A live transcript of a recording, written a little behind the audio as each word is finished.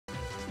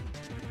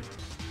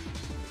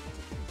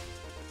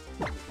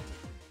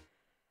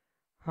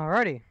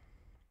Alrighty,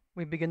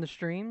 we begin the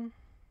stream.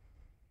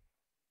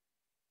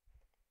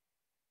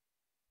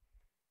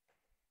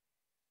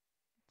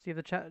 See if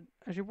the chat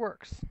actually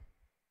works.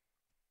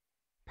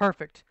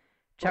 Perfect.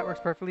 Chat works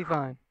perfectly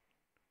fine.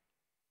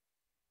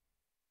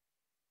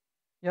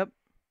 Yep.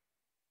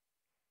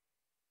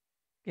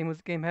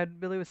 Game had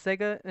Billy with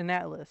Sega and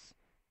Atlas.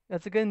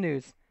 That's the good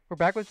news. We're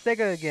back with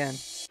Sega again.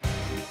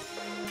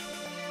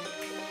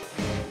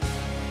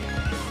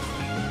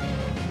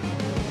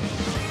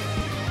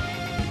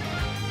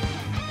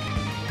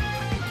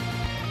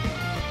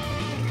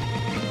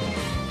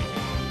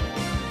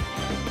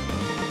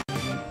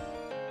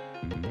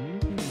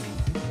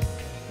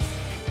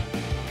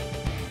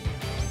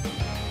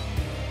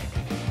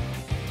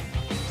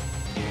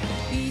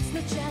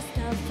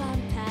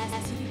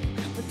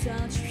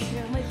 Don't you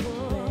hear my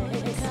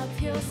voice? Pick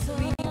up your soul.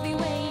 We've been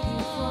waiting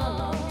for a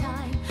long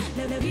time.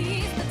 Now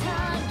is the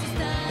time to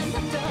stand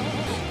up tall.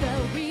 The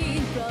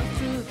wind blows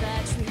through the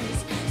trees.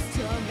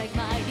 Storm like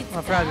mighty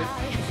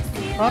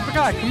I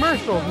forgot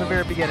commercials in the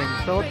very beginning.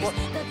 So let's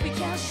that we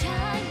can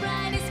shine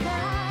bright as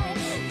bright.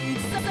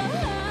 It's so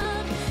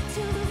hard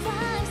to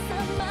find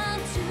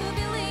someone to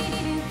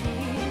believe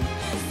in.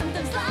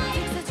 Sometimes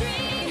life's a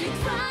dream. It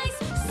flies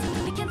so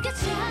we can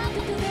catch up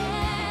to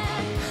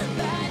them.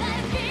 But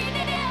I've been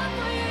in it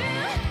for you.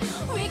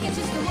 We can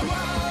just go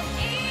along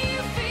if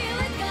you feel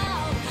it go.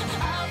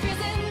 Our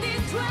fears in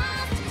this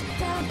trust.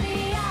 Don't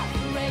be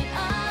afraid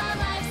of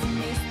life's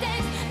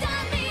mistakes.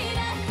 Don't be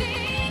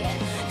nothing.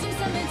 Dreams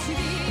are meant to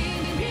be.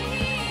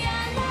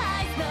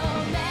 Realize no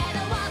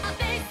matter what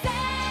they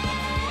say.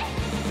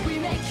 We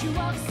make you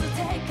walk, so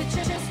take a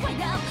chance right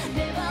now.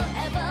 Never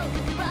ever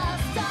with our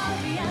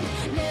story and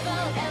never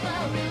ever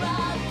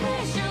rewrite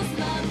precious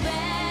love.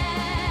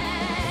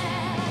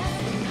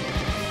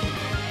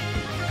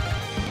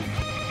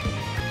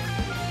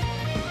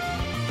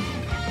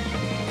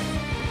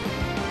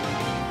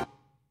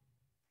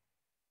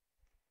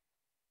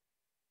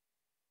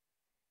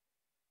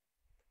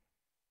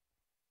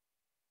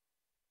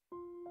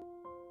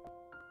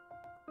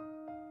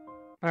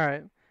 All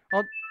right.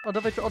 I'll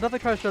definitely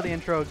try to show the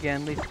intro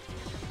again.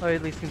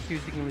 At least can see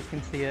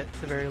it at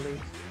the very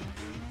least.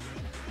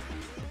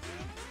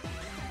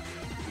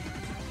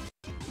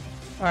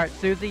 All right,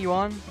 Susie, you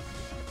on?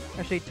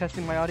 Actually,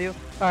 testing my audio.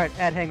 All right,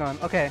 Ed, hang on.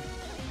 Okay.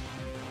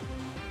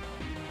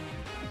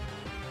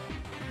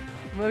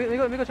 Let me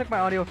go check my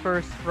audio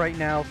first right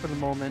now for the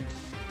moment.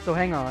 So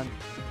hang on.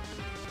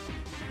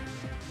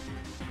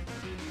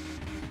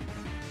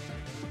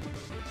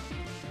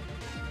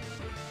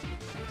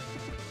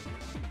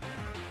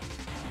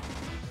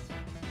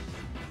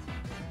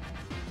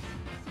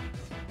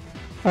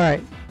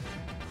 Alright.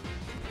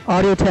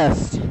 Audio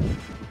test.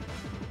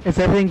 Is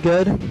everything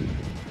good?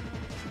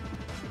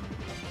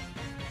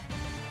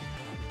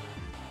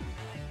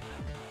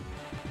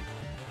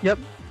 Yep.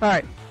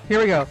 Alright. Here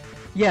we go.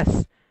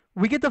 Yes.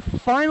 We get to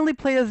finally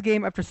play this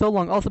game after so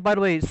long. Also, by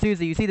the way,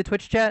 Susie, you see the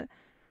Twitch chat?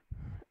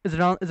 Is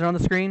it on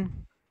the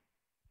screen?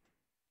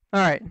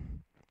 Alright.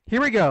 Here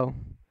we go.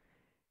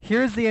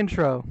 Here's the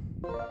intro.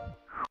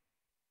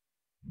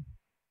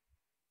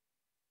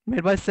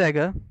 Made by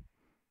Sega.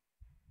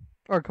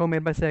 Or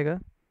co-made by Sega,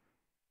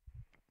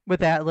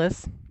 with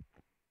Atlas.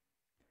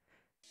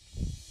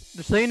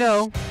 Just so you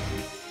know.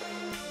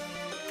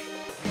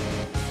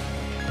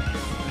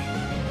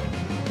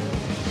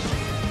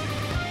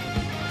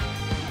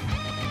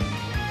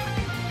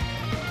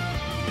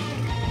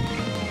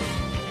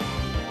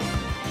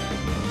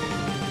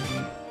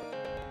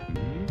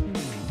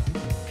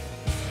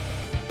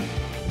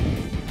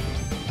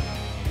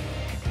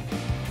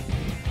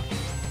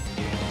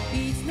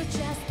 It's not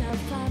just a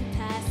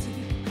fantasy.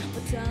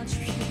 Don't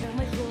you hear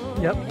my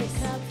voice? Yep.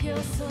 Pick up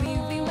your soul.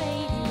 We've been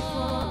waiting for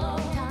a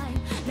long time.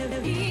 Now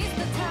is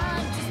the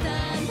time to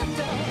stand up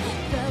tall.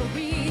 The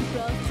wind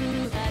blows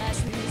through the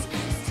trees.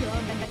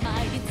 Storm and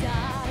mighty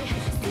die.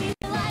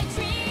 Still I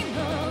dream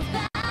of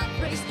that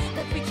race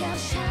that we can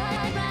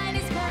shine bright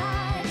as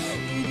bright.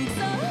 It's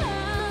so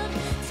hard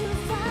to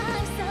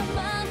find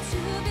someone to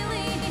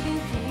believe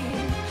in.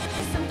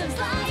 Sometimes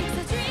life's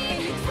a dream.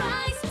 It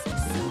flies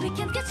so we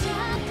can catch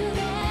up to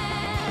them.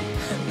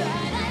 But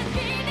I've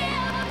been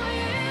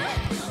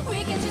we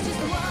can just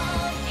the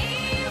wall if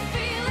you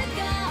feel it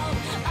go.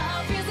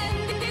 Our fears in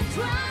this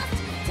trust.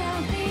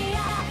 Don't be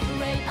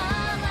afraid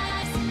of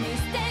life's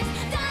mistakes.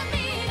 Don't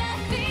be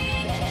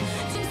nothing.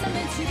 Dreams are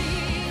meant to be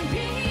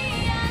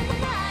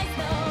realized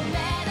no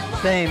matter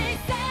what Same. they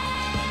say.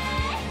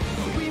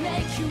 We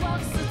make you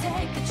walk, so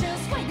take a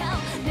chance right now.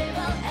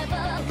 Never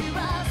ever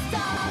rewrite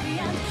story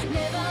and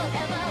never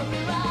ever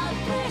rewrite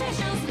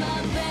precious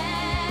love.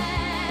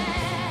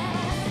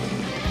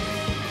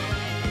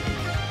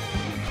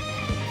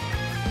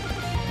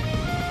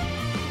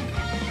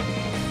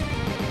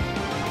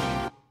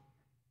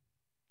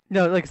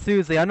 No, like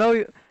Susie, I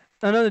know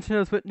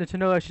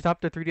Nintendo actually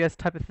stopped their 3DS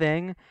type of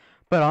thing,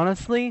 but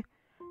honestly,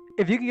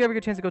 if you can ever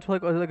get a chance to go to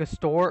like a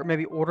store or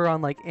maybe order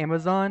on like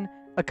Amazon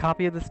a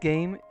copy of this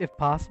game, if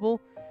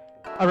possible,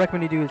 I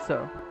recommend you do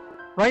so.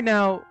 Right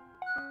now,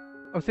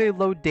 I'll say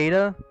load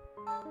data.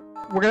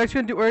 We're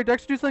actually gonna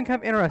do something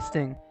kind of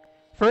interesting.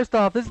 First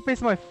off, this is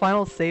based on my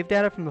final save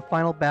data from the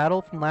final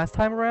battle from last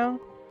time around.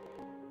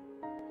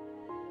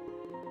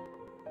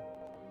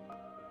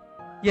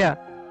 Yeah.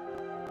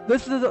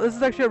 This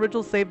is actually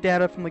original save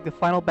data from like the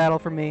final battle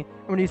for me.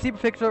 And when you see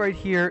picture right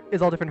here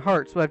is all different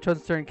hearts, so I've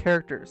chosen certain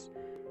characters.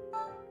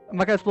 I'm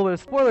not gonna spoil it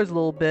with spoilers a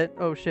little bit.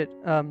 Oh shit.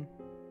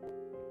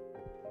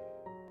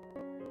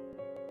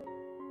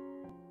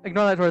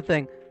 Ignore that sort of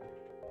thing.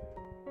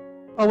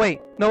 Oh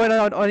wait, no wait,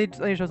 no, I need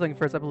to show something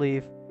first, I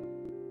believe.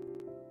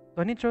 Do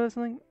I need to show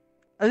something?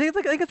 I think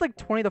it's like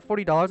 $20 to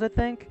 $40. I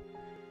think.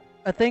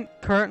 I think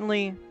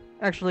currently,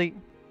 actually.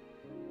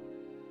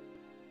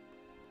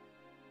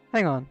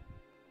 Hang on.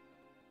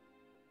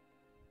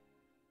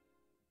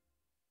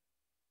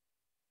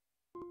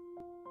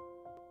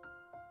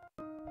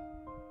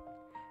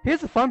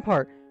 Here's the fun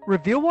part.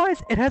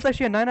 Review-wise, it has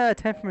actually a 9 out of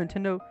 10 from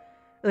Nintendo,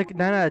 like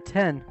 9 out of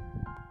 10.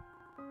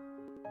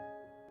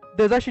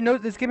 There's actually no.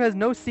 This game has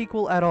no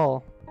sequel at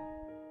all.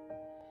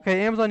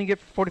 Okay, Amazon you get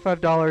for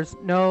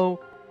 $45. No.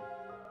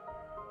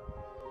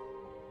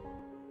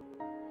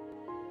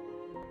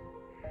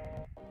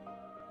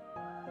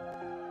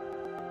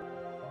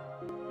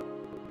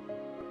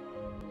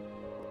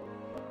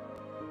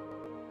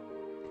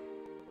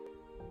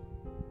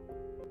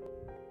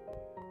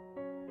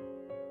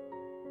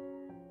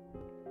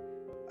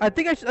 I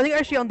think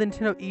actually on the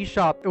Nintendo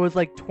eShop it was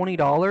like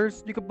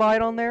 $20. You could buy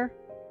it on there.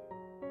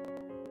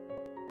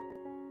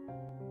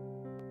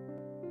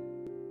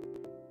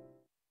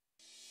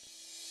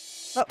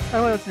 Oh,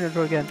 I want to listen to the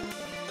intro again.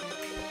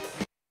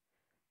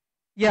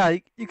 Yeah,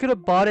 you could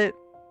have bought it.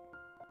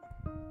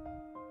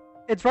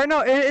 It's right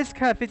now. It is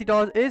kind of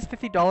 $50. It is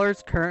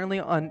 $50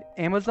 currently on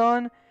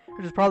Amazon,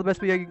 which is probably the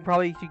best way you can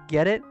probably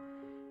get it.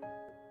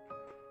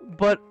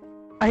 But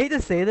I hate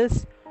to say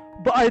this,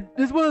 but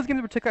this is one of those games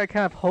in particular I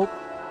kind of hope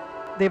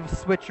they have a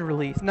Switch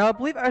release. Now I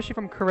believe actually, if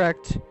I'm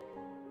correct,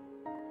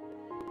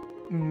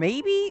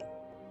 maybe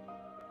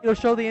it'll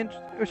show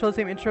the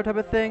same intro type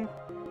of thing.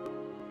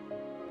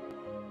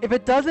 If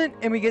it doesn't,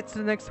 and we get to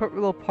the next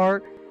little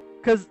part,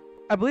 because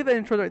I believe that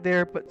intro's right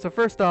there. But so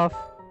first off,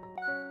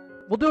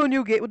 we'll do a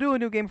new game. We'll do a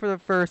new game for the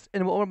first,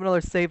 and we'll open up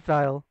another save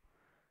file.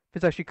 If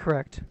it's actually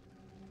correct.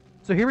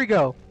 So here we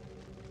go.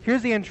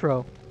 Here's the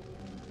intro.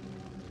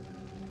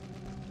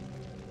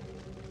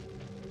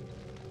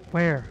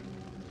 Where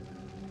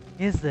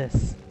is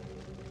this?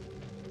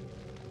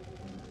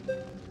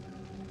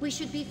 We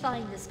should be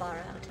fine this far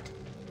out.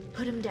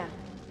 Put him down.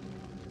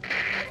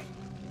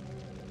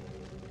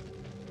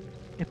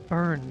 It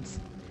burns.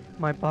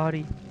 My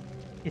body.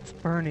 It's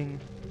burning.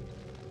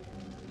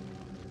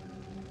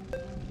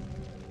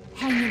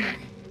 Hang in there.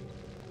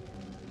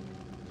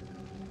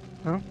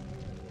 Huh?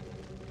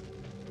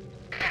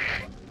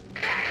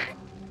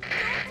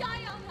 Don't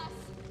die on us.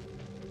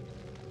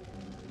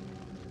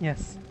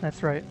 Yes,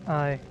 that's right.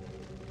 I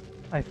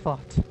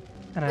fought.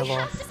 And I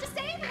lost. Have to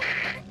save him.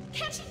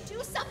 Can't you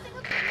do something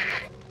about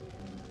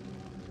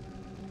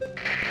it?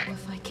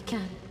 If I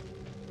can.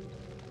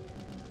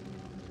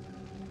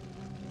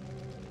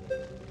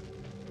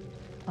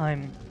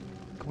 I'm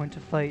going to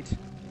fight,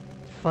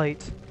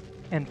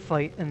 and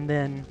fight, and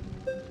then...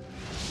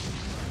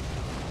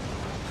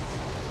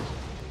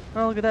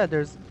 Oh, look at that,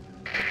 there's...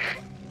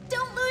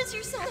 Don't lose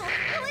yourself,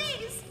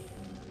 please!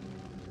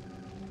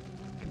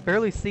 I can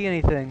barely see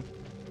anything.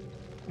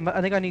 I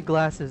think I need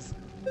glasses.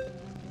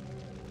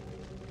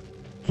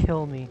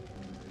 Kill me.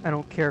 I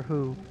don't care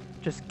who.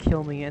 Just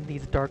kill me and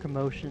these dark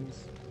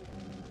emotions.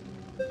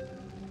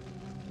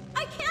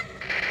 I can't...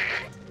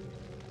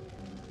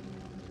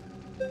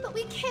 But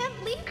we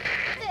can't leave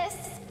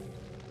this.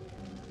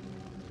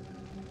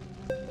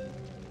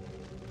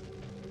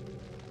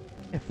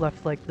 If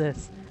left like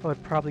this, I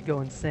would probably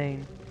go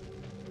insane.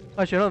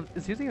 Actually, I don't know,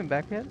 is Susie even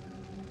back yet?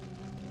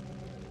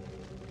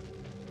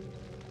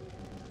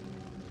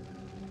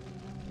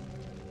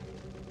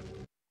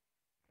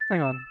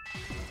 Hang on.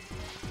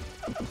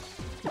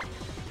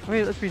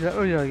 Wait, let's read that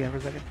again for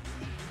a second.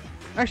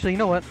 Actually, you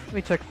know what? Let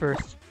me check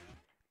first.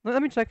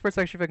 Let me check first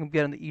actually if I can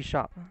get it in the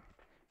eShop.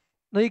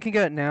 No, you can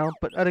get it now,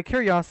 but out of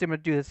curiosity, I'm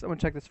gonna do this. I'm gonna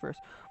check this first.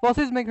 While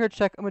Susie's making her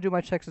check, I'm gonna do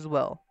my checks as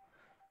well.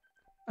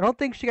 I don't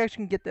think she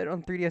actually can get that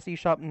on 3DS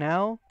eShop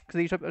now, because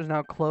the eShop is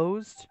now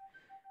closed.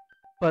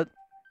 But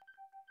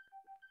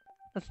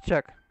let's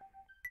check.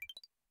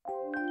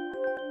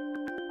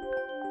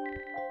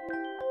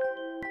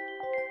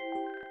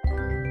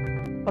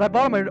 But I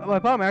bought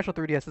my actual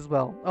 3DS as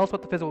well. I also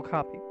bought the physical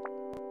copy.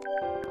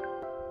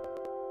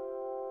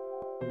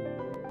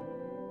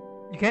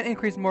 You can't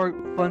increase more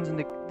funds in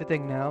the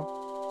thing now.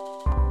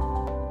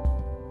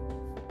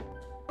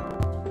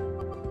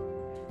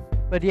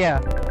 But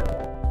yeah.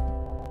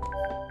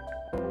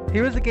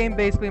 Here's the game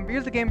basically.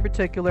 Here's the game in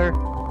particular.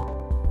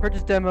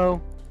 Purchase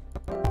demo.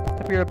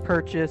 If you're to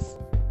purchase.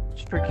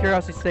 Just for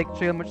curiosity's sake,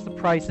 show you how much the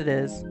price it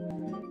is.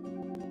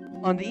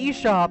 On the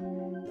eShop,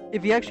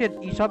 if you actually had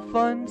eShop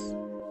funds,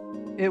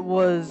 it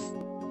was...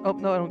 Oh,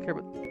 no, I don't care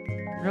about...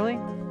 Really?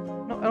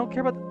 No, I don't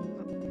care about...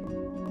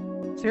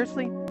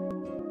 Seriously?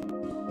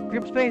 free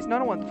up space. No, I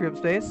don't want free up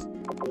space.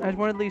 I just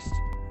want at least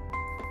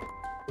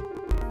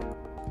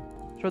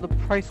show the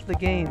price of the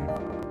game.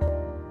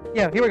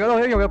 Yeah, here we go. Oh,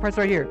 here we go. Price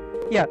right here.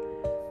 Yeah.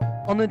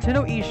 On the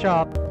Nintendo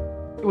eShop,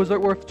 it was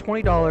worth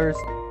 $20,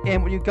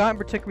 and what you got in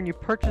particular when you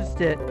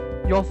purchased it,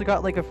 you also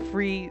got like a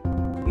free,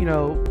 you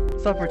know,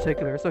 stuff in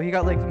particular. So he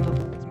got like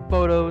some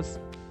photos,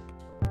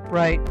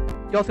 right?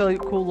 You also got like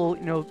a cool little,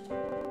 you know,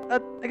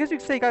 I guess you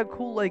could say you got a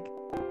cool like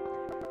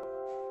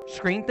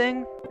screen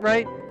thing,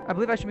 right? I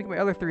believe I should make my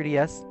other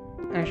 3DS.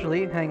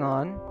 Actually, hang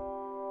on.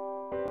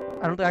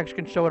 I don't think I actually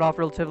can show it off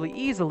relatively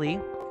easily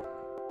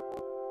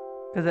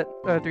because that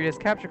 3DS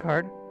capture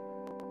card.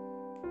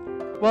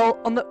 Well,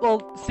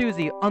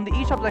 Susie, on the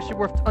eShop it's actually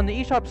worth on the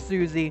eShop,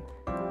 Susie.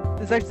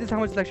 This is how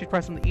much it's actually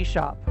priced on the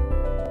eShop,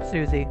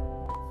 Susie.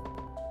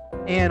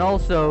 And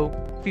also,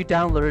 if you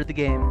downloaded the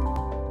game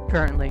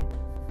currently,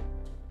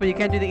 but you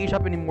can't do the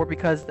eShop anymore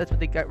because that's what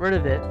they got rid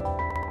of it.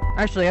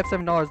 Actually, I have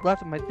 $7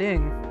 left on my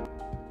thing.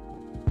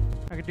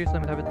 I could do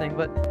some type of thing,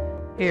 but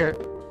here.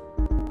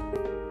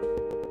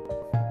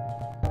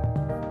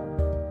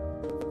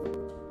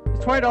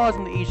 It's $20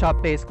 on the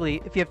eShop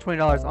basically. If you have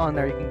 $20 on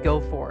there, you can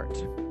go for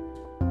it.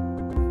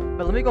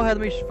 But let me go ahead,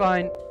 let me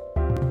find...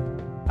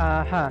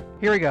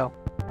 Here we go.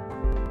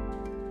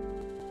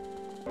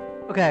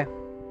 Okay.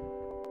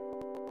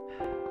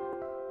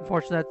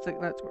 Unfortunately,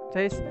 that's what it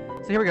tastes.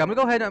 So here we go. I'm gonna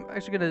go ahead and I'm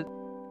actually gonna...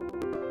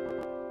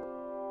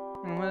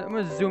 I'm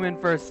gonna zoom in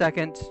for a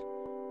second.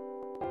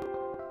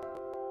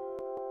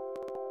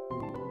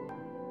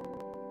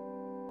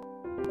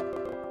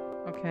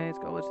 Okay, let's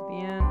go to the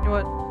end. You know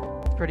what?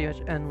 It's pretty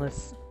much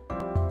endless.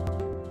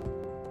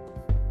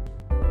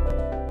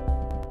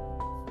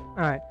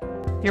 Alright,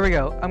 here we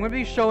go. I'm gonna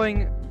be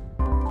showing...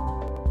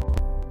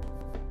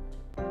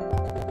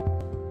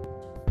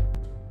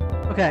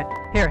 Okay,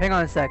 here, hang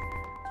on a sec.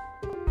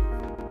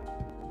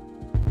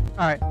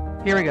 Alright,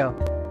 here we go.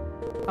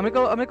 I'm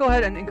gonna go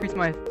ahead and increase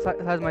my size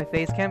of my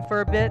face cam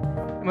for a bit.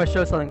 I'm gonna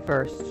show something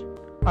first.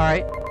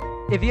 Alright.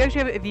 If you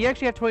actually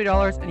have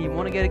 $20 and you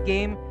want to get a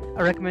game,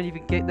 I recommend you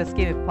get this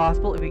game if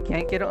possible, if you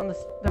can't get it on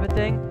this type of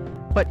thing.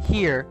 But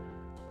here,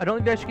 I don't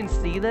know if you guys can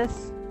see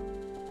this,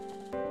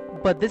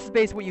 but this is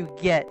basically what you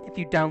get if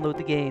you download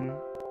the game.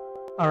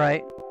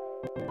 Alright.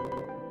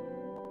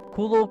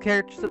 Cool little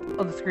characters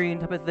on the screen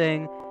type of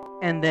thing.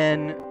 And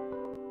then,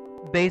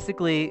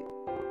 basically,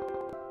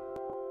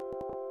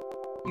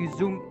 you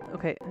zoom...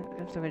 Okay,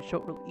 I'm just going to show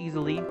it real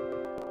easily.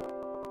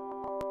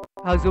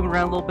 I'll zoom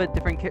around a little bit.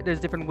 There's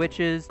different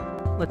witches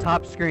on the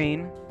top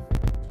screen.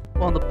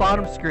 Well, on the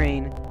bottom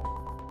screen,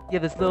 you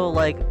have this little,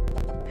 like,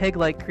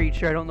 pig-like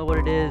creature. I don't know what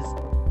it is.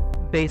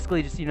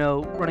 Basically, just, you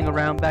know, running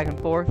around back and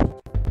forth.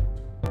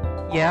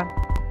 Yeah,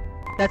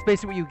 that's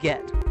basically what you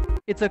get.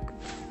 It's a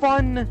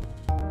fun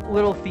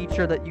little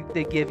feature that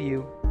they give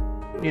you,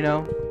 you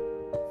know?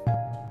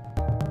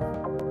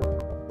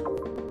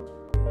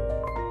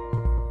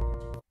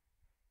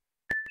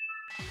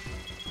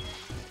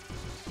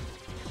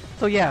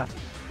 So yeah.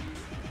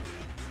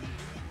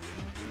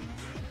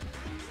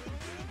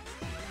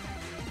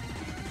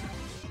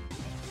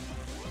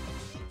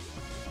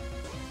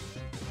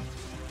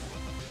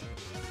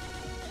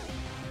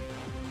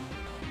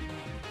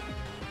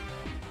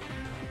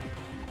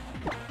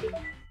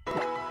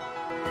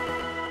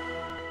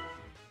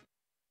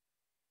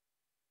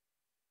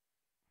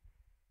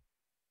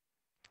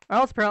 I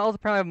also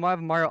apparently have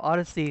a Mario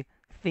Odyssey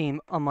theme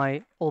on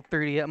my old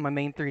 3DS, on my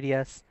main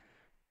 3DS.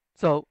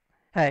 So,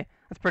 hey,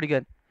 that's pretty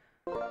good.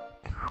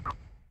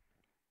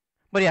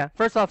 But yeah,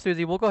 first off,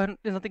 Susie, we'll go ahead and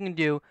there's nothing to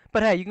do.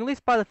 But hey, you can at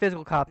least buy the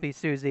physical copy,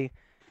 Susie.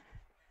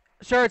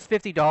 Sure, it's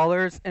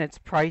 $50 and it's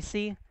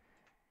pricey,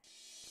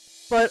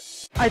 but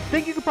I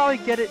think you could probably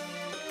get it.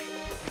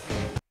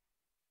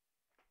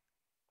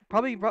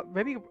 Probably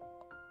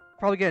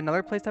get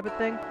another place type of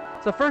thing.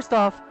 So first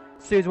off,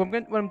 Susie, what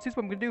I'm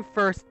gonna do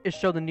first is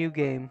show the new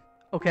game.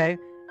 Okay,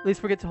 at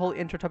least forget the whole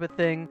intro type of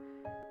thing.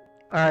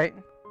 All right.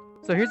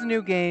 So here's a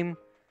new game,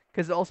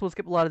 because it also will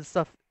skip a lot of the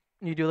stuff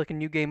when you do like a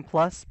new game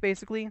plus,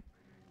 basically.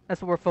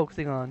 That's what we're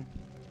focusing on.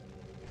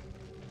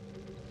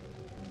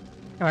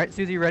 All right,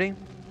 Susie, you ready?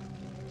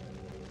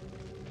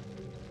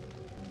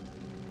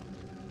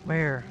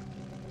 Where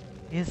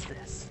is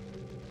this?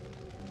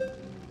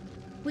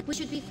 We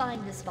should be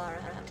fine this far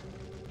out.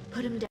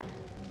 Put him down.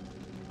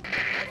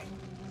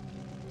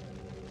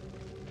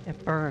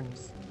 It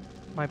burns.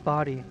 My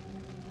body.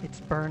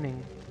 It's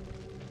burning.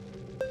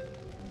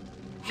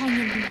 Hang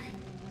in there.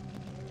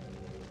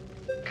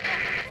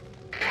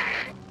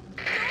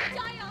 Don't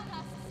die on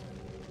us!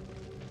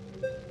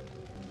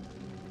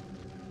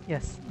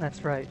 Yes,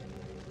 that's right.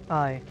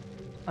 I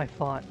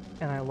fought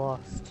and I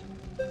lost.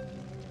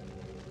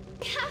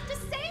 We have to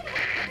save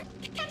her!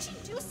 Can't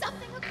you do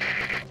something about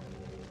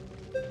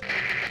it?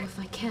 If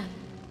I can.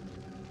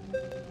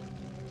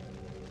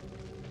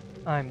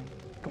 I'm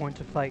going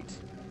to fight,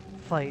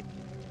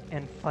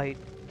 and fight,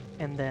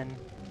 and then...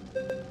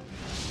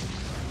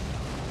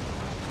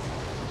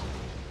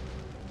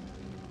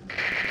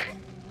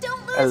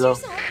 Don't lose Hello.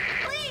 yourself,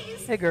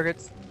 please! Hey,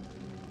 Gurgits.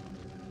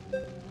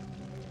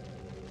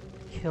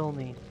 kill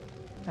me.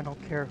 I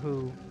don't care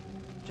who.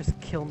 Just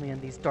kill me in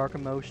these dark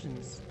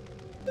emotions.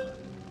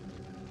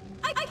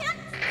 I can't.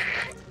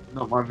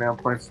 No, my man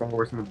playing Star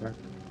Wars in the back.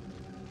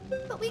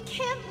 But we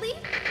can't leave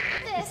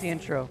It's this. the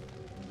intro.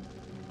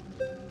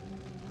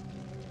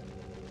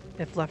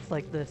 If left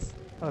like this,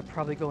 I would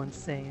probably go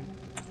insane.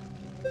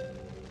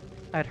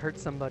 I'd hurt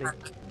somebody.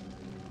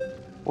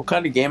 What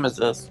kind of game is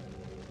this?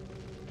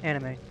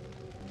 Anime.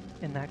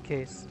 In that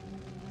case.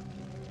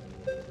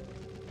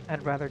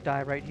 I'd rather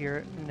die right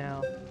here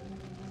now.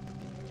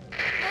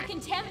 They'll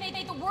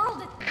contaminate the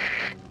world.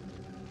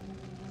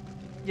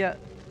 Yeah.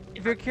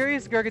 If you're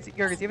curious, Gurgis, do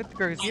you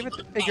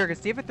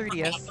have a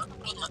 3DS?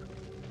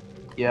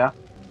 Yeah.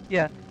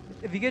 Yeah.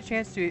 If you get a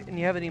chance to, and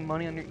you have any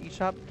money on your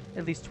eShop,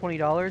 at least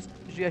 $20,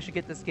 you guys should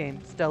get this game,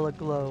 Stella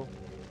Glow.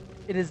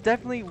 It is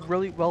definitely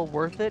really well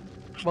worth it.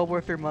 Well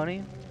worth your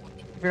money.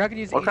 If you're not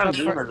gonna use What kind of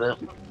eShop game card,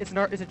 is it?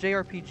 it's a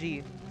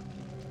JRPG.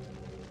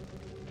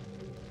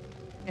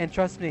 And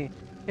trust me,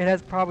 it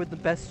has probably the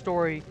best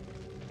story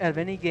out of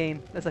any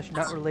game that's actually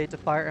not related to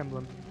Fire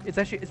Emblem. It's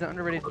an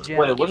underrated gem.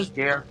 Wait, what does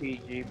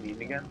JRPG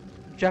mean again?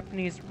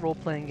 Japanese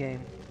role-playing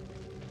game.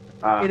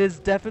 Ah. It is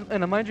definitely,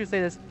 and I mind you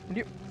say this,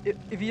 when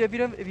if you're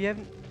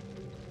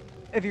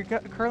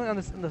currently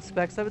on the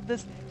specs of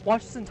this,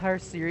 watch this entire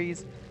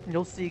series, and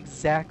you'll see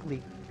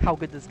exactly how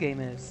good this game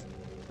is.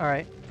 All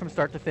right, from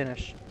start to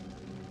finish.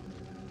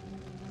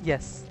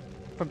 Yes,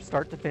 from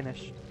start to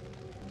finish.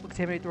 We'll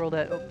contaminate the world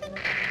at. Oh,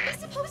 We're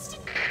supposed to.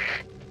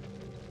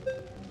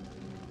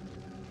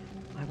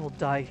 I will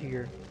die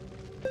here.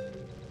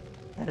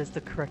 That is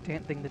the correct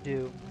thing to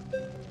do.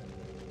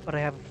 But I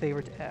have a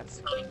favor to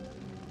ask.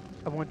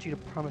 I want you to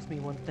promise me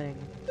one thing.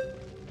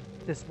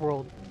 This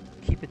world,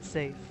 keep it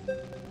safe.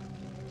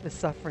 The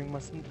suffering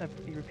must never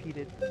be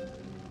repeated.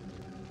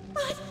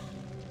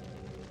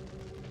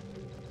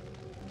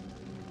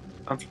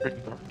 Sounds pretty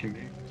dark to me.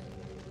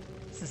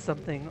 This is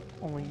something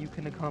only you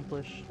can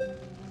accomplish.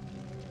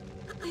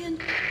 I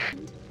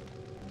understand.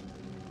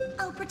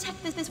 I'll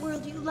protect this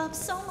world you love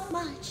so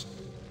much.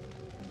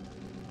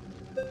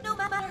 No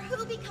matter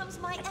who becomes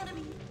my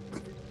enemy.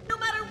 No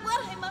matter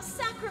what I must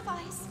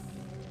sacrifice.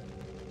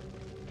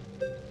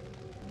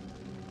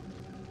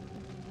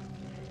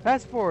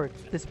 Fast forward,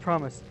 this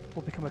promise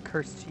will become a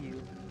curse to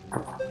you.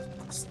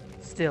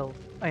 Still,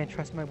 I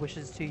entrust my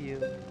wishes to you.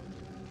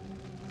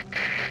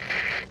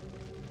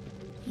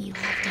 You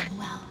have done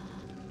well.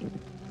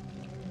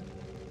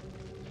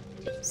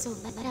 So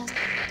let us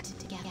work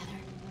together.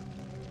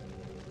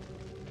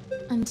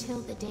 Until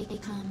the day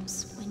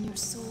comes when your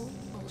soul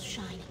will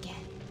shine again.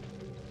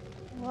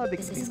 Well,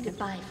 This is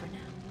goodbye for now.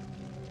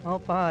 well,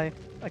 bye.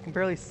 I can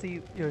barely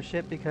see your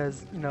shit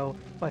because, you know,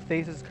 my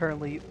face is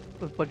currently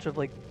a bunch of,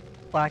 like,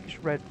 blackish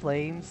red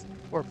flames,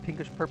 or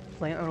pinkish purple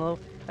flame, I don't know.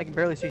 I can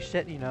barely see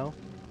shit, you know.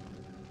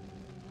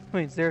 I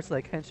mean, seriously,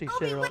 I can't see I'll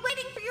shit be at all.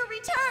 waiting for your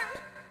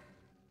return.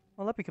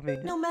 Well, that'd be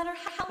convenient. No matter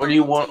how When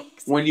you long want, it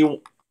takes. when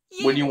you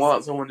Years,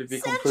 want someone to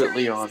be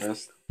completely centuries.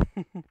 honest.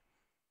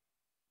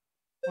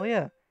 Well,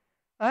 yeah.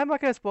 I'm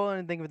not gonna spoil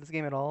anything with this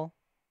game at all.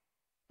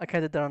 I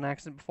kinda did that on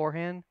accident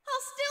beforehand.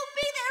 I'll still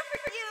be there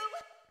for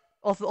you.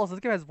 Also, this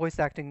game has voice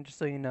acting, just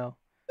so you know.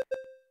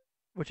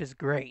 Which is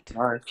great.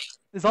 Nice.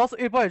 There's also,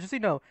 boy, just so you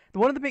know,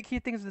 one of the big key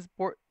things in this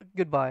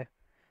goodbye.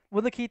 One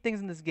of the key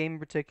things in this game in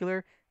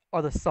particular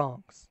are the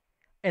songs.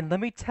 And let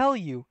me tell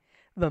you,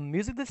 the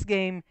music of this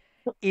game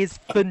is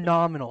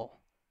phenomenal.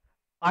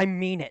 I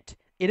mean it.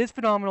 It is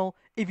phenomenal.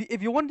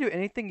 If you want to do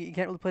anything, you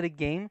can't really play the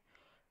game,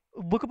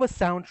 look up a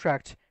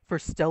soundtrack for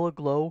Stella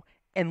Glow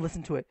and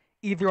listen to it.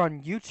 Either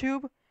on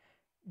YouTube,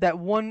 that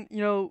one,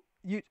 you know,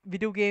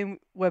 video game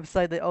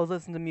website that always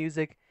listens to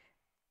music,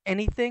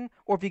 anything,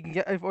 or if you can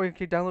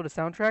download a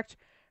soundtrack,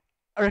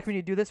 I recommend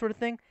you do this sort of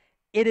thing.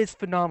 It is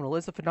phenomenal.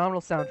 It's a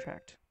phenomenal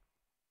soundtrack.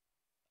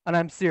 And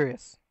I'm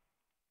serious.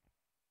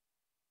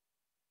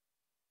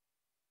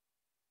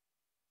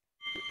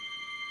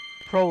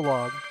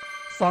 Prologue.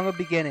 Song of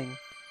Beginning.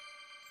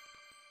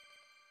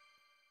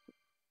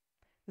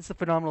 This is a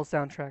phenomenal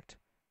soundtrack.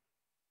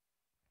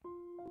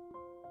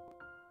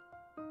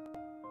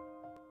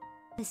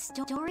 The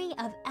story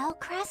of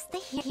Elcrest the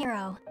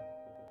hero.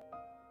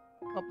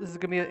 Oh, this is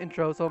gonna be an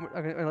intro, so I'm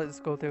gonna let this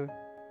go through.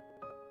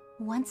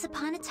 Once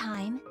upon a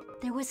time,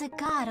 there was a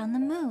god on the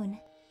moon.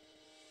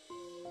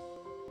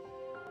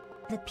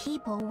 The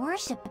people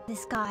worshipped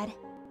this god.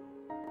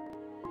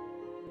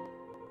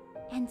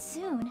 And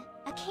soon,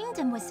 a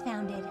kingdom was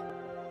founded.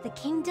 The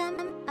Kingdom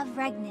of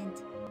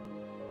Regnant.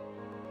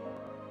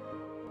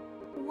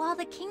 While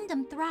the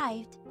kingdom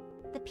thrived,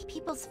 the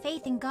people's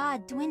faith in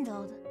God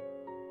dwindled.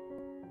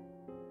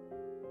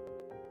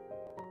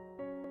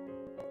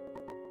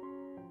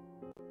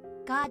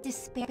 God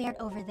despaired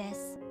over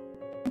this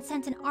and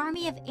sent an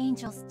army of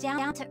angels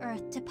down to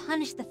Earth to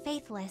punish the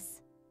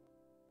faithless.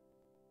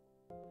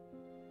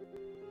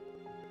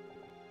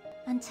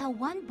 Until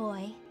one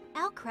boy,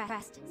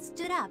 Elcrest,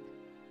 stood up.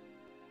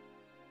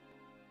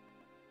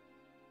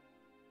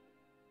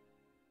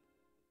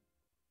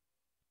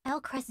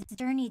 Elcrest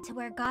journeyed to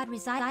where God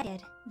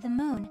resided, the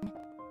moon.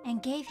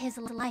 and gave his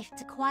life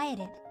to quiet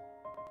it.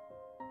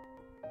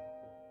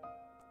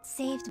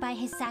 Saved by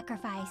his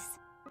sacrifice,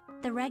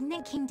 the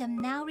Regnant Kingdom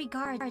now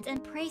regards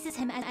and praises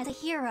him as a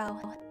hero.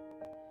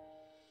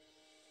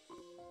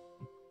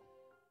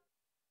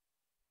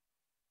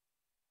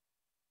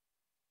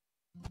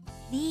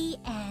 The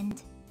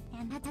end.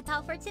 And that's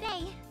all for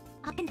today.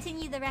 I'll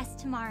continue the rest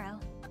tomorrow.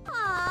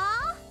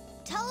 Aww!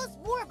 Tell us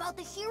more about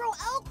the hero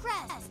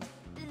Elcrest!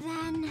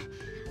 Then,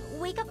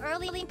 wake up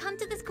early and come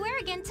to the square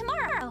again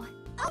tomorrow.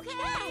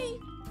 Okay!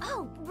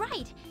 Oh,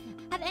 right.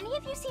 Have any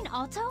of you seen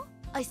Alto?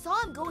 I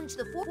saw him going to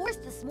the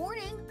forest this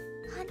morning.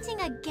 Hunting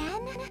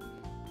again?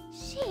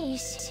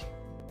 Sheesh.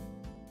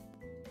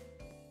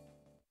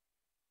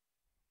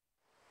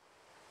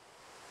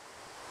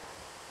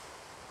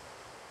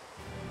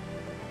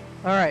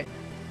 Alright.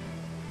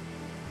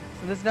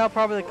 So this is now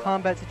probably the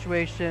combat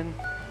situation,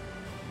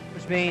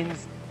 which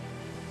means...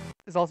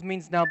 This also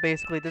means now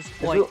basically this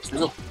point...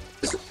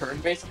 Is it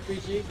turn-based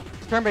RPG?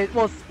 Turn-based,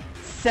 well,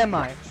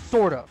 semi,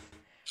 sort of.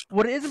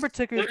 What it is in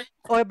particular...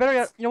 Oh, I better...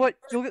 You know what?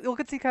 You'll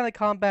get to see kind of the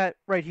combat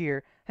right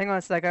here. Hang on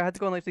a sec, I had to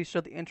go and actually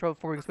show the intro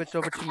before we switched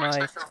over to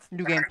my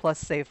New Game Plus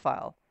save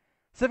file.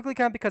 Specifically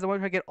kind of because I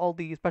wanted to get all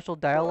the special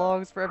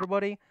dialogues for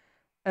everybody,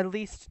 at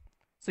least,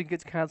 so you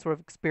get to kind of sort of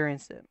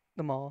experience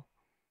them all.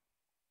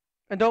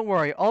 And don't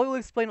worry, I will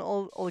explain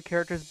all the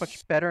characters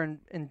much better and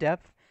in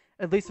depth,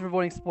 at least if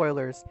avoiding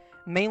spoilers.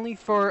 Mainly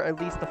for at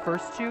least the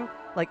first two,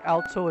 like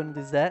Alto and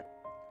Lisette.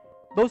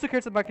 Those are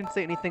characters I'm not going to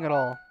say anything at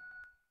all.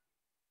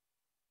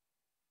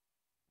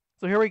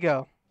 So here we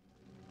go.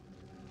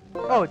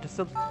 Oh, it just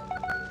is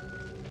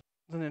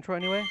an intro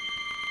anyway?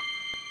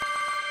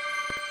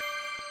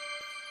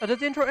 Oh, that's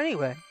the intro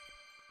anyway.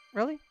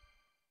 Really?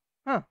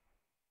 Huh.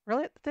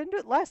 Really? They didn't do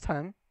it last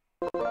time.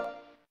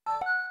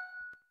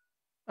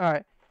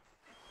 Alright.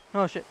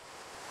 Oh shit.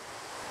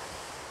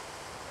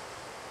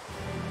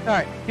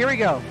 Alright, here we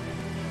go.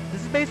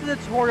 This is basically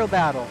the tutorial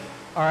battle.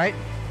 Alright?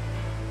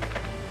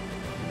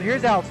 So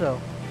here's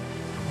Alto.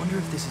 I wonder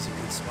if this is a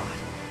good spot.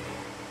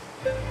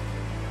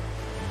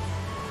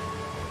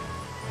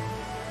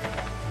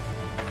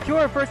 Kill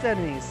our first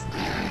enemies.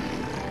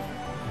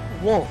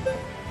 Wolf.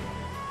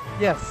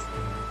 Yes.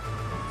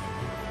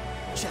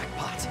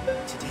 Jackpot.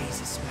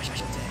 Today's a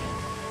special day.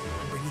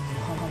 I'm bringing you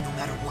home no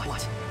matter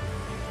what.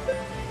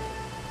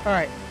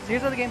 Alright, so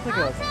here's how the gameplay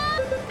goes.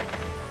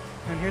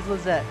 And here's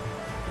Lisette.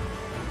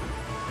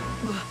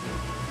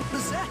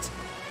 Lisette!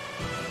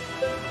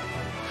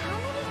 How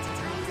many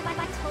times have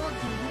I told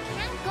you you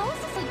can't go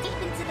so deep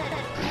into the...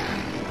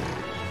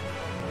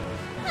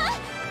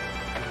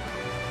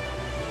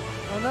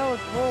 Oh no,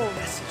 it's Wolf.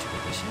 That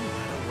situation,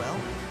 oh well.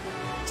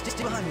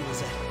 Stay behind me,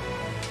 Lisette.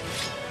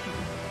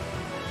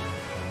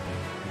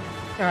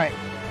 Alright,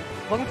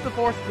 welcome to the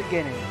forest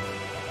beginning.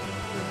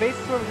 This is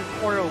basically sort of a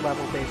tutorial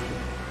level, basically.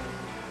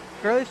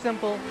 Fairly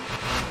simple,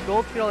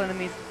 goal to kill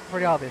enemies,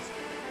 pretty obvious.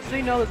 So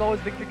you know there's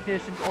always victory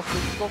conditions, also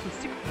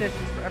secret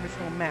conditions for every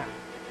single map.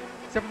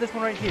 Except for this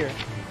one right here.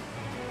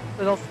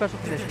 There's also special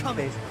conditions,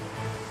 basically.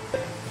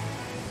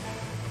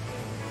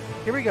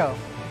 Here we go.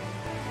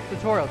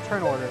 Tutorial,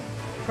 turn order.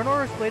 Turn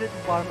order is displayed at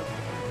the bottom of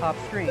the top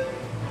screen.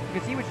 You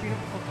can see which unit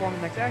will perform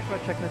the next action by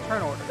checking the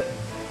turn order.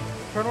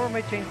 Turn order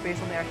may change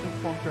based on the action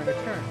performed during a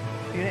turn.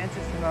 If the unit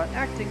insists on not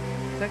acting,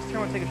 the next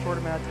turn will take a short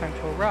amount of time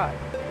to arrive.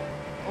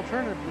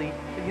 Alternatively,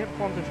 if the unit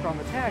performs a strong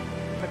attack,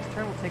 the next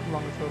turn will take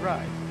longer to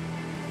arrive.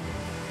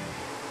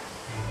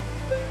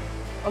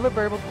 Other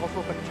variables will also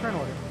affect the turn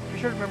order. Be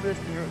sure to remember this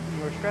when you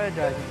are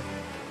strategizing.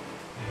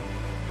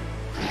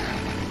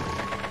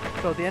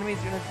 So the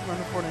enemy's units run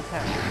for an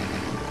attack.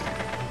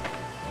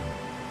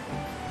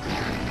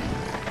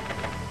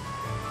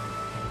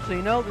 So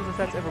you know this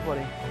affects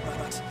everybody.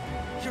 Right.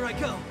 Here I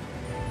go.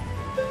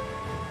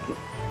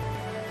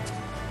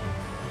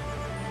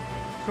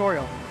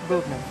 Tutorial.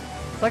 Movement.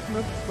 Select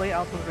move to display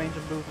Alto's range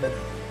of movement.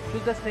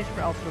 Choose destination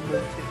for Alto to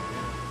move to.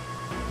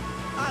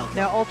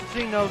 Now also so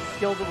you know the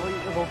skill that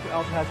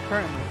Alto has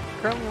currently.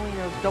 Currently only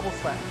knows double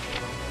slash.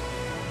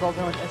 As well as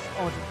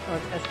how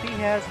much SP he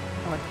has,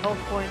 how much health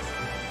points,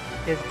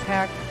 his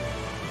attack,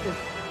 his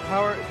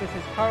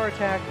power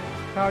attack,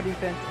 power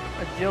defense,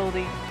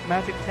 agility,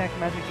 magic attack,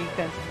 magic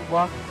defense,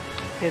 luck,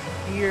 his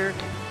gear,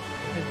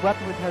 his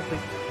weapon which has the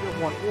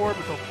one orb,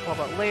 which I'll talk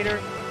about later,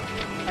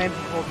 items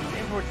controlled from the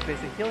import, which is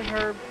basically healing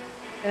herb,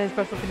 and then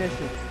special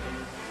conditions.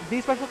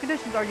 These special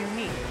conditions are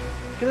unique.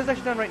 Because it's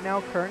actually done right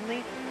now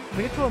currently, when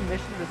we get to a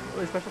mission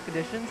with special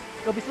conditions,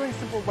 it'll be something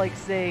simple like,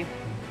 say,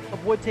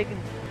 avoid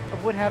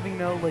having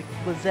no, like,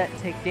 Lisette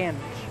take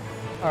damage.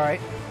 Alright?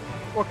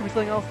 Or it could be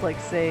something else like,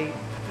 say,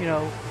 you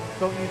know,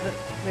 don't use it,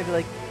 maybe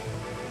like,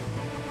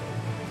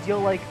 deal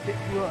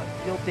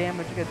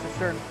damage against a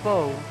certain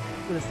foe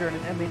with a certain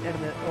enemy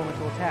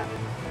elemental attack.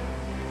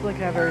 So they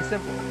can have very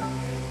simple.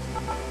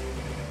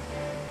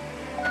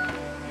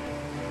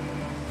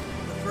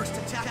 The first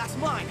attack's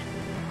mine.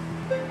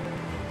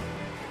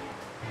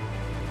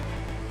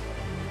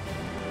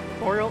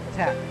 Tutorial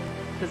attack.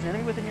 If there's an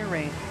enemy within your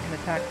range, you can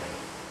attack them.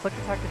 Select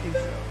attack to do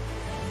so.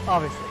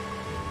 Obviously.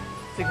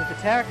 So you click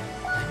attack,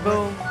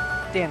 boom,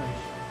 damage.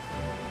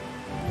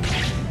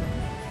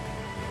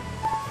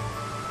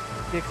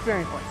 The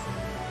experience points.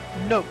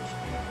 Note.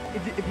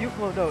 If you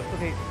well, note,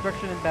 okay,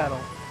 direction in battle.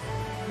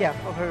 Yeah,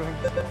 okay.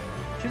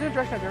 Choosing a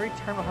direction at every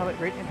turn will have a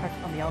great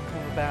impact on the outcome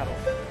of a battle.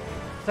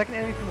 Second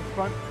enemy from the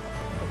front,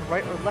 of the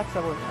right or left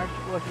side will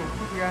actually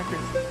improve your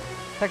accuracy.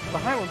 Attacks from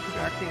behind will improve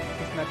your accuracy in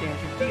case of not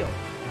damage you deal.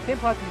 Same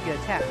applies when you get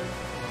attacked.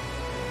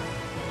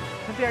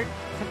 Some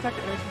attack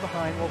the enemies from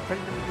behind while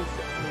present them do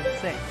the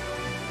same.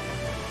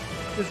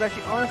 This is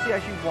actually honestly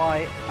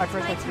why I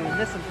first like doing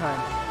this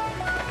sometimes.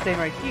 Staying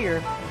right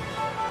here,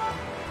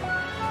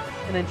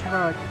 and then turn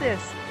around like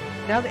this.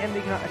 Now the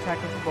enemy cannot attack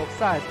us from both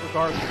sides,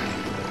 regardless.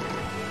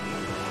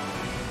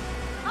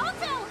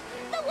 Alto!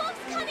 The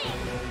wolf's coming!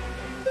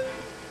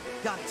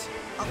 Got it.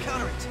 I'll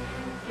counter it.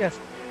 Yes,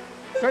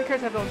 certain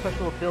characters have their own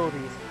special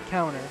abilities.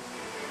 Counter,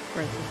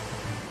 for instance.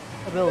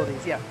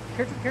 Abilities, yeah.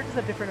 Characters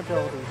have different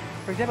abilities.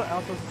 For example,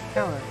 Alto's is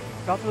counter.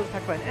 If Alto is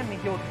attacked by an enemy,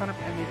 he will counter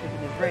enemies within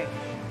his range.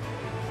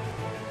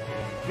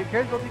 Your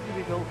character's ability can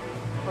be built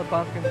on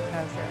bounce against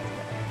attack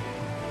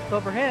stats. So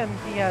for him,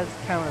 he has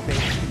counter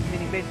base,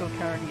 meaning base will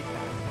counter any attack.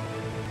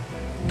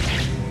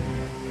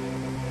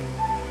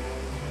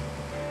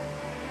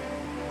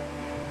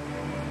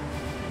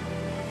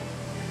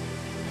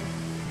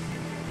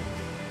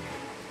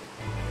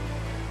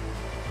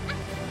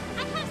 I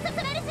have some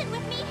medicine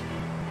with me!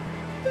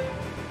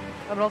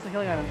 But also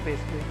healing items,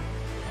 basically.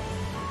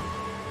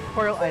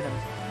 Tutorial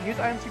items. Use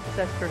items you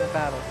possess during a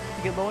battle.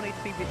 To get low on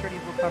HP, be sure to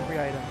use a recovery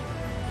item.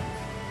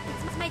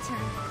 It's my turn.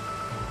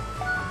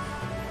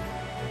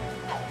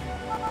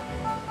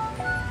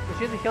 If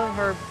she has a healing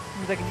herb,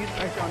 means I can use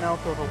it on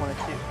Alto if I wanted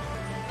to.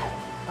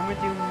 I'm going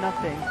to do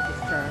nothing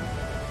this turn.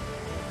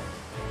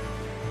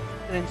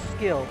 And then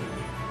skill.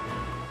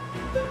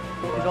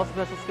 There's also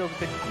special skills.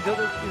 The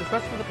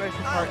special skills are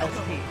require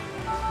SP.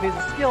 If there's a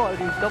skill, I would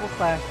use double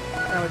slash,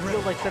 and I would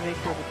deal like 7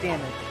 HP worth of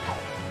damage.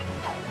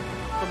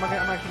 So I'm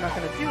actually not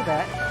going to do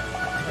that.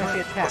 I'm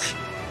actually attack.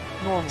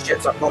 Normal.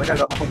 Shit, sorry. No, I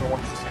got up on the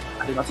one.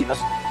 I did not see this.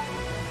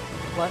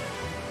 What?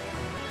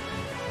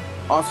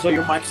 Also,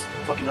 your mic's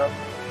fucking up.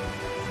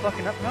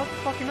 Fucking up? How's it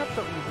fucking up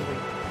so easily?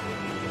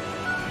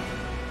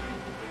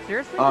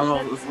 Seriously?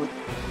 No,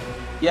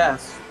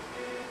 yes.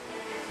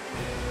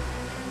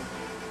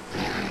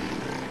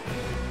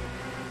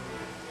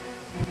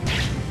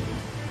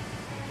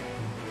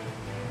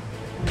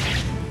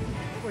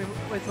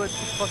 Wait, so it's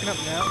fucking up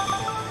now?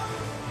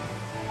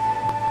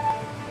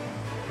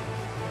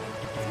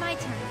 It's my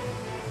turn.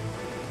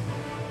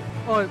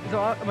 Oh,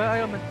 so my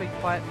item must be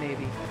quiet,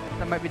 maybe.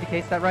 That might be the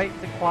case, is that right?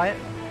 Is it quiet?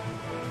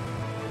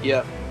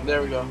 Yeah,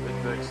 there we go.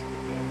 It's fixed.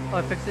 Oh,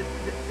 I fixed it.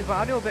 Is my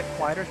audio a bit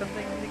quiet or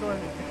something? Let me go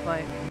ahead and fix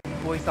my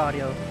voice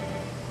audio.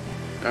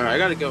 Alright, I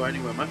gotta go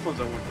anyway. My phone's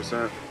on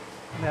 1%.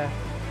 Yeah.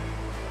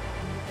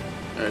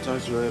 Alright,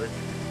 talk to you later.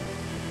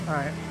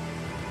 Alright.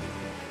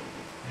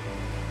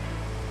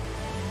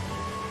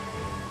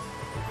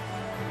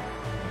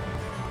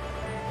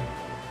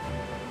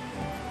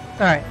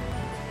 Alright.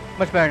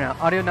 Much better now.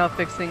 Audio now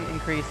fixing,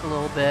 increased a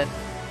little bit.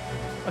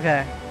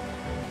 Okay.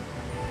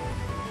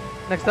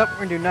 Next up, we're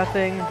gonna do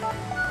nothing.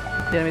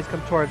 The enemies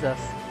come towards us.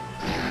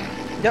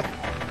 Yep.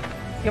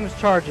 He comes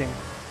charging.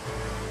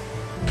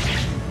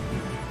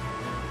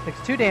 Takes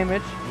 2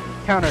 damage.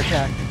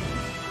 Counterattack.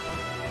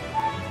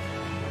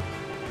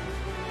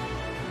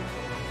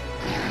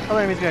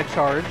 Other enemy's gonna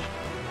charge.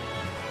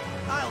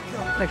 I'll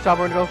go. Next job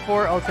we're gonna go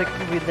for, I'll take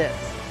will be this.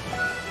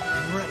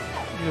 I'm ready.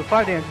 You do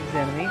 5 damage to this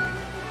enemy.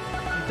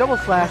 You double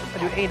slash, I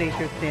do 8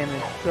 HP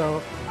damage.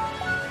 So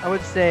I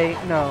would say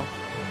no.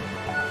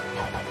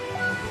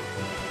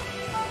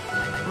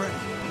 I'm ready.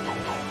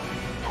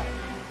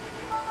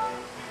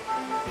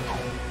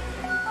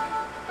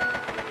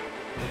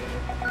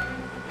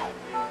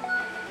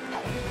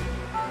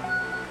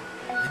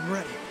 I'm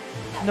ready.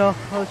 No,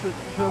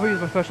 we'll use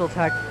my special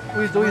attack.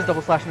 We'll use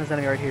double slash on this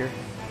enemy right here.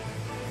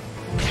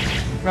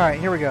 Alright,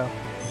 here we go.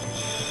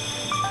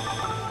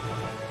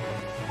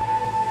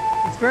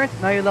 Experience,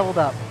 now you're leveled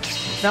up.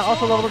 Now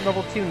also leveled up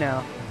level 2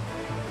 now.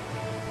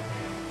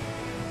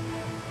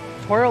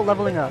 Tutorial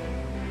leveling up.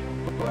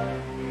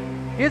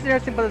 Here's the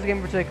interesting part of this game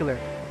in particular.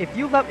 If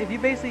you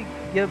basically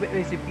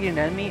beat an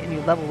enemy and you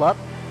level up,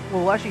 what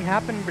will actually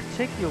happen in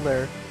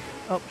particular...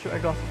 Oh, sure, I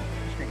got off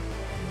the screen.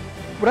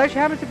 What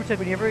actually happens in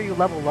particular whenever you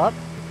level up,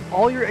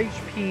 all your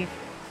HP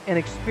and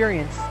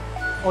experience,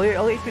 all your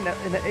HP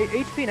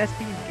and SP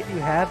you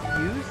have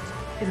used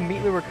is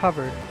immediately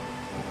recovered.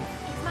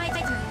 It's my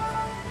turn.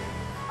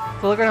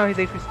 So look right now, his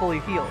HP is fully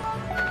healed.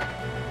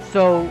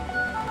 So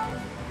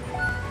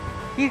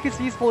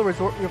he's fully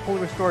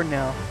restored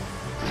now.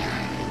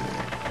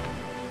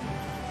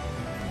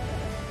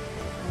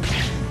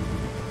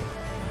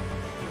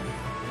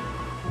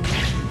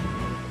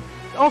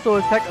 Also,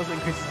 his attack also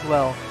increases as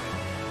well.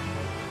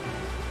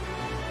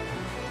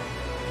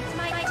 It's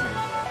my turn.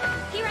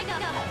 Here I go.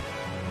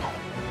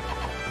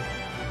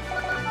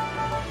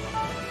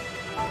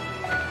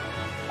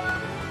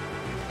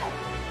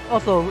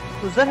 Also,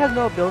 Lisette has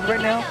no ability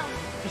right now.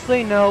 Just so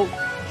you know,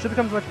 She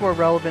becomes much more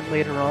relevant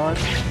later on.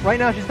 Right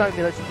now, she's not gonna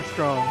be that super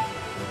strong.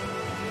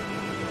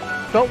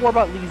 Don't worry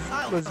about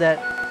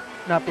Lisette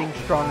not being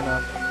strong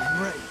enough.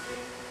 I'm ready.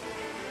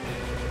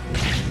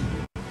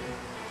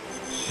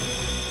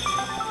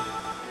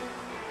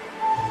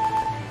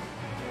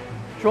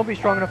 She won't be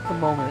strong enough at the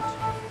moment.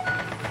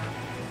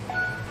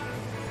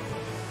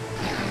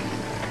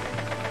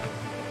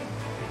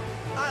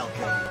 I'll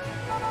go.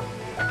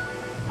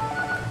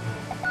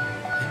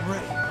 I'm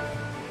ready.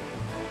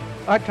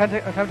 Alright, time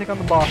to take on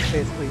the boss,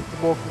 basically. The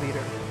wolf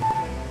leader.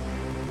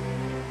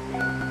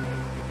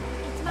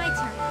 It's my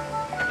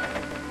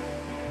turn.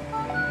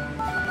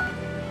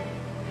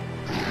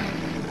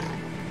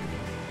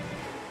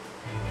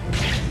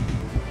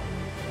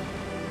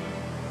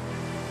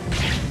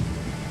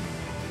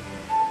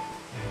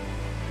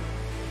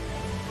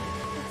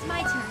 It's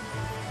my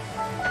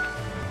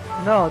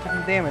turn. No,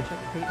 taking damage.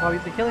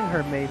 Obviously killing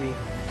her, maybe.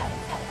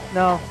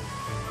 No.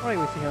 Why are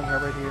we seeing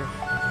her right here?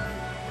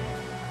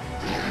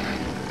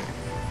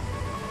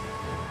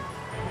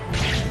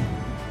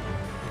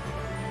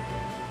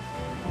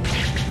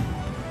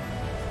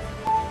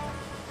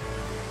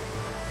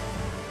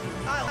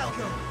 I'll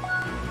go.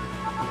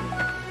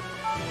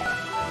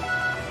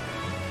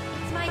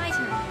 It's my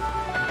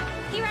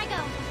turn. Here I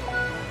go.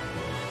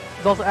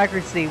 There's also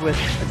accuracy with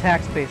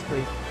attacks,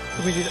 basically.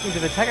 So if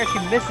the attack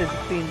actually misses,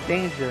 it's be in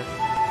danger.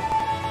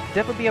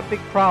 Definitely be a big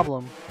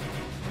problem.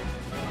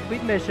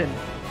 Complete mission.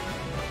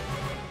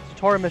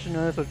 Tutorial mission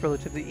on this was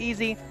relatively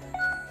easy.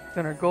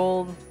 600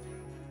 gold.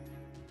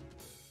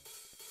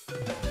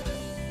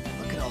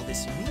 Look at all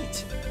this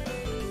meat.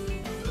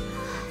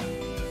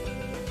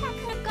 That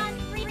could have gone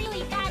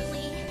really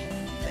badly.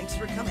 Thanks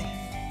for coming.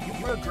 You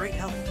were a great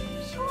help.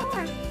 Sure,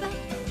 but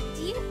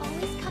do you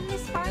always come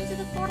this far into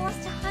the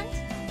forest to hunt?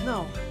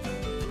 No,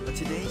 but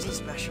today's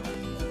special.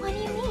 What do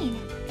you mean?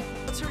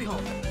 Let's hurry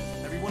home.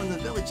 Everyone in the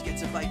village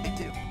gets a bite they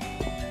do.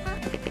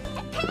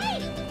 Hey!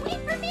 Wait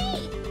for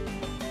me!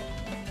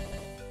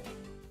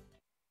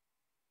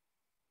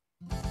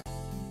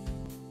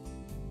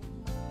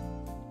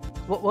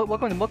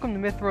 Welcome to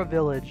Mithra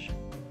Village.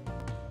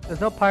 There's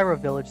no Pyra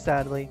Village,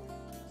 sadly.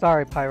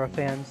 Sorry, Pyra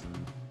fans.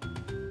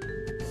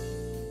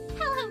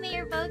 Hello,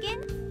 Mayor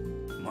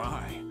Bogan.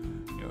 My,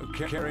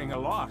 you're carrying a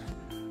lot.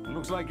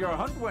 Looks like your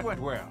hunt went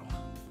well.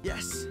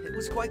 Yes, it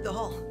was quite the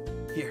haul.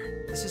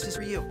 Here, this is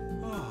for you.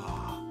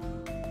 Ah,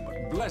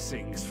 but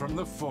blessings from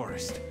the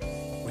forest.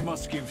 We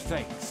must give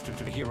thanks to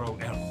the hero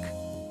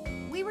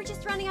elk. We were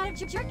just running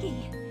out of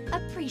jerky.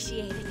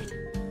 Appreciated it.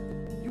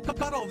 You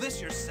got all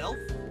this yourself?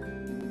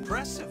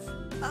 Impressive.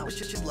 I was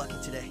just lucky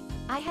today.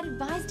 I had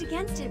advised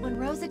against it when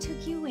Rosa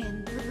took you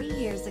in 3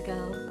 years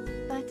ago.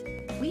 But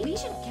we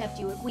should have kept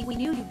you if we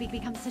knew you'd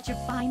become such a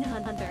fine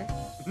hunter.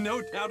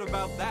 No doubt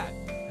about that.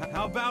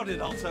 How about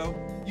it, Alto?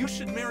 You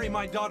should marry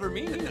my daughter,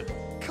 Mina.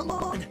 Come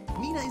on,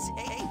 Mina is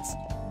 8.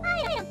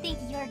 I don't think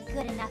you're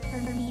good enough for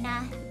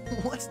Mina.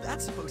 What's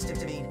that supposed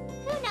to mean?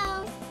 Who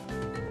knows?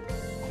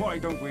 Why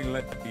don't we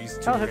let these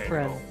two Childhood head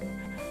friend.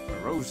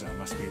 home? Rosa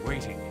must be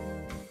waiting.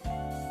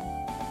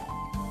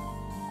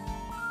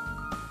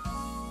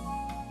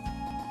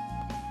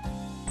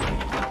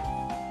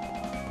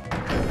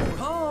 We're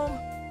home.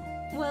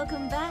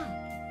 Welcome back.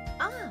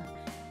 Ah,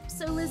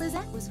 so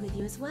Lisette was with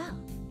you as well.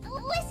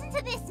 Listen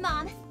to this,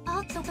 Mom.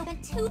 Alto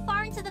went too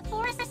far into the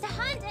forest to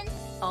hunt and...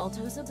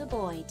 Alto's a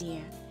boy,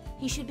 dear.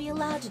 He should be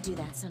allowed to do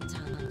that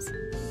sometimes.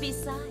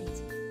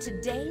 Besides,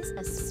 today's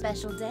a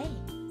special day.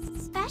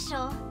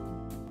 Special?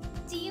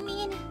 Do you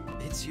mean...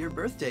 It's your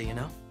birthday, you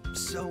know.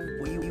 So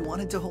we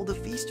wanted to hold a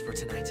feast for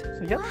tonight.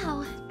 So yep,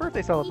 Wow. birthday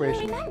You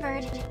celebration.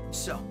 remembered.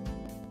 So,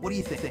 what do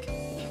you think?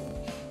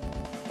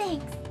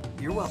 Thanks.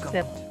 You're welcome.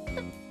 Except,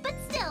 But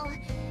still,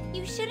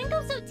 you shouldn't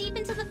go so deep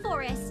into the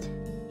forest.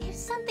 If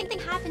something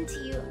happened to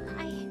you,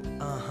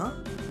 Uh-huh.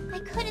 I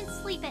couldn't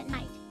sleep at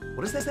night.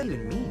 What does that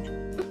even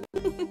mean?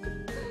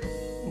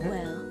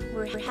 Well,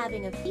 we're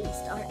having a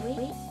feast, aren't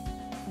we?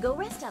 Go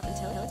rest up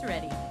until it's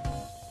ready.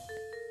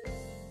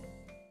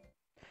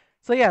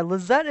 so yeah,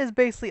 Lisette is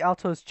basically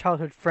Alto's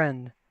childhood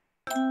friend.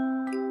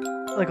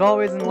 Like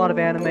always in a lot of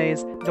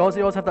animes, you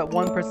always have that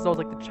one person who's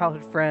always like the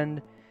childhood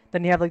friend.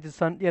 Then you have like the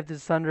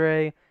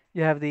Sundere,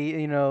 you have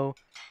the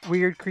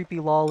weird creepy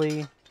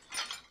lolly.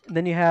 And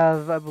then you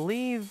have, I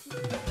believe,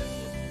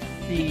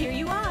 Here the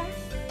you are.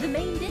 The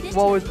main dish.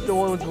 what was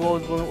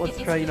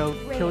try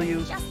kill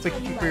you, fix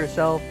you for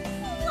yourself.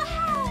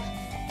 Wow!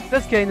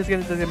 This game is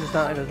not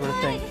that sort of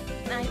thing.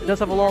 It does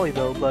have a lolly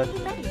though, but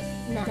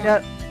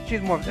yeah,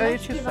 she's more.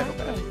 She's a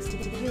psychopath. Thanks to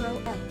the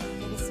hero elk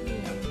for this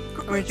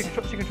meal. I mean, she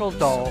controls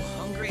dolls. So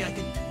hungry I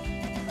could...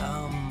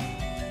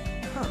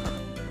 Huh.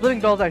 Living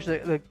dolls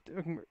actually like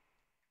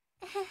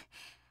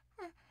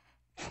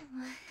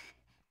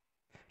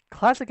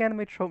classic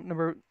anime trope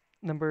number.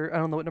 I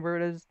don't know what number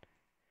it is.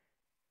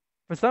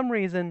 For some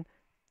reason,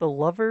 the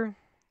lover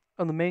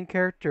of the main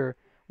character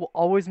will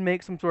always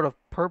make some sort of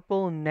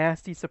purple and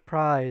nasty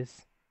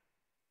surprise.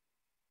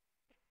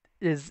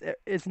 Is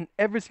in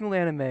every single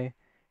anime.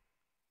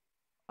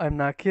 I'm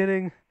not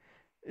kidding.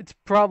 It's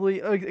probably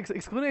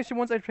excluding actually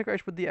ones I pick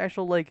with the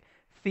actual like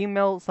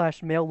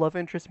female/male love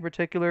interest in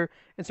particular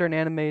in certain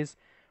animes,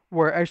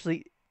 where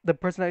actually the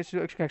person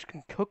actually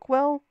can cook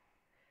well.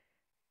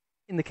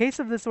 In the case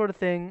of this sort of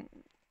thing,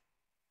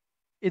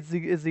 it's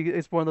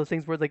one of those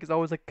things where like it's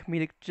always like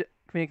comedic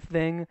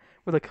thing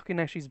where the cooking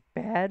actually is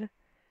bad,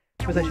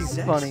 but it's actually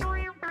Lisette, funny.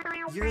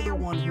 You're the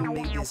one who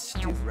made this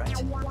stew, right?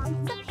 It's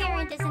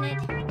apparent, isn't it?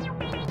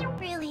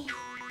 Really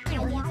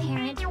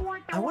apparent.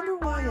 I wonder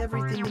why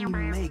everything you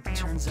make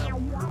turns out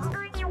wrong.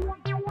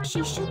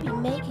 She should be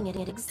making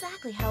it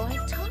exactly how I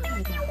taught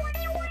her, though.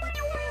 I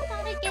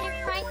thought I'd get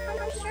it right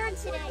for sure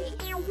today.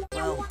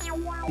 Well,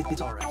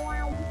 it's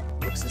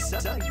alright. Looks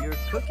Lisette, your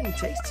cooking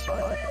tastes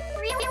fine.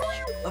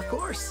 Really? Of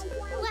course.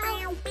 Well,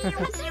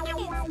 let's do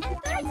seconds and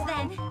thirds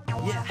then.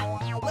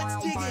 Yeah, let's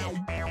dig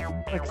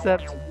in.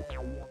 Except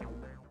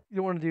you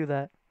don't want to do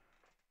that.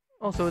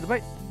 Also, it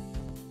might.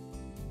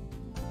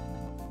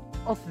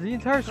 Also, the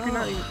entire screen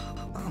not even.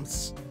 I'm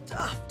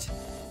stuffed.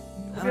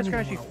 OBS I don't screen even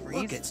actually want to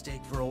look freeze? at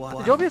steak for a while.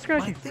 Did OBS screen I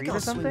actually think freeze or I'll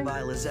something? swing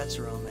by Lisette's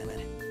room in a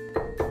minute.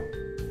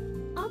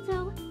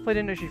 Alto, Hopefully it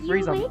didn't actually you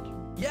freeze on me. awake?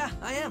 Yeah,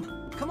 I am.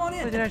 Come on Hopefully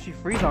it in. didn't actually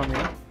freeze on me.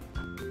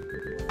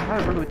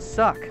 That really would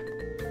suck.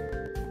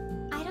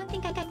 I don't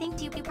think I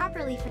thanked you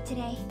properly for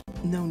today.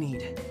 No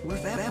need. We're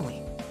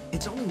family.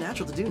 It's only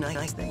natural to do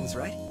nice things,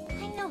 right?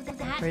 I know that.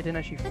 If it didn't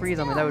actually But freeze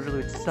on me, that would still,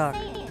 really would I'm suck.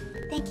 saying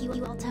it. Thank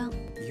you, Alto.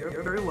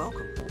 You're very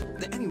welcome.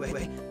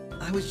 Anyway,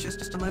 I was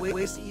just on my way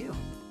to see you.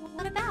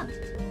 What about?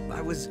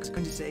 I was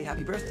going to say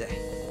happy birthday.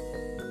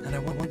 And I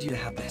wanted you to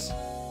have this.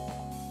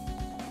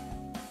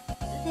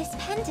 This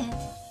pendant.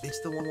 It's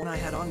the one I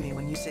had on me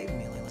when you saved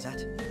me,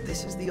 Lisette.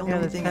 This is the only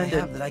this thing I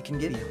pendant. have that I can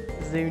give you.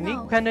 This is a unique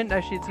No. pendant.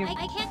 Actually, it seems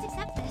I can't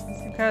accept this.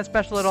 kind of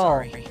special at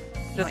all. Sorry.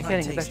 Just Might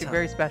kidding. take It's actually time.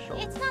 very special.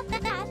 It's not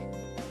that.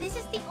 This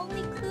is the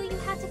only clue you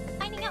have to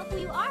finding out who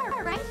you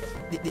are, right?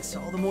 It's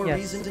all the more Yes.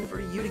 reason for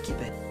you to keep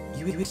it.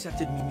 You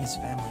accepted Mimi's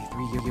family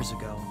 3 years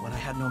ago when I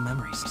had no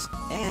memories.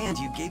 And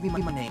you gave me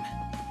my name.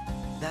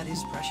 That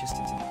is precious to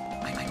me.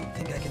 I don't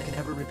think I can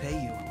ever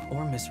repay you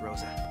or Miss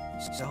Rosa.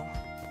 So,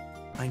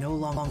 I no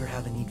longer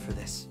have a need for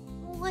this.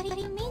 What do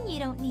you mean you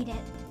don't need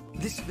it?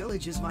 This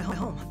village is my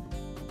home.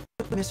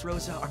 Miss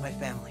Rosa are my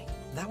family.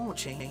 That won't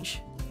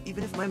change,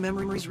 even if my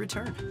memories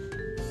return.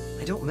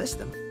 I don't miss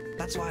them.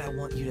 That's why I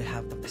want you to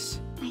have this.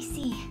 I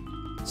see.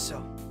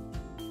 So,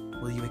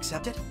 will you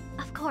accept it?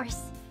 Of course.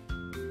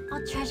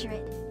 I'll treasure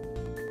it.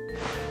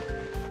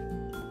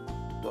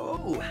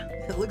 Whoa,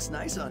 it looks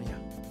nice on you.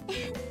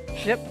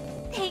 Yep.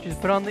 Thanks. She's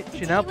put on the. She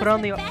Today now was put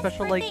on the the best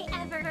special like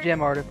birthday ever.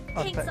 gem art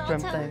Thanks, gem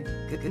Alto. thing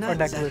Good or night,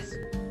 necklace.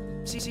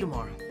 Lisette. See you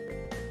tomorrow.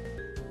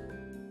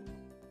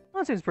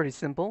 Well, that seems pretty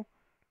simple.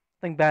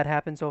 Nothing bad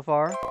happened so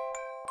far.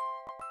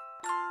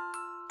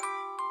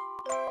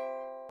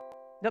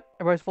 Yep,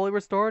 everybody's fully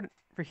restored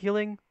for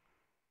healing.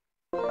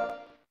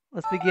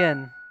 Let's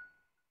begin.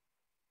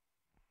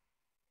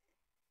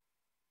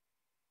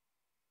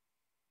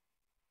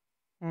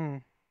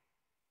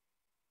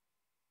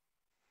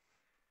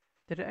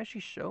 Did it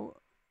actually show?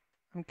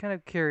 I'm kind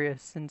of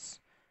curious since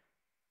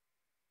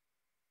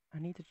I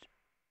need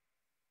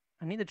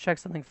to check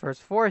something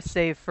first. Before I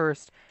save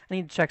first, I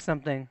need to check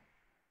something.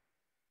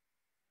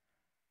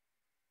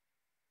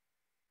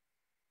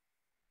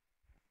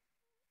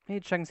 I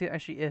need to check and see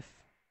actually if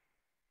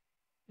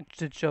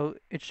it showed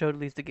at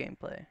least the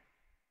gameplay.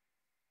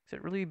 Is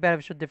it really bad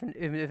if it showed different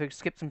if it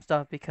skipped some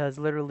stuff because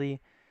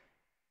literally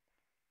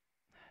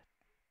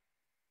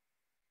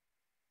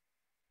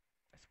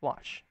let's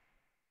watch.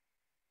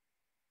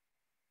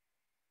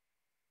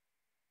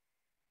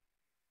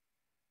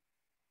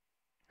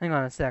 Hang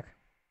on a sec.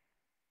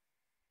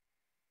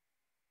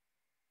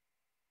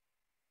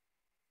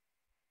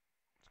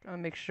 Just gotta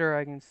make sure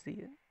I can see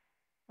it.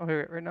 Oh,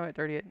 here, right now at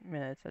 38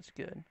 minutes. That's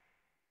good.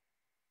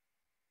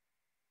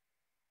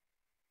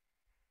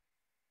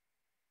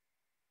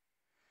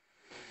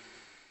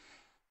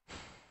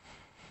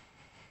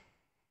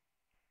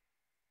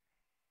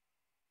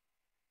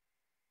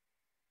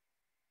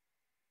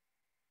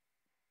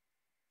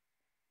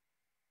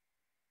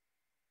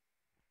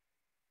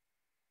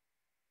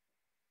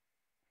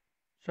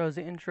 Shows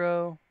the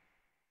intro.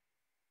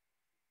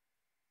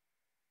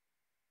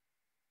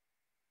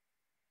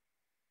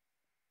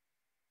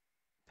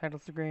 Title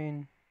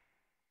screen.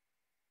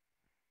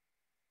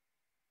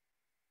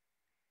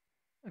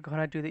 I go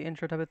ahead and do the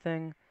intro type of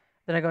thing.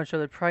 Then I go and show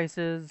the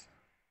prices.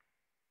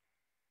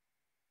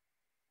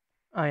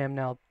 I am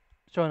now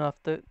showing off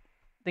the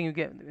thing you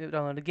get to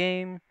download the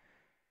game.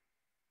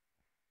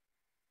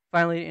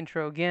 Finally,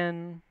 intro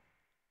again.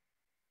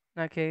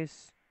 In that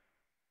case.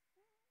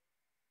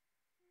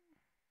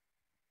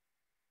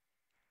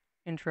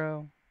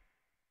 Intro.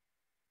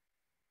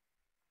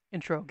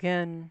 Intro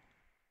again.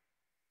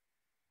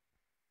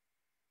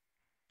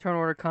 Turn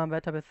order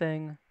combat type of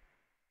thing.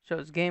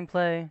 Shows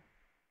gameplay.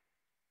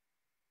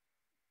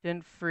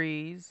 Didn't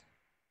freeze.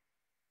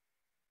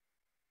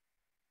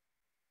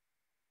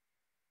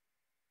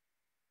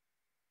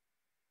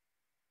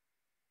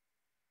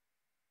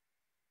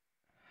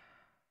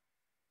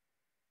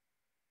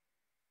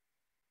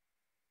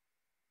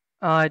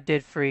 It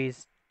did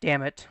freeze.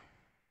 Damn it.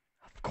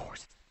 Of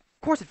course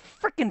it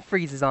frickin'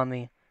 freezes on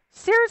me.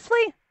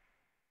 Seriously?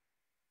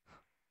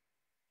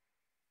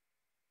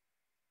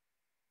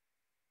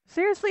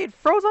 Seriously, it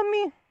froze on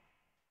me?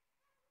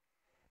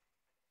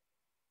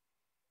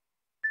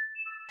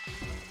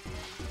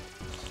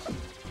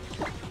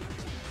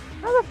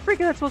 How the freak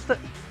is that supposed to...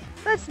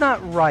 That's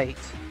not right.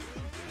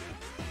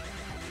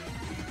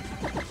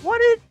 Why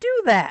did it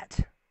do that?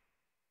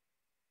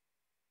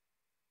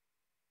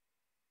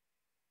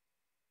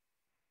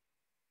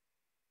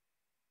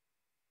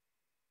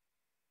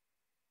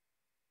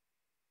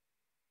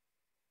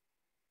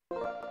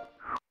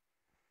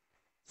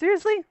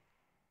 Seriously?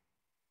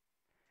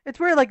 It's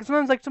weird, like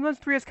sometimes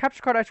 3DS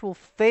capture card actually will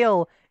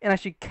fail and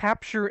actually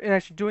capture and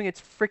actually doing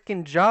its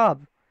freaking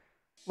job.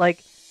 Like,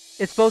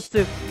 it's supposed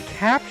to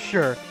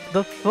capture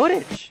the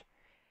footage,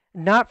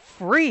 not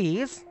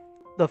freeze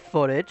the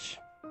footage.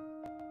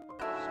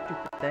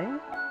 Stupid thing.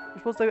 You're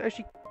supposed to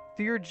actually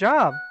do your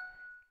job.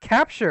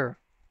 Capture.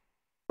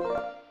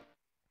 I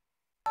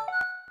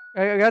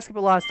gotta skip a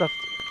lot of stuff.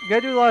 You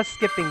gotta do a lot of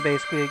skipping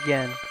basically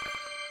again.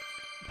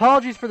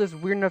 Apologies for this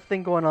weird enough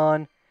thing going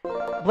on.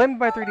 Blame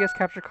my 3DS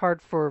capture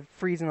card for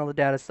freezing all the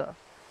data stuff.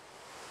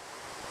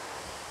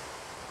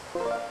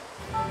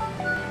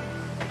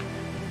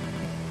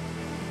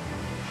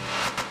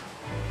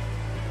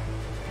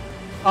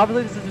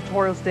 Obviously this is a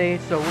tutorial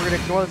stage, so we're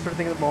gonna ignore this sort of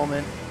thing at the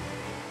moment.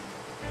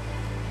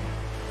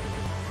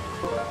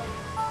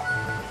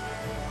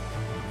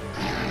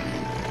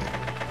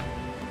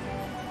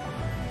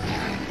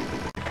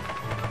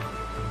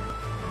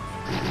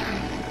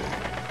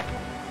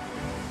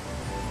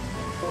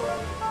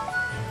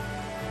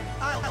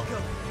 I'll go.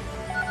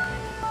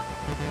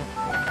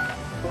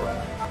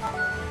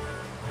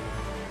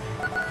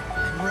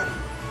 I'm ready.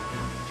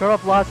 Showed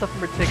off a lot of stuff in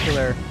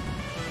particular.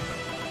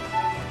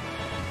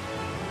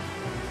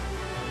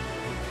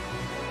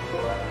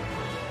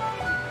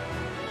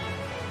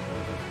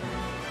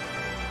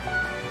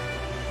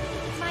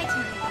 It's my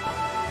turn.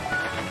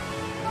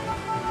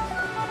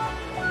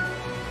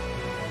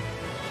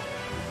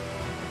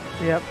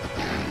 Yep.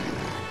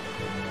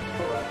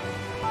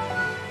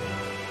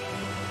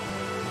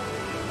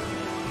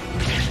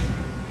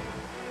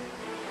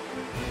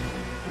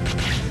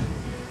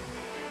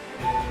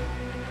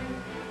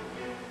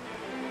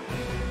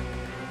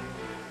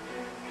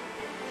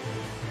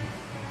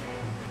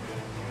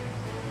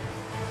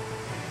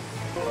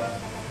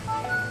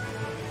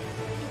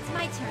 It's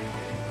my turn.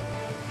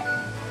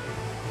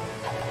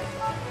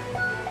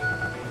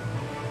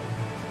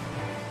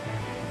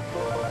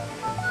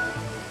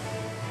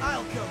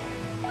 I'll go.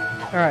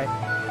 Alright.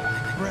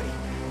 I'm ready.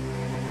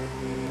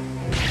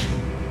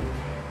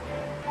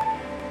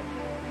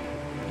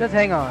 Just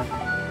hang on.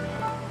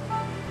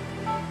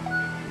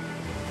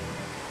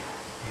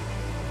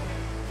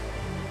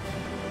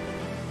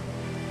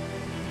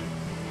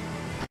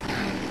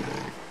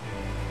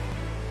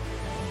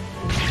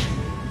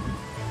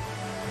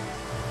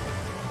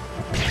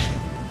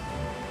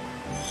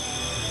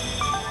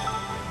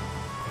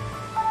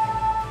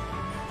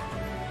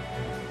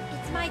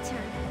 It's my turn.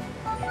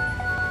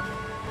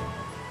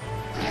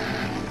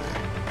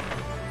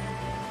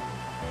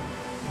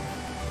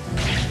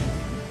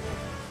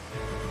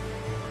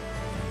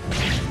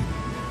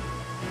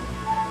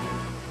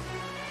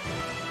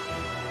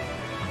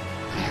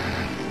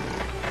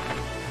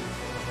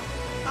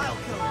 I'll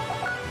go.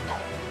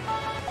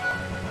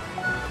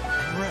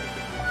 I'm ready.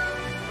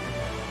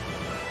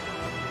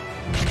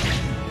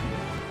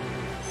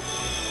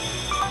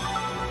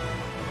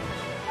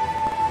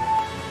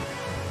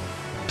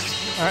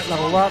 Alright,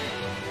 level up.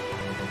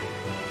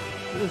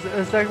 This is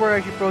exactly where I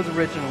actually froze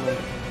originally.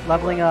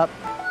 Leveling up.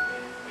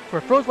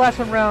 Where it froze last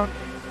one round.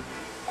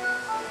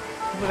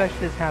 What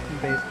actually just happened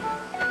basically.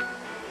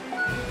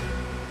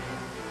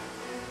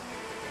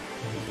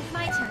 It's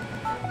my turn.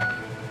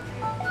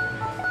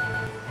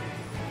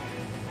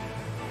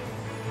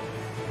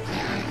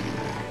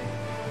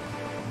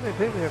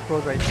 Maybe it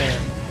froze right there.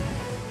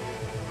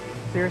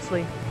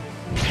 Seriously?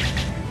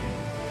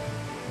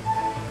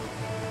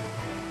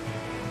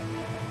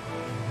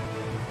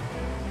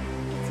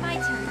 It's my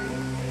turn.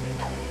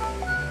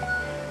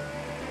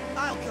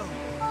 I'll go.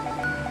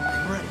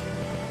 I'm ready.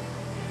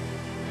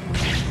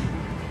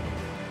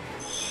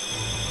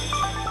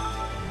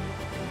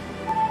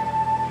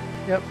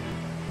 Yep.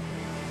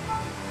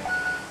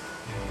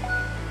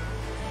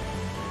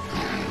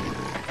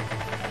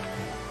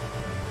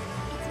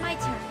 It's my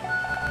turn.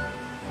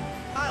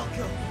 I'll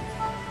go.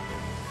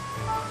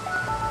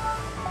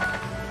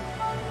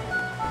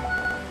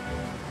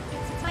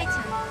 It's my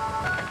turn.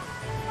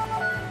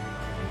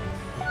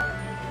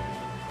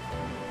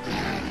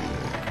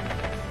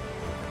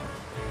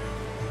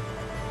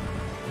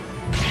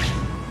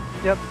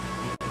 Yep.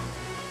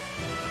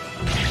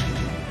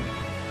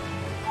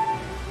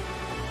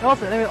 And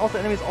also,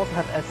 enemies also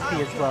have SP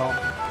as well.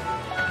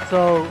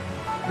 So,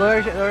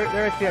 their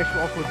SP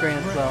actually also will drain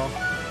as well.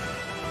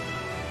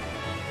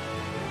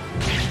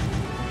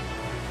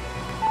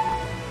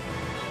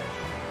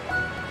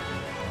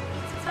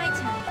 It's my turn.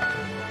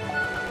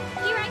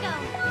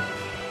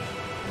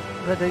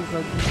 That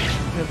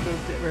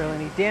doesn't really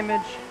any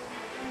damage.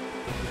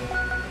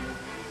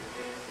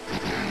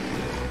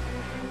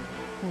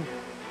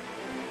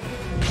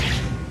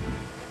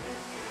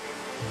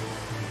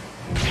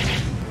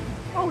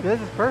 Oh, this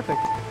is perfect.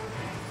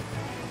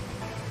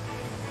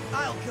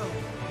 I'll go.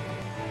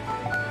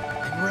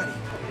 I'm ready.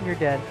 And you're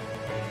dead.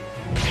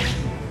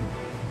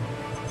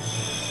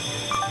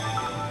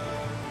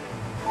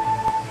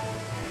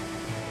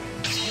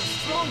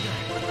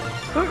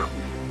 Stronger.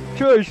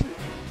 Gosh.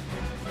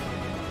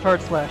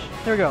 Hard slash.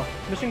 There we go.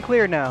 Mission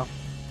clear now.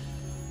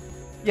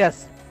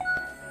 Yes.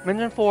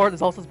 Mission 4,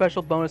 there's also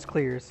special bonus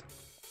clears.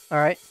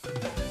 Alright.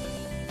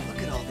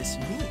 Look at all this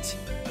meat.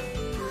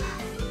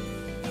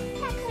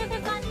 That could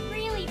have gone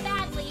really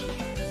badly.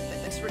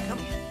 Thanks for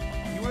coming.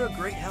 You were a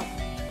great help.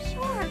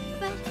 Sure,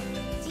 but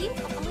do you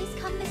always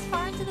come this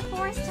far into the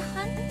forest to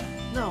hunt?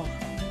 No,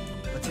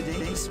 but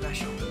today's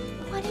special.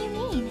 What do you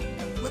mean?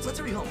 Let's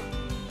hurry home.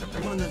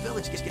 Everyone in the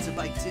village gets a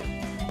bite too.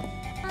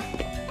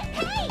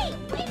 Hey!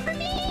 Wait for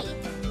me!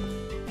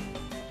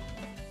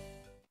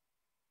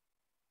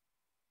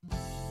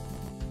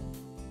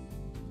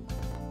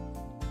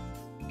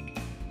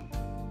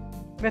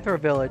 Mithra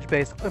Village,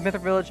 Mithra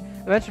Village.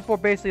 Adventure 4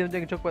 basically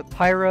they took what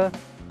Pyra,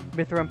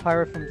 Mithra and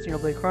Pyra from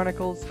Xenoblade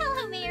Chronicles.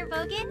 Hello, Mayor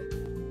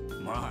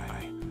Bogan.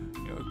 My,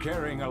 you're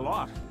carrying a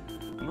lot.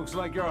 Looks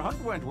like your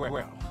hunt went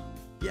well.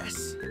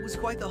 Yes, it was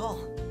quite the haul.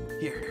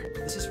 Here,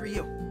 this is for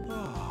you.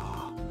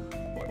 Ah,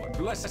 what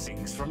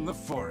blessings from the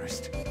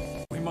forest.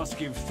 We must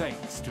give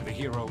thanks to the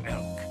hero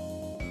elk.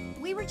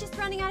 We were just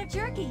running out of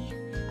jerky.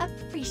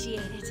 Appreciate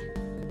it.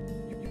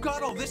 You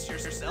got all this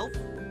yourself?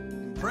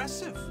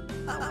 Impressive.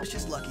 I was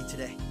just lucky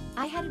today.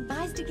 I had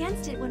advised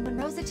against it when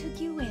Rosa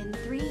took you in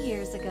 3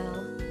 years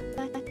ago.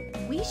 But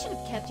we should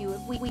have kept you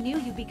if we knew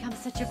you'd become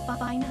such a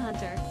fine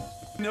hunter.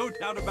 No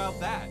doubt about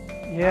that.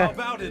 Yeah. How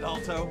about it,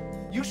 Alto?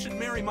 You should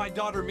marry my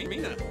daughter,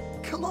 Mina.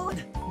 Come on,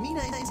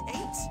 Mina is 8.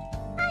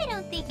 I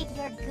don't think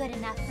you're good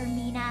enough for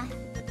Mina.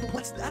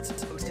 What's that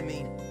supposed to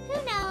mean? Who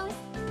knows?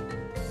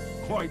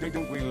 Why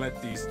don't we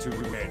let these two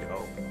head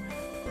home?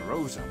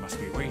 Rosa must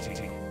be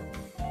waiting.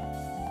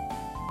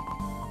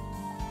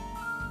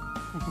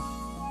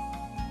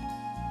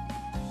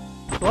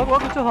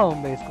 Welcome to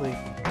home, basically.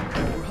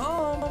 We're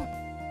home.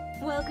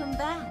 Welcome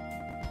back.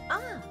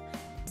 Ah,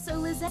 so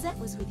Lisette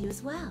was with you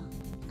as well.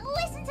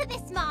 Listen to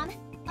this, Mom.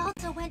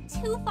 Alto went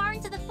too far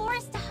into the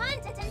forest to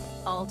hunt and...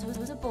 Alto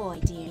was a boy,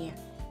 dear.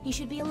 He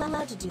should be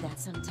allowed to do that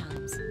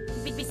sometimes.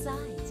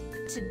 Besides,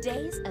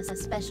 today's a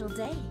special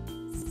day.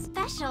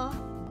 Special?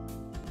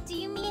 Do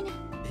you mean...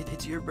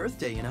 It's your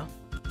birthday, you know?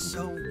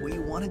 So we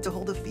wanted to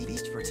hold a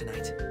feast for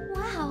tonight.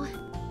 Wow,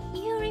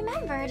 you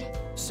remembered.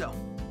 So,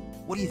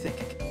 what do you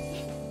think?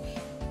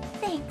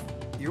 Thanks.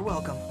 You're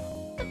welcome.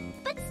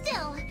 But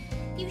still,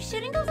 you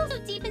shouldn't go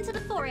so deep into the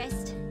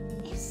forest.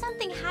 If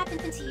something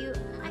happened to you,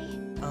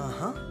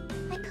 Uh-huh.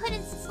 I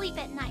couldn't sleep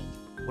at night.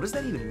 What does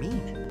that even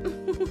mean?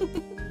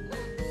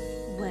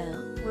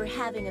 Well, we're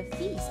having a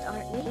feast,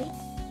 aren't we?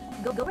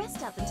 Go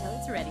rest up until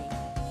it's ready.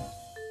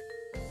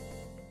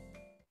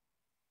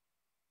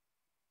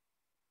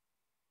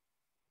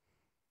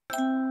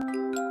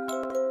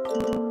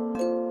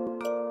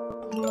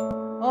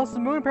 Also, the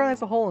moon apparently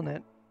has a hole in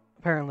it.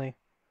 Apparently.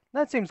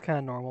 That seems kind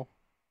of normal.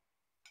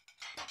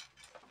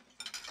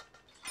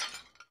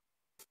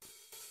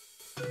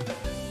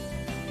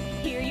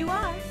 Here you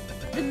are.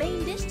 The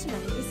main dish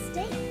tonight is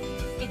steak.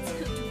 It's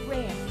cooked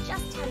rare,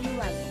 just how you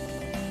like it.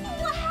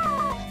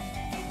 Wow!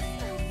 It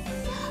smells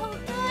so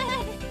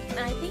good!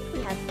 I think we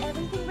have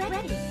everything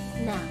ready.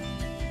 Now,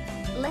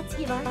 let's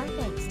give our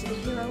thanks to the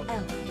hero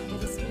elk for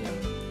this meal.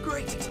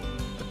 Great.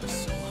 I'm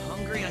so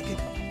hungry I could...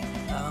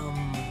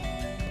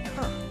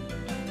 Huh.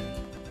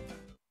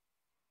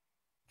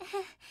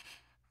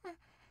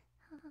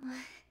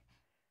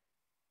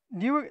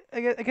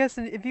 I guess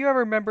if you ever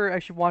remember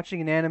actually watching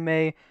an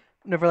anime,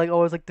 whenever like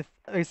always like it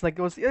was like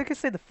I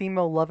say the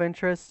female love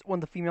interest, one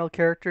of the female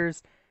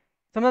characters,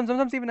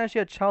 sometimes even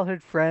actually a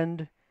childhood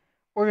friend,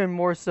 or even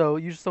more so,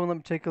 usually someone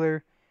in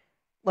particular,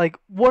 like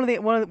one of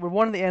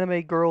the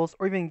anime girls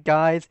or even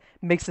guys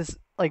makes this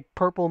like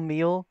purple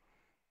meal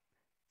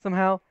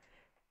somehow.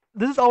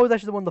 This is always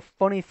actually one of the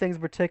funny things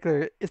in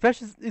particular,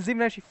 especially it's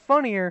even actually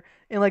funnier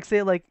in like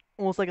say like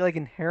almost like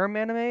in harem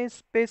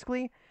animes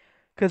basically.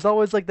 Because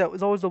always like that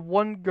was always the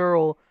one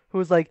girl who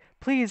was like,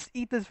 please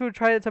eat this food,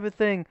 try it type of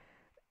thing.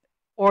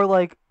 Or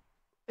like,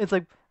 it's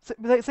like,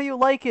 say you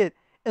like it,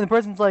 and the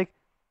person's like,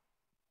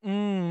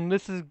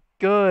 this is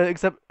good,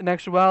 except in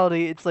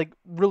actuality, it's like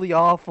really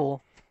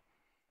awful.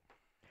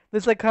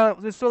 This like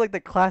this sort of like the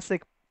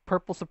classic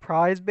purple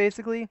surprise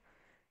basically,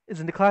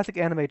 is in the classic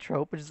anime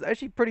trope, which is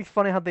actually pretty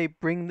funny how they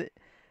bring the,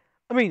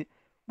 I mean,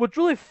 what's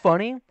really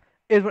funny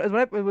is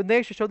when they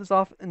actually showed this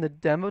off in the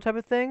demo type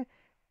of thing,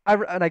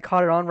 I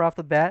caught it on right off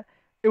the bat.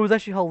 It was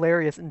actually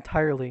hilarious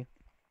entirely.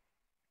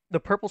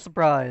 The purple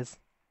surprise.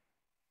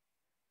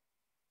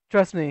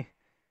 Trust me.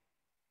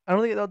 I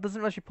don't think it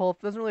doesn't actually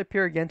doesn't really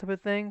appear again type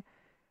of thing.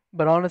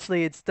 But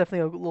honestly, it's definitely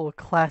a little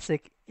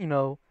classic,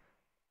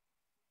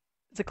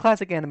 It's a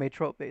classic anime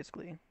trope,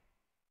 basically.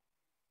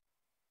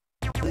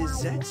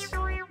 Lisette,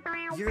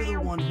 you're the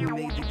one who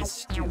made the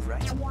stew,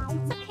 right? It's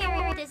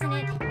apparent, isn't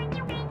it?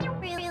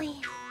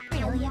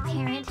 Really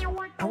apparent.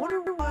 I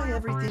wonder why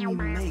everything you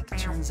make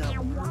turns out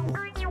purple.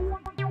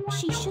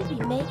 She should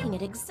be making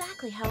it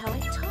exactly how I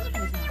taught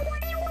her, though.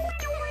 I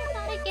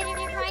thought I'd get it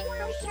right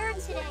for sure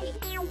today.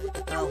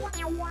 Oh,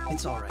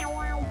 it's alright.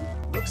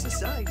 Looks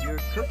aside, your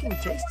cooking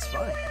tastes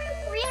fine.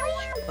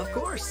 Really? Of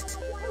course.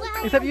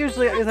 Well, Except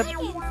usually, science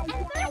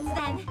and birds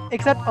then.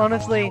 except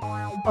honestly,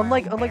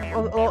 unlike,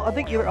 well, I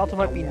think either Alto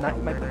might be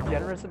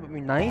generous, it would be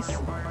nice,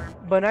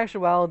 but in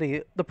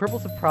actuality, the purple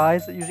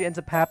surprise that usually ends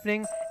up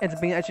happening ends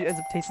up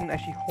tasting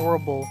actually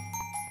horrible,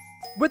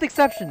 with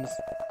exceptions.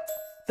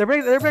 There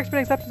have been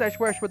exceptions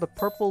actually where the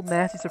purple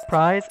nasty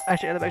surprise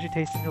actually ends up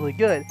tasting really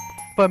good,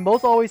 but in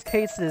most always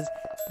cases,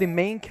 the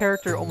main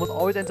character almost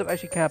always ends up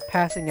actually kind of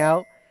passing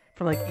out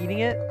from like eating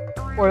it,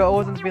 or it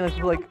always ends up being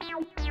like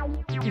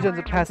he ends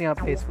up passing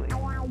out basically.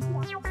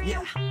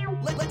 Yeah,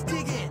 let's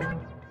dig in.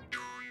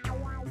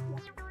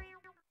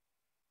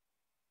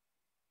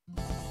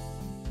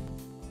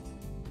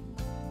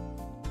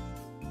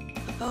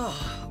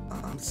 Oh,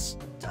 I'm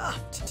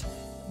stuffed.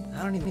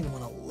 I don't even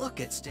want to look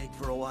at steak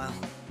for a while.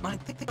 I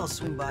think I'll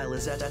swing by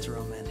Lisette's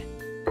room and...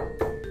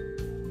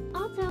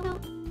 Also,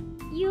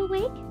 you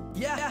awake?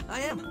 Yeah, I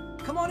am.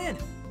 Come on in.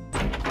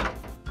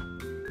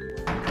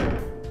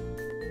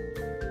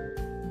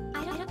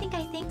 I don't think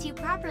I thanked you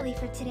properly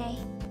for today.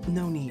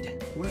 No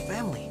need. We're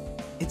family.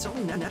 It's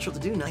only natural to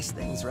do nice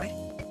things, right?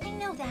 I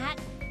know that.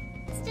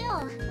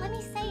 Still, let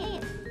me say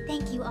it.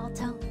 Thank you,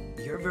 Alto.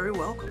 You're very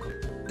welcome.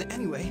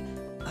 Anyway,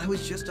 I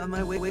was just on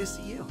my way to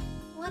see you.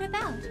 What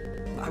about?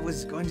 I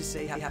was going to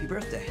say happy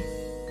birthday,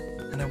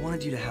 and I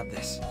wanted you to have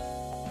this.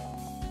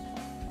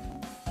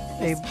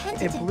 A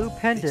blue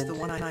pendant. It's the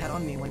one I had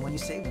on me when you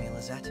saved me,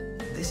 Lisette.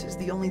 This is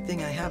the only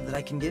thing I have that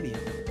I can give you.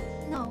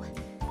 No,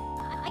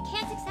 I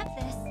can't accept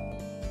this.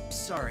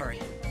 Sorry,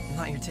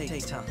 not your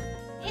taste, huh?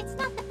 It's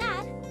not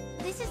that.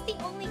 This is the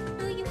only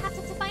clue you have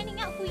to finding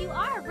out who you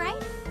are,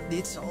 right?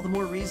 It's all the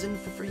more reason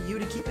for you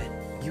to keep it.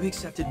 You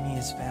accepted me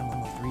as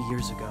family 3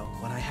 years ago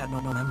when I had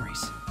no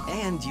memories,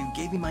 and you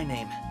gave me my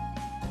name.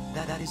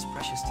 That is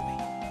precious to me.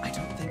 I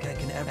don't think I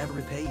can ever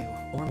repay you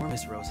or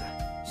Miss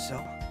Rosa. So,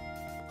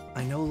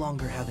 I no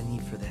longer have a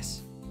need for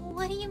this.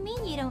 What do you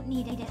mean you don't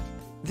need it?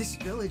 This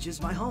village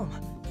is my home,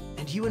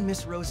 and you and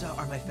Miss Rosa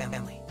are my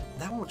family.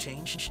 That won't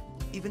change,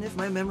 even if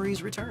my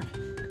memories return.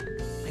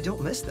 I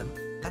don't miss them.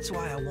 That's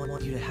why I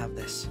want you to have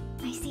this.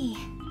 I see.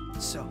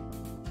 So,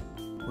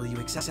 will you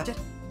accept it?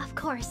 Of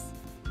course.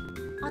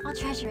 I'll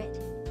treasure it.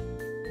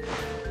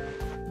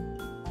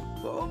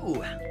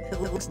 Whoa,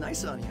 it looks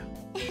nice on you.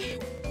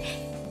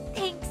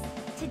 Thanks.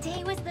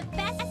 Today was the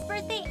best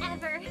birthday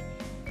ever.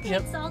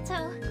 Thanks,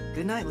 Alto.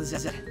 Good night,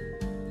 Lisette.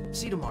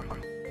 See you tomorrow.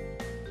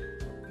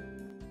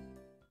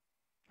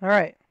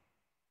 Alright.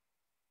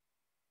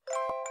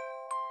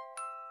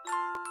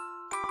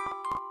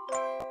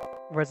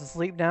 We're to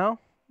sleep now.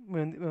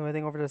 Move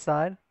everything over to the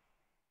side.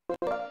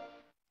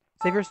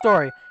 Save your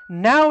story.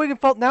 Now we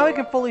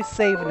can fully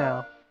save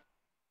now.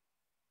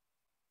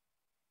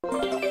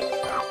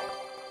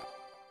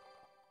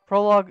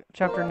 Prologue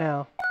chapter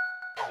now.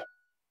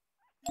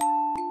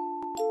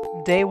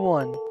 Day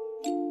 1.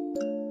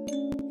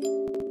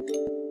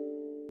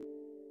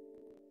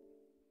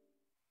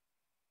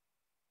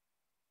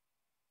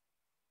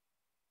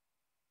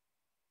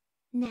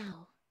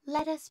 Now,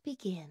 let us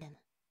begin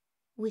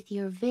with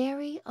your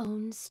very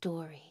own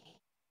story.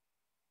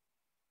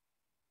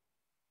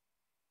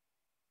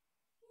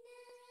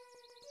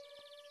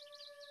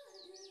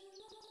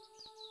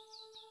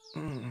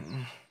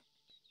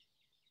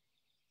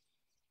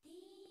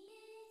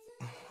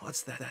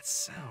 What's that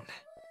sound?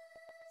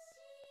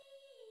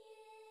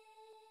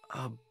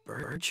 A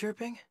bird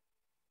chirping?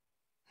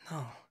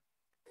 No.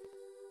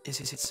 Is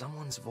it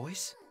someone's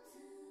voice?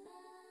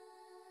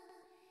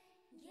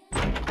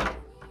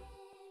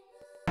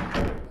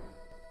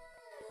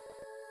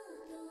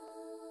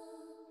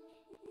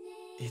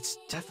 It's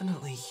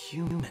definitely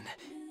human,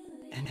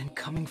 and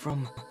coming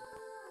from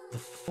the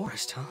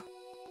forest, huh?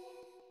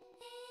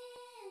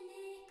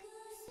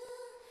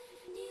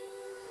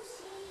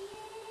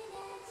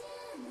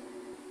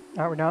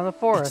 Alright, we're down in the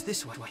forest.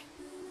 It's this way.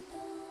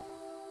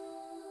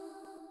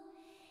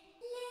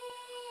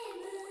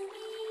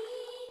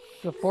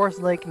 The forest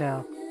lake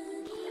now.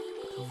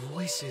 The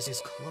voice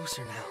is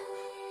closer now.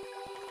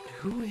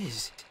 Who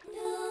is it?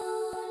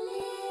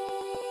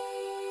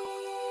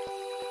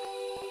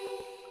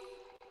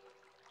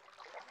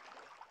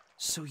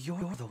 So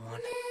you're the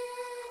one.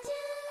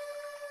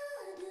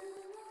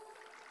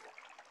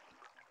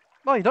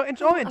 Oh, you don't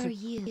Who are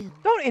you?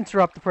 don't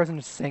interrupt the person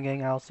who's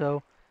singing.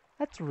 Also,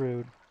 that's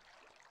rude.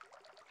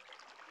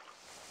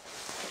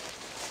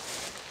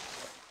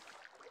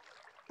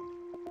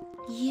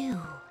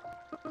 You.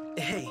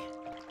 Hey,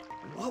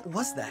 what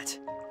was that?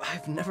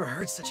 I've never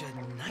heard such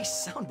a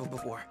nice sound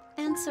before.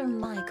 Answer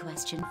my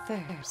question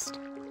first.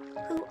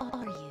 Who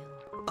are you?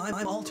 I'm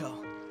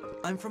Alto.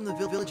 I'm from the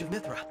village of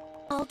Mithra.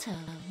 Alto.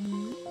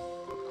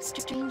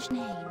 Strange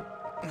name.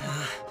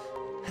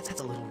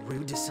 That's a little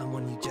rude to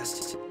someone you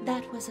just...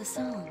 That was a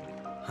song.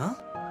 Huh?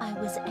 I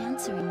was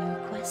answering your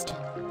question.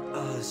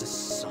 Is a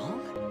song?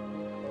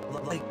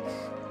 Like,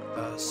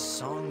 a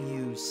song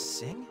you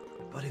sing?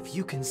 But if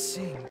you can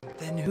sing,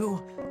 then who?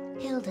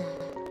 Hilda.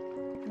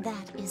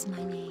 That is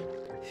my name.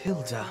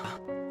 Hilda.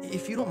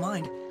 If you don't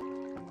mind,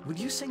 would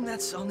you sing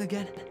that song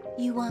again?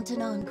 You want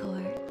an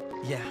encore?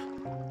 Yeah.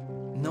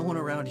 No one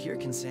around here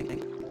can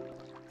sing.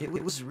 It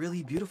was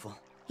really beautiful.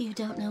 You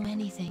don't know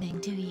anything,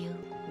 do you?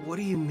 What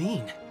do you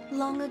mean?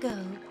 Long ago,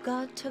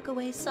 God took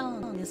away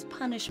song as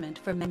punishment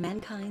for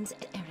mankind's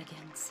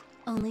arrogance.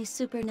 Only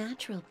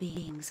supernatural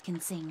beings can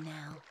sing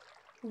now.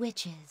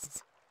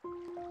 Witches.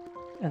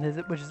 And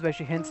which is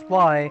actually hence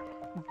why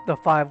the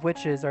 5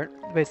 witches are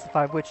basically the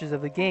 5 witches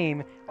of the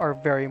game are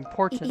very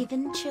important.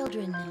 Even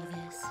children know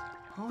this.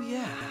 Oh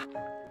yeah.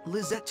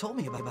 Lisette told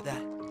me about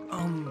that.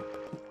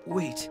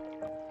 Wait.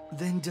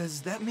 Then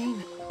does that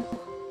mean...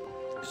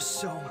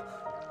 So,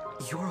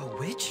 you're a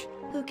witch?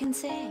 Who can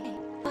say?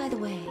 By the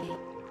way,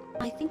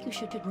 I think you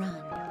should run.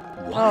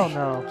 Why? Oh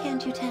no.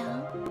 Can't you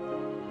tell?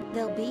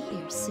 They'll be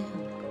here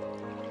soon.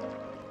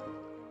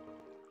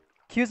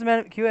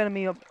 Cue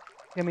enemy up.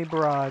 Enemy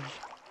barrage.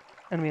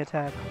 Enemy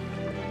attack.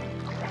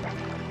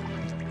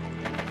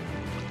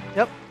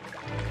 Yep.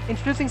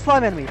 Introducing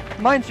slime enemy.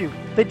 Mind you,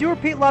 they do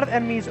repeat a lot of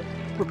enemies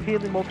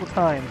repeatedly multiple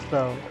times,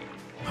 though.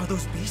 Are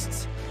those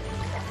beasts?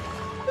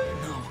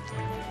 No.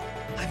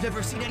 I've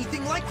never seen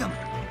anything like them!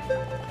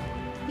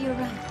 You're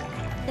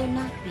right. They're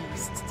not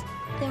beasts.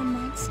 They're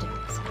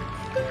monsters.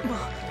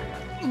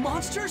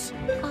 Monsters?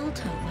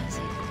 Alto was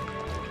it.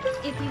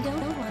 If you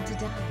don't want to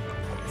die,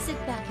 sit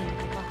back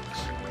and watch.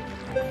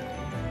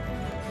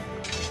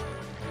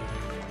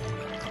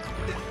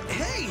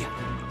 Hey!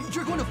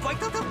 You're going to fight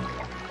them?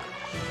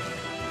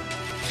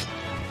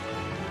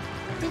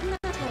 Didn't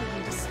I tell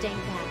you to stay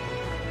back?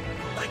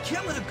 I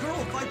can't let a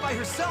girl fight by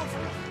herself!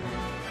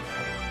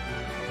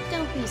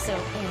 Don't be so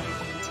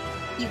arrogant.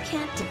 You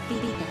can't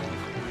defeat them.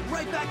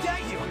 Right back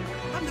at you!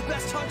 I'm the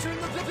best hunter in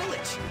the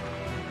village!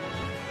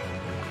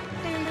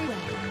 Very well.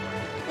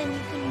 Then you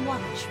can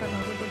watch from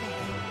over the way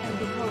and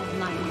behold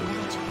my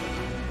magic.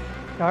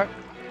 Alright.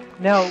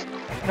 Now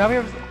we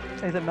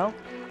have... Is it Mel?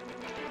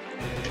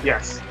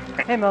 Yes.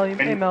 Hey Mel, you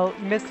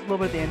missed a little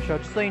bit of the intro.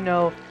 Just so you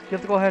know, you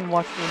have to go ahead and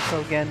watch the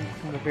intro again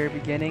from the very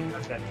beginning.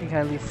 Okay. You can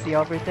kind of at least see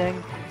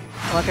everything.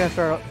 I'm not going to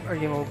start our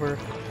game over.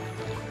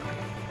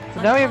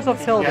 So now we have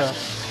ourselves Hilda.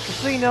 Yes. Just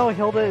so you know,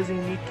 Hilda is a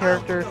unique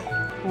character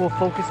who will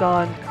focus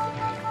on...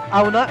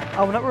 I will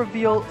not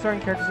reveal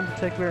certain characters in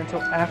particular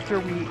until after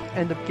we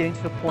end up getting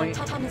to the point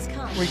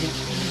where you can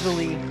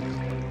easily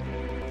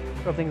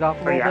throw things off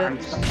a little Yeah,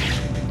 bit.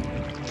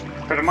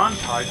 for the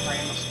montage, I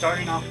am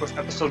starting off with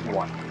episode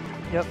 1.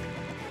 Yep.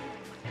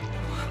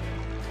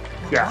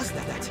 What Yeah. was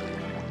that?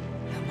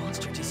 That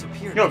monster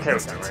disappeared. You're in okay an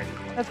with that, instant.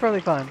 right? That's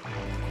perfectly fine.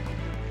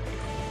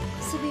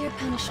 Severe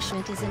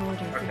punishment is in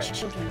order for Okay.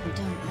 children who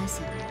don't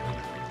listen.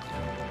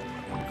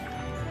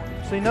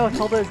 So you know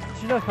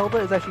Hilda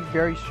is actually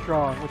very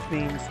strong, which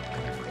means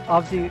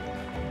obviously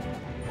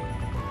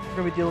we're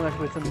gonna be dealing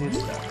actually with some new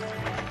stuff.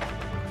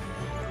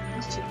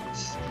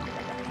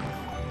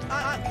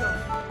 I'll go.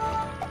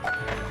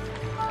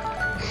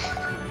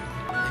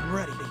 I'm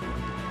ready.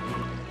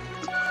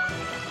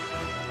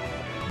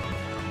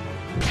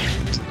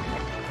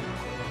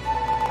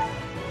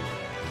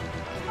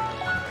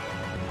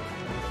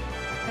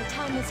 The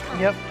time has come.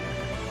 Yep.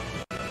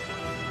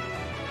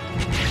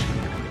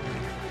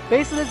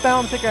 Basically, this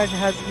battle in particular actually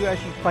has you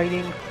actually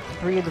fighting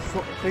three of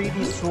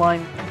these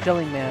slime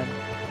jelly man,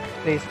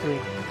 basically.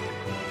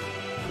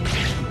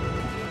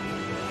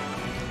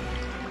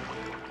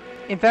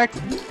 In fact,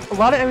 a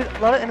lot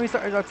of enemies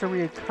start to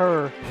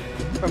reoccur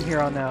from here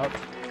on out,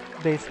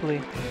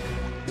 basically.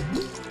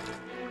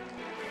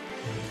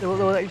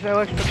 They'll actually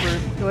start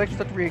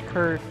to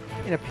reoccur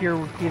and appear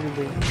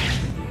repeatedly.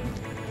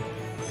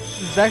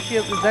 This is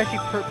actually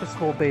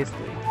purposeful,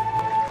 basically.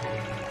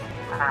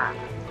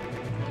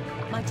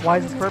 Why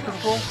is this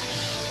purposeful?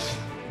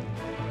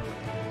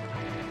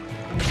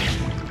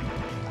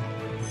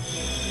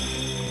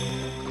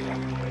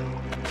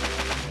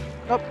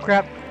 Oh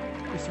crap!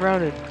 You're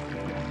surrounded.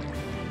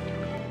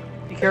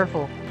 Be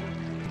careful.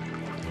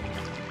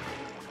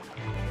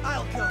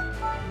 I'll go.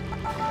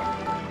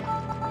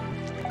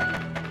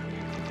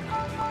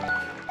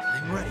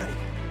 I'm ready.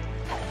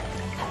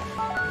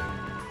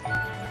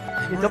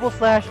 You double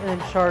slash and then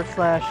charge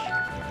slash.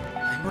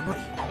 I'm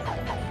ready.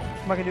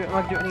 I'm not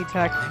gonna do any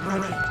attack. I'm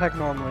gonna just attack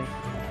normally.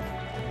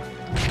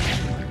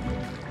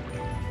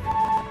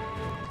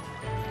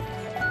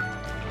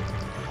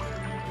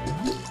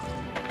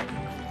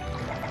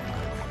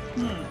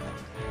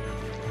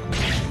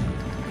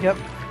 Yep.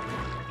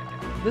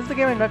 This is the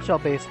game in a nutshell,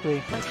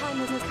 basically. My time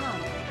has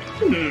come.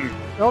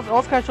 It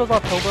also kind of shows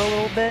off Hilda a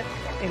little bit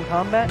in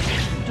combat.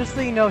 Just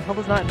so you know,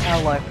 Hilda's not an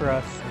ally for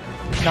us.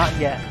 Not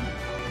yet.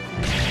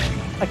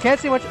 I can't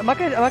say much. I'm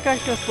not actually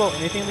gonna spoil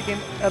anything in the game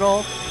at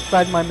all,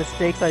 besides my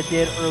mistakes I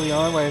did early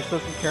on, where I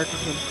showed some characters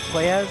to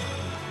play as.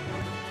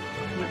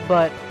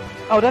 but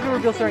I'll definitely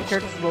reveal certain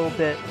characters a little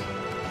bit.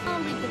 I'll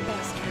leave the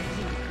best for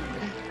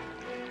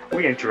you.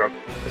 We interrupt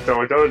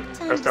Stella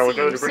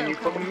to bring you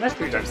Pokemon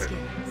Mystery Dungeon.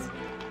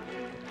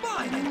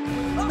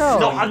 No.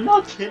 No, I'm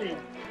not kidding.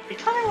 It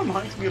kind of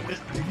reminds me of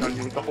Mystery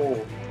Dungeon with the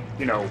whole,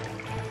 you know,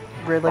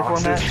 Grid-like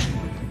boxes.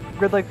 format?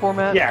 Grid-like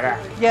format? Yeah,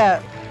 that.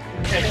 Yeah,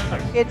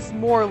 Yeah, it's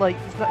more like,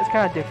 it's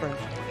kind of different.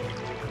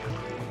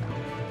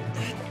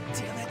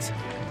 Damn it!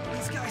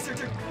 These guys are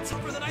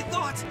tougher than I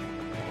thought!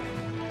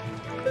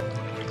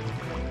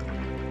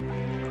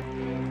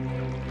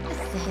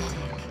 Pathetic.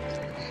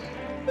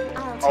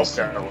 I'll take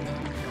Also, care of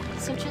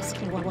it. So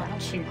just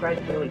watch.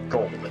 congratulate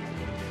Gold.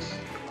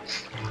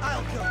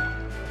 I'll go!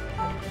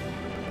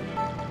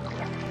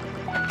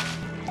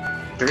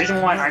 The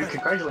reason why I'm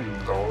congratulating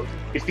Gold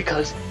is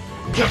because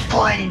you're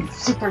playing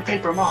Super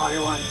Paper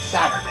Mario on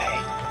Saturday.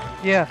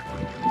 Yeah.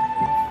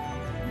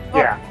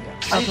 Yeah.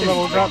 How's the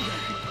levels up?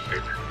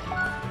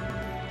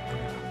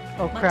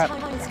 Oh My crap.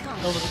 time has come.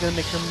 Hilda's gonna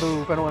make her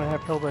move. I don't want to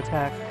have Hilda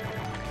attack.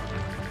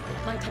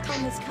 My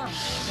time has come.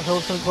 Oh,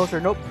 Hilda's coming closer.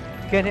 Nope.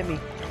 Can't hit me.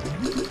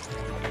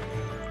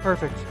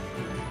 Perfect.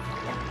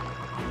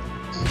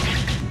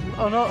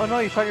 Oh no,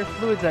 you shot your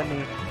fluids at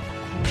me.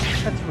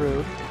 That's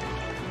rude.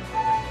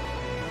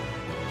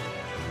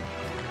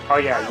 Oh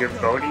yeah, your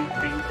voting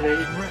thing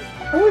today.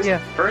 Yeah.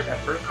 At first,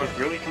 I was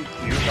really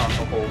confused on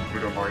the whole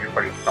Super Mario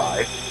Party 5.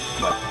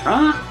 But,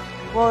 huh?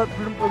 Well,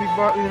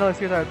 even though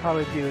series I would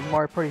probably do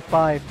Mario Party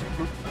 5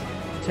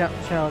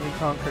 Challenge and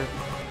Conquer.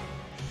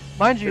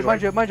 Mind you,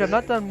 I've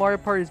not done Mario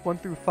Parties 1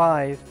 through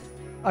 5.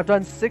 I've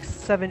done 6,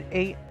 7,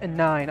 8, and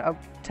 9.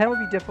 10 would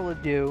be difficult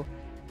to do,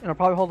 and I'll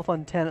probably hold off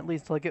on 10 at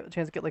least till I get a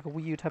chance to get like a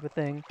Wii U type of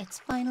thing. It's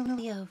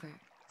finally over.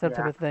 Type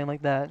of thing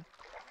like that.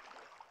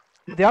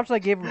 The options I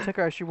gave in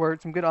particular actually were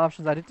some good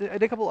options. I did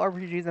a couple of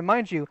RPGs, and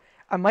mind you,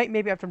 I might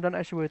maybe after I'm done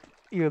actually with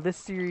either this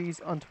series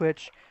on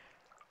Twitch.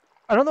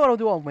 I don't know what I'll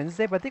do on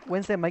Wednesday, but I think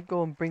Wednesday I might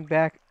go and bring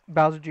back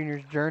Bowser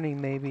Jr.'s Journey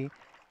maybe.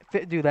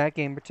 Do that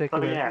game in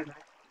particular. Oh, yeah.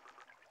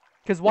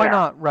 Because why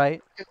not,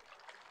 right?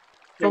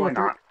 Yeah, why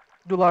not?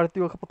 Do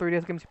a couple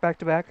 3DS games back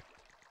to back.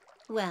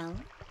 Well,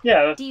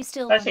 Yeah, do you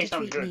still that want to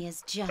sounds treat good. me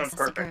as Sounds just a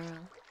perfect. girl?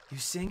 You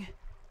sing,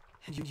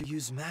 and you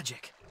use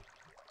magic.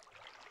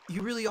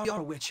 You really are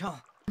a witch, huh?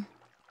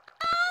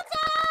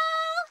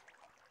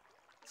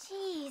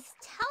 Jeez,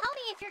 tell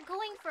me if you're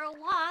going for a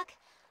walk.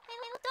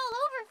 I looked all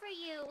over for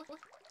you.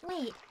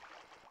 Wait,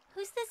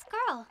 who's this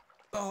girl?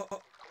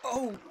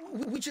 Oh,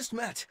 we just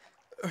met.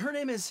 Her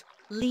name is...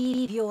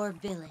 Leave your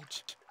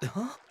village.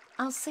 Huh?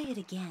 I'll say it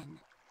again.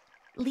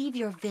 Leave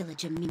your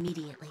village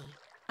immediately.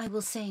 I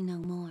will say no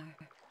more.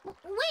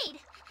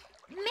 Wait!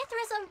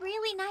 Mithra's a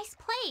really nice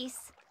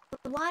place.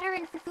 The water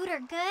and food are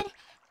good.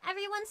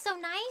 Everyone's so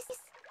nice.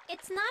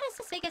 It's not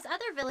as big as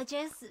other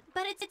villages,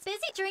 but it's busy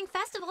during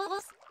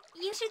festivals.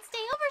 You should stay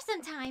over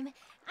sometime.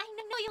 I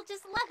know you'll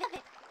just love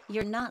it.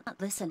 You're not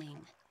listening.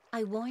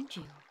 I warned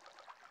you.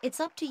 It's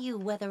up to you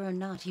whether or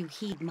not you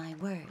heed my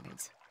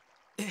words.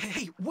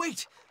 Hey,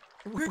 wait!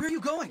 Where are you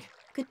going?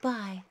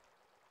 Goodbye.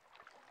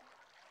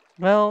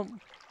 Well,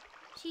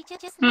 She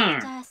just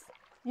left us.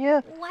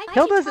 yeah. Why did she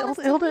tell us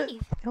to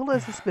leave? Hilda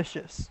is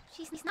suspicious.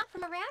 She's not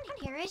from around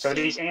here, is So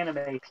she? these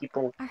anime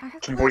people Are her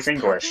can clothes voice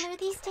English. popular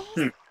these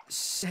days?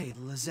 Say,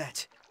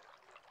 Lisette,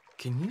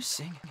 can you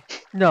sing?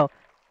 No.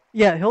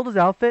 Yeah, Hilda's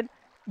outfit.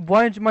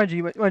 Mind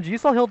you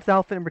saw Hilda's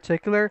outfit in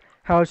particular.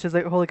 How she has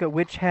like a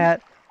witch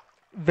hat,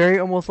 very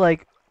almost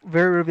like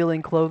very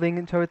revealing clothing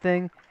and sort of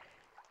thing.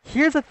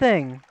 Here's the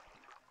thing.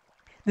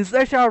 This is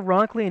actually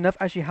ironically enough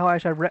actually how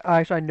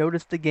I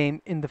noticed the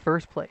game in the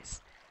first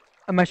place.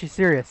 I'm actually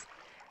serious.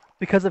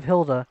 Because of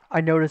Hilda, I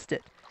noticed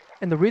it.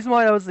 And the reason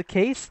why that was the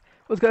case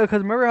was because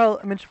remember how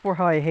I mentioned before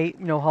how I hate,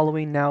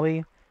 Halloween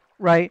Nowie,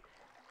 right?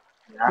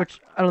 Yeah. Which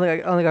I don't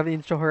think I've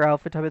even show her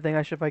outfit type of thing.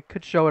 If I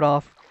could show it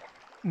off,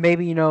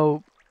 maybe you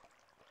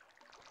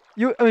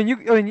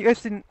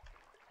guys didn't.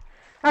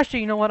 Actually,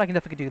 you know what? I can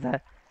definitely do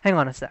that. Hang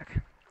on a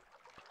sec.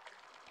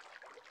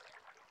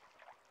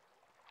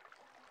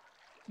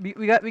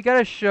 We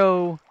gotta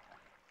show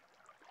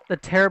the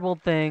terrible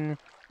thing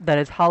that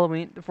is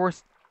Halloween.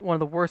 One of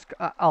the worst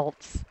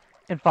alts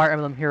in Fire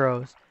Emblem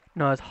Heroes,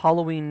 known as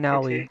Halloween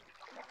Nowie. Okay.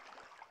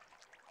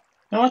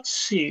 Now let's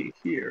see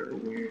here.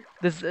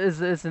 This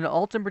is an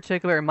alt in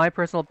particular, in my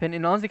personal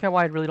opinion. And honestly, kind of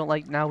why I really don't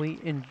like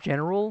Nowie in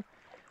general.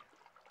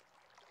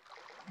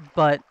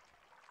 But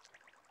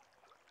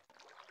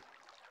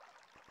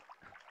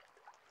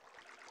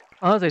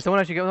honestly,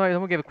 someone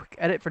gave a quick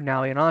edit for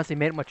Nowie, and honestly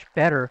made it much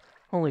better.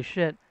 Holy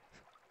shit!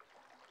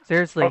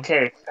 Seriously.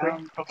 Okay,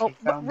 found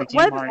the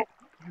game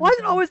Why is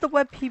it always the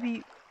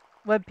WebP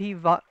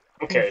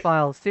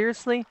files?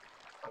 Seriously?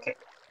 Okay.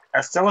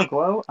 Stella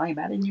Glow, I'm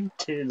adding you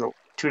to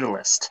the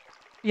list.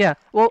 Yeah.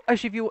 Well,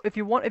 actually, if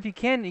you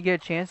can, you get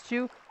a chance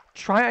to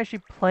try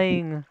actually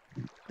playing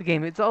the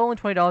game. It's only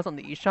 $20 on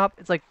the eShop.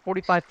 It's like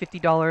 $45,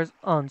 $50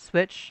 on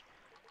Switch,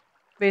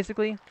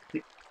 basically.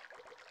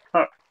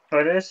 Oh,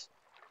 it is?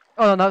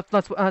 Oh no,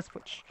 not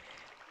Switch.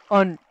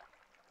 On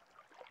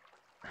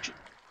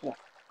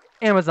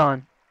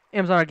Amazon.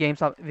 Amazon or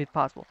GameStop if it's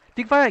possible. If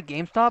you can find it at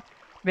GameStop,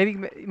 maybe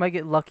you might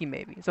get lucky.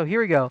 Maybe. So here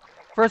we go.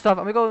 First off,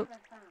 I'm gonna go.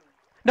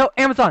 No,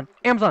 Amazon.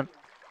 Amazon.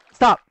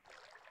 Stop.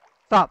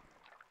 Stop.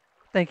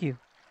 Thank you.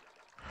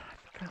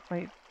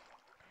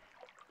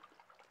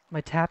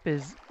 My tap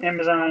is...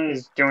 Amazon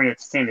is doing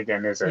its thing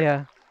again, is it?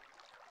 Yeah.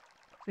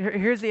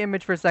 Here's the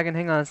image for a second.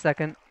 Hang on a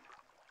second.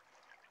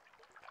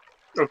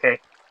 Okay.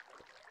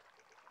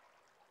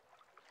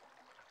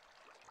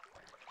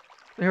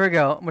 Here we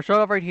go. I'm gonna show it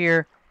off right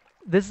here.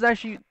 This is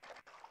actually...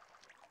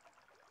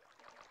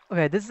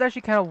 Okay, this is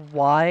actually kind of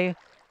why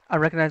I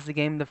recognized the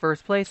game in the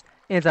first place.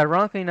 And it's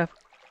ironically enough,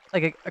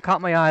 like, it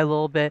caught my eye a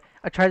little bit.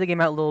 I tried the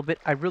game out a little bit.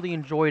 I really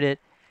enjoyed it.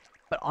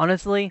 But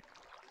honestly,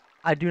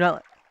 I do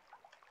not...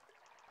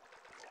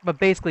 But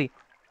basically,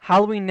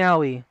 Halloween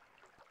Nowie,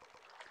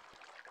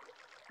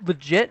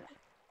 legit,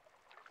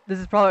 this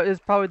is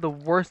probably the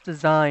worst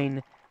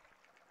design,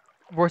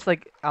 worst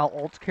like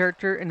alt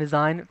character in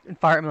design in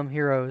Fire Emblem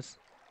Heroes.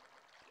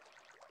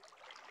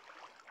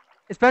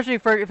 Especially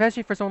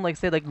for someone like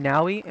say like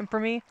Nowie and for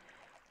me.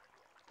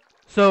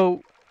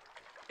 So,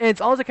 and it's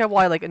also kind of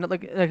why like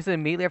I said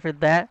immediately after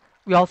that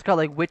we also got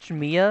like Witch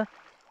Mia,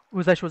 who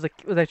was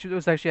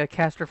actually a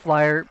caster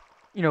flyer,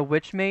 you know,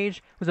 witch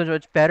mage, who was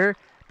much better.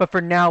 But for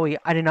Nowie,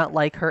 I did not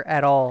like her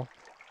at all.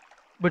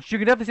 But you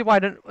can definitely see why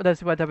that's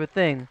that type of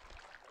thing.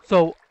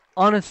 So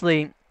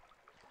honestly,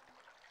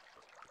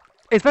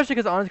 especially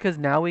because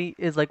Nowie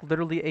is like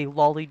literally a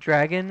lolly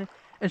dragon,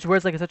 and she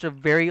wears like such a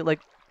very like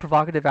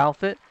provocative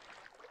outfit.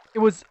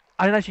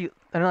 I didn't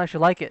actually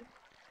like it.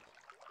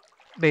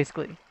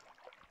 Basically.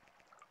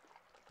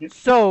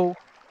 So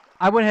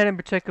I went ahead in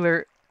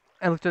particular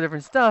and looked at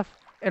different stuff,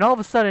 and all of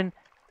a sudden,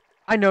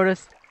 I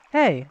noticed,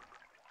 hey,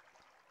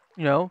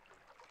 you know.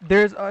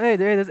 There's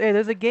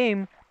a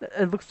game that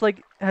it looks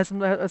like has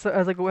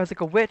like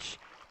a witch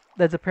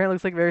that's apparently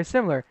looks like very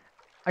similar.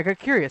 I got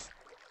curious.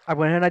 I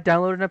went ahead and I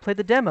downloaded and I played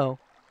the demo.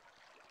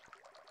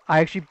 I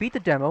actually beat the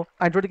demo.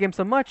 I enjoyed the game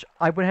so much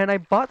I went ahead and I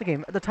bought the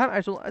game. At the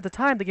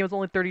time the game was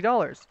only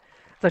 $30.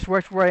 That's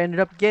where I ended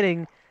up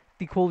getting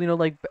the cool, you know,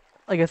 like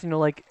I guess, you know,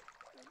 like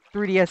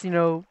 3DS, you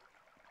know,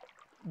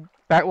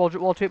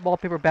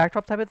 wallpaper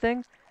backdrop type of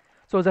thing.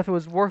 So it definitely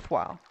was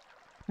worthwhile.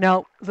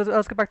 Now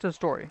let's get back to the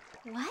story.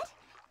 What?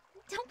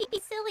 Don't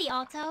be silly,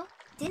 Alto.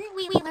 Didn't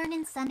we learn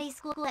in Sunday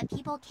school that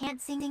people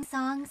can't sing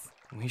songs?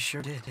 We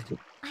sure did.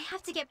 I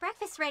have to get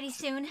breakfast ready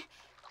soon.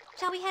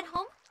 Shall we head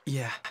home?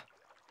 Yeah.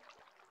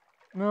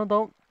 No,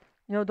 don't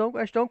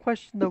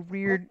question the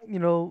weird, you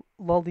know,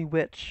 lolly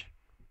witch.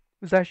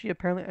 Who's actually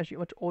apparently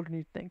much older than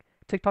you think.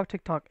 Tick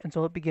tock, and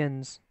so it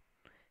begins.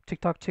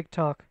 Tick tock, tick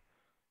tock.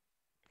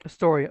 A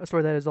story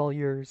that is all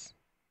yours.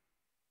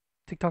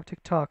 Tick tock,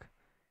 tick tock.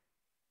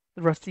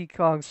 The rusty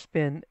cogs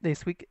spin. They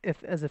squeak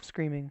as if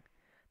screaming.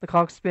 The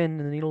cogs spin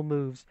and the needle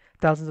moves.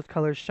 Thousands of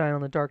colors shine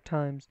on the dark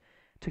times.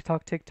 Tick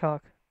tock, tick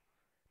tock.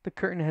 The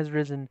curtain has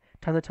risen.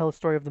 Time to tell the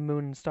story of the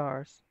moon and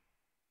stars.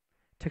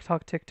 Tick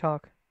tock, tick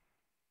tock.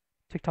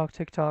 Tick tock,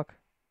 tick tock.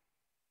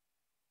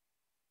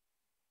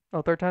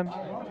 Oh, third time?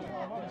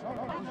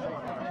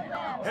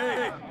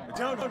 Hey, the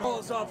town hall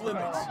is off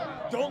limits.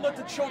 Don't let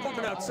the children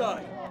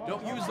outside.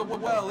 Don't use the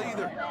well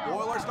either.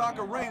 Boil or stock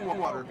of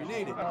rainwater if you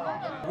need it.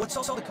 What's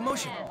also the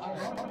commotion?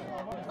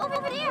 Over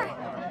there!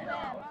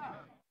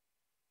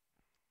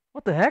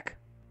 What the heck?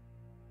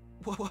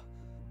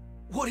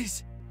 What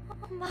is...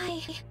 Oh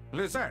my...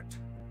 Lisette,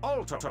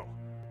 Alto,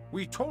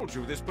 we told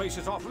you this place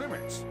is off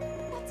limits.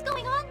 What's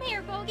going on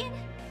there, Bogan?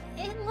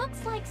 It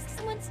looks like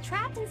someone's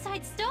trapped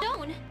inside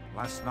stone.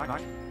 Last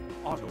night,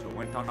 Otto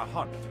went on a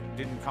hunt and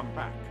didn't come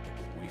back.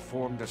 We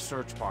formed a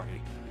search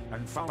party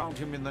and found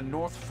him in the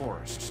North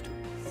Forest.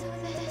 So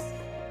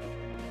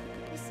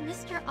this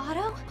Mr.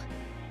 Otto?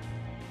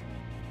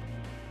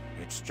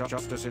 It's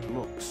just as it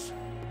looks.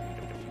 We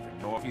don't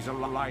even know if he's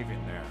alive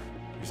in there.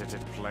 Is it a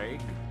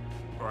plague?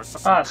 Or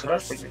some so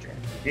curse? that's what you're doing.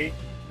 Maybe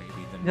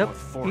the North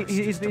Forest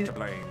is to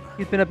blame.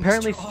 He's been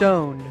apparently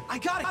stoned. I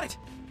got it!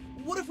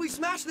 What if we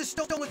smash this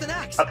stone with an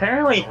axe?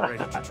 Apparently,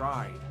 Already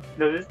tried.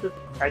 no, this is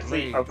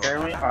actually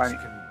apparently Perhaps on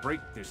he can break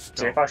this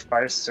stone. JFox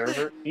Bias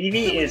server.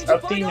 Evie is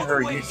updating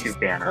her YouTube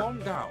banner. Calm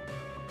down.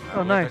 Oh,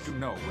 I'll nice. Let you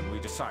know when we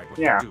decide what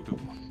Yeah. to do.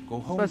 Go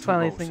home That's to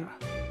finally Rosa. thing.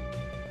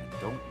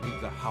 And don't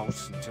leave the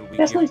house until we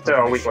It's give nice to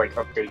always permission.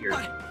 like update your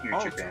YouTube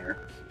Alto.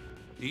 banner.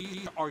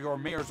 These are your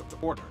mayor's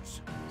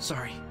orders.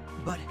 Sorry,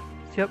 but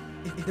Yep.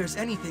 if there's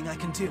anything I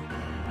can do...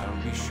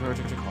 I'll be sure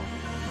to call.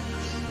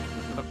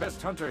 You're the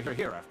best hunter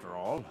here, after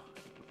all.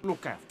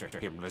 Look after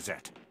him,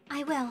 Lisette.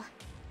 I will.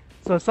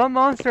 So some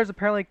monsters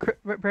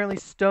apparently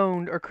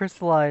stoned or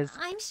crystallized.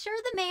 I'm sure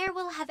the mayor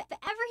will have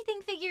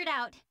everything figured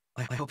out.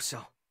 I hope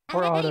so.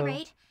 Poor At any Otto.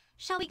 rate,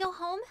 shall we go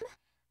home?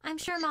 I'm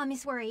sure Mom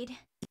is worried.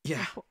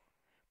 Yeah.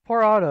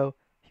 Poor Otto.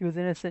 He was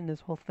innocent in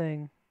this whole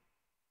thing.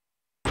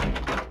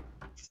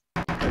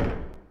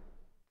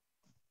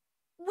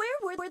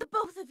 Where were the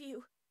both of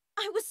you?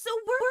 I was so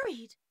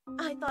worried.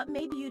 I thought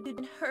maybe you'd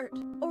been hurt,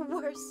 or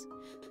worse.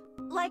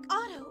 Like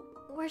Otto.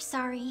 We're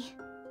sorry.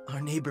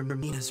 Our neighbor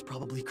Mina's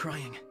probably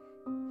crying.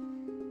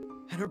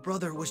 And her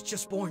brother was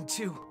just born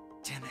too.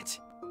 Damn it.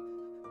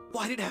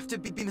 Why did it have to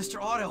be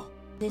Mr. Otto?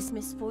 This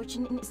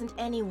misfortune isn't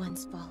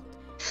anyone's fault.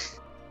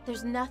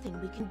 There's nothing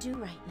we can do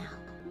right now.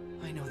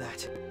 I know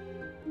that.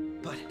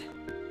 But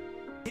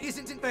it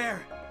isn't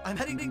fair. I'm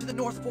heading to the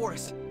North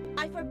Forest.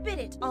 I forbid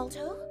it,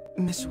 Alto.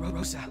 Miss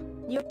Rosa.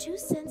 You're too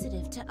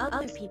sensitive to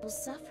other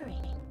people's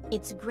suffering.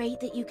 It's great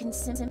that you can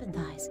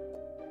sympathize,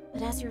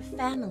 but as your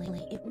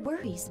family, it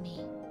worries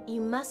me.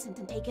 You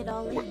mustn't take it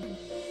all in.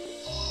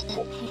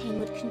 That pain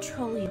would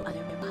control you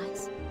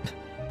otherwise.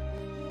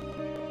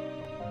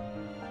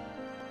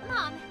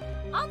 Mom,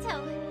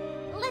 Alto,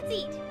 let's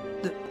eat.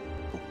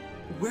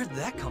 Where'd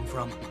that come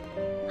from?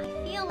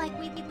 I feel like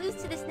we'd lose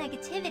to this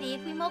negativity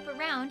if we mope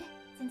around.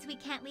 Since we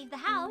can't leave the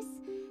house,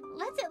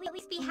 let's at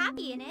least be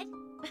happy in it.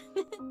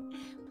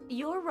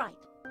 You're right.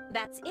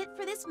 That's it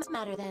for this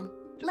matter then.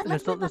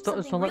 Let's don't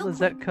let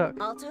Lisette cook.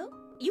 Alto,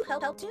 you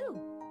help too.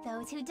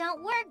 Those who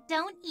don't work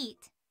don't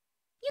eat.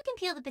 You can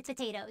peel the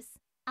potatoes.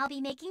 I'll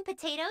be making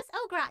potatoes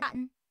au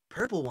gratin.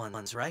 Purple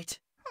ones, right?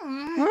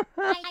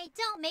 I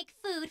don't make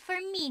food for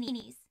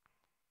meanies.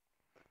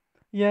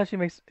 Yeah,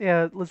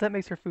 Lisette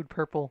makes her food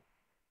purple.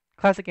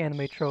 Classic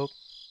anime trope.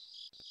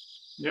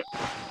 Yep.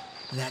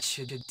 That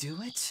should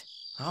do it.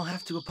 I'll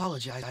have to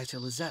apologize to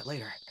Lisette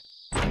later.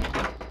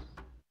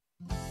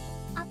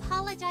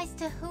 Apologize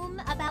to whom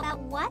about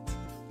what?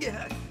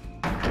 Yeah.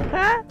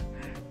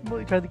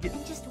 Really tried to get.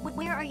 And just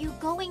where are you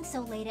going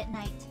so late at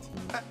night?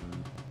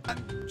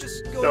 I'm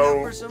just going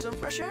out for some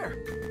fresh air.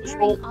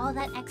 Carrying all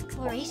that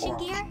exploration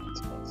gear?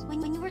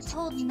 When you were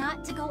told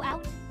not to go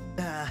out?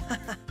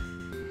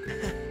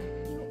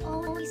 You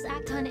always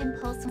act on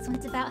impulse when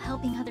it's about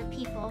helping other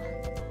people.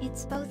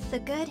 It's both the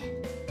good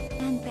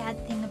and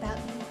bad thing about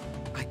you.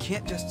 I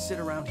can't just sit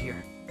around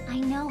here. I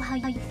know how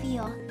you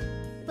feel,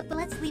 but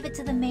let's leave it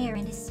to the mayor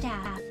and his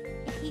staff.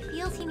 If he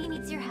feels he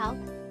needs your help,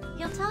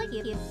 he'll tell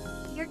you.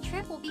 Your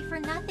trip will be for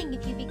nothing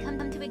if you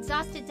become too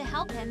exhausted to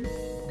help him.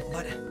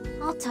 But...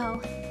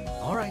 Alto.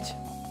 All right.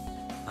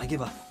 I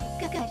give up.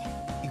 Good.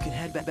 You can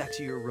head back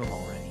to your room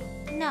already.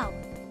 No,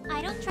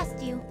 I don't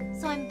trust you,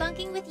 so I'm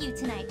bunking with you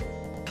tonight.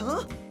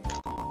 Huh?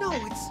 No,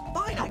 it's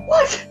fine.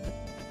 What?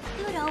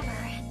 Scoot over.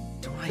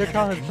 They're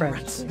childhood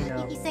friends, you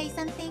know. Did you say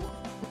something?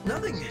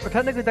 Nothing. But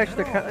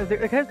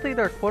technically,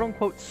 they're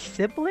quote-unquote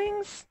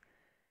siblings?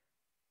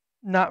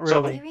 Not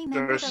really. Do you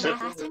remember the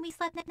last time we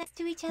slept next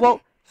to each other?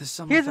 Well, the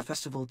summer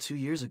festival 2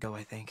 years ago,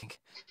 I think.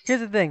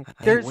 Here's the thing.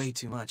 There's way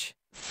too much.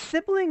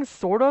 Siblings,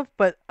 sort of,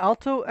 but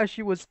Alto, as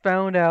she was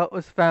found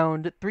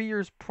 3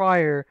 years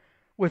prior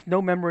with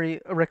no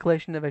memory or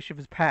recollection of as she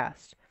was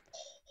passed.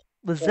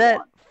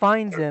 Lisette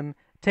finds him,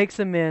 takes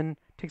him in,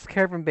 takes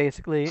care of him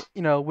basically,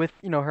 with,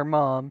 her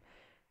mom.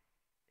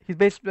 He's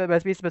basically the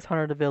best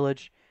hunter of the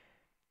village.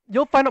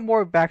 You'll find out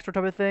more backstory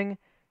type of thing,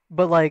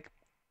 but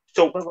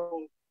So,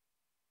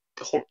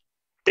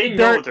 they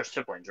know they're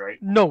siblings, right?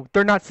 No,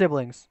 they're not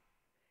siblings.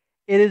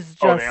 It is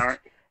just they aren't?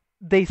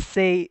 They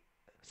say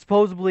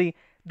supposedly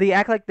they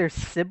act like they're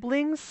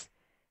siblings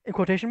in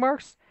quotation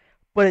marks,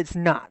 but it's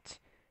not.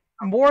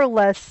 More or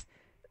less,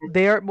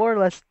 they are more or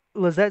less.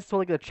 Lisette's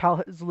sort of like a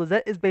childhood.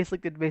 Lisette is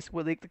basically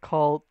what they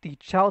call the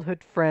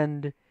childhood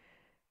friend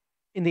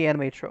in the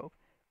anime trope.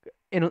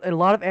 In a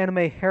lot of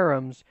anime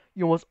harems,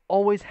 you almost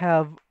always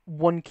have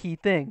one key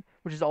thing,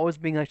 which is always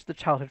being like the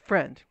childhood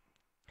friend.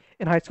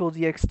 In High School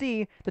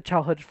DxD, the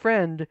childhood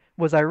friend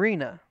was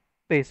Irina,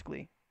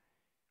 basically.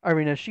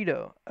 Irina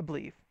Shido, I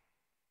believe.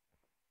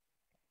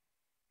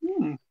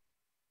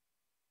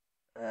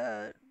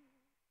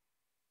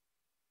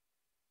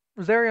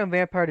 Rosario and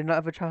Vampire did not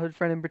have a childhood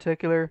friend in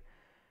particular,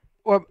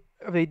 or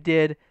if they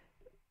did,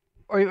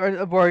 or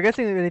I'm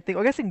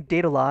guessing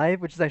Date Alive,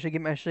 which is actually a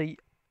game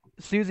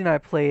Susie and I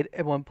played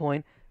at one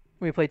point.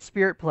 We played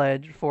Spirit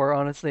Pledge for,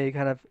 honestly,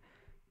 kind of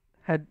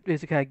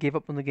gave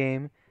up on the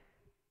game.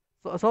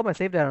 So I saw my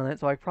save data on it,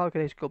 so I probably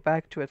could actually go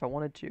back to it if I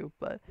wanted to,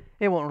 but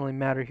it won't really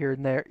matter here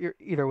and there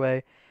either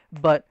way.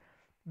 But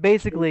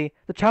basically,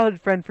 the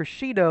childhood friend for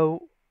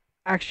Shido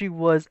actually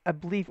was, I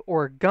believe,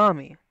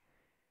 Origami,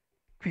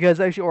 because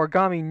actually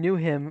Origami knew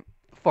him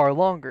far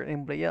longer than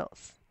anybody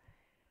else.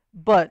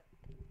 But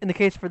in the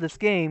case for this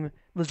game,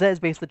 Lisette is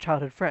basically the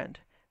childhood friend.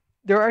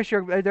 There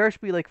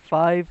actually like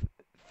 5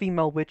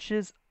 female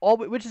witches. All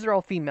witches are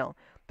all female.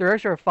 There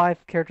actually are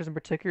 5 characters in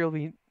particular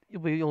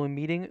you'll be only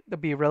meeting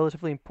that'll be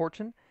relatively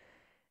important.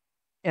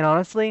 And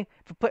honestly,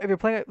 if you're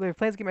playing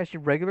this game actually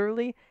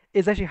regularly,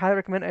 it's actually highly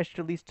recommended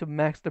actually at least to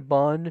max the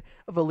bond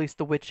of at least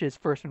the witches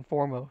first and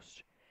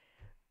foremost.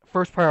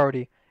 First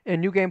priority.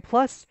 In New Game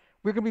Plus,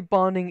 we're gonna be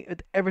bonding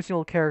with every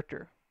single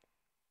character,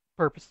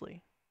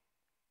 purposely.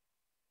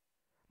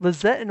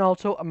 Lisette and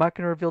Alto, I'm not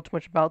gonna reveal too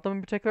much about them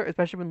in particular,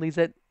 especially when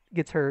Lisette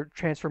gets her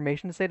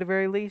transformation, to say the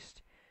very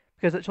least,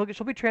 because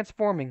she'll be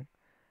transforming.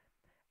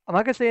 I'm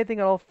not gonna say anything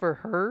at all for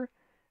her.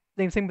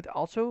 Same with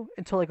Alto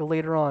until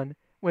later on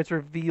when it's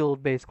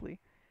revealed,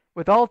 basically.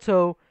 With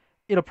Alto,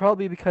 it'll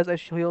probably be because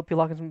he'll be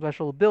locking some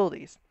special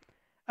abilities.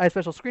 I have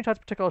special screenshots,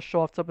 particularly I'll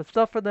show off some of the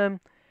stuff for them.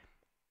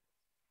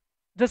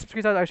 Just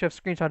screenshots I actually have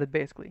screenshotted,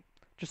 basically,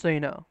 just so you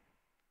know.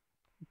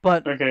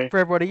 But for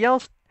everybody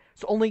else,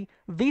 So only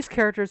these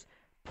characters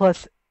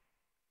plus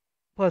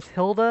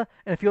Hilda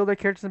and a few other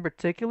characters in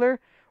particular,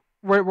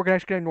 we're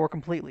actually gonna ignore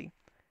completely.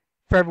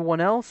 For everyone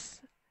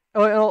else,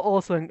 oh,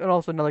 and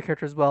also another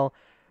character as well.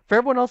 For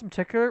everyone else in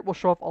particular, we'll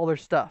show off all their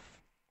stuff.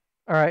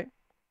 All right.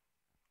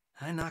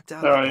 I knocked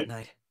out that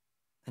night,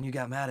 and you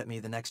got mad at me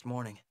the next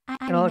morning. I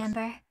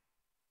remember.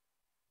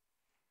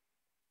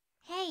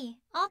 Hey,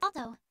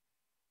 Alto.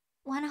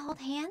 Wanna hold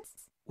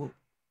hands? Well,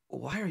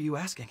 why are you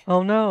asking?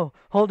 Oh no,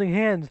 holding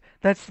hands.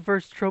 That's the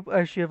first trope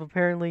actually of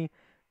apparently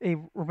a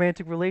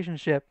romantic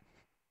relationship.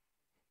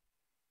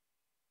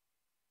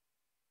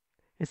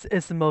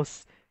 It's the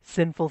most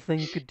sinful thing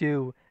you could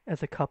do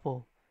as a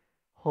couple.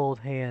 Hold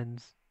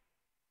hands.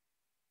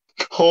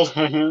 Hold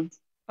hands.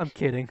 I'm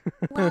kidding.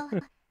 Well,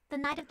 the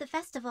night of the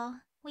festival,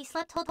 we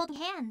slept holding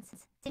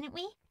hands, didn't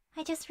we?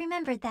 I just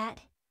remembered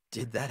that.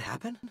 Did that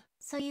happen?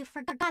 So you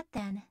forgot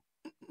then?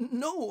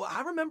 No,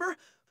 I remember.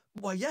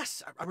 Why,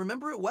 yes, I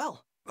remember it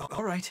well.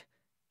 All right.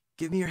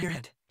 Give me your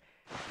hand.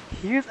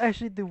 Here's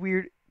actually the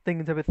weird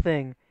thing type of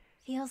thing.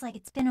 Feels like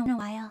it's been a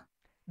while.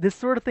 This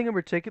sort of thing in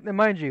particular, and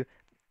mind you,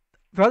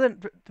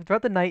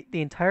 throughout the night,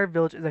 the entire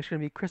village is actually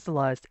going to be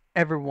crystallized.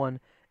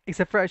 Everyone,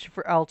 except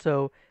for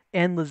Alto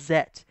and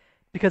Lisette,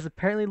 because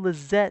apparently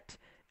Lisette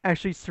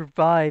actually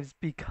survives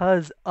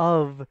because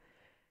of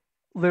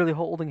literally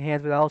holding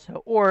hands with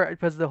Alto, or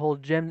because of the whole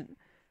gem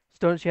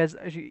stone she's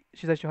actually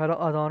had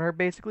on her,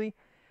 basically.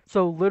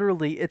 So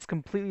literally, it's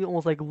completely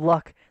almost like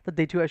luck that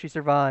they two actually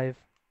survive.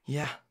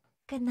 Yeah.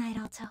 Good night,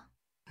 Alto.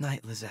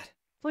 Night, Lisette.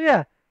 So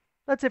yeah,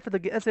 that's it for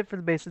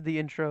the base of the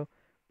intro.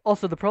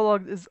 Also, the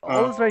prologue is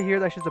all this right here.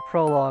 That's just the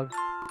prologue.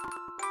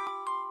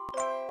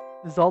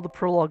 This is all the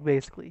prologue,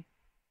 basically.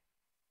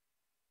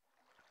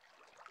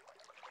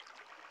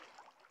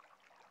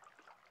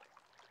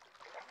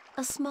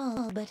 A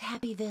small but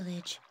happy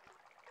village.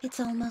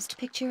 It's almost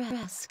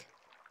picturesque.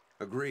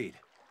 Agreed.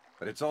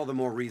 But it's all the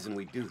more reason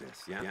we do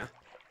this, yeah?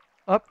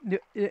 Up,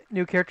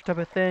 new character type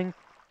of thing.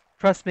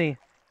 Trust me,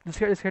 this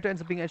character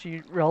ends up being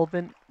actually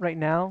relevant right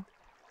now,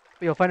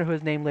 but you'll find out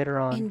his name later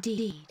on.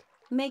 Indeed.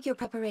 Make your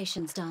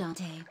preparations,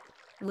 Dante.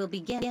 We'll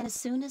begin as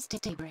soon as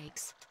day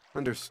breaks.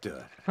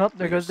 Understood. Oh,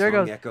 there goes.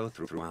 Echo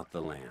throughout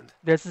the land.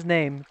 There's his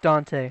name,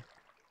 Dante.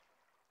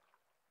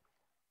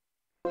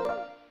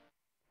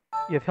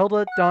 You have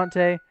Hilda,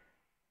 Dante.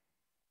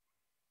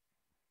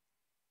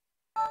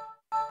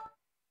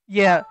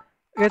 Yeah,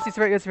 I guess it's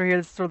right here.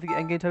 This is sort of the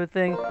endgame type of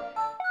thing.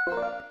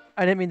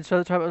 I didn't mean to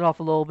start it off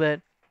a little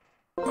bit.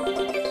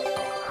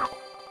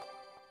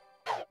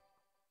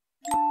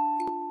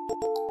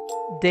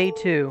 Day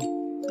 2.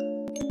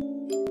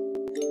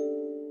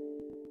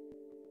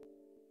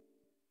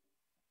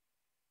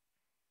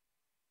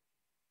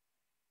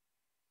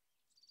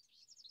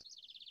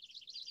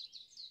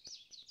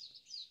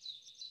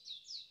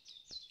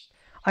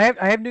 I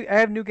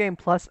have new game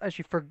plus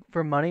actually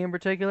for money in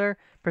particular,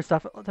 for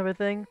stuff type of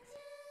thing.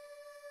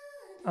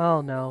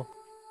 Oh no.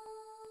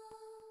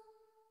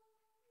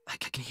 I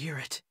can hear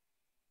it.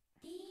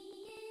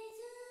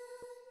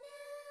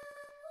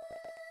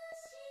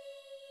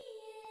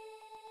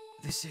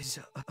 This is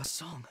a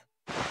song.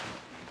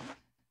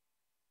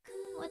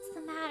 What's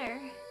the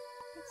matter?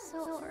 It's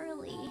so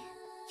early.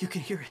 You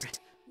can hear it,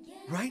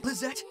 right,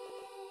 Lisette?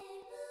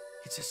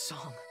 It's a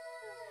song.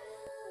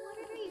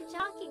 What are you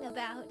talking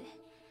about?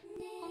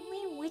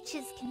 Only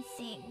witches can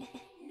sing.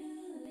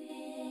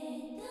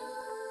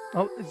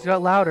 Oh, it's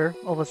got louder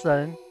all of a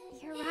sudden.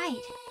 You're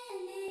right.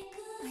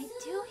 I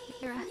do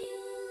hear a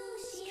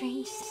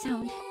strange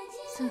sound.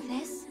 So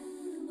this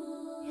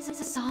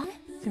is a song?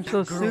 Seems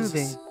so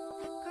soothing. That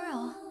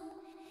girl.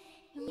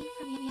 You mean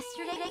from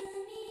yesterday?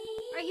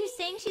 Are you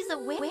saying she's a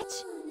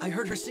witch? I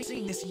heard her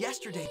singing this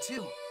yesterday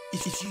too.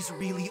 If she's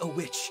really a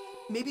witch,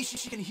 maybe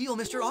she can heal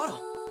Mr. Otto.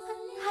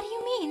 How do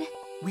you mean?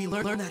 We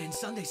learned that in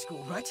Sunday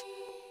school, right?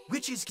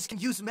 Witches can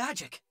use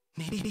magic.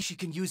 Maybe she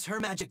can use her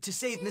magic to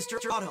save Mr.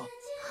 Otto.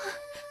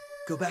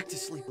 Go back to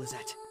sleep,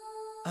 Lisette.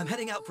 I'm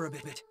heading out for a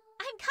bit.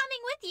 I'm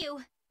coming with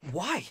you.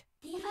 Why?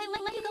 If I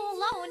let you go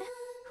alone,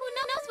 who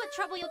knows what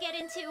trouble you'll get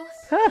into.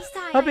 Besides,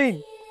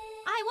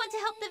 I want to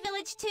help the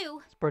village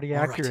too. It's pretty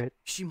All accurate. Right.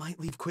 She might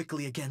leave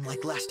quickly again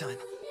like last time.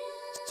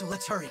 So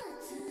let's hurry.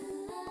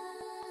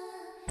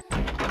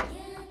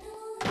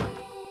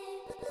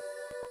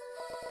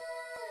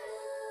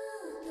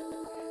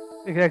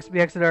 We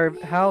exit our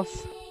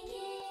house.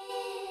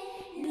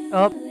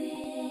 Up.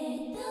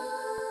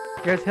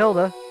 There's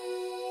Hilda.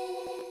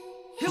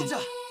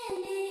 Hilda!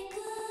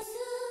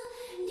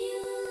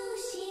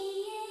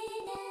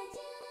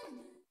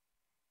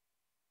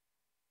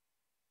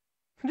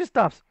 Just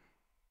stops.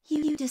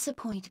 You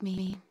disappoint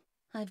me.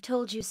 I've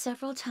told you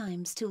several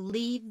times to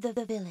leave the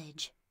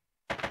village.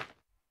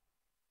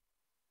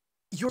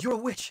 You're a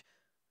witch,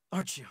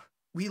 aren't you?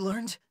 We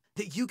learned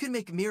that you can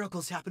make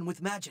miracles happen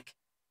with magic.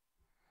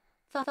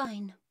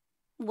 Fine.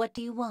 What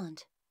do you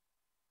want?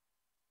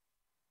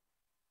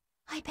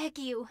 I beg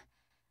you,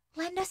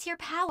 lend us your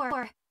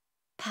power.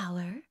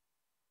 Power?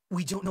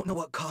 We don't know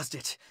what caused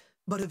it,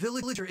 but a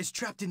villager is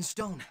trapped in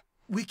stone.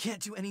 We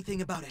can't do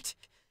anything about it.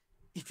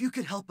 if you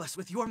could help us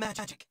with your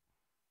magic.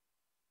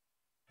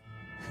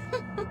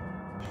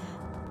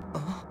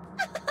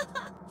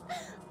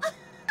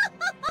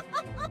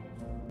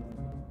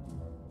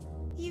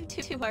 You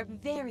two are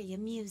very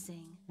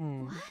amusing.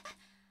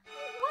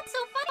 What's so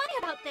funny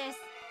about this?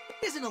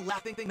 Isn't a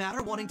laughing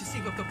matter wanting to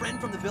save a friend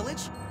from the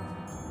village?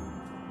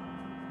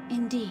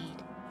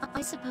 Indeed.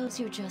 I suppose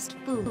you're just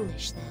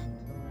foolish then.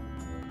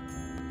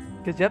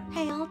 Cause yep.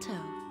 Hey, Alto.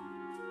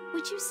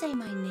 Would you say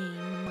my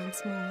name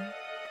once more?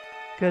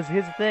 Cause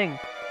here's the thing,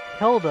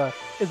 Hilda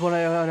is when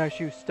I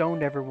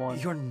stoned everyone.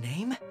 Your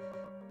name?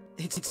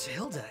 It's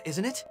Hilda,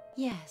 isn't it?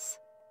 Yes.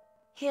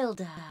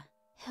 Hilda.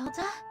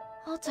 Hilda?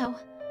 Alto.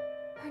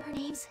 Her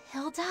name's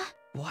Hilda?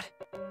 What?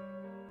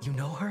 You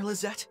know her,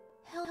 Lisette?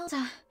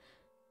 Hilda.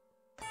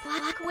 The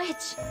Black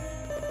Witch.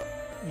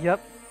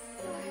 Yep.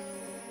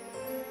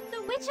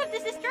 The Witch of the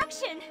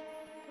Destruction.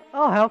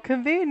 Oh, how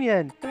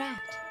convenient.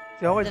 Correct.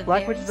 See, always The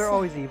black very witches are same.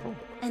 always evil.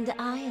 And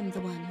I am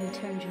the one who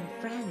turned your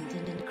friend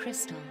into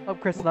crystal. Oh,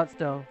 crystal, not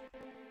stone.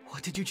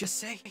 What did you just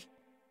say?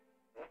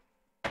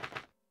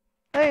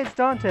 Hey, it's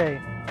Dante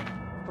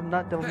from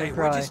Not Devil May Hey,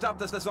 Cry. why'd you stop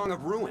the Song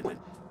of Ruin?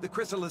 The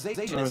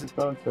crystallization isn't...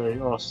 Dante,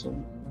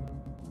 awesome.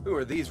 Who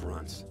are these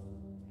runts?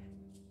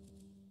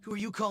 Who are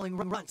you calling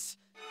runts?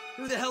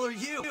 Who the hell are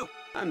you?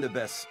 I'm the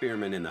best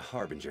spearman in the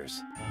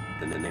harbingers.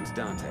 The name's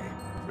Dante.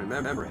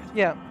 Remember it?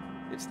 Yeah.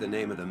 It's the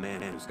name of the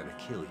man who's gonna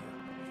kill you.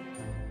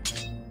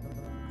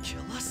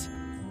 Kill us?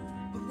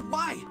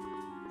 Why?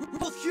 We're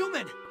both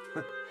human!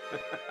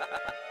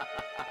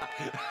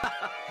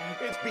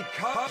 It's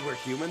because we're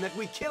human that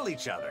we kill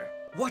each other.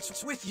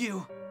 What's with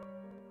you?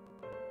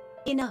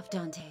 Enough,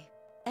 Dante.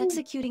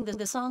 Executing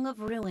the Song of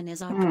Ruin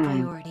is our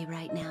priority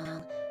right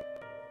now.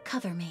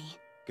 Cover me.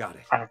 Got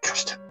it. I don't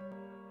trust him.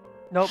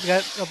 Nope, you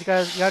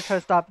gotta try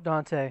to stop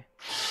Dante.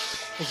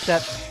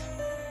 Except...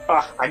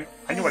 I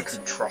knew I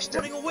couldn't trust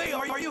him. Running away,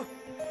 are you?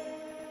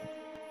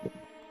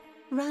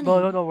 Running.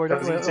 No, worry,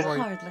 don't Hardly.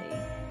 worry.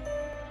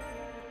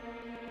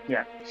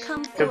 Yeah.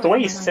 Come The way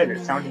you forth, said my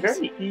it sounded knights.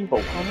 very evil.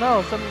 Oh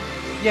no,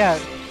 yeah,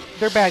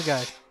 they're bad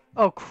guys.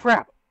 Oh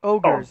crap,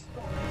 ogres.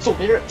 So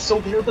they're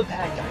the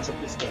bad guys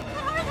of this game.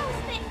 What are those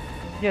things?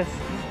 Yes.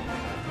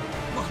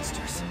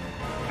 Monsters.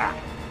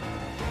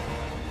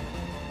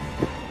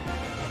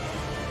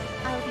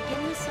 I'll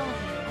begin the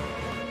solving.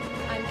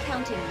 I'm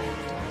counting on you,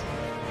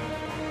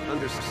 Dante.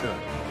 Understood.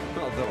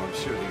 Although I'm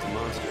sure these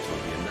monsters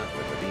will be enough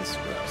for these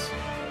scrubs.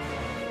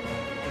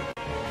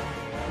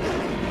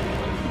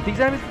 These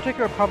enemies in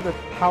particular are probably the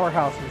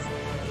powerhouses.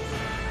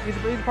 These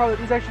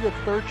are actually the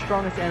third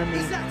strongest enemy,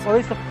 or at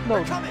least the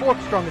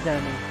fourth strongest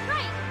enemy.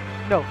 Right.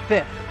 No,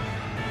 fifth.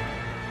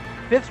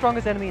 Fifth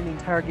strongest enemy in the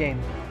entire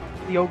game.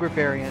 The ogre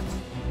variant.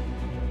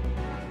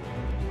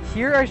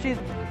 Here actually,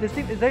 this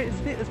theme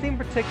in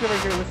particular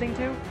you're listening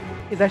to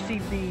is actually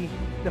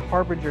the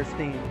Harbinger's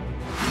theme.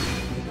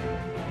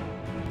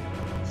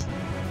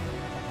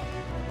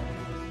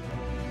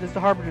 This is the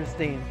Harbinger's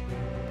theme.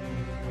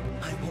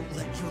 I won't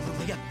let you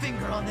lay a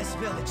finger on this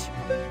village.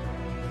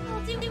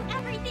 I'll do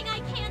everything I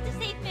can to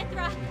save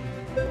Mithra.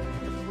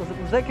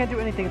 Lisette can't do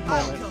anything at the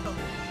moment.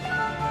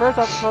 First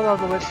off,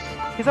 the witch.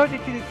 His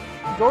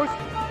doors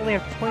only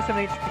have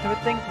 27 HP with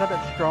things, not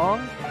that strong.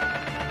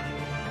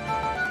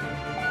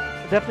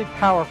 Definitely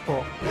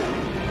powerful.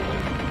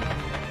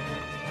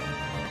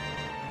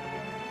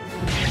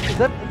 Does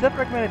that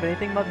recommend if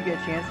anything, if you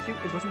get a chance to,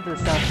 is listen to the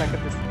soundtrack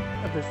of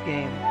this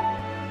game.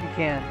 You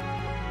can.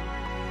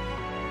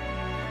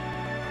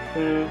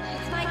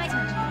 It's my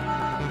turn.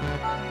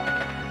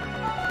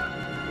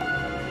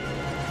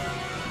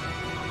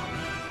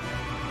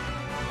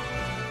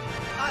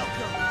 I'll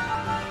go.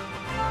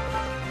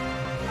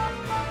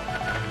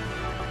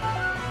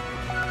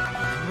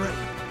 I'm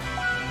ready.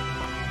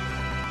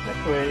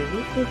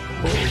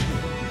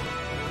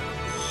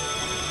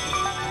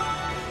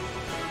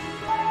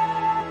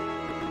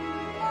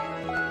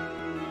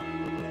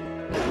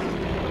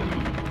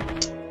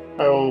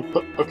 I will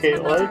put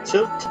add it to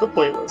the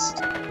playlist.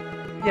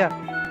 Yeah,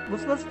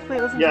 listen to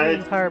the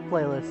entire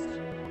playlist.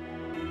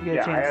 You get a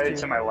Yeah, I chance added it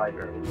to my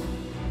library.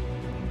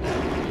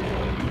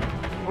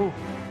 Ooh.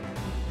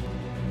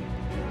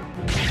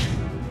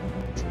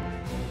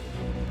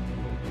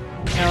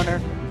 Counter.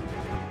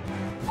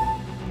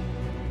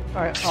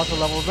 Alright, also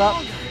levels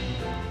up.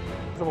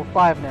 It's level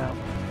 5 now.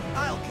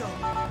 I'll go.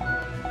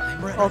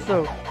 I'm ready.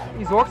 Also,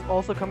 these orcs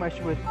also come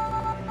actually with...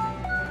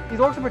 These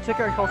orcs in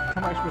particular also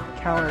come actually with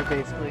counter,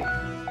 basically.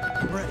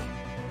 I'm ready.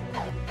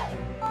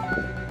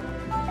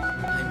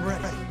 I'm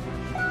ready.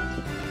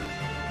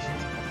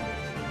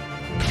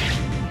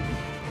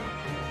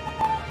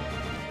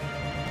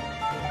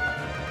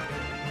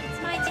 It's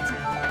my turn.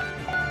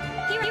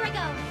 Here I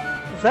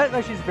go. That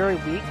actually is very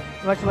weak.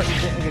 I'm actually let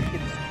you get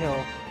this kill.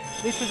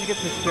 At least once you get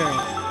some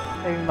experience.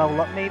 Maybe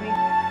level up, maybe?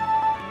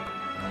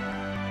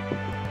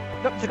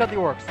 Nope, check out the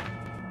orcs.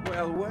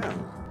 Well.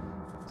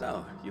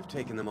 So, you've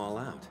taken them all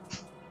out.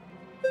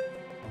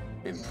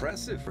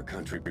 Impressive for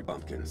country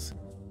bumpkins.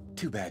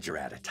 Too bad you're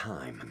out of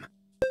time.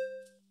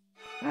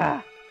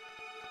 Ah.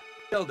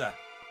 Hilda!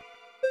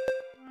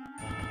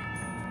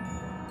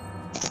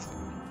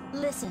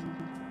 Listen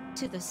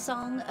to the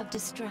Song of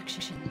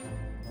Destruction.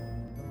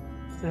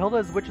 So Hilda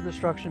is Witch of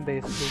Destruction,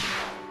 basically.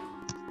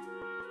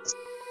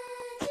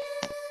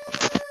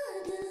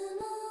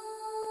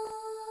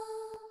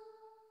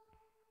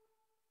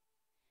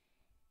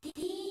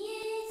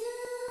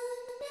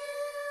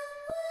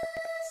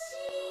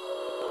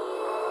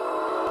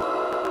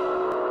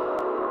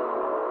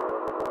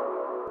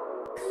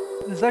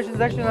 It's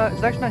actually not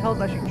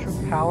Hilda's actually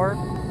true power,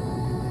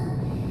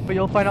 but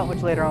you'll find out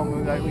much later on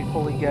when we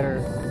fully get her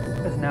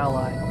as an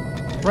ally.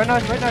 Right now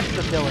she's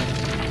a villain.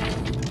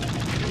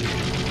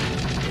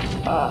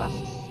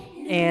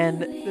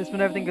 And this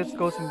when everything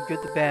goes from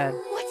good to bad.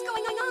 What's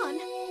going on?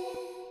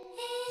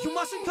 You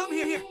mustn't come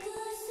here!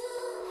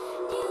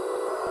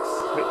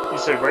 Wait, you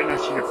said right now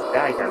she's a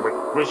bad guy. Wait,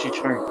 what is she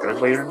turning good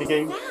later in the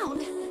game?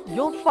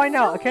 You'll find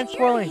out. I can't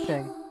spoil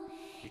anything.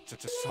 It's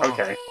a song.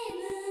 Okay.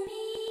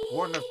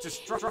 One of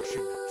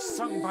destruction,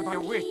 sung by a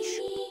witch.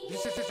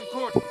 This isn't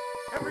good.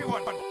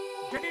 Everyone,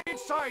 get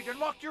inside and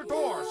lock your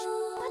doors.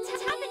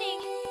 What's happening?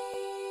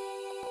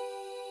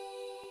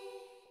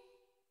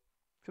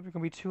 Except we're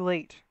gonna be too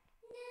late.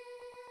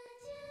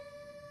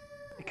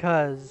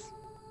 Because...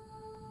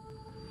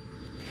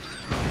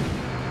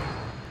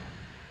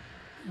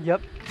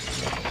 Yep.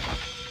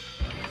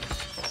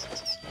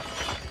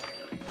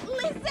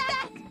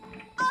 Lisette!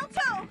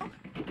 Alto!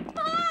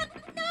 Mom!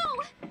 No!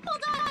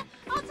 Hold on!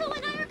 Alto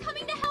and I are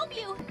coming to help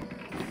you!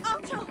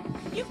 Alto!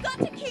 You've got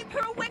to keep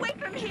her away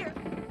from here!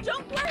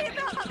 Don't worry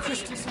about me!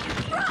 Crystals!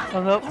 Run!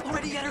 Oh, nope.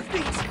 Already at her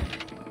feet!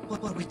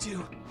 What do we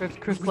do? There's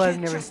Crystalized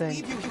and everything.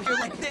 Leave you here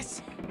like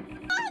this!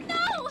 Oh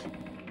no!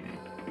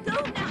 Go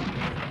now!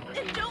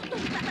 And don't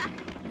look back!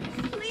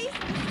 Please!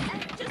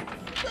 And just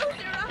close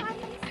your eyes!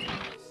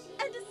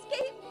 And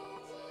escape!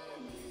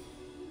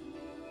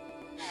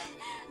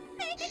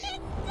 Make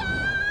it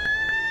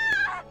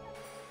stop!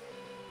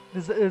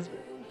 This is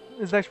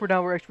actually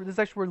this is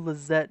actually where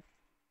Lisette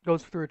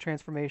goes through a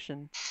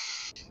transformation.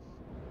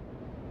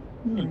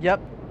 And yep,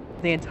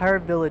 the entire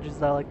village is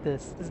now like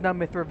this. This is not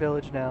Mithra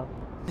Village now.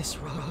 Miss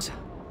Rosa.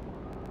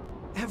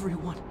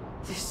 Everyone.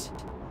 This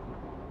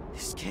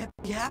can't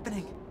be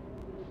happening.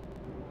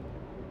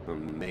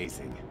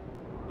 Amazing.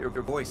 Your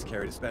voice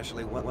carried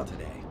especially well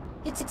today.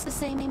 It's the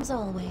same as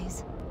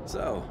always.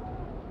 So,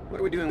 what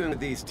are we doing with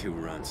these two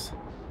runts?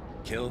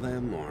 Kill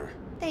them, or...?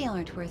 They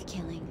aren't worth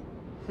killing.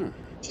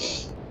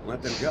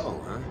 Let them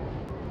go, huh?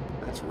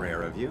 That's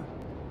rare of you.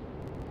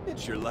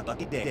 It's your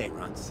lucky day,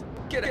 runts.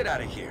 Get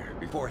out of here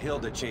before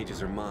Hilda changes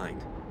her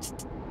mind.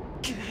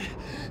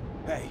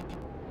 Hey,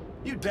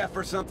 you deaf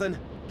or something?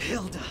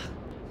 Hilda,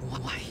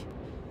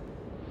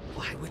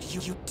 why would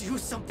you do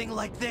something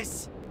like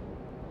this?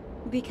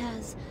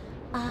 Because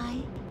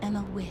I am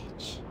a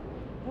witch.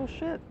 Oh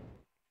shit.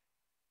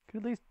 Could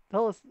at least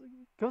tell us,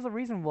 give us a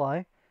reason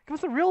why. Give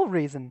us a real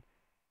reason.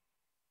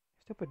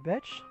 Stupid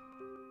bitch.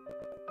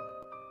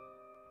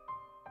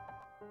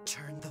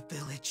 Turn the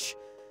village,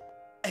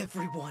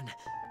 everyone,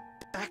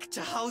 back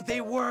to how they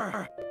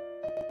were.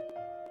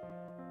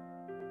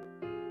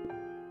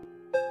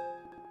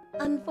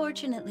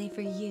 Unfortunately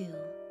for you,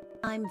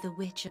 I'm the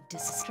Witch of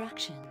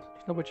Destruction.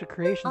 There's no Witch of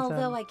Creation.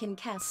 Although I can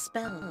cast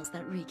spells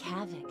that wreak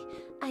havoc,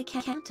 I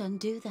can't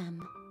undo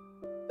them.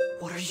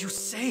 What are you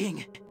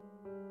saying?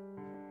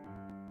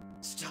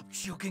 Stop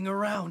joking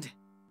around.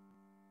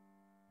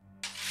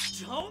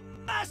 Don't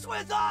mess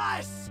with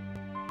us!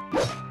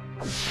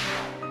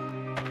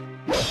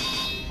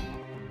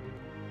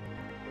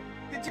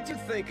 Did you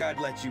think I'd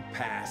let you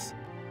pass?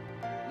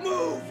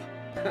 Move!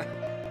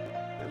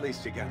 At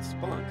least you got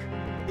spunk.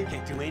 You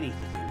can't do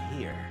anything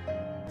here.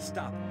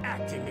 Stop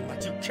acting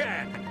like you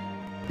can!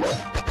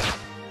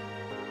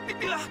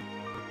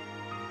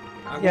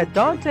 Yeah,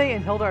 Dante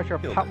and Hilda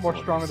are more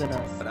stronger than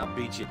us. But I'll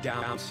beat you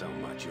down so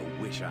much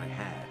you'll wish I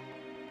had.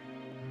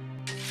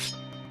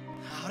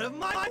 Out of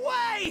my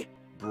way!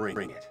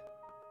 Bring it.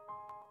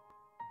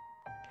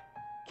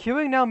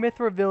 Queuing now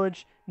Mithra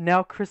Village,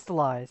 now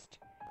Crystalized.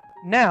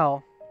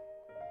 Now...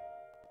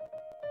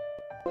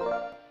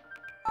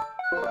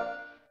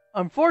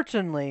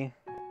 Unfortunately...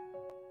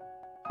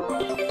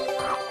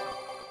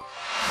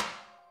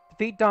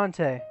 Defeat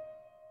Dante.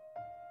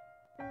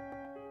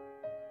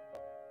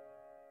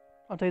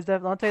 Dante's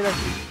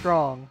actually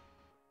strong.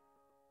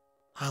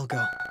 I'll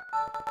go.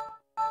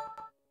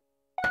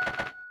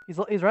 He's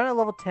right at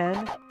level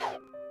 10,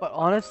 but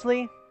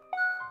honestly...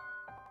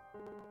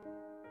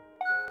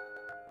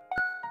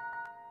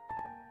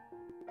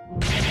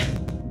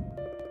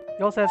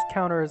 He also has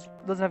counters,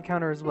 doesn't have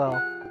counter as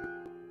well.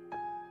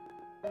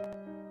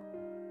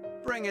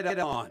 Bring it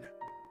on.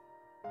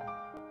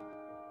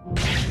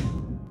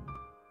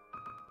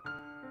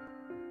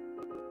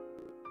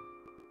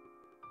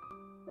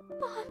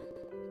 Mom,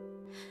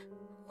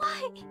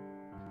 why?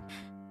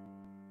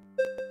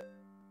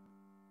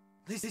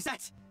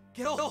 Lisette,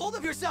 get a hold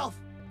of yourself!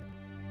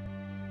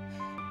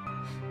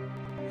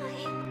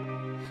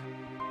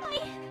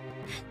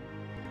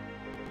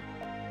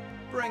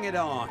 Bring it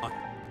on.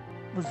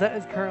 Lisette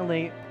is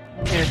currently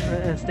in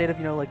a state of,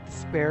 like,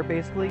 despair,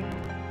 basically.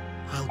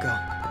 I'll go.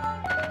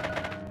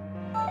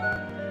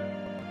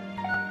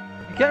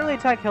 You can't really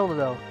attack Hilda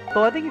though.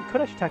 Though I think you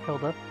could actually attack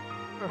Hilda.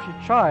 Or if you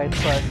tried,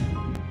 but...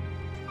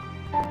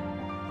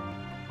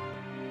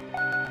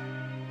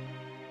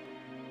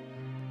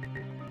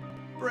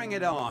 Bring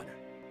it on.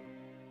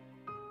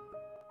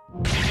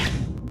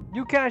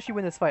 You can actually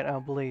win this fight, I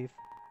don't believe.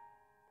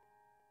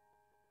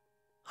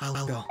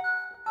 I'll go.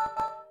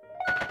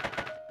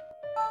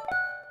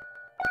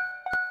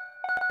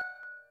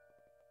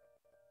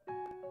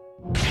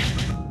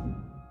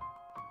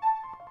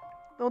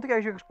 I don't think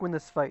I should win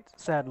this fight,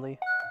 sadly.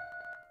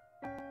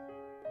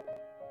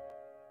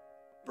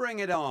 Bring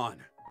it on.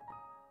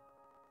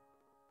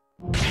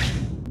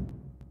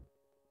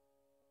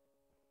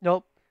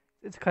 Nope.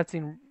 It's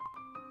cutscene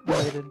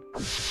related.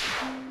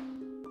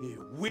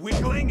 You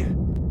weakling!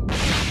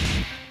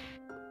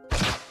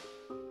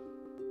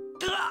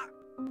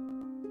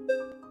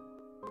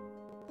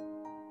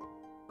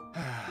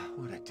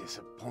 What a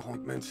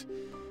disappointment.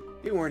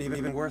 You weren't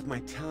even worth my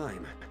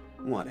time.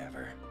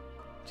 Whatever.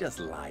 Just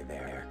lie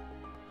there.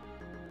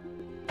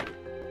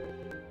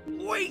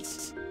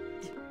 Wait!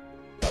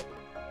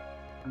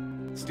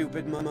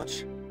 Stupid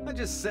much? I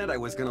just said I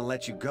was gonna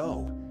let you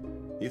go.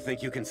 You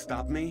think you can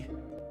stop me?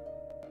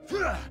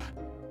 Huh.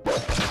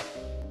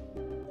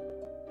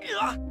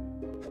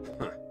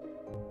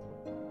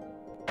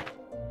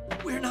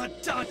 We're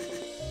not done.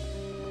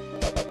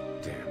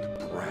 Damned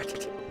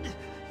brat.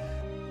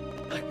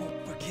 I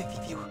won't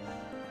forgive you.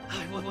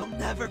 I will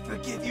never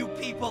forgive you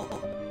people.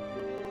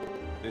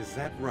 Is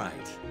that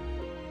right?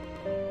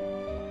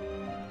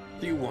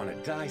 You want to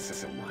die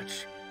so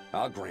much.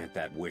 I'll grant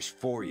that wish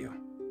for you.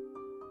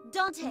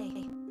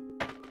 Dante!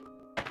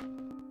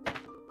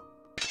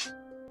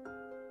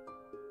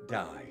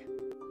 Die.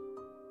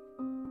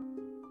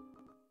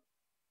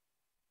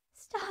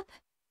 Stop.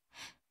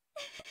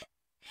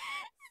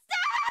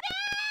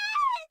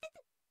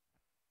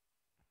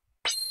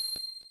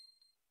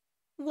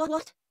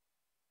 What?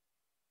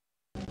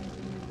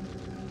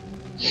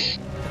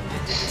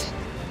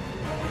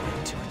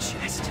 To a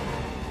chest.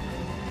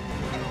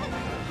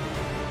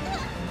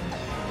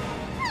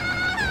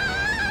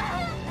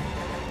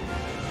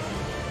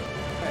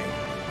 Hey,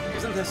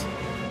 isn't this...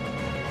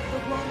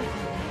 What's wrong with you?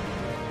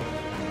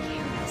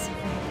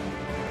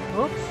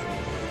 Oops.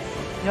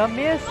 You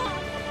missed.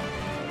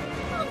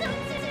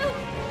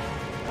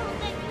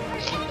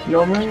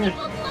 Yo, man.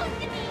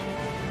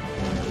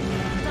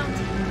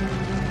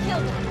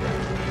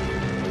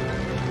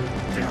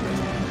 Damn it!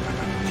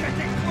 Can't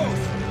get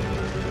close!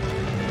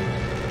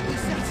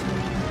 Lisette!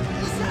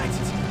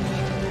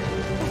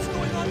 What's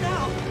going on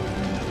now?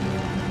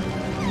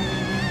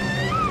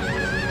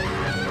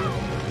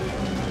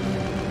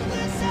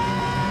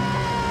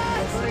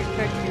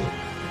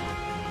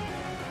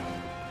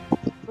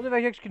 What if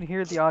I actually can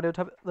hear the audio,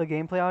 the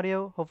gameplay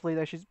audio? Hopefully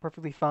that she's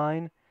perfectly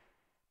fine.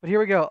 But here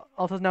we go.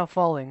 Alta's now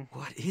falling.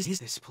 What is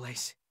this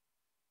place?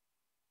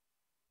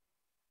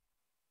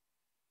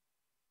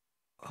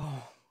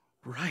 Oh,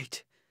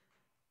 right.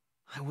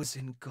 I was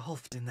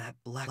engulfed in that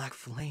black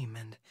flame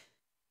and...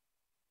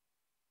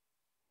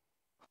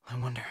 I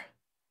wonder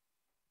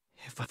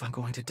if I'm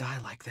going to die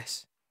like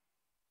this.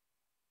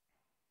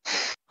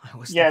 I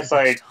was Yeah, the it's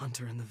best like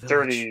hunter in the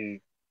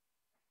village,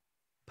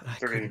 but I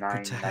couldn't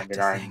protect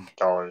a thing.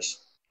 $39.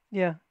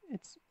 Yeah,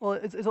 it's only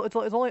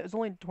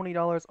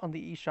 $20 on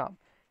the eShop.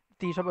 If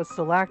the eShop was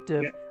still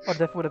active, I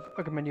definitely would have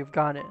recommended you've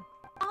gotten it.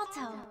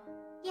 Alto.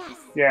 Yes.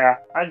 Yeah,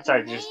 I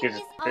decided to just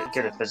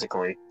get it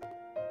physically.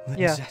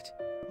 Yeah. Lisette.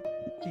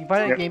 You can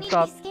find it at You need to be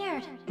GameStop.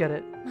 scared. Get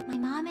it. My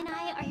mom and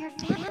I are your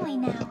family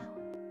now.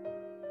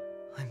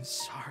 I'm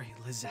sorry,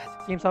 Lisette.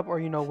 GameStop or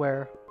you know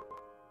where.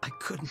 I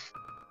couldn't.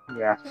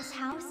 Yeah. This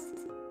house,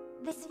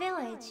 this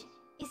village,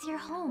 is your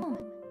home.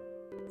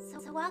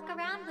 So walk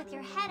around with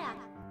your head up.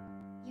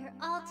 You're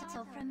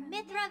Alto from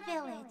Mithra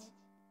Village.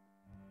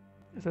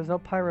 There's no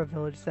Pyra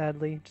Village,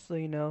 sadly, just so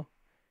you know.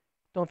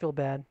 Don't feel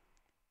bad.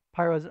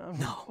 Pyra's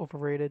No.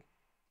 overrated.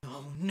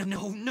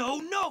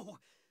 No!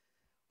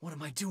 What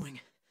am I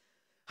doing?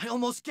 I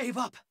almost gave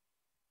up.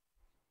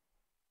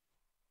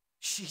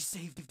 She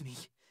saved me.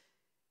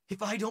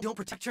 If I don't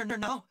protect her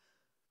now,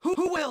 who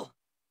will?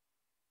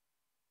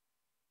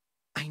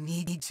 I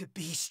need to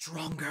be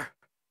stronger.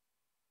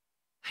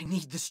 I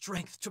need the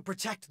strength to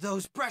protect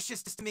those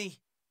precious to me.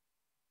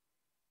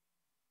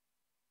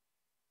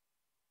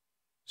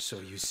 So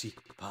you seek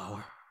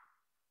power?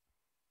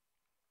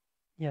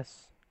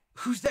 Yes.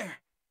 Who's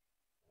there?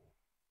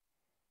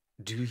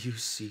 Do you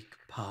seek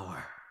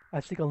power? I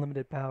seek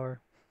unlimited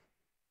power.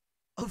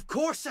 Of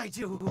course I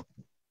do!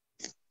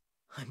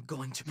 I'm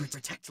going to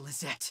protect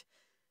Lisette,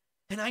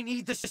 and I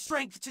need the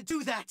strength to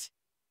do that!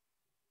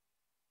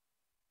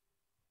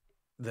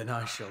 Then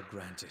I shall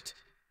grant it.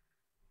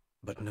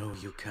 But know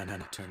you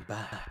cannot turn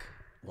back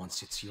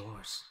once it's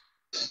yours.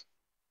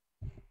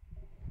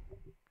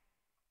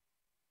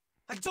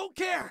 I don't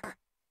care!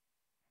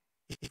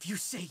 If you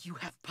say you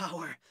have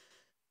power,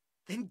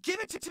 then give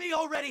it to me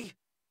already!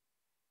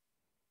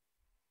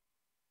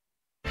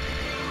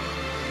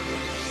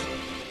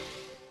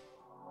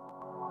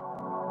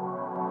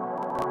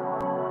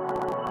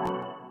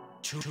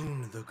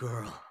 Tune the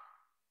girl.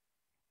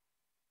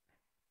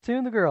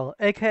 Tune the girl,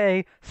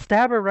 aka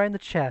stab her right in the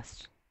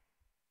chest.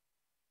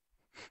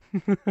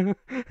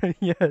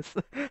 Yes,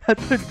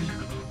 that's a.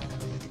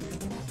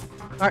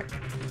 All right,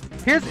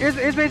 here's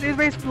basically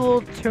a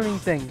little tuning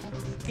thing.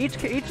 Each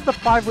of the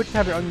 5 witches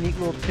have their own unique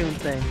little tune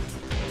thing.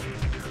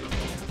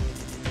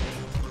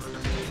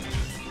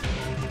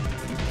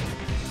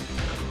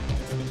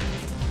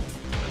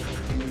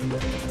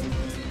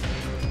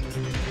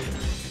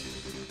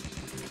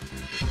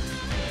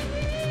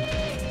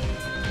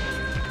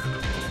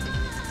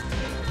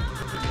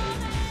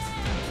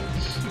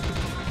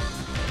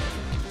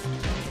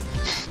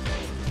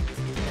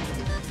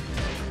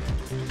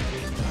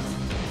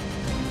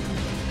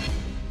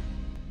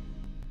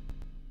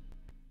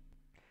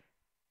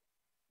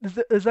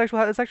 It's actually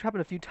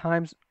happened a few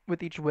times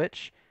with each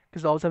witch,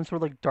 because all of them sort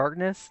of like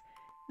darkness.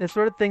 This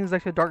sort of thing is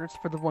actually darkness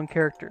for the one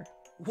character.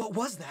 What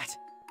was that?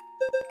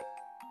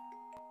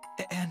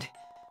 And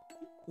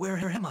where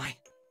am I?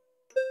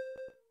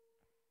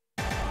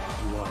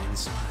 You are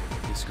inside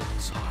this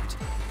girl's heart.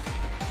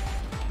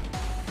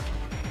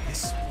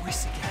 This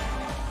voice again.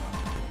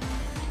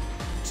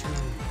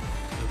 Tune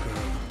the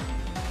girl.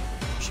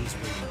 She's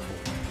waiting for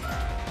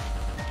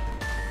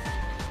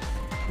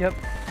you. Yep.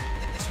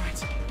 That's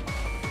right.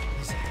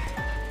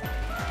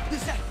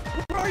 Lisette,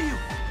 where are you?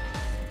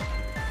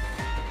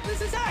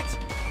 Lisette!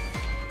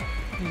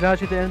 He's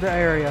out at the end of the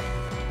area.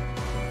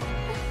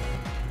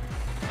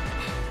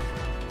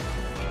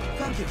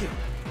 Thank you.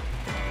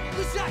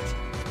 Lisette!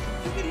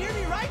 You can hear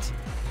me, right?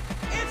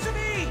 Answer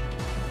me!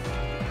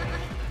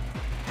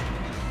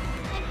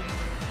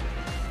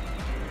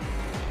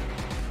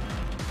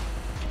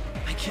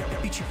 I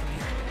can't reach you from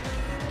here.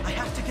 I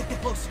have to get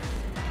closer.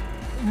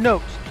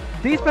 Note,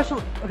 these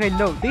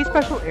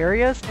special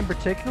areas in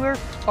particular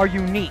are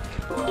unique.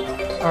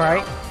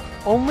 Alright?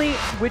 Only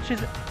witches,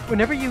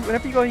 whenever you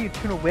go and you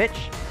tune a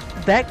witch,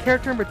 that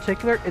character in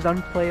particular is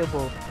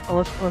unplayable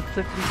unless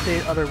specifically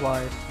stated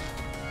otherwise.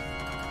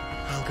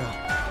 I'll go.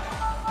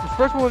 This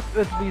first one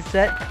with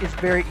Lisette is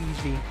very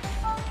easy.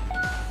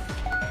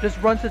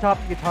 Just run to the top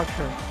and you can talk to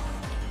her.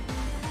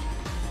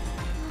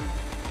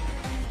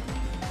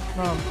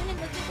 Mom. How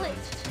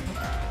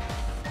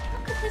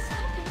could this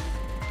happen?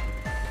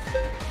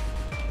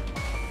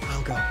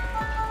 I'll go.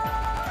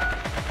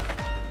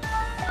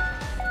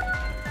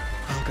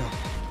 I'll go.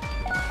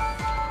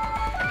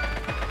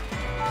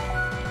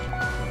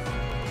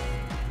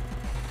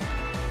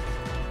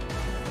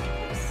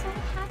 I'm so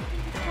happy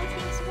with how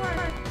things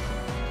work.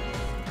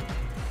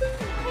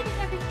 Why did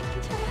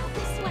everything turn out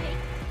this way?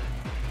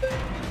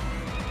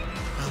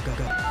 I'll go.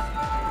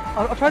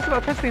 I'll try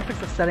to fix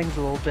the settings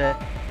a little bit.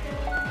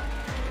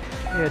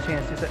 Yeah, a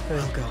chance to set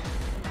first. I'll go.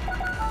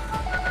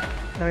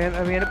 No,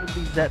 we end up with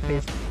Lisette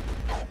basically.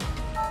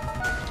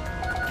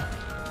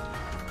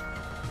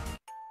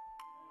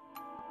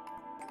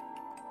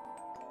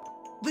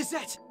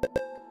 Lisette!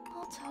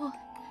 Alto,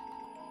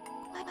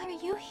 why are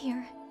you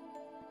here?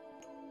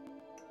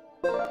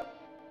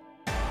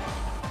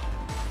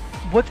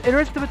 What's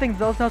interesting with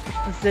things else now is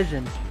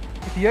decisions.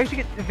 If you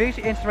actually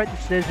answer the right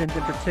decisions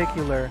in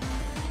particular,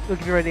 you'll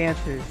get the right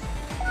answers.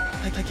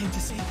 I came to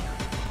save you.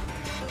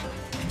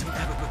 And don't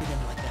ever put it in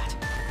like that.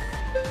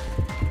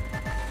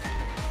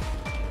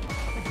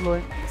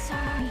 Lloyd. I'm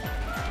sorry.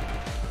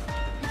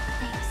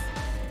 Thanks.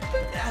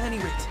 At any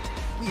rate,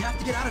 we have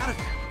to get out of here.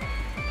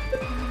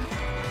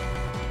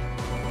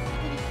 What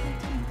if we don't?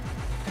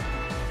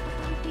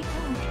 What if we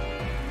don't?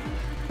 We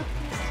don't have a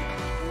place to go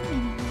home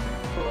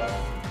anymore.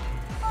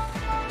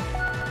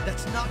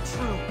 That's not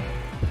true.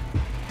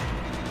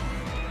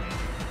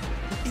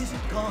 It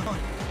isn't gone.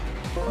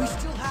 We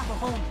still have a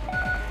home.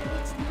 But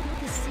it's not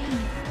the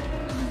same.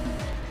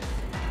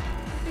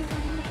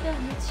 Everyone in the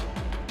village.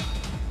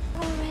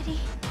 Already.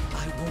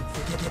 I won't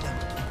forget them.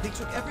 They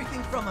took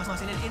everything from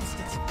us in an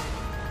instant.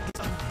 It's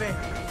unfair.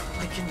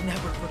 I can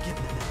never forgive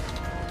them.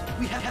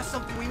 We have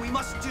something we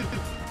must do.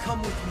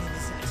 Come with me,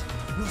 Lisette.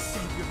 We'll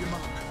save your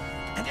mom.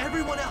 And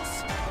everyone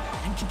else.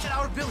 And get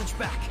our village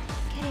back.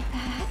 Get it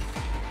back?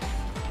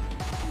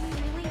 Can we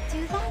really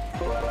do that?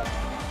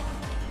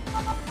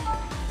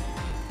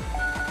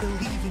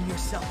 Believe in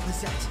yourself,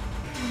 Lisette.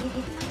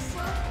 Believe in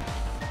myself?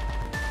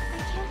 I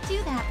can't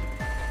do that.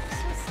 I'm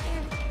so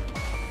scared.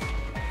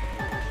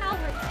 I'm a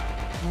coward.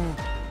 I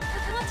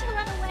want to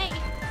run away.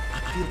 I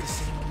feel the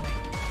same way.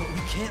 But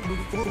we can't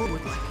move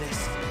forward like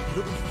this.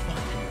 It'll be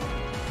fun.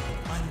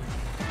 I'm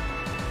with you.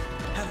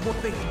 Have more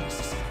faith in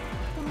yourself.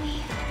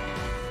 Believe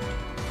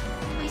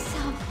in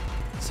myself.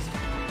 See?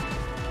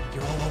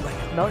 You're all right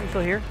now. No, you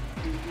still here?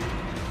 I'm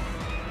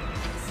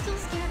still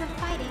scared of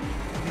fighting.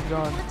 He's I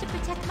gone. want to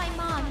protect my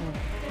mom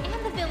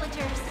and the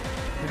villagers.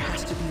 There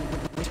has to be a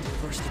way to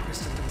reverse the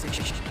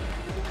crystallization.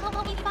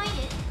 Help me find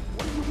it.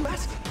 What are you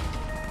asking?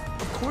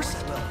 Of course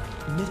I will.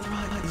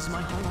 Mithra is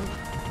my home.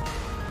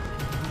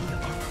 And we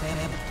are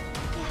family.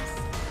 Yes.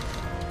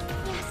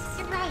 Yes,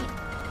 you're right.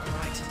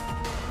 Right.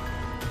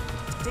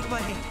 Take my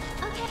hand.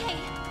 Okay.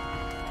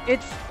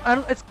 It's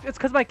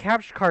because my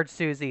capture card,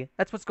 Susie.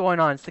 That's what's going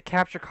on. It's the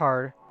capture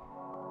card.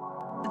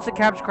 it's a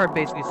capture card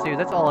basically, Sue.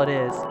 That's all it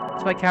is.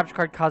 It's my capture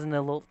card causing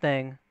the little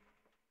thing.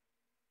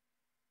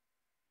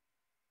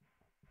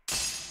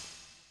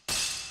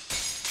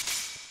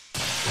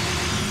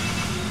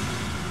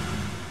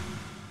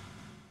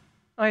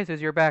 Oh, he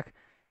says you're back.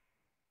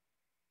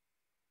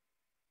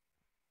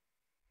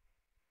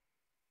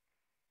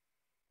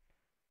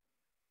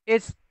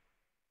 It's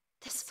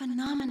this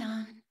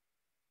phenomenon.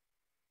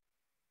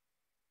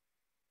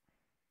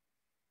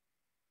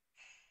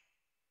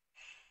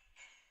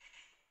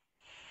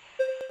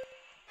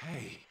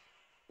 Hey,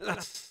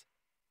 that's...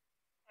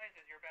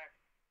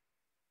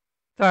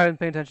 Sorry, I didn't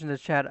pay attention to the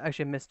chat.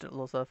 Actually, I missed it a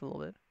little stuff a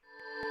little bit.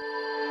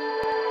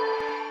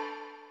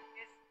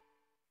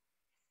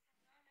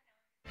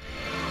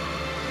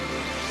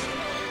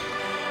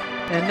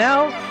 And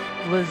now,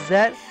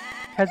 Lisette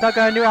has now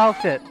got a new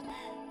outfit.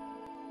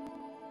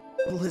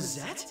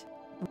 Lisette?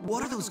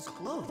 What are those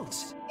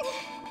clothes?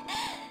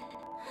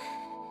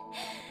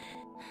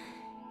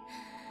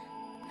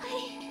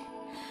 I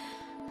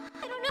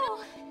don't know.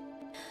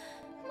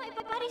 My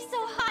body's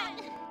so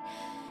hot.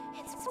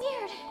 It's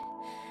weird.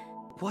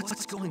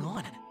 What's going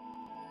on?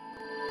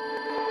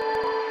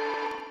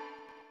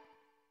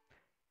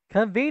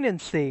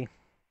 Conveniency.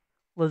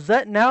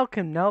 Lisette now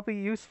can be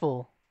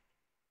useful.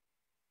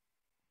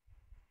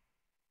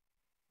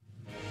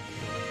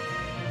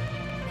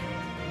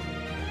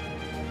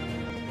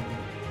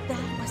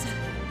 That was a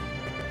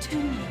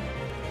tuning.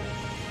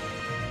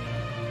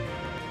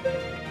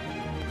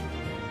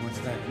 What's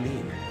that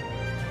mean?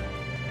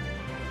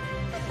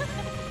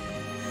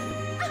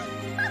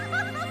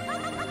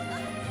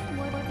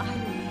 What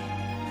irony.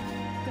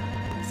 God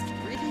must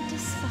really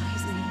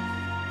despise me.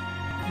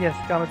 Yes,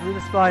 God must really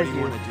despise What do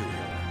you you. want to do,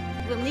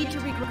 Hilda? We'll need to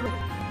regroup.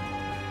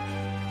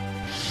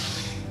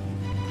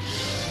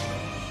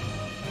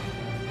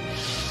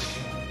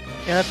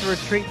 Yeah, that's a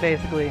retreat,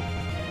 basically.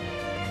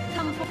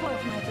 Come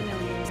forth, my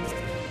familiars.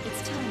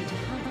 It's time to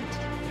hunt.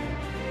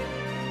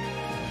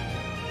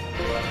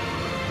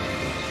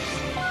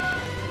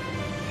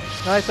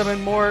 Nice, I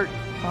mean more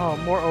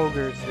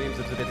ogres. Seems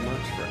it's a bit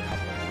much for a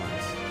couple of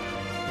months.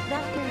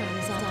 That girl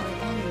is our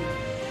enemy.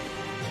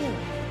 Kill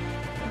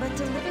her, but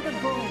deliver the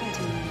boy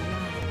to me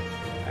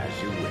alive.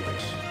 As you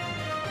wish.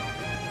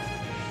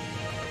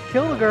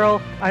 Kill the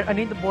girl. I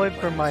need the boy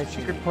for my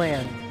secret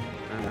plan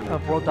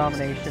of world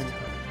domination.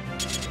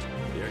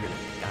 You're gonna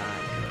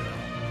die, girl.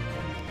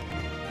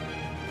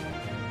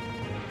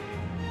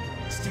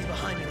 Stay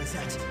behind me,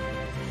 Lisette.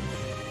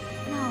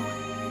 No.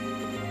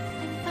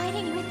 I'm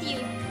fighting with you.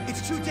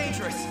 It's too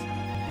dangerous.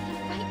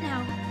 Right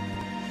now. I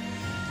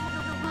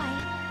don't know why,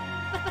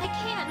 but I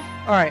can.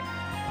 All right.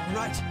 All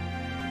right.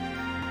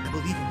 I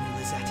believe in you,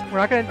 Lisette. I'm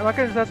not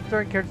gonna discuss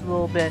certain characters a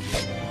little bit,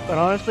 but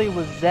honestly,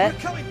 Lisette We're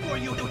coming for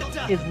you,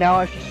 Hilda. is now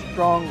actually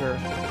stronger.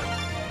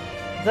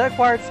 Lisette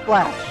acquired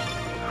Splash,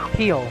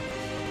 Heal.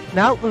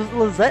 Now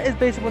Lisette is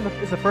basically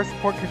is the first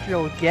support character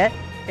you'll get,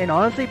 and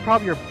honestly,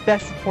 probably your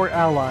best support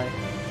ally.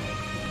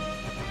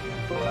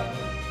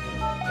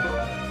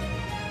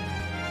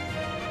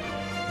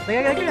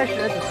 Like, I can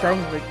actually add the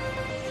settings like.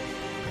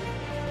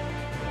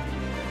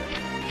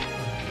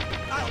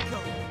 I'll go.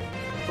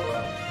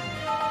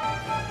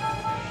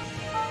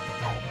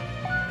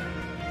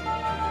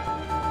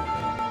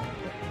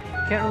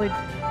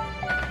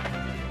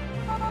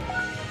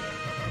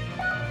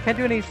 Can't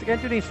do any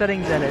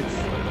settings edits.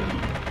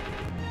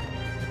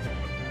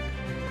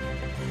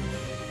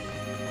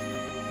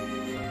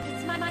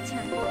 It's my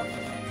turn.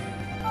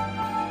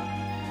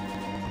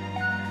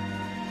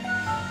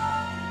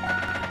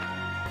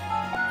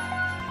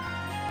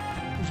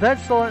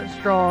 Lisette's still not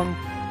strong,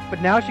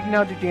 but now she can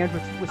now do damage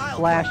with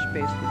Splash,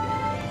 basically.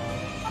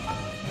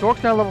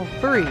 Zork's now level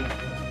 3.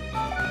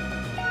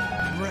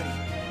 I'm ready.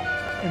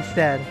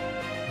 Instead.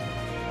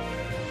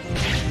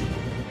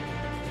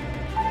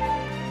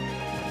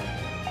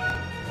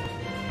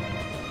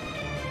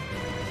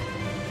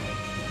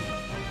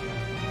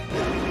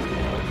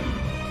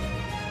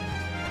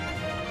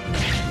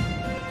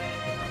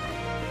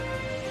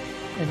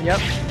 And yep.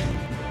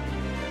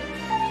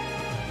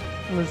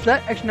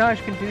 Lisette actually now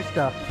she can do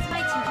stuff. It's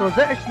my turn. So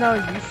Lisette actually now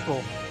is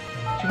useful.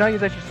 She now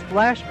uses actually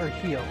Splash or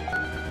Heal.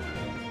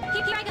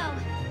 Here I go.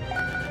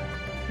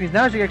 Because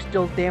now she can actually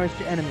deal damage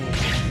to enemies.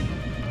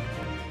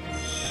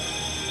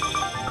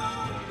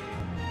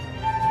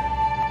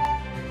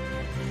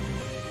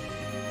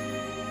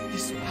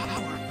 This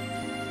power.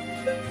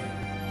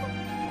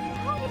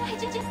 How did I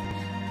just...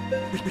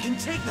 We can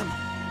take them.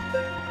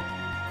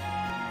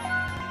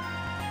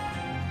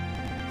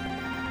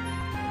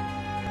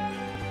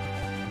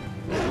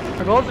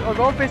 Our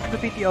goal is basically to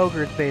defeat the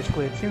ogres,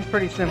 basically. It seems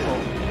pretty simple.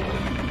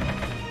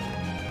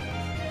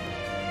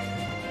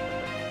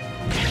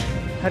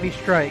 Heavy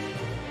Strike.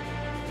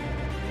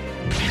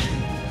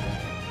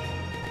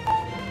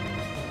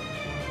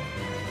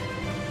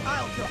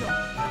 I'll go.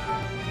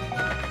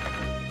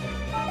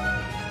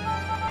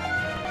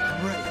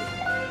 I'm ready.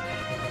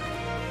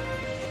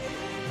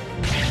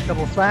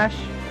 Double Slash.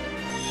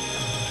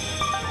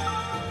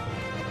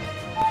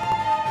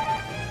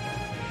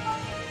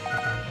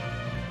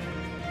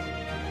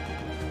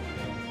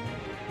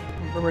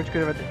 We're just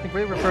gonna. I think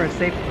we're for a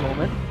safe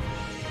moment.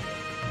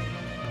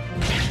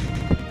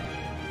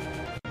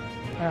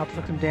 I'll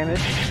take some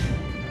damage.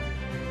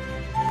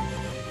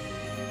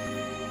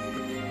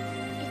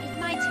 It's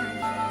my turn.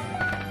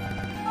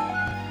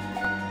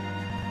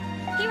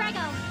 Here I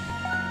go.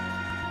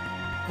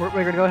 We're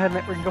gonna go ahead and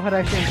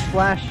actually and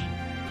splash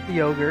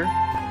the ogre.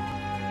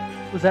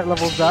 Was that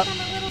levels up? I'm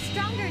a little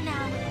stronger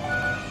now.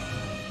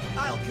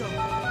 I'll go.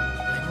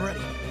 I'm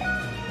ready.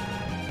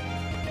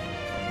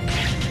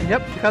 And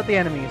yep, took out the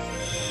enemies.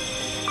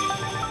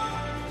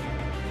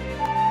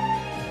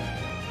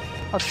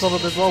 That's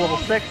leveled as well, level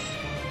 6.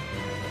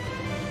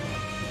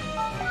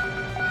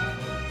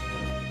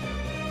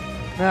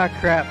 Ah,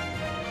 crap.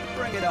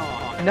 Bring it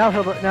on. And now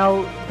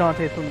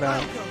Dante's from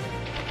down.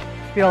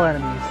 Feel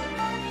enemies.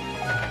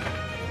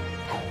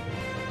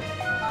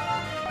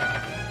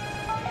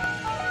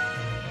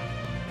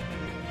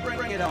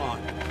 Bring it on.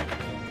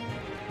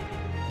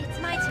 It's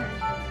my turn.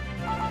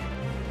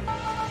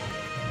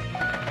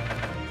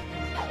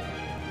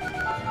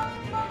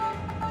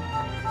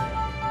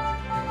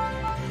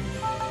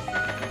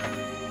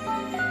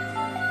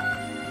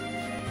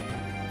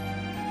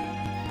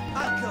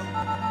 I'll go.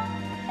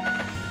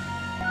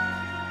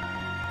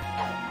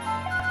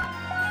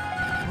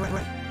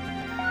 Right.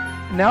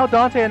 Now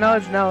Dante is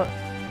now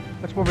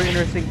much more of an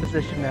interesting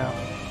position now.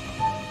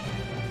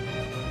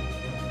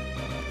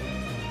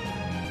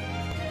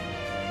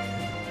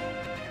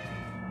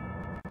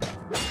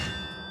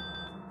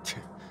 To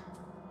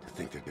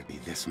think there could be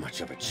this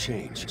much of a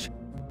change.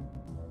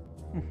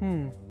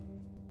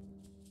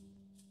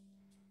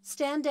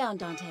 Stand down,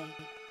 Dante.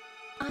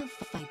 I'll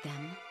fight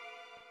them.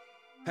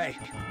 Hey,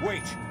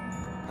 wait!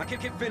 I can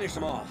finish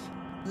them off.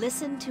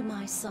 Listen to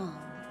my song.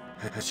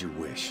 As you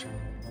wish.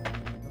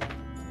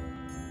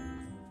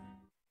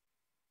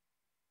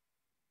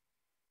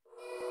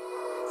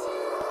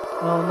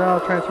 Oh no,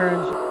 trying to turn.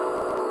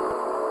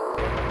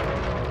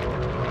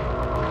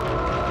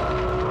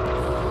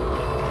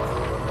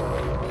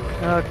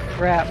 Oh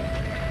crap.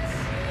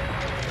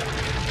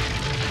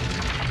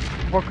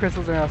 More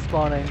crystals are now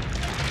spawning.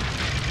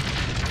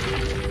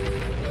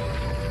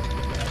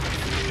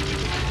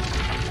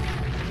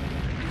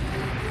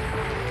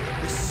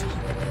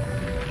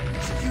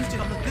 She used it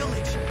on the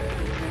village.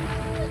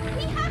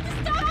 We have to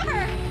stop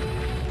her!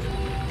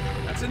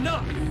 That's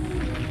enough!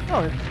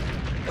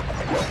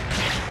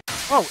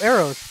 Oh,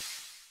 arrows.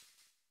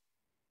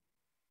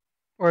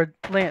 Or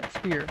lance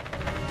spear.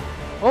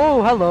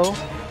 Oh, hello.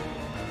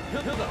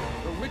 Hilda,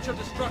 the Witch of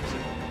Destruction,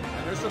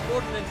 and her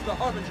subordinates, the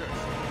Harbingers.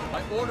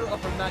 By order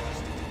of Her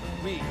Majesty,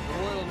 we, the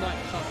Royal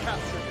Knights, shall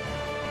capture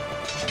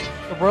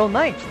you. The Royal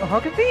Knights. Oh, how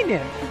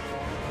convenient.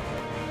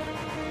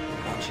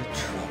 Bunch of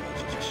trouble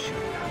to just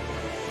shoot out.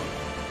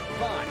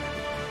 Fine.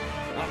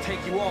 I'll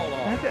take you all I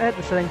on. have to add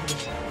the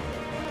settings.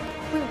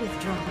 We'll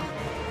withdraw.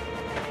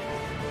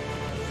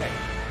 Hey,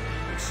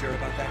 you sure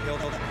about that,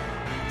 Hilda?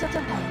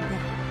 Don't mind them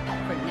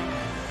for now.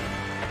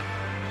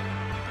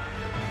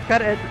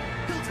 Gotta add.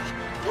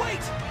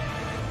 Wait!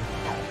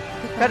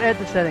 Gotta add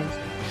the settings.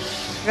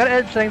 Gotta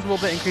add the settings a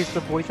little bit, increase the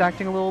voice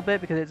acting a little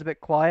bit because it's a bit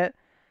quiet.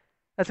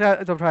 That's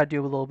what I'm trying to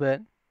do a little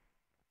bit.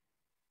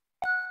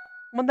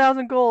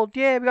 1,000 gold!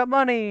 Yay, we got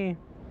money!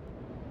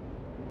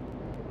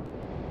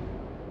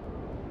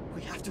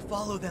 We have to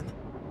follow them.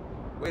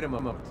 Wait a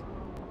moment.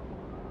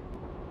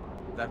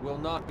 That will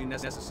not be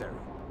necessary.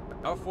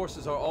 Our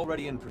forces are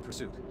already in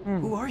pursuit.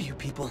 Who are you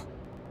people?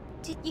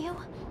 Did you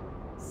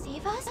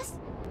save us?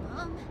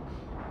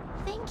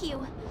 Thank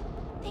you.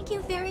 Thank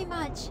you very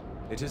much.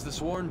 It is the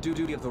sworn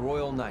duty of the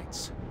Royal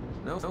Knights.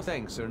 No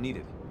thanks are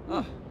needed.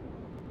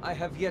 I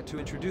have yet to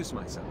introduce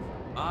myself.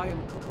 I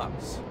am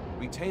Klaus,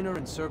 retainer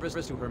in service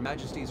to Her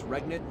Majesty's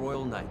Regiment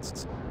Royal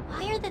Knights.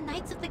 Why are the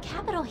Knights of the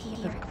Capital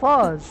here?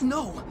 Claws!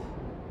 No!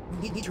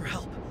 We need your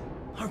help.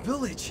 Our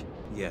village!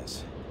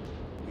 Yes,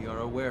 we are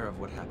aware of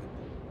what happened.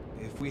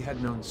 If we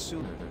had known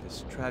sooner,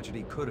 this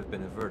tragedy could have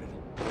been averted.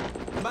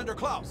 Commander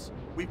Klaus,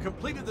 we've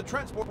completed the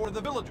transport of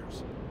the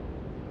villagers.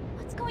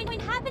 What's going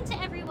to happen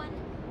to everyone?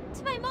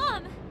 To my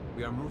mom?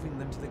 We are moving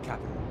them to the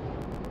capital.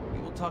 We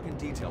will talk in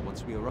detail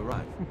once we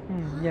arrive.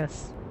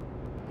 Yes.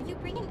 Are you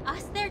bringing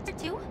us there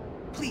too?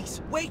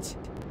 Please, wait!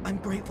 I'm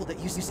grateful that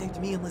you saved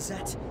me and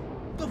Lisette,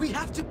 but we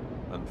have to...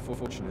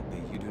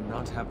 Unfortunately, you do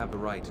not have the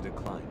right to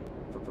decline.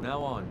 From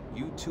now on,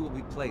 you two will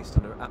be placed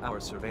under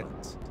our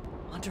surveillance.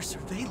 Under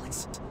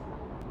surveillance?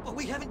 But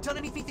we haven't done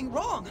anything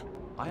wrong!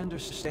 I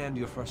understand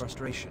your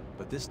frustration,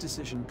 but this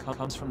decision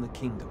comes from the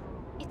kingdom.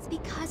 It's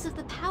because of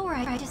the power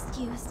I just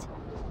used,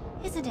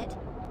 isn't it?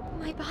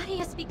 My body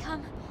has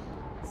become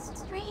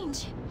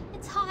strange.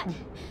 It's hot.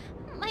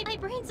 My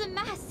brain's a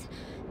mess,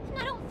 and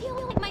I don't feel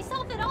like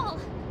myself at all.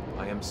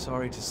 I am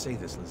sorry to say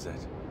this,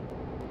 Lisette,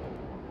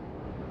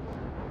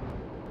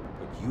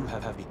 but you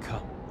have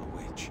become a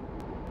witch.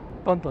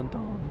 Dun dun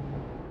dun.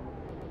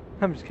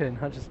 I'm just kidding,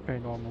 that's just very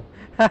normal.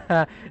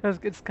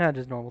 It's kind of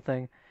just a normal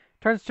thing.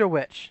 Turns to a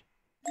witch.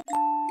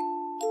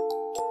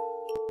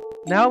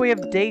 Now we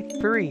have day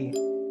 3.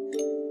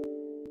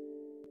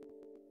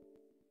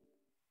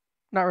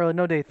 Not really,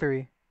 no day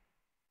 3.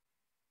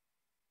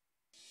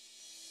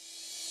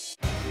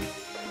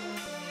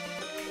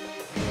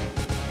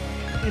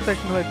 this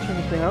actually know how to turn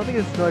the thing. I don't think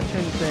this is how to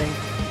turn the thing.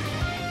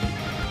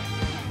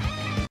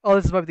 Oh,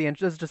 this is probably the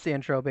intro. This is just the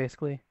intro,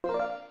 basically.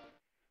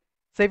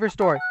 Save your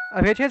story.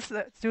 I've had a chance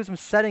to do some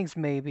settings,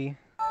 maybe.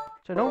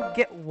 So I don't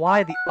get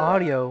why the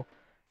audio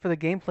for the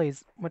gameplay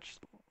is much...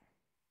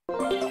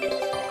 But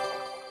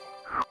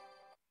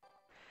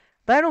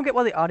I don't get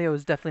why the audio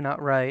is definitely not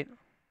right.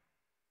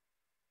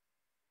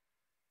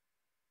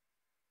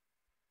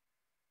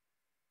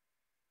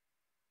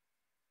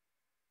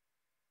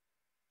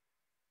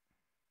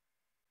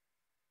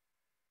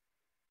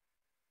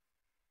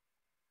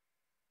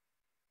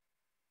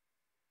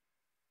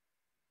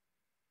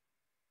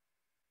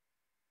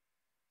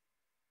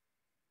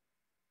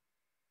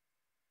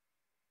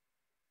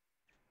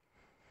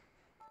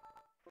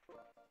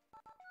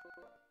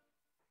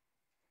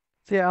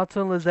 So yeah,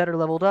 Alto and Lisette are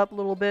leveled up a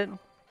little bit.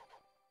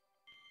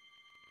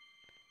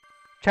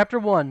 Chapter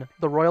 1,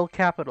 The Royal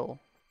Capital.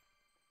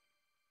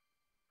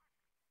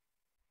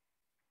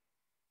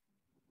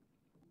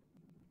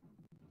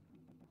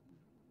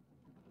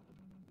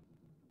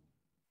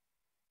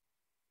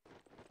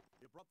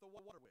 You brought the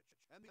water witch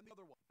and the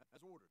other one,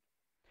 as ordered.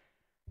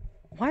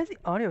 Why is the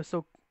audio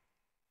so...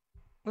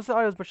 Unless the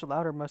audio is much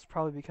louder, must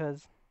probably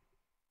because...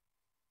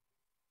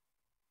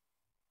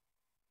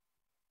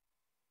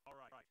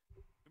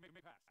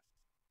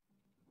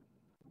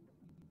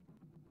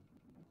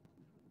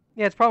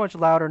 Yeah, it's probably much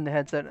louder in the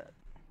headset.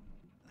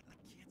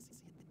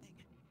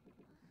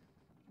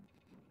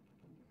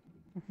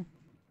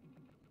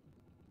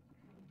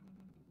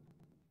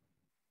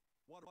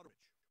 Water witch.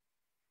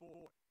 Boy,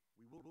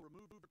 we will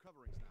remove the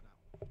coverings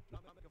now.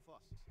 Not make a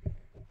fuss.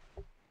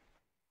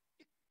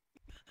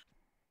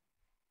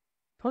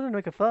 Told her to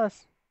make a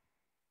fuss.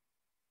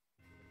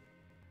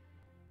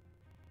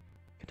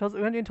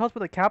 Can you tell us what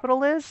the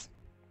capital is?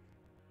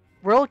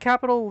 Royal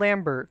Capital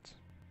Lambert.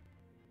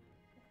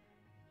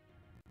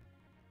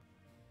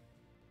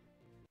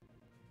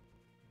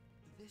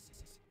 This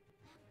is...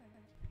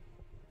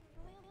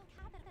 Royal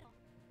Capital.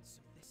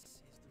 So this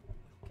is the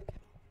Royal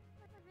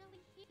Capital. We're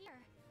really here.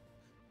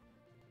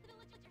 The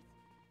villagers.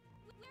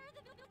 Where are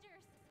the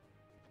villagers?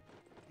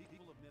 The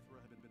people of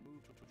Mithra have been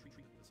moved to a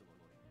treatment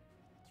facility.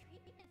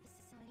 Treatment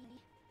facility.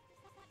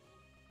 Does that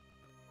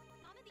mean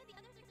Mom and the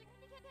others are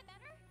going to get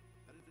better?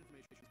 That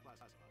information is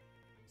classified.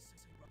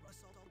 So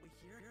Russ all the way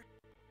here?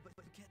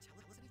 But you can't tell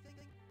us anything?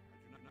 I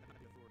do not have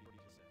the authority to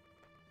say.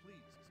 Please,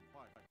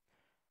 inquire.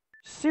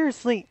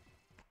 Seriously.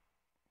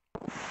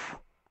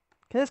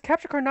 Can this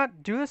capture card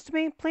not do this to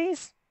me,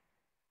 please?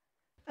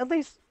 At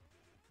least...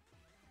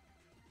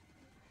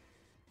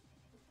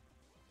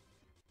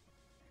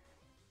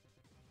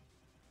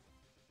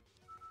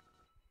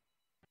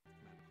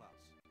 Commander Klaus.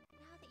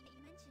 Now that you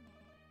mention it,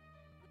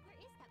 where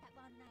is that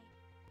blonde knight?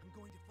 I'm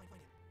going to find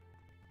him.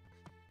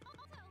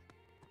 Also, there's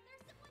someone...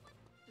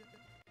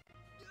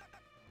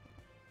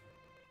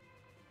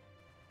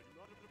 I do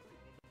not approve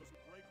of those who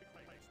break the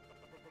claims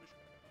of the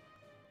punishment.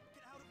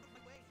 Get out of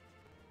my way!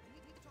 I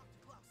need to talk to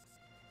Klaus.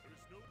 There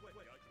is no way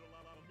I could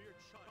allow a mere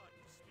child to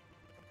speak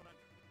with the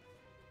commander.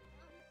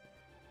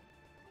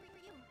 Who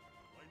are you?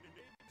 My name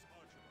is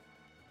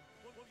Archibald.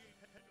 What will ye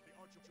head of the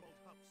Archibald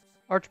house?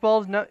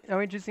 Archibald? No,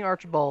 I'm introducing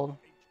Archibald.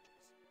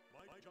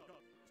 My job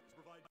is to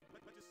provide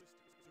assistance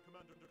to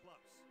Commander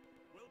Klaus.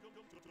 Welcome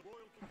to the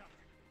Royal Capital,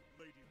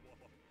 Lady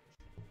Warhawk.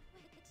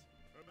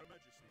 Her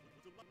Majesty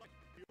would delight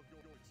to hear of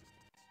your existence.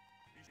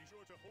 Be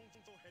sure to hold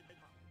your head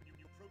high when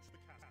you approach the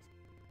castle.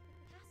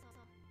 The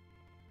castle.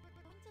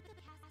 We're going to the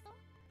castle?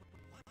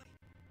 Why?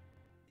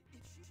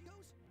 If she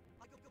goes,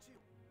 I go too.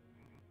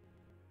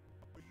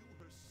 Are you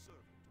her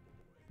servant,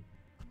 boy?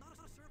 I'm not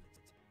a servant.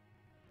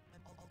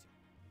 I'm Alto.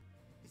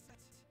 Is that...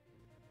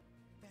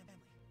 family?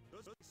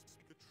 Does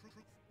speak the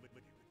truth, Lady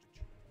Witch?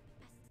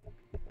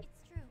 Yes, it's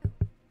true.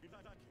 In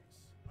that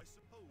case, I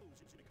suppose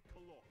you speak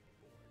Kalor,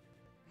 boy.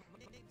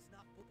 My name's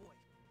not boy.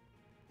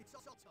 It's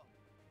Alto.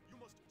 You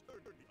must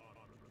earn the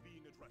honor of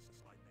being addressed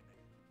by my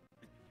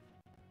name.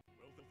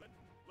 Well then,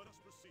 let us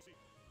proceed.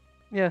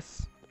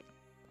 Yes.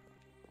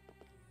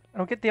 I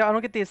don't get the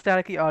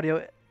staticky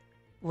audio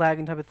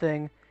lagging type of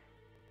thing.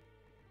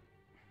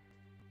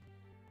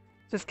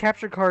 This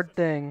capture card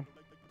thing.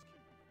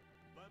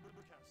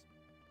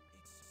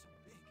 It's so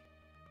big.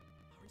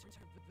 Our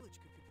entire village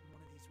could fit in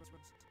one of these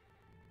rooms.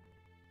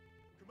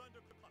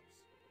 Commander Klaus,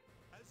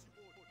 as you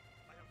ordered,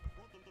 I have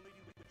brought the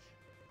Lady Witch.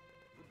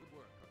 Good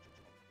work,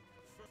 Archibald.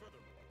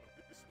 Furthermore,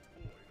 this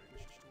boy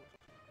may wish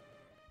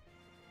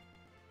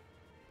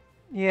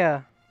to...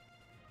 Yeah.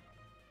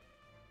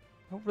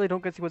 I really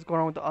don't get to see what's going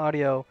on with the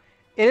audio.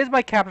 It is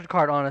my capture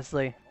card,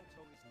 honestly. Alto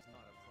is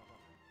not a problem.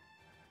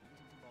 He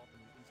wasn't involved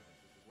in the incident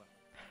with the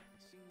weapon.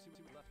 It seems to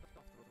be left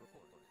off the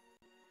report.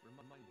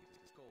 Remind me to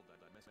scold that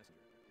messenger.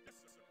 Yes,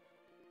 sir.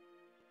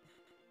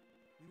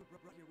 We were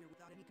brought here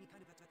without any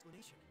kind of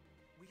explanation.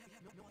 We had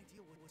no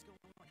idea what was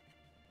going on.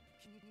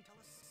 Can you tell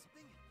us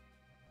something?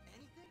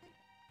 Anything?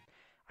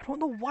 I don't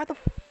know why the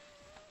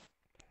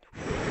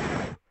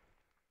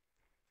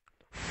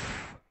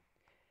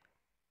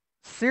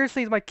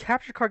Seriously, is my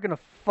capture card gonna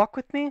fuck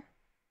with me?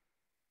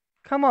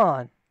 Come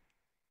on.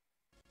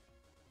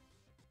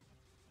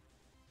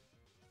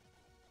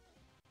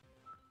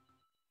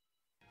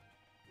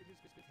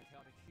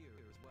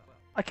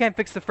 I can't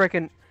fix the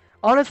frickin'...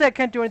 Honestly, I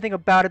can't do anything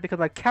about it because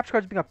my capture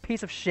card's being a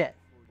piece of shit.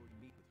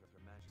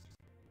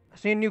 I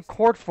just need a new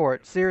cord for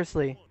it,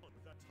 seriously.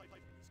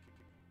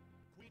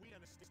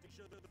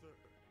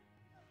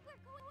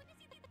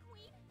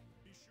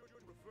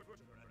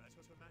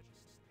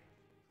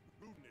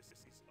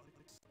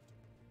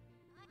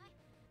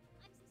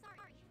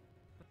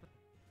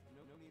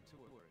 No need to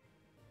worry.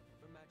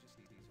 Her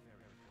Majesty is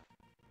very kind.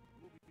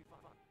 We'll be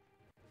fine.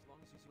 As long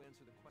as you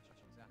answer the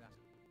questions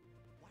asked.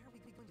 Why are we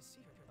going to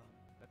see her, though?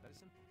 That is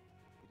simple.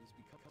 It is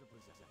because of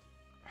Lisette.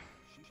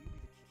 She will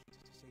be the key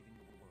to saving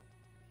the world.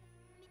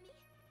 Me?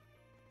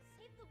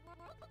 Save the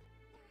world?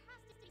 There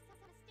has to be some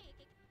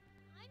mistake.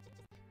 I'm just...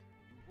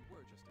 You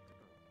were just a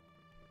girl.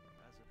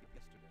 As of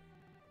yesterday,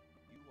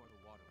 you are the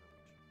water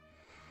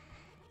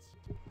witch.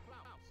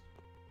 Klaus,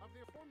 of the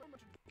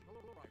aforementioned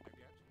hello arrived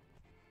yet?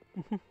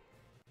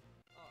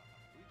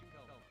 Regent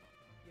Elmar.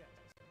 Yes.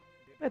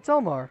 It's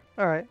Elmar.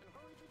 Alright.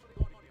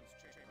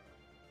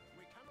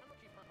 We cannot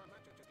keep her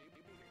Majesty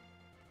here.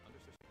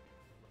 Understood.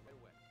 Right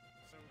away.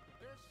 So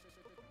this is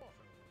the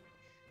water witch.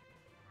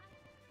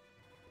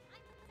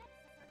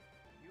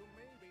 You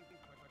may be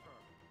her, but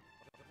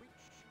the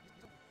witch is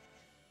a witch.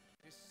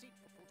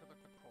 Deceitful to the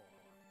core.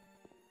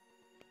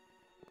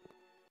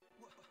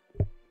 What was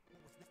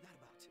that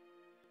about?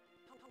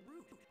 How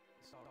rude!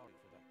 Sorry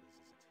for that, Lisette.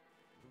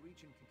 The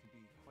region can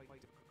be quite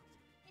difficult.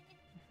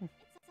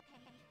 It's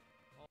okay.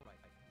 All right.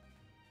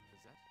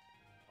 Lisette,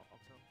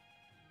 I'll tell.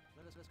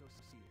 Let us go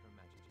see Her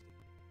Majesty.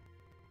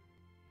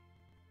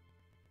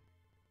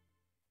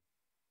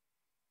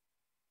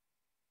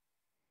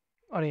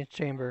 Audience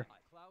chamber.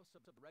 Klaus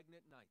of the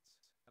Regnant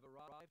Knights have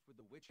arrived with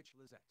the witch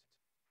Lisette.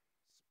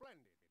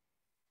 Splendid.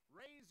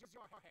 Raise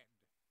your head.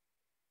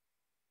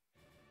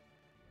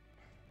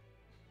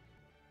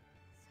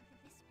 So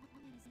this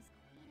woman is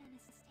Queen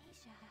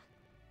Anastasia.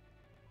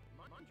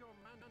 Mind your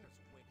manners,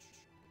 witch.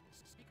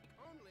 Speak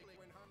only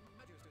when Her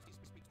Majesty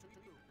speaks to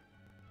you.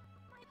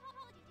 My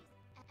apologies.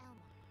 Elmar,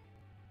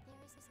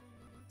 there is no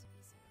need to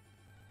be so.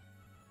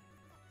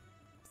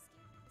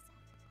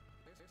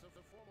 This is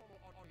the formal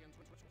audience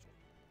ritual.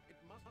 It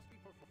must be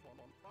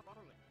performed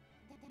properly.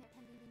 Then there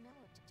can be no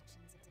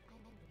objections if I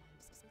am the one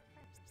to speak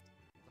first.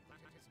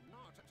 That is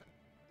not...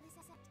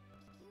 Lisette,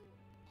 you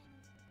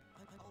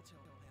and... I'll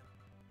tell him.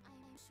 I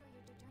am sure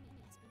your journey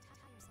has been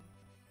tiresome.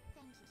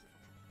 Thank you for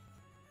coming.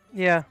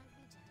 Yeah.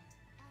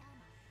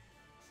 Elmar,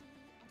 he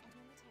and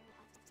military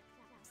officer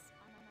Klaus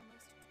are my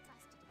most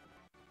trusted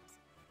advisors.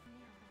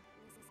 Now,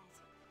 Lisette,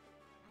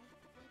 I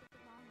have waited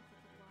long for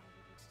the water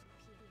witch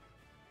to appear.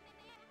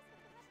 May I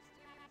ask a question,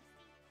 Your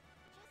Majesty?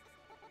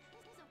 Just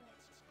what is a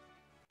witch?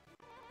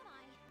 Who am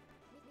I?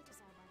 Witches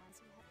are the ones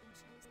who have been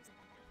chosen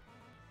by the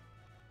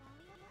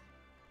Qualia.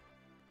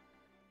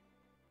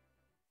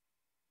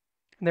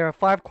 There are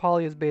 5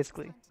 qualias,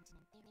 basically.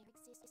 There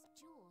exist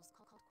jewels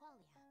called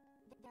qualia.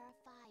 There are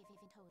 5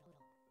 even total.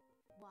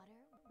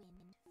 Water,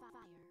 wind,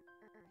 fire,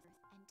 earth,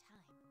 and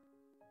time.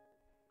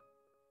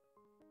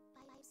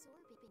 By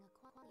absorbing a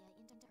qualia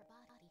into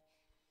her body,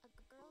 a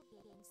girl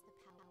gains the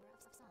power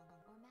of song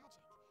or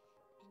magic,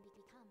 and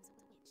becomes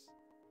a witch.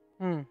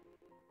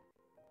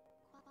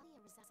 Qualia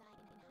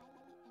reside in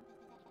highly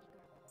empathetic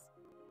girls.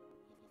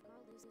 If a girl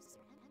loses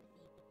her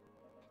empathy,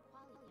 that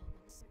qualia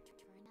will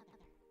search for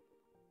another.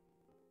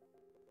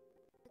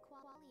 The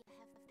qualia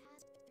have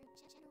passed through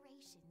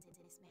generations in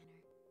this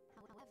manner.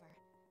 However,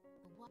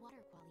 the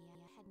water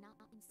qualia had not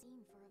been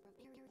seen for a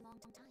very long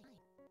time.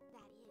 That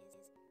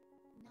is,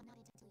 not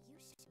until you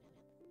showed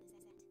up,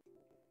 Lisette.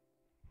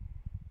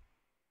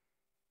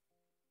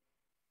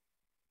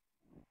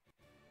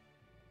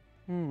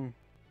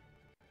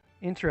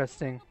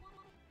 Interesting. The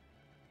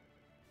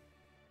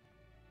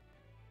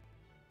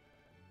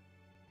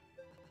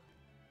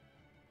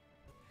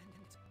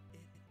pendant,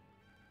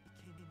 it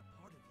became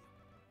part of you.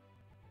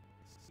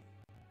 See,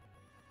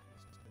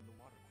 this has been the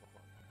water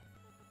quality.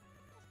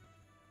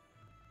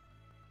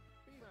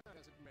 Be that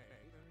as it may,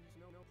 there is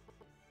no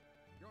proof.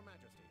 Your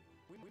Majesty,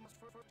 we must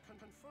first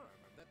confirm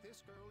that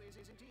this girl is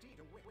indeed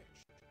a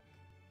witch.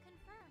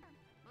 Confirm.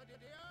 My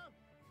dear,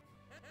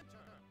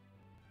 enter.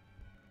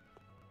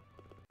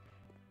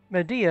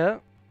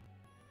 Medea.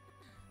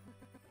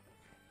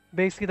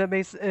 Basically,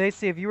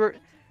 basically, if you were...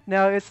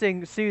 Now, it's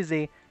saying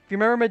Susie. If you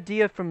remember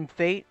Medea from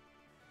Fate,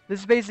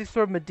 this is basically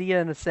sort of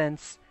Medea in a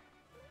sense.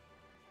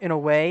 In a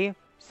way.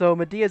 So,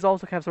 Medea is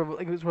also kind of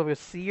sort of a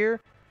seer.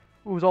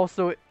 Who was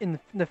also in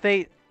the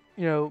Fate,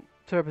 you know,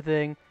 type of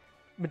thing.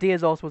 Medea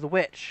also was a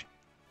witch.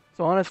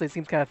 So, honestly, it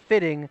seems kind of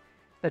fitting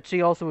that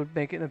she also would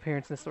make an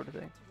appearance in this sort of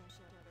thing.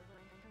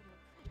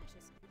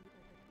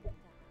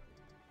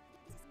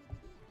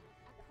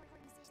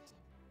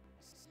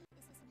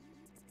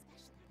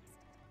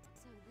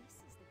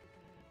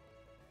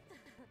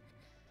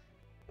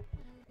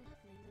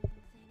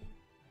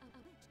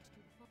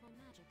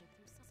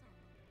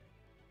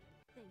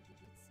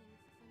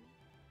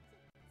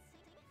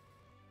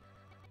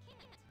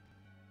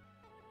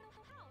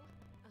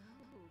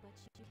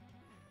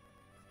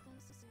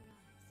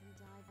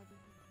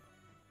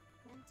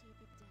 empty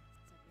the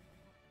depths of your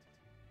heart.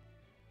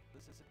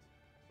 Lisette,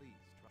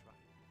 please try.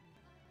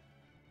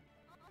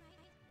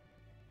 Alright.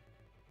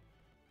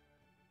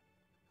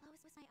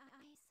 Close my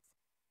eyes.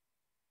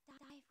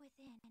 Dive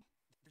within.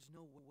 There's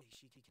no way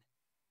she can.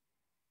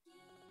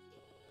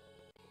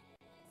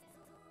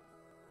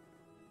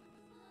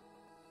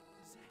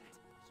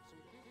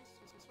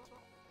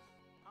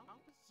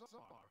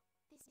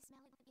 This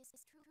melody is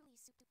truly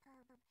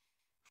superb.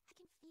 I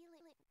can feel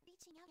it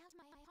reaching out to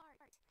my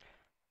heart.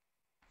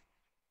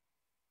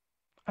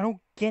 I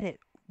don't get it.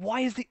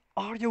 Why is the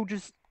audio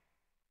just... Is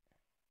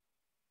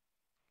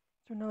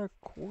there another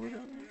chord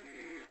on there?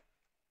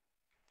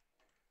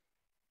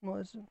 What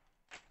is it?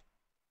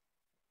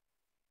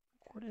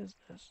 What is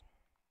this?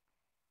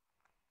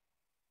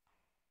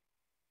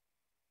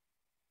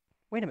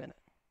 Wait a minute.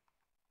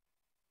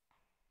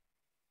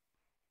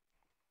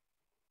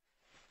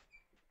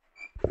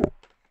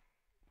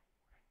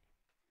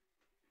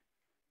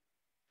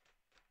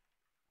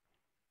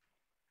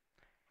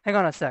 Hang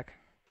on a sec.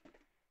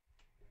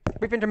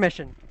 Brief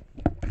intermission.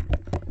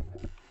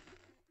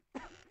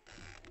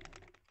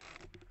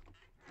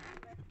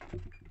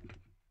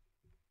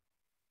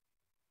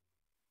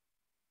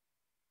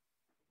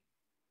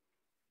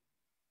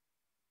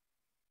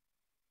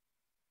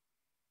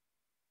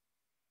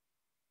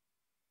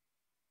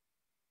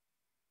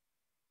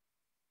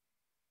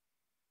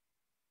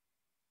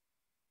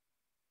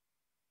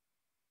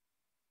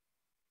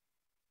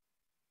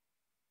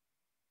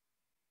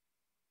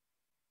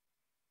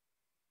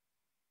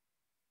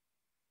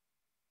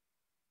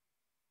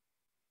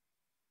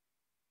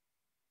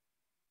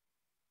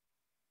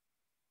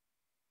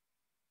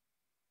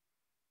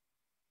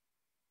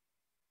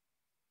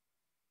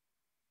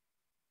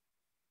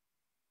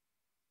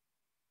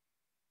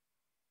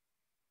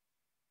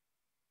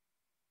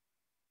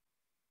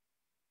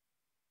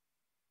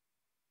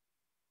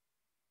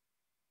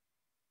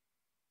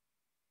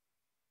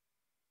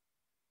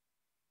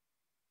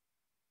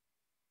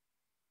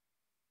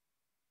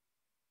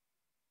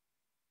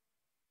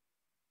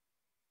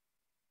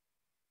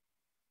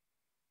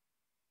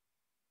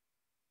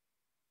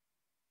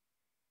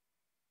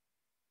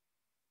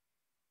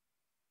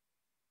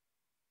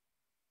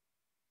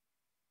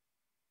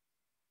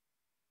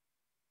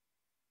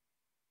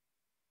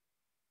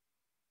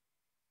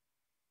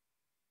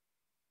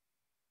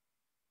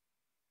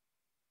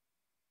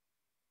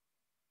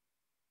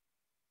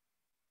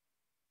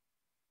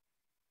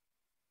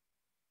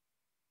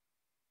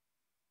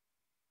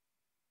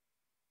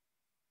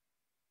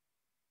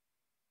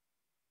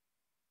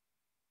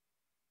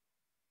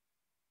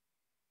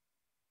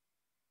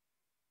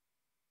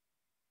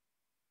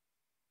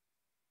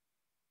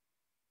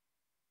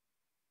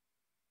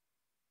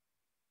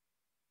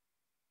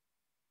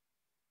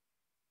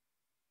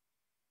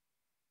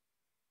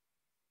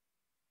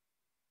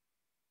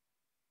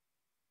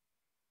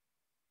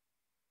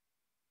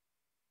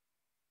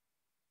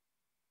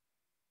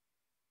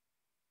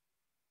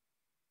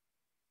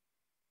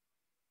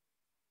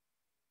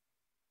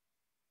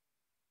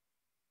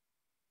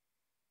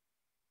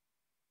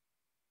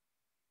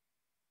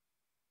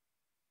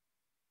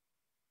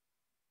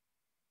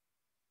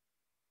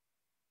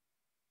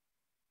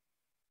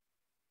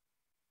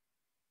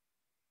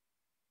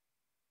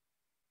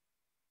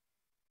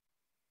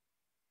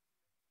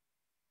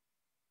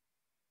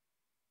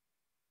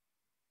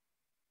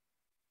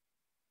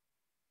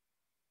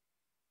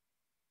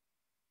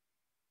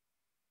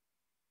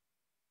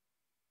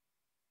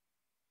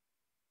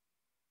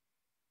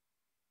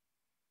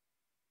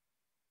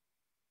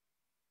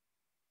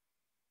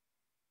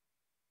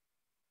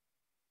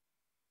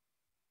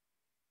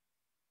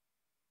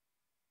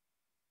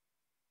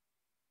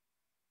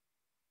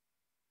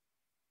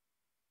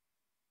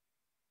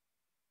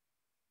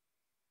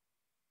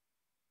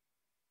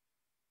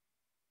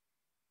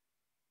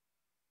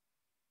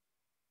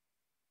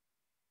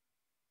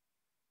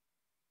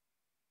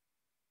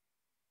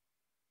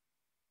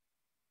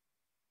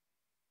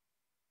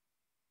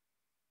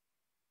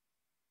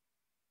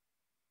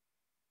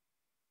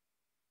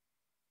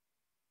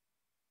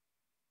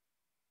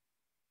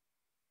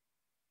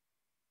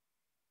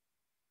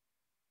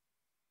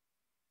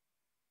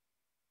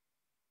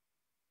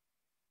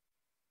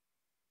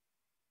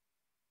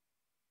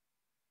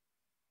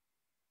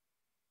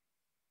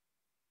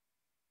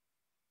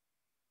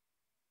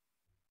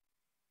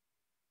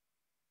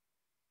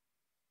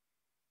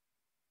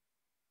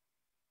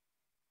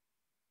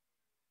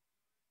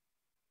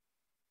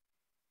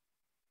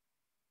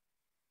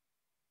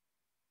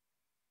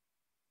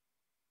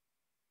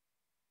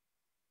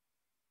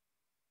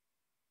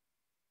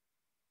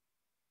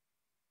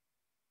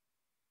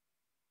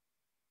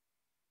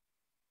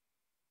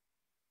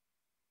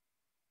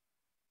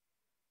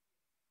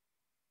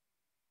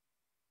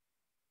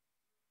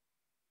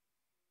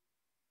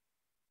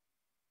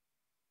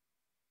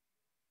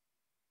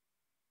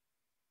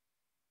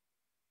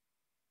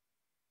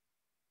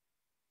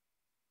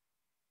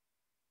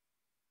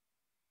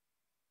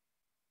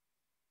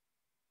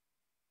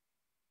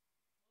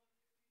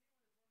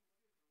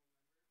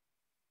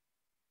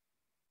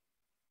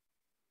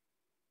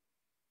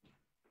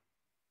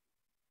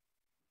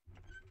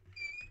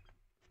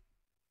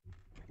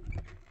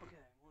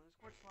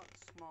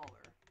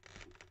 smaller.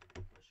 So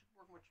it should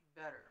work much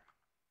better.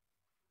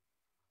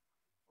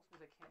 Also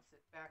means I can't sit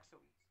back so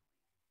easily.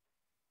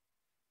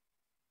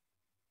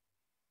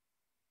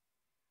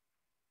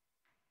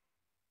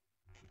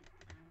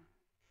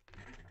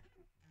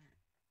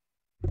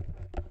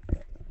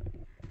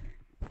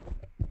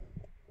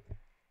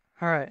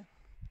 All right.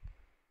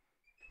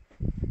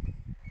 Yes,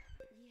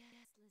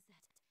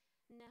 Lisette.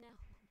 Now,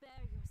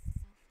 bear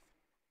yourself.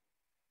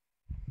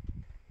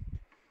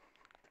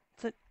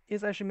 It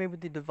is actually made with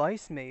the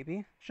device,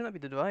 maybe. Should not be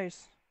the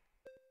device.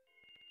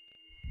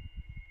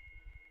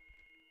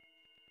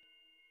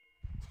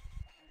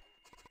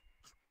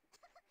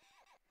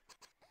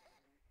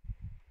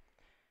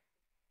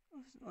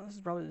 This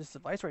is probably this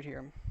device right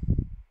here.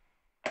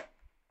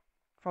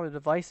 Probably the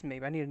device,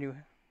 maybe. I need a new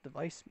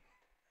device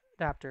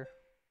adapter.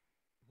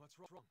 What's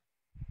wrong?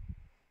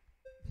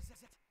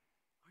 Lisette,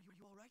 are you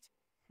all right?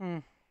 Hmm.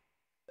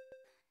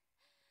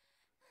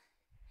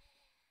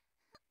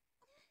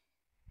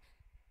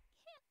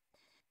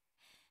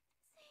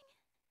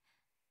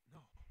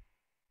 No,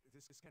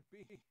 this can't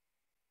be.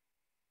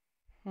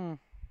 Hmm.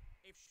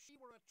 If she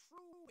were a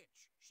true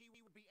witch, she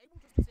would be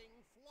able to sing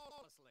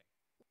flawlessly.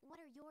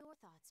 What are your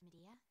thoughts,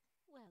 Medea?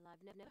 Well,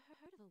 I've never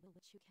heard of a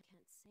witch who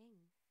can't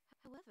sing.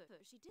 However,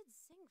 she did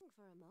sing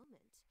for a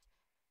moment.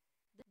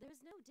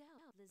 There's no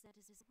doubt Lisette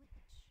is a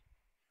witch.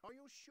 Are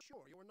you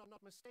sure you are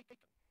not mistaken?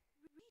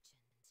 Regent,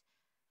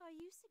 are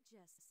you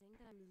suggesting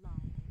that I'm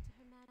lying to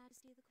Her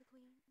Majesty the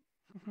Queen?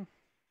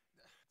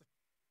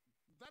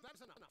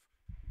 That's enough.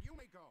 You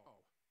may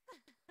go.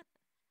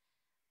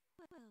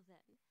 Well then,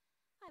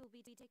 I will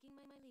be taking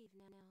my leave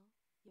now,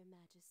 Your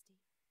Majesty.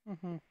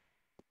 The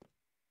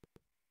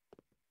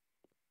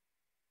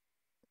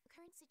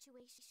current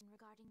situation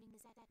regarding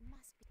Lisette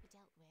must be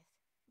dealt with.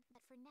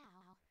 But for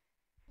now,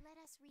 let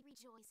us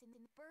rejoice in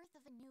the birth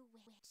of a new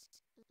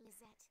witch,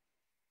 Lisette.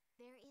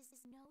 There is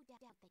no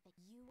doubt that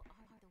you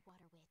are the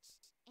Water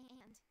Witch,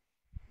 and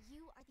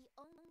you are the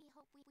only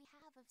hope we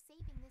have of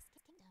saving this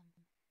kingdom.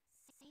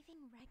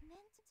 Saving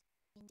Regnant?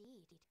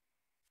 Indeed.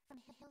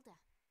 From Hilda,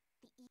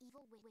 the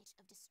evil witch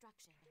of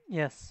destruction.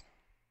 Yes.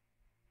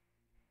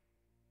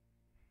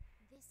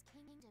 This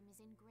kingdom is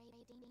in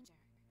great danger.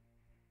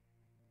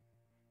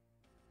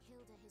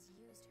 Hilda has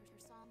used her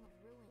song of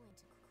ruin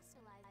to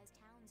crystallize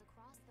towns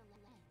across the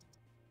land.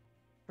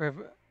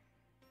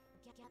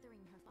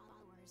 Gathering her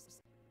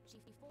followers,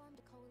 she formed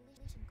a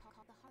coalition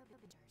called the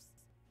Harbingers.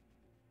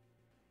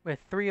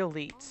 With 3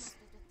 elites.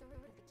 Almost a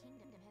third of the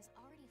kingdom has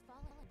already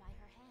fallen by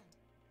her hand.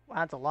 Wow,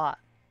 that's a lot.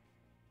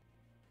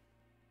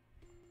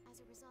 As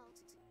a result,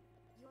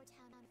 your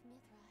town of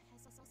Mithra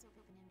has also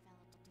been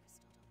enveloped into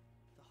crystal.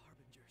 The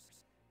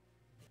Harbingers.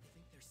 They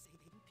think they're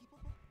saving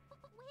people?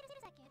 Wait a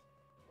second.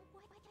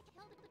 Why can't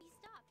Hilda be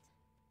stopped?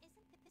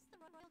 Isn't this the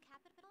royal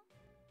capital?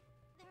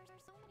 There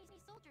are so many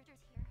soldiers here.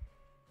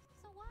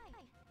 So why?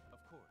 Of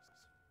course.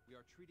 We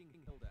are treating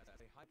Hilda as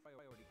a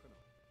high-priority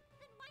criminal.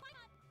 Then why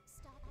not?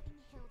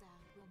 Stopping Hilda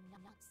will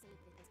not save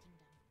this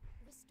kingdom.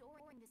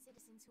 Restoring the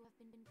citizens who have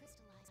been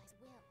crystallized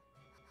will.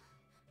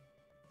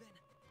 Then,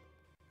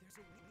 there's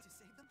a way to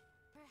save them?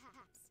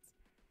 Perhaps.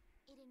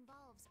 It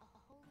involves a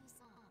holy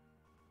song.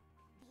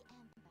 The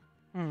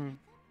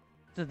Anthem.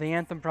 This is the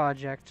Anthem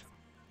project.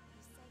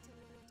 Said to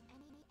lift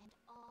any and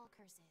all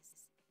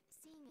curses.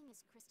 Seeing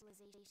as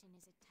crystallization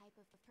is a type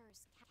of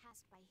curse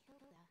cast by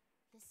Hilda,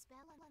 the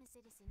spell on a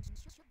citizen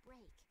should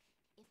break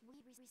if we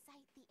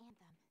recite the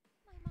Anthem.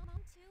 My mom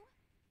too?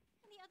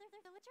 And the other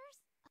villagers?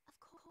 Of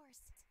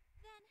course.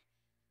 Then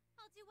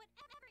I'll do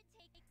whatever it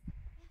takes.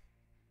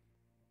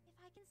 If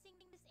I can sing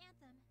this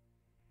anthem,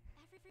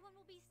 everyone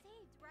will be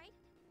saved, right?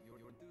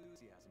 Your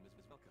enthusiasm is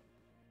welcome.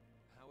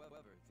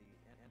 However, the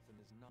anthem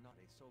is not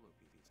a solo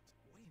piece.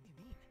 What do you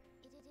mean?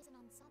 It is an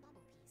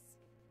ensemble piece.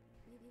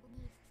 We will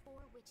need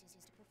 4 witches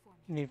to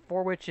perform it. You need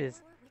 4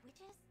 witches. 4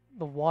 witches?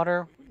 The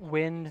water,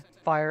 wind,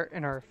 fire,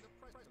 and earth. The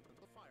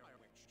fire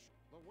witch.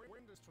 The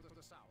wind is to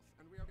the south,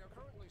 and we are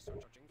currently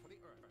searching for the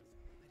earth. I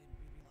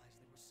didn't realize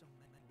there were so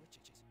many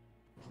witches.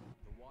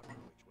 The water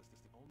witch was the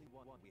only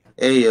one we had.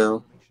 Hey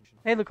yo.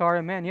 Hey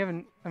Lucaria, man, you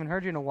haven't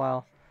heard you in a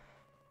while.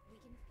 We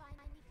can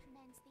finally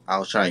commence the I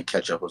was trying to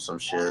catch up with some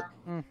shit.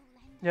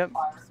 Yep.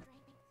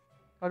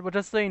 But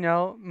just so you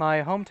know,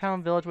 my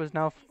hometown village was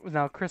now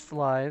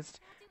crystallized.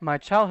 My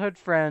childhood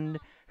friend,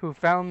 who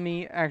found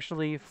me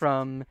actually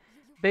from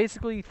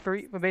basically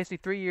 3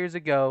 years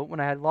ago when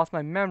I had lost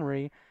my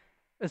memory,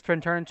 has been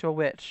turned into a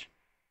witch,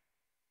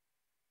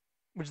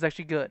 which is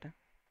actually good.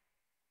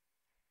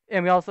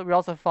 And we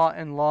also fought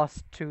and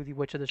lost to the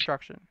Witch of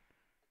Destruction.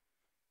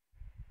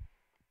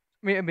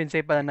 We have been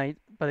saved by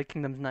the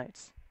Kingdom's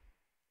Knights.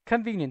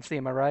 Conveniency,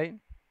 am I right?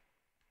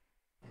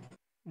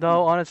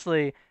 Though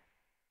honestly,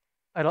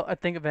 I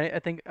think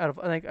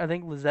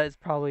Lisette is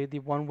probably the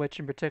one witch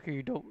in particular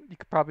you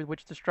could probably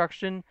witch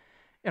destruction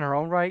in her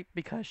own right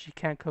because she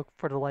can't cook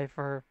for the life of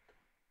her.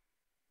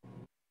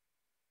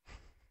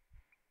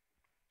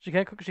 She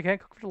can't cook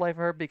for the life of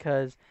her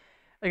because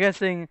I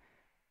guess as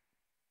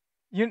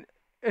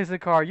a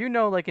car,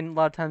 like in a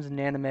lot of times in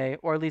anime,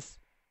 or at least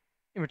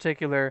in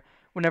particular,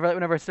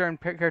 whenever a certain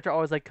character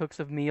always like cooks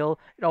a meal,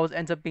 it always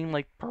ends up being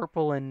like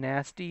purple and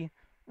nasty,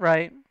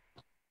 right?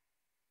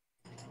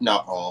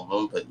 Not all of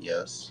them, but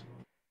yes.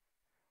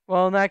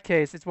 Well, in that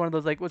case, it's one of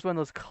those like it was one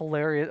of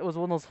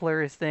those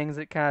hilarious things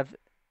that kind of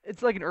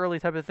it's like an early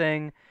type of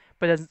thing,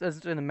 but it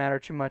doesn't really matter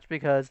too much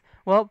because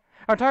well,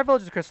 our entire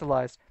village is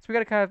crystallized, so we got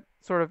to kind of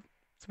sort of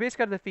so we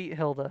basically got to defeat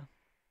Hilda.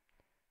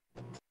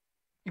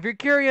 If you're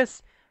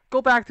curious,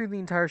 go back through the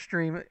entire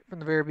stream from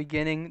the very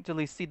beginning to at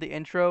least see the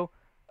intro,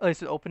 at least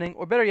the opening,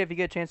 or better yet, if you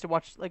get a chance to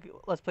watch like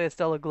Let's Play a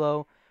Stella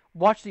Glow,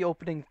 watch the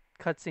opening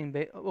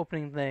cutscene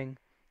opening thing.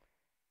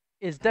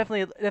 Is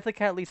definitely kind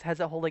of at least has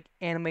that whole like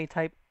anime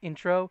type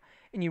intro,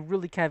 and you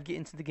really kind of get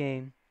into the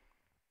game.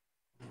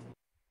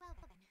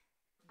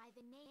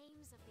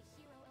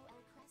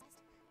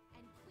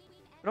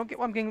 I don't get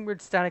why I'm getting weird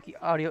staticky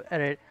audio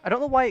edit. I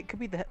don't know why it could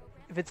be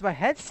if it's my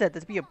headset.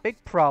 That'd be a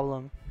big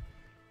problem.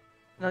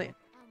 Well,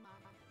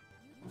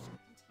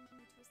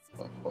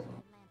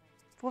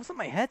 it's not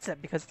my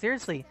headset because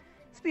seriously,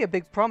 this would be a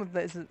big problem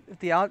if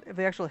the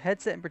actual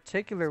headset in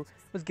particular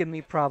was giving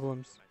me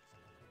problems.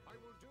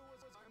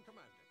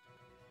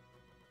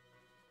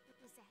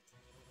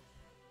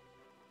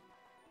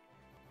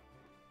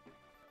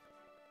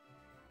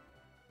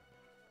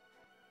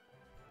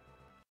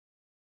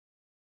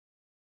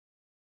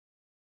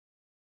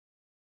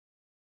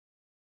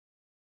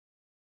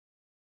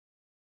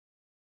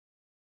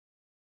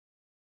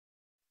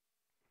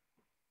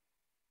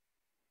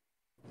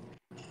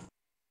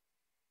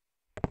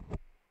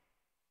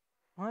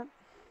 What?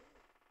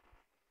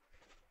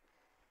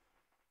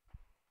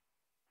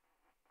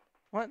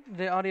 What?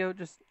 The audio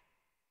just...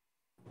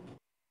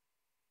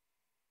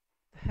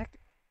 The heck?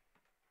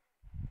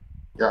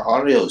 Your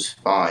audio is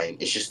fine.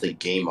 It's just the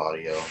game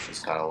audio is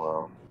kind of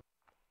low.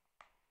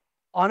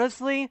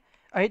 Honestly,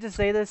 I hate to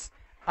say this,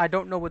 I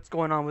don't know what's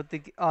going on with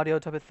the audio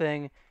type of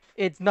thing.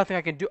 It's nothing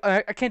I can do.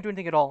 I can't do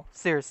anything at all.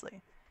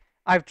 Seriously.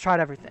 I've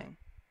tried everything.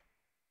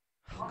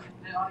 Oh,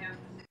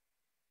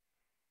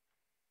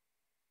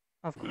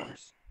 of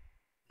course.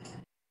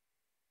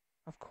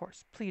 Of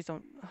course. Please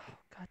don't... Oh,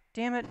 God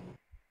damn it.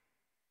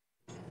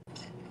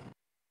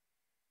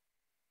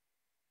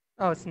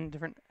 Oh, it's in a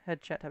different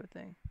head chat type of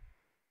thing.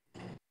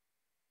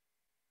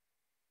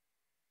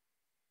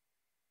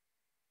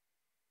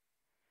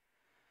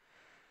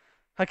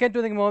 I can't do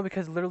anything more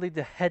because literally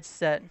the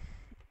headset...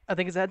 I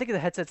think the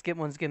headset's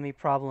giving me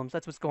problems.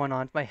 That's what's going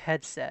on. It's my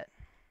headset.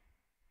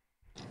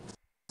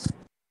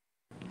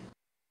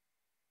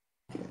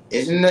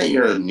 Isn't that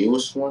your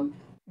newest one?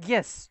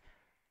 Yes.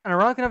 And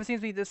ironically enough, it seems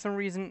to be that some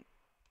reason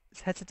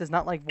this headset does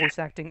not like voice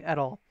acting at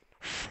all.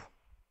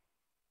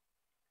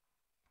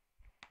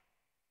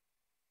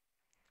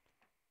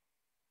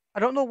 I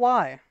don't know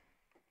why.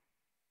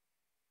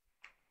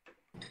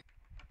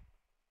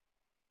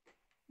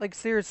 Like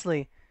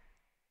seriously,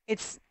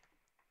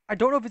 I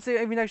don't know if it's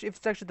if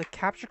it's actually the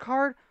capture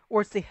card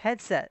or it's the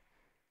headset,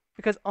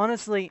 because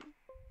honestly,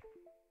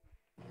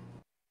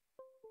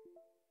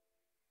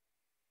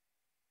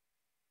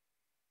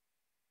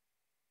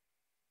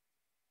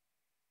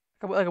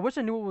 like I wish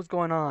I knew what was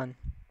going on.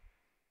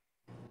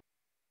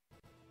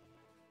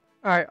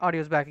 All right,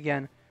 audio's back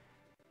again.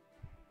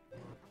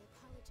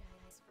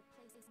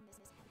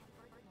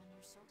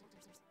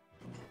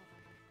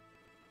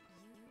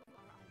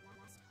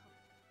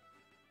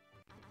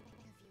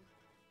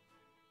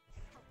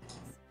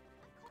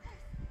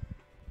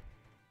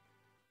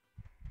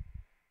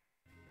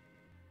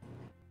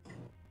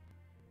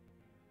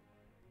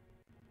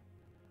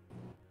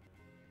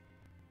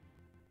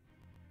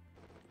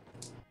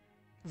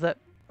 Is that...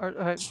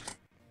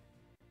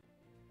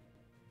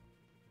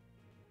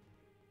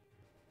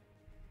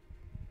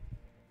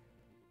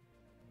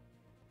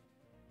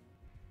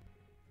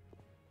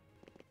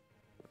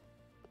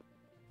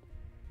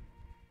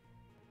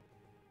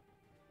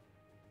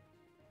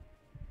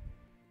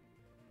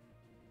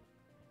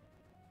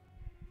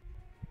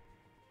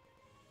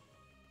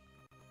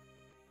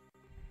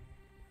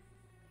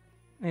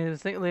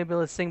 You'll be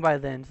able to sing by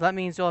then, so that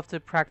means you'll have to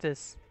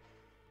practice.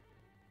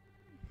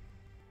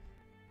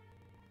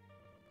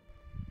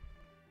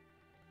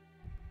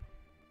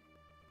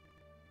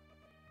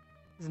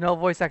 There's no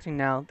voice acting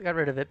now. They got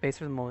rid of it, based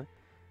for the moment.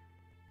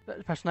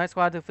 Special Night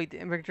Squad to defeat the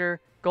Infector.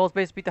 Goal is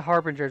basically beat the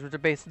Harbingers, which are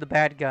basically the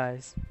bad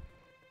guys.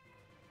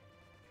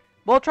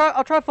 Well,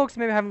 I'll try folks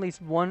maybe having at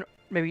least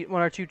maybe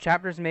one or two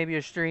chapters, maybe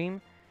a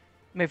stream.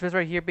 Maybe this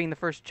right here being the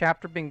first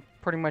chapter, being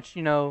pretty much,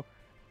 you know,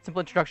 simple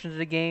introduction to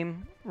the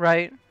game,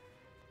 right?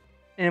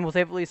 And we'll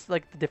save at least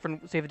like the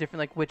different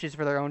like witches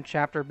for their own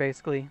chapter,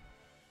 basically.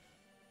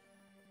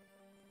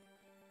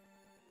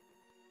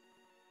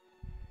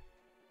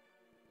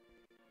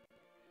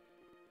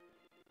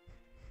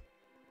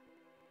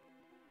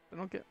 I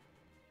don't get.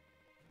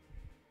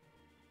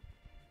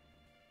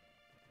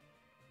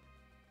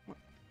 So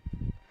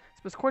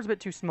this chord's a bit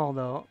too small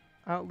though.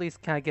 I'll at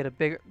least kind of get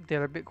the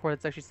other bit chord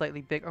that's actually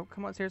slightly big. Oh,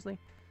 come on, seriously.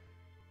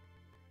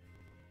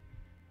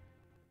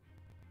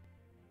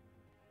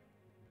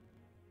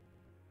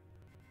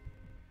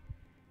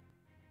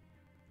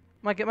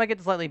 Might get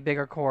a slightly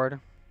bigger cord.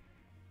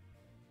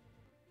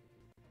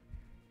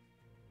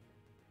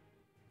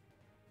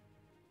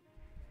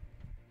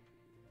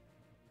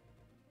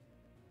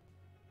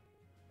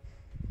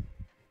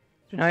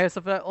 So now you have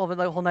stuff over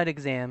the whole night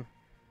exam.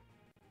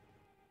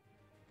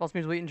 Also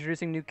means we'll be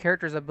introducing new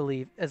characters, I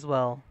believe, as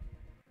well.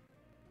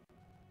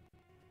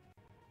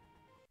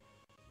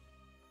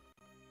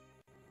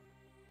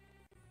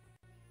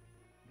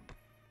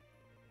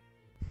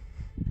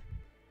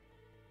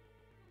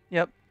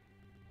 Yep.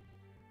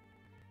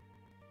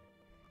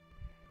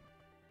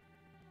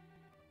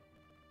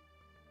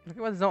 Look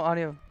at why there's no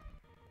audio.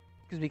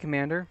 Excuse me,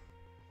 Commander.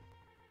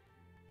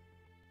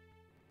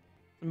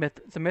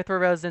 The Mithra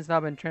residents now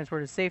been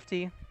transported to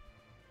safety.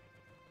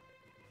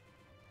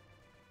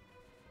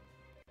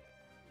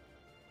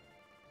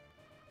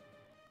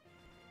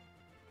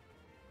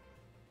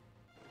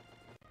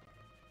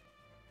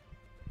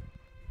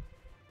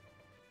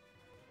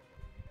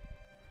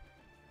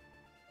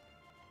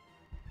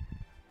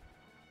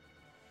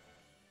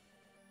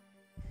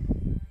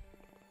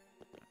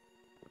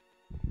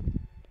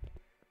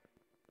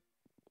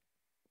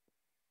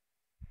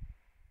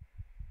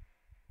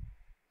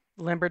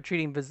 Lambert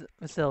treating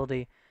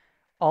facility.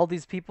 All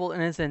these people,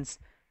 innocents,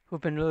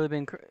 who've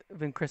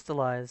been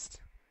crystallized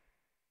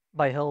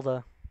by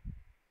Hilda.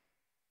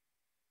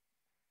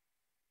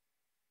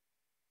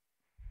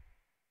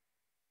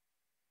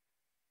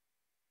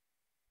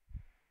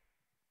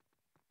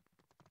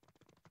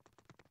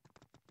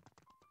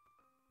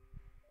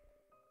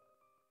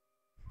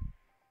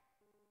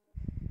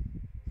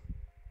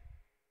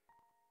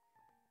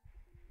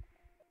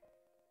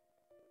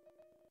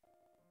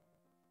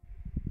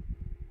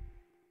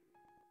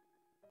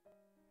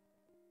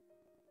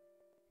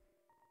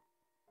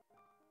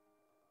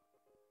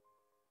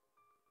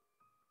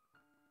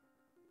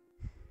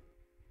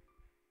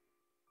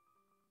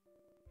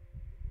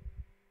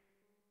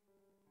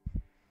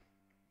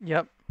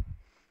 Yep.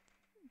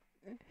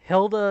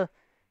 Hilda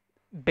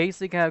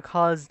basically kind of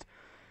caused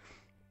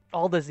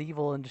all this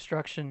evil and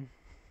destruction.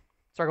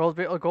 So our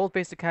goal is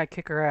basically kind of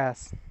kick her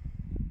ass.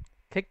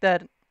 Kick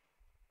that.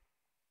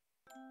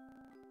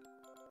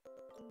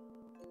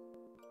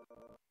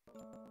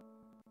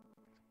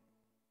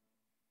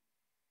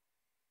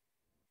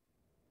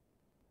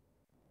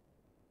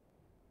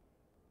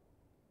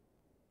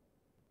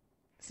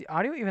 Is the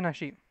audio even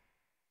actually?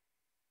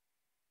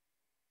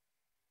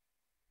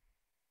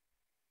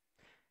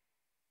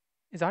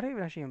 Is audio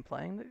even actually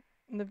playing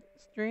in the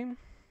stream?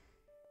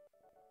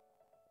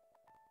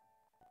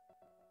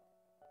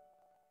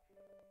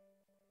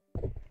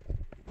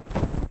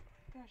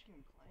 Actually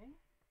even playing?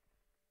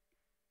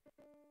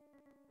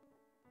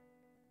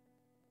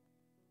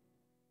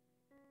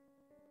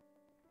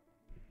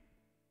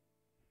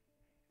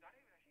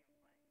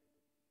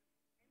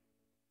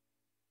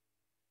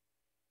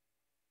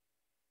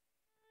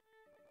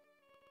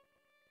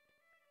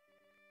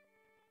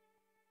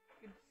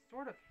 You can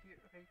sort of hear.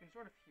 Okay, you can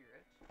sort of hear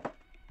it.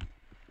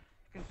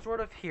 You can sort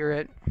of hear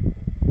it.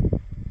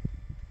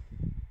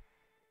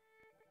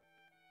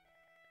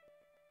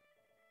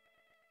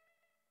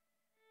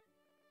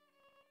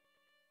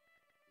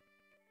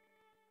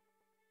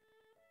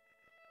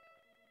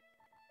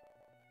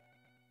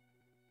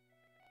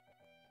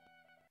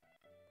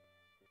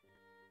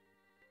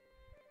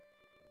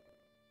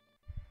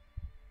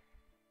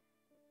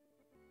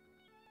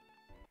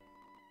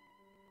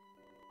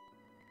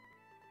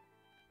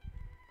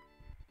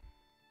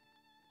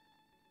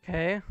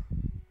 Okay.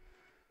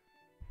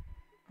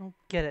 I don't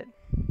get it.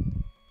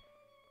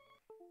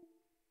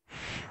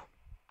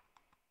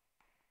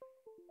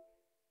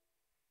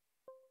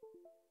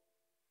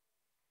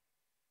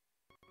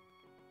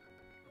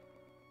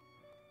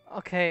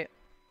 Okay.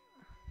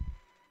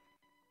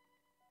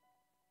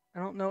 I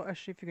don't know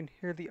actually if you can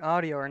hear the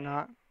audio or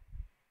not.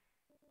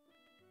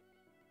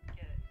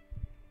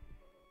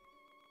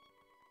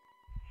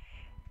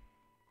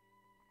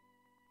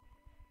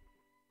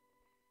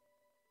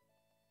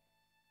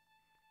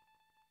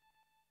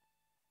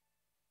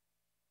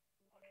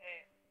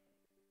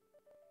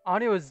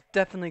 Audio is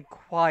definitely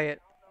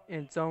quiet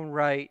in its own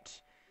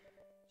right,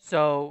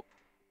 so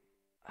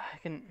I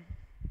can.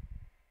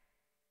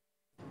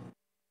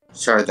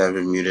 Sorry that I've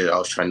been muted. I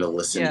was trying to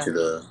listen to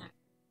the.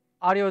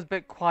 Audio is a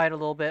bit quiet a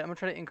little bit. I'm gonna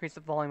try to increase the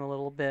volume a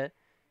little bit.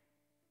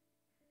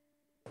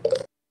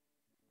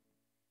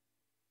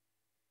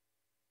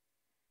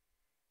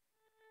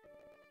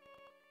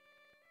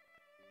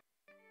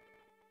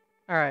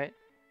 All right.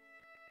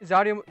 Is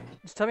audio?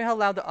 Just tell me how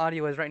loud the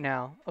audio is right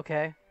now,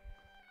 okay?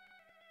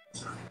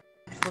 Just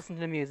listen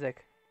to the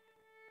music.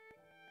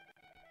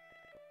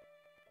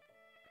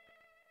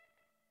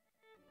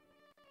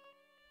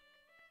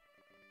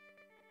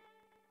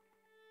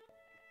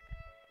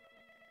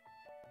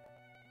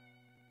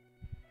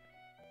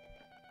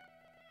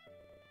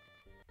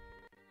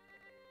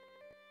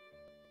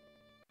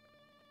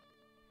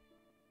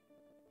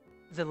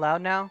 Is it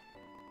loud now?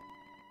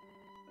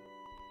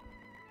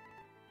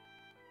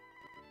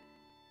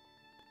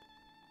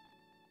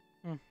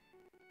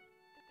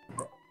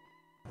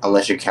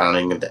 Unless you're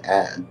counting the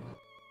ad.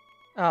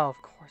 Oh, of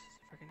course, it's a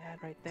freaking ad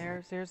right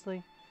there.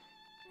 Seriously.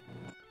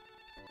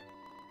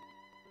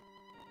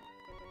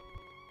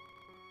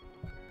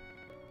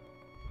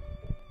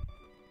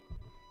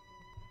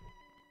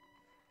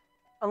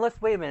 Unless,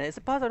 wait a minute, is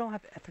it possible I don't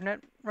have Ethernet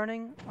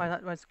running? Why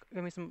not? Why it's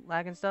giving me some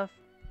lag and stuff?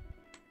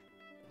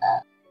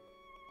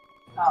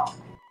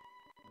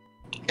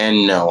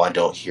 And no, I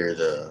don't hear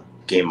the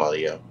game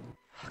audio.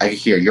 I can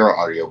hear your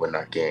audio, but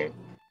not game.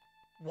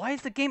 Why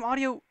is the game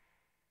audio...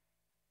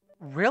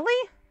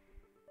 Really?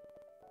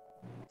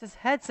 It's this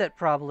headset,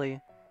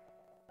 probably.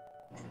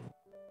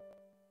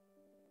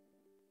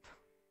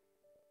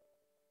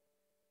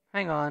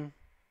 Hang on.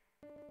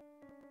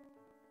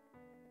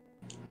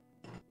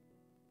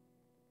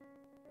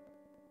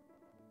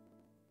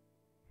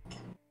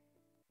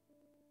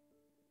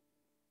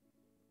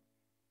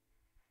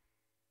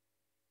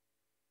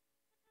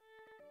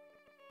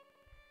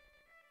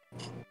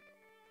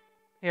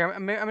 Here,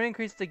 I'm gonna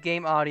increase the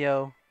game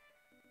audio.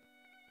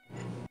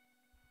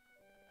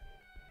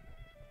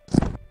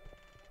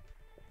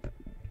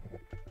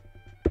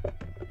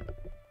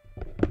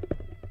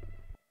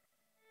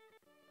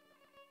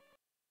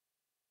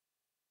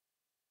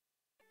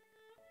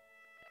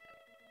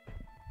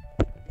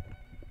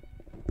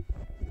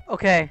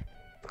 Okay,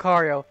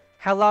 Vicario,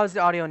 how loud is the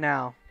audio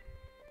now?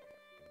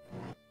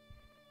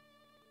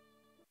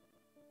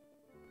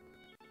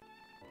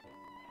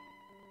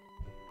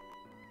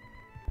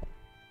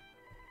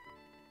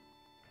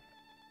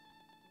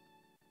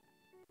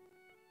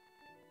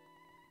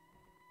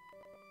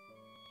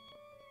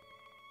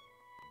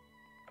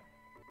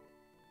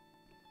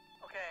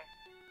 Okay,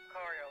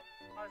 Vicario,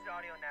 how's the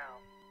audio now?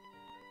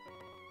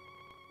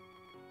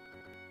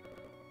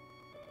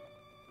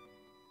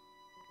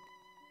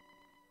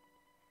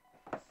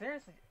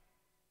 Seriously,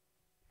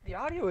 the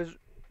audio is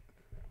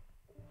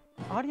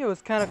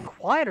kind of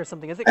quiet or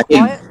something. Is it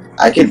quiet?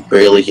 I can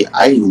barely hear.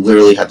 I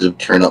literally had to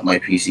turn up my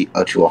PC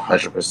up to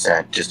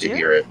 100% just to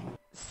hear it.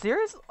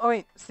 Seriously? Oh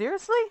wait,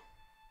 seriously?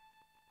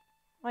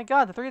 My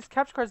God, the 3DS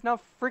capture card is now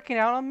freaking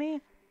out on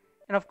me,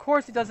 and of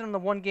course he does it on the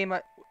one game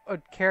I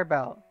would care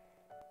about.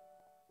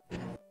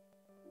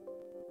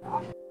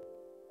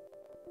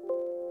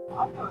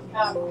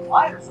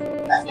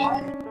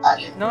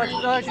 No, it's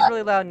actually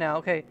really loud now.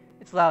 Okay,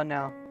 it's loud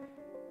now.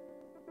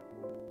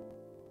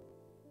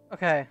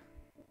 Okay.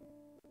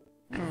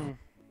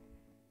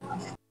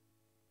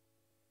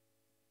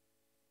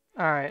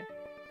 Alright.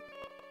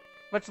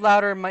 Much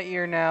louder in my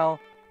ear now,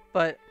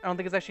 but I don't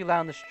think it's actually loud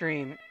on the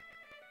stream.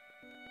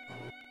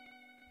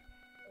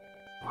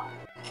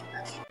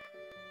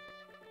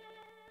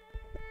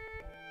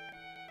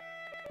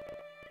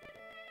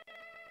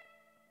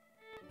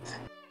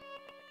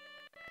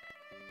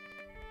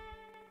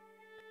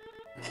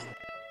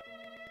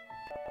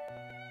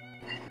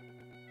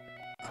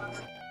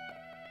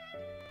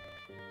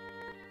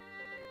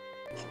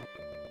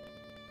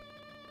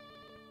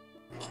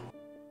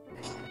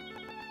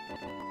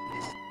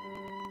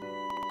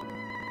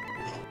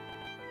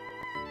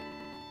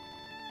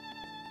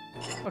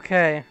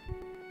 Okay.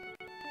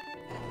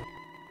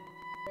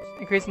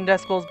 Increasing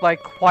decibels by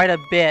quite a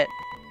bit.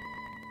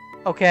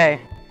 Okay.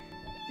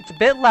 It's a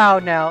bit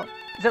loud now.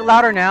 Is it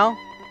louder now?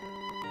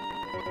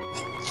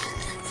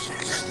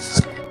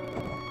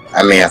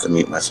 I may have to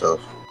mute myself.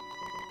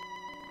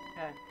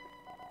 Okay.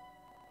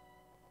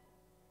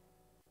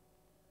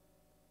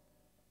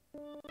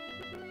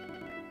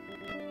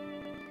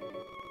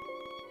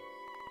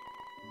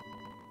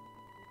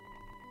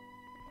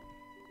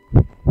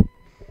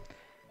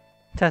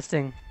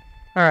 Testing.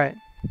 Alright.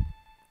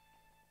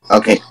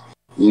 Okay,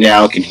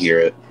 now I can hear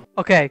it.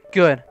 Okay,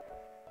 good.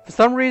 For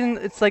some reason,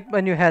 it's like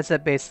my new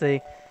headset, basically.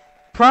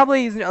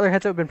 Probably using the other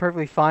headset would have been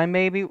perfectly fine,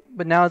 maybe,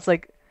 but now it's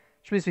like,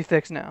 should be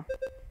fixed now.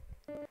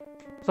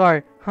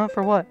 Sorry. Huh?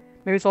 For what?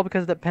 Maybe it's all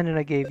because of that pendant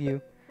I gave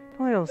you.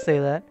 Don't say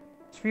that.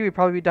 It's for you, you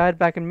probably died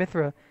back in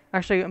Mithra.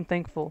 Actually, I'm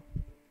thankful.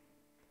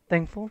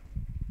 Thankful?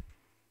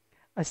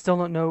 I still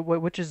don't know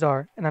what witches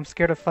are, and I'm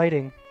scared of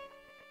fighting.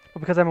 But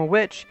because I'm a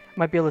witch, I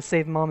might be able to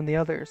save Mom and the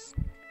others.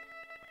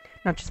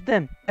 Not just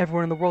them,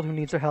 everyone in the world who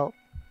needs our help.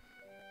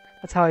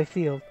 That's how I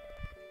feel.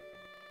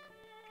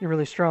 You're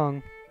really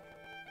strong.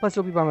 Plus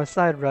you'll be by my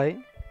side, right?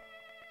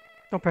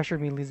 Don't pressure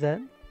me,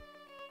 Lisette.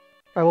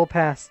 I will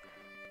pass.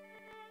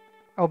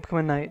 I will become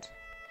a knight.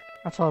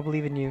 That's all I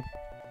believe in you.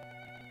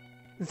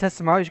 The test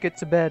tomorrow, you should get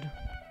to bed.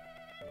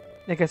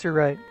 I guess you're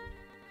right.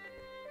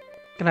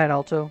 Good night,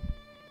 Alto.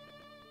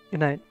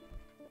 Good night.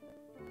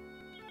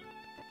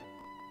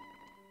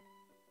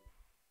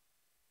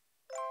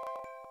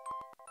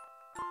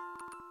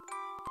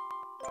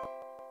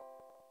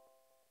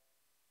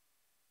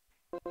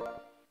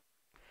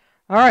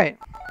 Alright.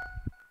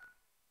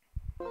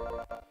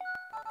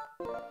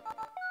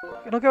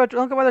 Don't get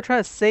why they're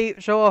trying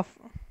to show off.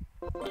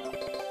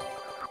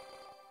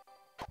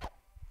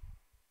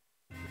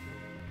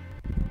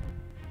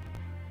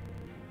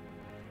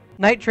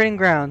 Night training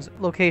grounds.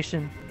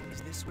 Location.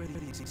 Is this where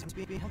the exams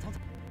being held?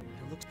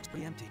 It looks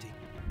pretty empty.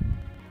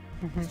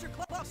 Mr.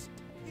 Klaus,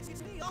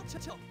 it's me,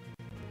 Alto.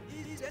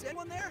 Is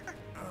anyone there?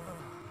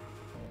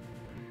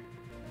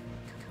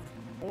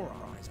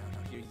 Morons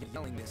out here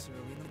yelling this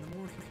early in the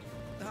morning.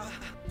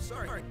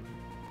 Sorry. My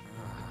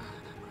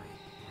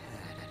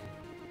head.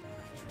 I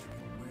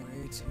drank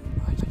way too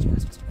much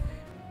yesterday.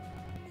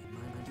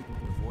 Mind keeping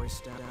your voice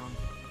down?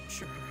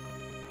 Sure.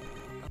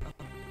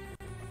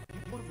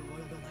 One of the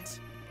Royal Knights.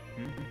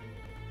 And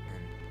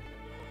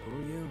who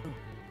are you?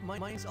 My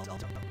name's Alto.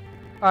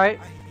 Alright.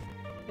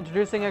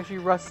 Introducing actually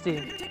Rusty.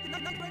 Take the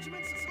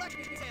Regiment Squad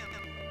exam. God.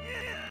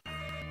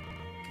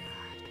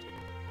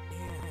 Yeah, I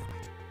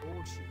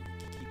told you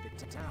to keep it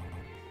down.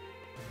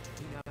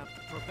 Do you have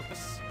the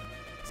purpose?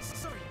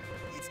 Sorry,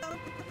 it's not on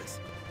purpose.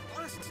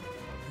 Honestly.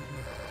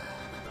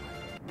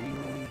 Really? I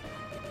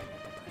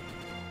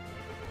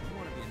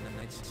want to be in the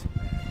Knights too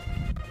bad.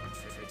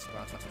 Trade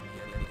spots for me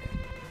any day.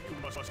 You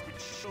must be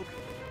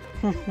joking.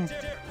 You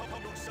dare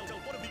call yourself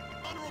one of the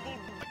honorable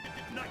Knights.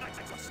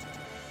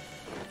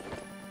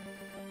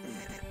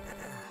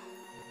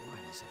 Why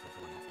does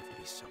everyone have to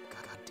be so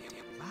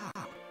goddamn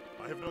loud?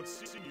 I have not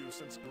seen you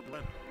since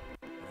Glen.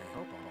 I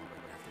hope I'll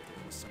never have to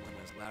deal with someone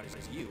as loud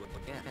as you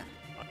again.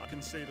 I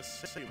can say the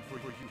same for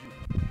you.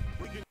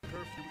 Breaking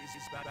curfew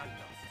is bad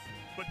enough,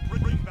 but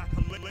bring back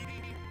a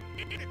lady?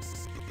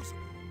 Inexcusable.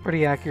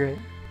 Pretty accurate.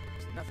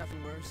 There's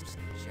nothing worse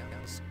than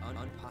jealous,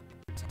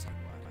 unpopular type.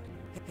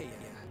 Hey,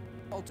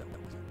 Alto.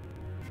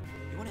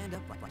 You want to end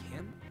up like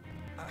him?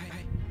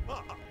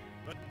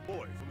 That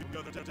boy from the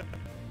other day.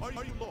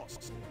 Are you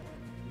lost?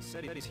 He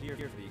said he's here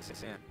for the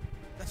exam.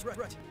 That's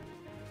right.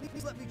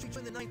 Please let me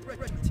join the 9th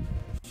Regiment.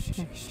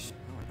 Shh.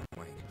 How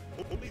annoying.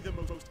 Only the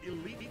most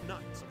elite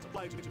knights are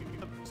supplied to be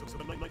members of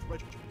the 9th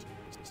Regiment.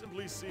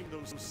 Simply seeing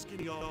those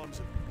skinny arms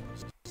of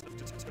yours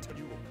to tell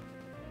you.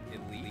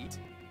 Elite?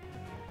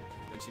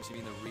 Don't you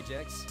mean the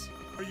rejects?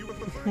 Are you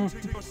referring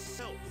to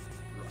yourself,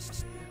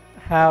 Rust?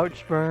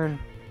 Ouch, burn.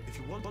 If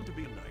you want to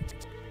be a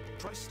knight,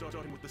 try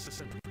starting with the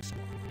Regiment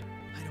Squad.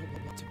 I don't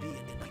want to be a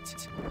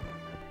knight.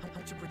 I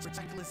want to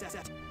protect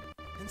Lisette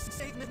and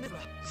save Mithra.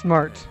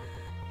 Smart.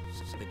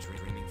 So they're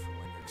dreaming for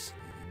when you're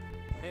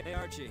sleeping. Hey,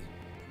 Archie.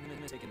 I'm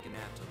gonna take a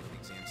nap till the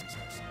exam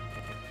starts.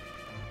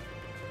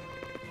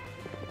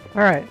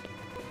 Alright.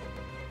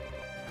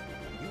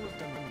 You have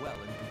done well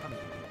in becoming.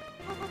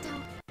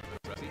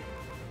 Rusty,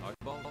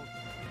 Archibald,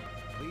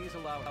 please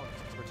allow us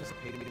to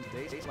participate in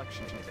today's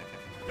selection exam.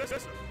 Yes, sir.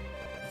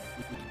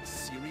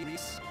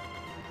 Serious?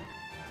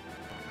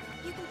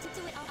 You can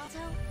do it,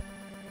 Alto.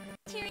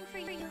 Cheering for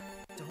you.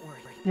 Don't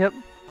worry. Yep.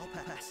 I'll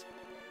pass.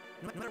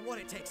 No matter what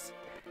it takes.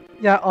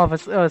 Yeah,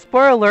 obviously.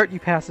 Spoiler alert, you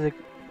pass it.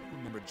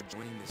 Remember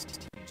joining this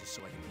team just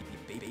so I can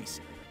be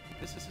babysitter.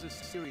 This is a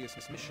serious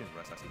mission,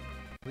 Rusty.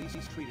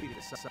 Please treat it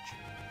as such.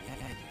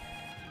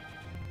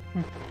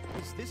 Yeah.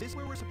 Is this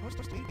where we're supposed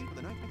to meet for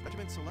the 9th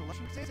Regiment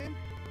selection exam?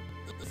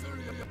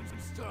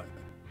 Start.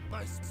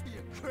 Must be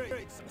a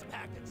great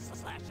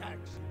package/action.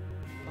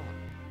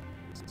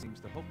 It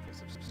seems the hopefuls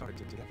have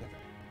started together.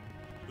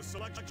 The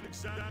selection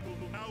exam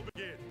will now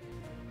begin.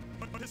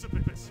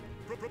 Participants,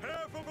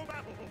 prepare for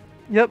battle.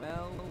 Yep.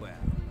 Well.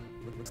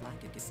 Looks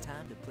like it's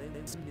time to play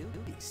them some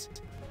newbies.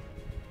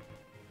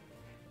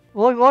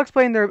 Well, I'll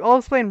explain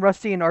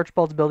Rusty and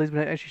Archibald's abilities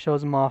when it actually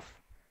shows them off.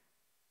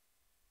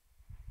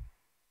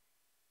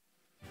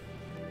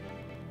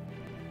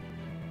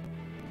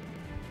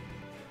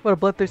 What a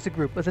bloodthirsty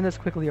group. Let's end this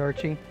quickly,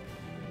 Archie.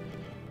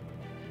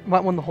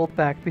 Might want to hold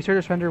back. Be sure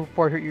to surrender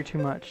before I hurt you too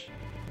much.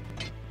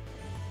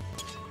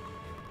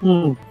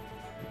 Do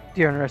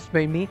you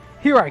underestimate me?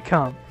 Here I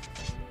come!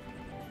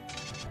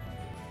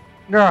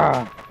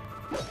 Nah.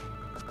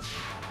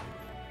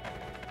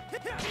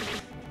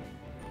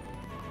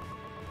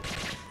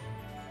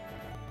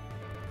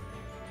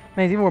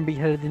 Man, he's even more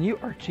beheaded than you,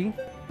 Archie.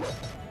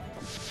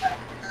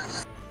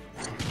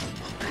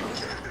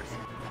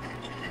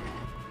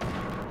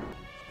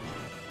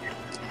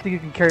 Think you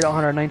can carry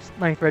on our 9th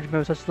Regiment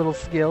with such little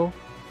skill?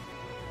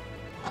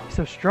 He's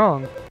so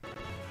strong.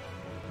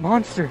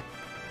 Monster!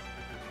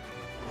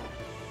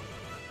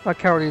 Not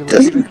cowardly,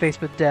 even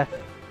faced with death.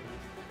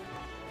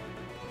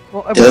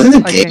 Well, doesn't the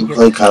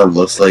gameplay kind of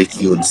looks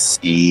like you would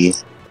see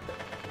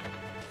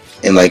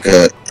in like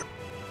a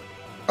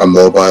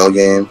mobile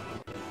game?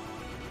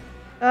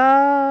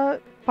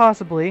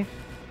 Possibly.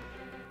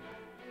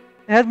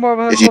 It has more of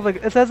a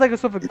it says like a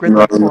sort of a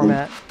grid-like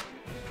format.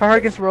 Try hard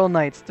against Royal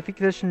Knights. Defeat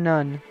condition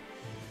none.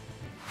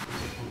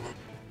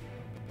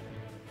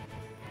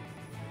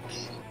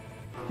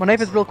 My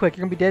knife is real quick.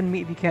 You're gonna be dead in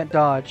meat if you can't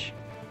dodge.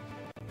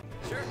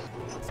 Sure.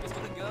 Let's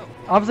go.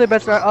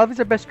 Obviously,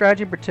 our best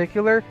strategy in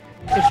particular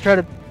is to try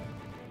to.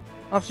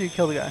 Obviously, you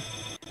kill the guy.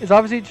 Is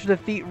obviously to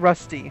defeat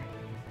Rusty.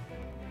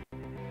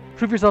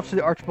 Prove yourself to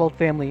the Archibald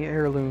family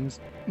heirlooms.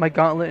 My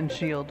gauntlet and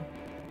shield.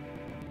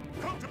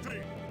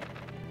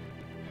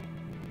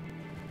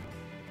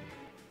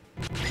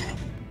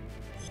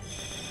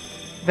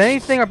 If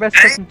anything, our best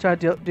person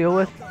to deal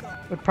with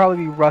would probably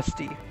be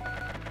Rusty.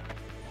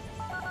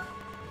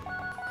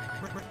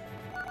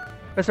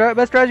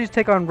 Best strategy is to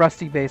take on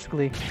Rusty,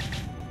 basically,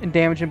 and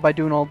damage him by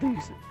doing all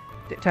these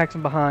attacks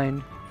from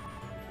behind.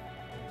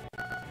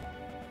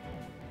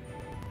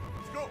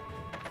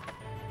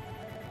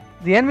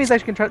 The enemies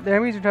actually can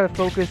try to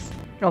focus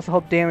and also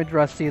help damage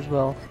Rusty as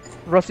well.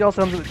 Rusty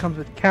also comes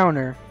with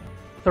counter.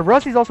 So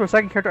Rusty's also a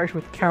second character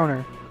actually with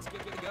counter.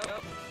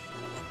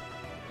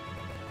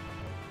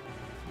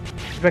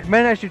 I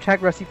recommend actually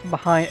attack Rusty from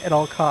behind at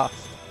all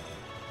costs.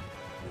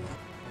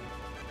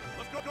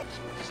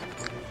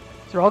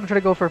 So we're all gonna try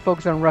to go for a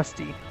focus on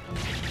Rusty.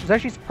 Which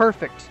actually is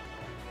perfect.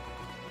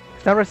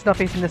 Because now Rusty's not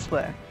facing this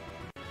way.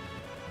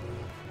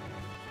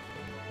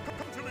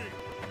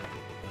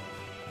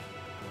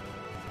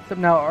 Except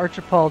now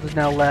Archibald is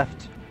now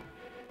left.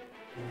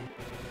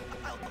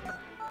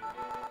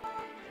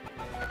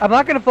 I'm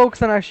not gonna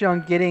focus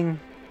on getting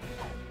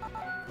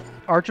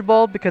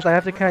Archibald because I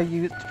have to kind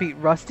of defeat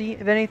Rusty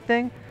if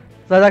anything.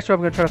 So that's actually what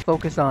I'm gonna try to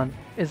focus on.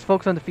 Is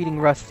focus on defeating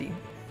Rusty.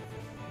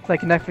 So I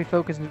can definitely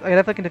focus. I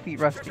definitely can defeat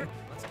Rusty.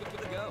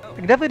 I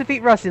can definitely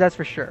defeat Rusty. That's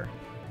for sure.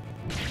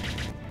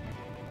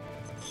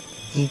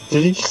 Did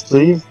he just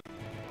leave?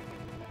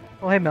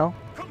 Oh hey Mel,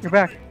 you're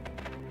back.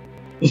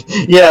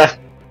 Yeah.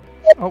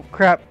 Oh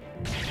crap.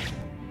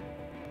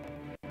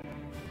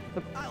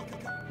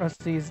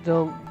 Rusty's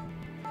still.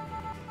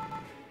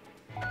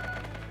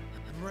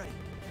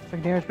 It's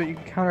like damage, but you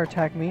can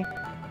counterattack me.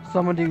 So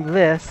I'm gonna do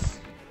this.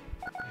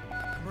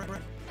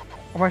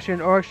 Or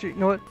actually, you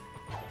know what?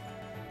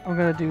 I'm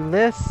gonna do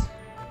this.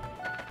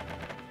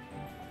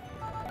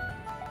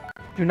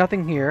 Do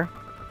nothing here.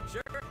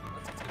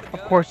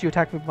 Of course, you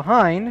attack me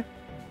behind.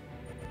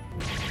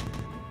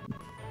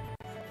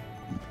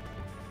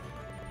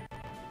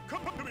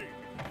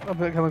 I'm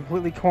becoming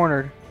completely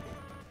cornered.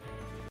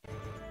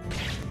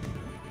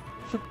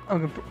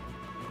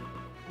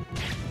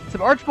 So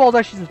Archibald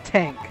actually is a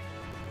tank,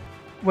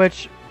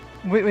 which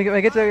when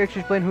I get to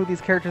actually explain who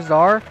these characters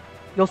are,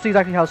 you'll see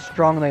exactly how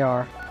strong they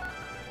are.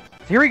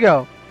 So here we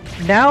go.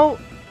 Now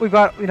we've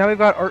got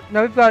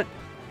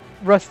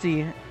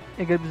Rusty in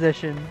a good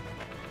position.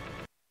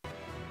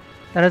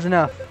 That is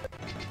enough.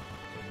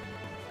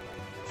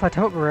 So I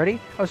tell what we're ready.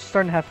 I was just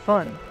starting to have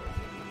fun.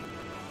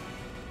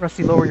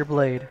 Rusty, lower your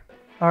blade.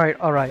 Alright,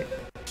 alright.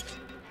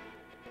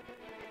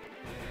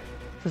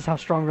 This is how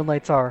strong your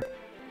lights are.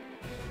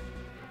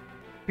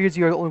 Because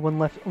you're the only one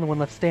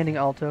left standing,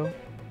 Alto.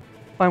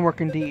 Fine work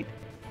indeed.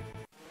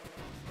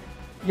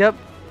 Yep.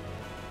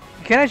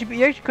 You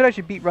actually could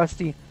actually beat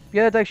Rusty. You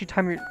gotta actually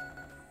time your.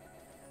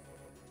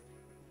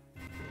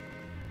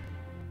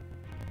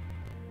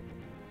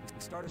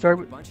 Sorry.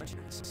 There was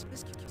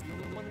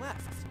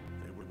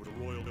a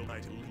royal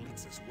knight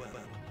elites as well.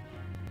 How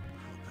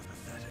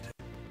pathetic.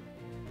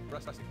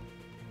 Rusty,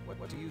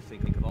 what do you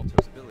think of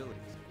Alto's abilities?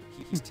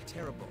 He's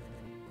terrible.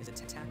 His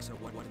attacks are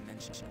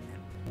one-dimensional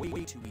and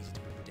way too easy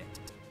to predict.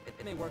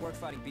 It may work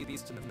fighting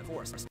beasts in the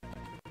forest,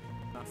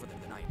 not for the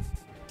knight.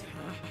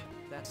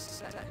 That's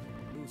set.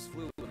 Moves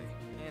fluidly,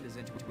 and his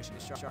intuition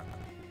is sharp.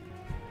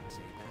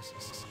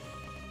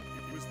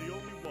 He was the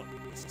only one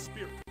with the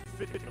spirit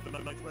fitting of the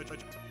Night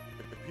Regiment.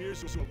 It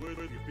appears you are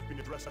worthy of being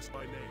addressed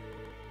by name.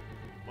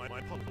 My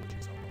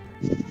apologies,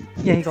 Alto.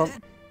 Yeah, he called.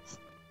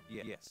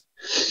 Yes.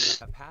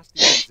 Have passed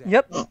the exam.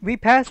 Yep, we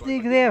passed the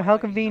exam. How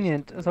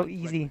convenient. So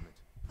easy.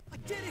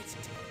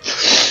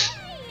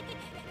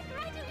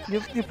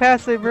 You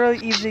passed a really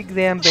easy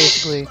exam,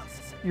 basically.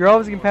 You're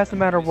always gonna pass no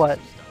matter what.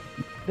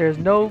 There's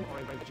no.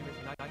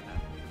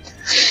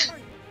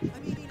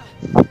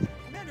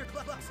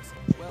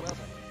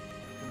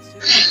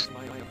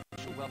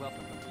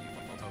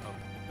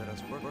 Let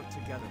us work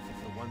together for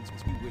the ones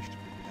we wish to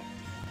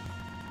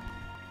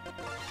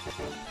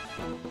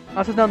protect.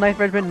 Us is now 9th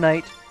Regiment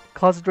Knight.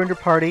 Claus has joined your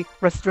party.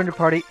 Russ has joined your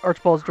party.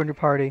 Archibald has joined your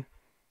party.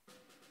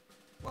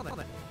 Well then,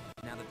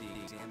 now that the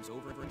exam's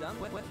over and done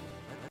with, let's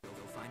go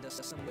find us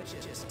some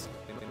witches.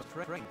 We must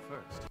train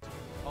first.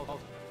 Alto,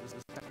 this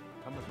is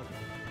come with me.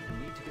 We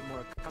need to get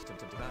more accustomed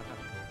to that.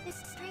 This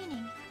is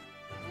training.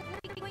 What are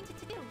you going to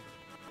do?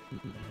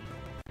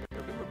 There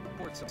have been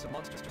reports of some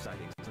monster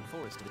sightings in the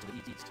forest to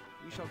the east.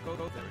 We shall go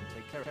there and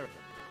take care of them.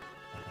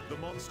 The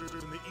monsters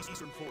in the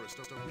eastern forest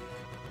are weak.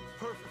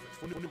 Perfect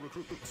for new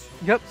recruits.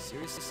 Yep.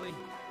 Seriously?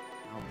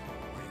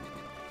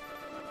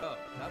 Oh,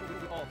 how do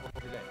we all for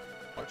today?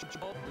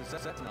 Archibald,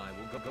 Lisette, and I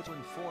will go to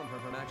inform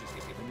Her Majesty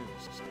of the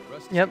news.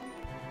 Rusty, yep.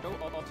 Go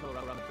Alto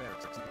around the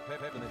barracks and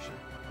prepare the mission.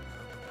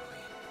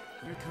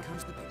 Here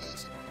comes the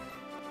babies.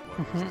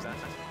 What was that?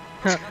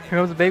 Here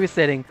comes the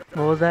babysitting.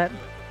 What was that? I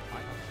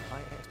have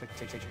high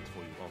expectations for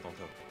you, Alto.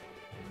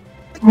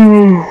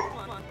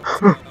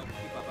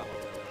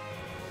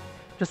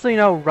 Just so you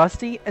know,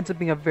 Rusty ends up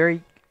being a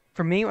very,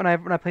 for me when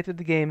I played through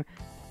the game,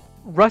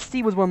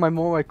 Rusty was one of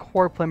my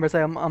core players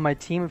members on my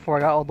team before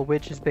I got all the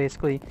witches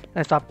basically, and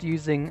I stopped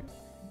using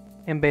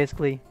him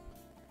basically.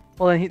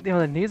 Well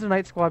then, he's a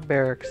Night Squad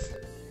barracks.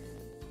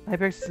 Night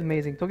barracks is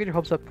amazing. Don't get your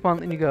hopes up. Come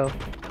on, in you go.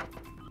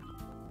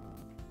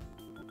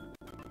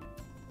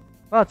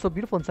 Wow, it's so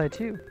beautiful inside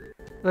too.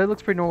 That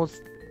looks pretty normal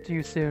to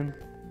you soon.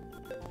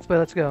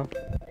 Let's go.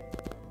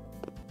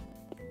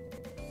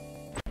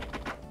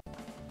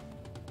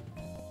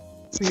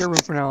 Be your room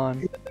from now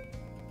on.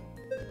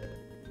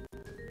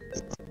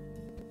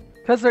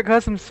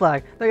 Cause some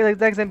slack. Like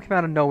that exam came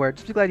out of nowhere.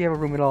 Just be glad you have a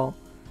room at all.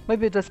 Might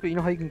be a dust, but you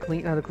know how you can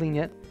clean, how to clean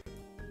yet?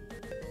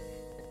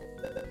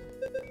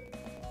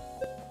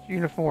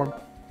 Uniform.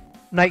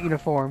 Night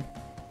uniform.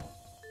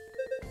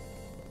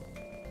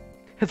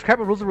 It's crap,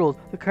 but rules are rules.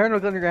 The current will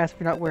go on your ass if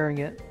you're not wearing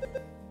it.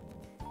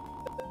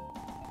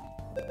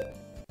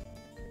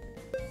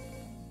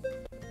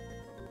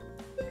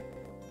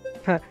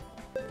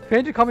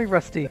 Can you call me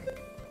Rusty?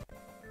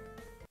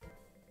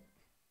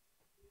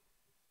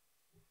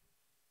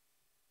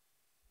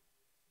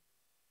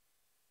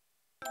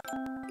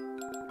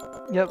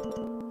 Yep.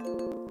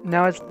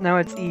 Now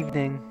it's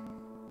evening.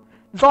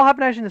 This all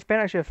happened actually in the span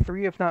actually of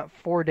 3, if not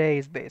 4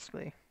 days,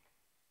 basically.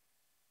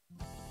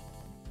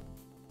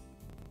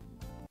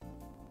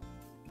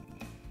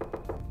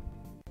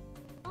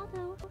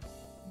 Although,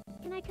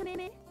 can I come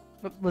in?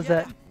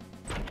 Lisette.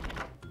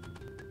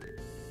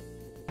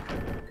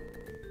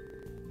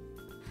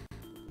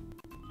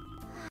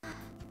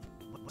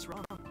 What's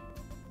wrong?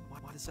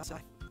 Why does that?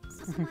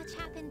 So much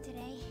happened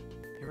today.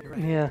 You're right.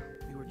 Yeah.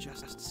 We were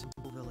just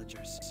simple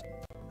villagers,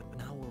 but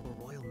now we're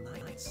royal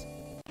knights.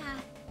 Yeah.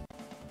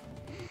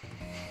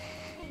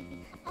 Hey,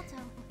 Alto.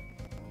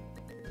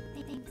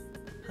 Hey, thanks.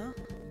 Huh?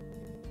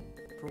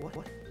 For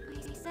what?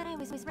 I said I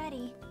was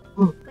ready,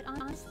 but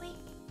honestly,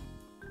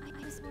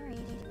 I was worried.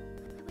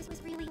 I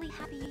was really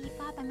happy you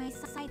fought by my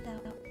side,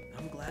 though.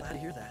 I'm glad to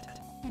hear that.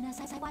 And as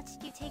I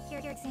watched you take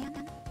your exam,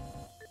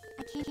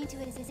 I came to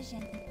a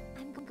decision.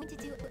 I'm going to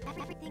do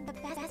everything the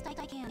best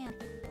I can.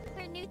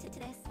 We're new to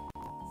this,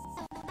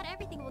 so not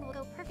everything will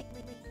go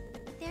perfectly.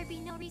 There'd be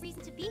no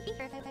reason to be here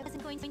if I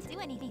wasn't going to do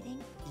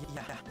anything.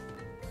 Yeah.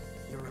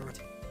 You're right.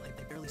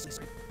 I barely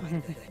sleep. I'll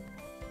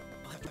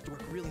have to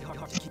work really hard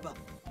to keep up.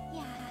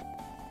 Yeah.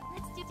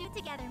 Let's do it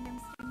together,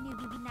 Mr.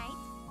 Newbie Knight.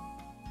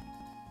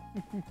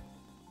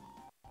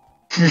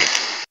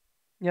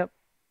 Yep.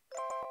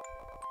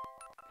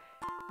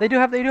 They do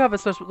have a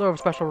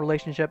special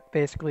relationship,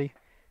 basically.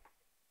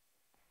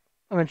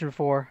 I mentioned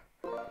before.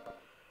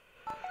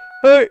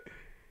 Hey.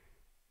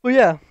 Well,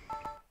 yeah.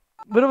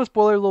 Bit of a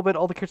spoiler, a little bit.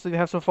 All the characters that you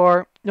have so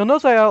far. You'll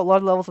notice a lot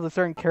of levels of the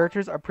certain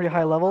characters are pretty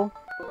high level.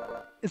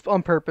 It's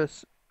on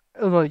purpose.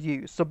 It was not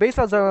used. So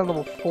basically, I was around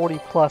level 40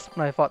 plus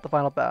when I fought the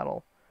final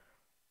battle.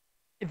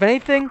 If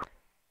anything,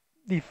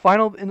 the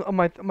final on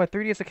my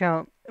 3DS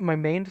account, in my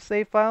main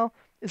save file,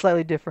 is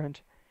slightly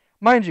different.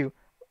 Mind you,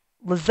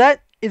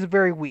 Lisette is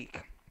very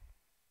weak.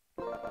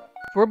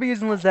 We'll be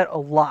using Lisette a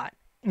lot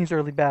in these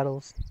early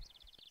battles.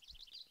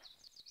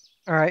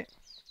 Alright.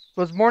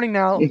 So it's morning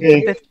now,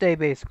 Okay. 5th day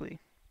basically.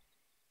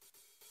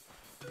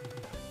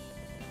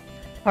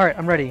 Alright,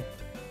 I'm ready.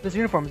 This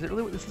uniform, is it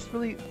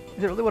really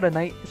what a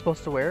knight is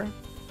supposed to wear?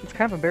 It's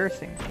kind of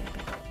embarrassing.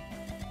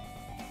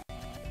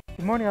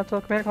 Good morning, Alto.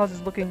 Commander Claus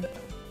is looking...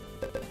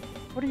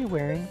 What are you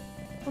wearing?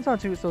 Don't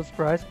sound too so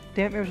surprised.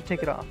 Damn it, maybe I should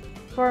take it off.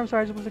 I'm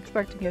sorry, I was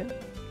expecting it.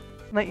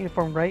 It's a knight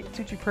uniform, right? It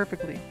suits you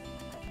perfectly.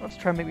 Let's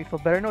try and make me feel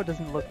better. No, it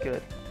doesn't look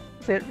good.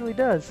 Say it really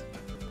does.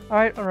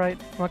 Alright. I'm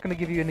not gonna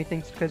give you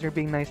anything just because you're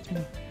being nice to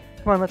me.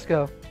 Come on, let's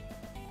go.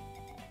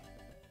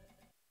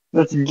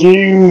 Let's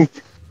go.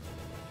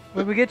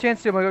 When we get a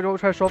chance to, I'm gonna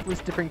try to show off these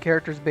different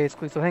characters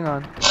basically, so hang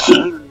on.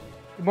 Good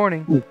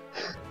morning.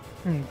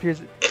 Here's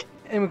it.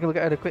 And we can look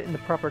at adequate in the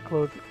proper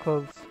clothes.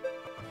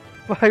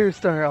 Why you're a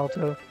stunner,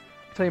 Alto.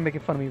 I tell you,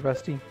 making fun of me,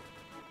 Rusty.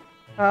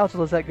 Alto,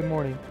 Lisette, good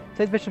morning.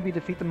 Today's mission will be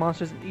to defeat the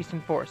monsters in Eastern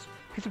Force.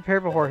 Please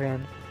prepare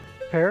beforehand.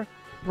 Prepare?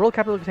 The royal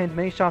capital contains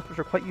many shops which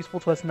are quite useful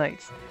to us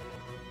knights.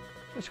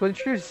 Let's go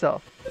introduce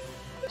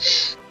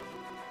yourself.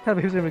 How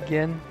about who's him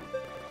again?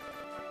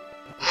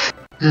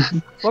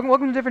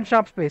 welcome to different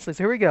shops, basically.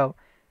 So here we go.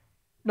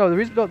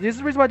 This is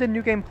the reason why I did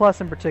New Game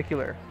Plus in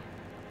particular.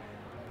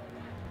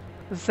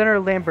 The center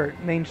of Lambert,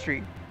 Main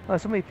Street. Oh,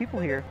 so many people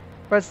here.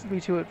 Press me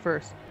to it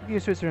first. Get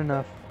used to it soon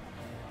enough.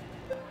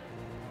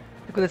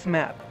 Look at this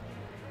map.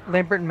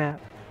 Lambert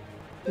map.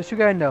 There's two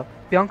guys I know.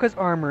 Bianca's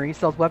Armory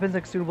sells weapons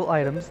and consumable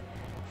items.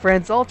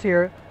 Franz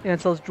Altier and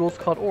sells jewels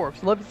called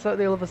orbs. They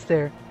love us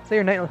there. Say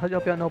your knight will help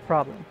you out, no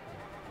problem.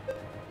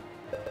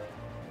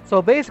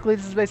 So basically,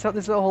 this is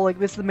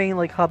the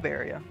main hub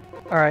area.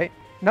 All right.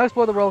 Now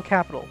explore the royal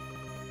capital.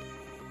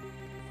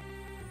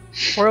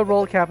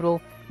 Royal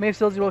capital. May have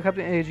still the royal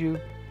capital aid you.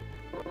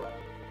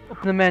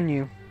 Open the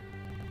menu.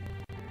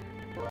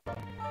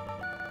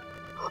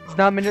 It's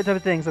not a menu type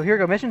of thing. So here we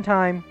go. Mission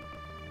time.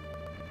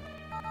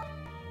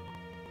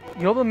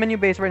 You open the menu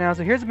base right now.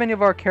 So here's the menu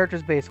of our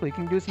characters. Basically, you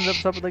can do some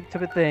stuff type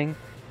of thing.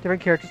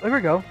 Different characters. Oh, here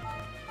we go.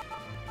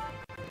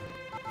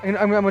 I'm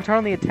gonna turn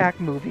on the attack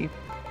movie.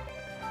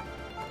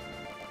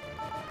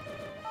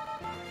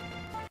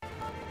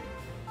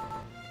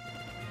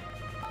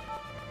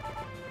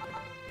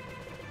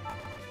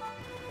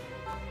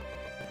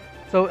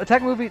 So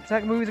attack movies are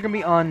gonna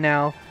be on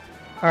now.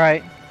 All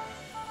right.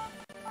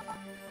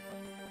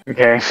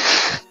 Okay.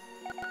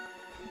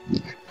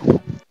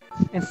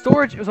 In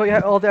storage, so you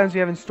have all the items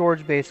we have in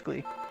storage,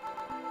 basically.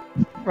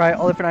 Right,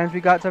 all the different items we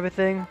got, type of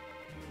thing.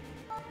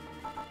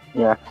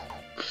 Yeah.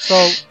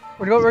 So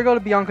we're gonna go to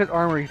Bianca's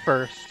Armory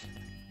first.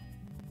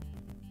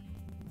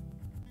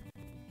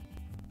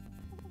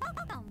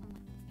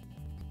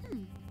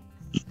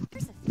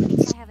 Here's a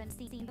face I haven't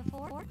seen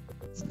before.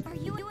 Are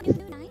you a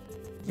new knight?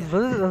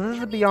 This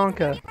is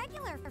Bianca.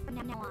 Regular from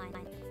now on.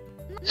 My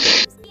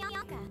name's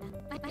Bianca.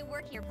 I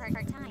work here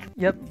part-time.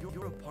 Yep.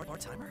 You're a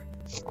part-timer?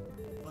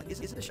 But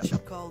isn't a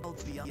shop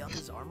called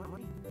Bianca's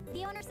Armory?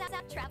 The owner's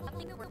out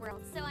traveling the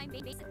world, so I'm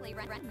basically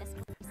running this.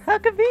 How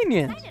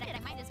convenient. Decided I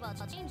might as well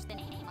change the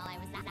name while I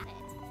was at it.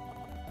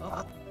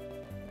 Oh,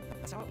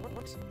 that's how it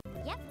works.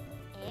 Yep,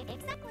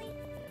 exactly.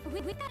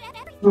 We've got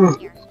everything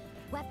here.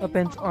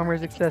 Weapons,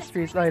 armors,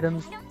 accessories,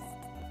 items.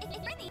 If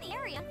you're in the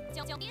area,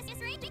 don't be a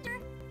stranger.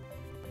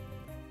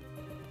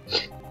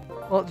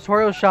 Well,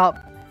 tutorial shop.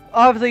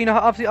 Obviously, you know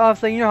how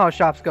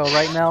shops go,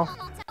 right, Mel?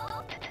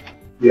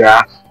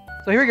 Yeah.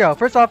 So here we go.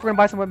 First off, we're gonna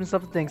buy some weapons,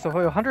 stuff, and things. So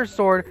for a hunter's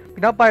sword, we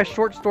can now buy a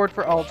short sword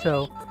for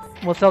Alto,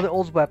 and we'll sell the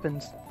old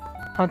weapons.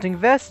 Hunting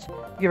vest,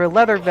 give her a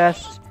leather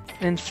vest,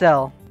 and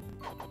sell.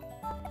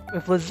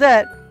 With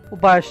Lisette, we'll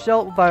buy a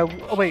shell. We'll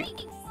buy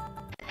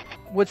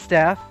wood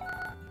staff.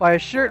 Buy a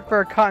shirt for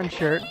a cotton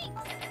shirt.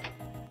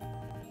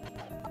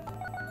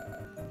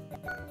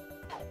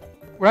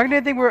 We're not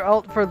gonna do anything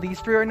for these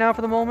three right now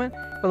for the moment.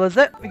 But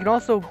Lisette, we can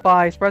also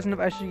buy, surprisingly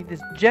enough, actually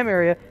this gem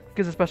area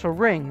gives a special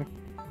ring.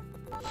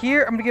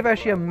 Here, I'm gonna give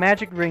actually a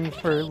magic ring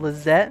for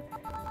Lisette,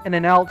 and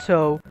an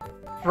Alto,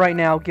 for right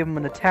now, give him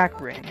an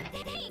attack ring. You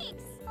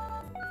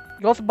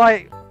can also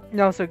buy,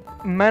 so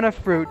mana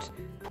fruit,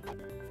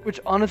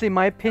 which honestly, in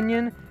my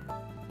opinion,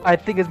 I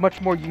think is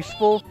much more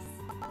useful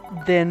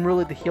than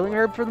really the healing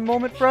herb for the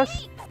moment for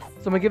us. So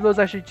I'm gonna give those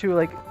actually to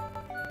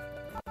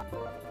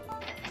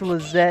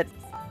Lisette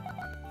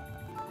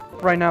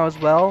right now as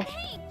well. So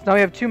now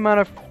we have 2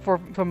 mana for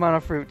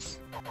mana fruits.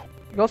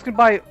 You also can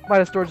buy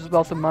the storage as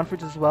well, some mana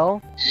fruits as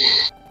well.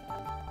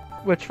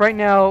 Which right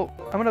now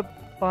I'm gonna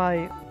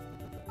buy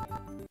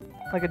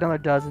like another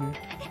dozen.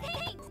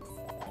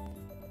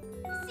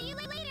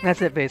 And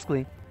that's it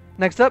basically.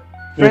 Next up,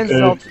 Friends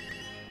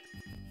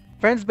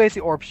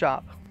Basic Orb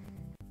Shop.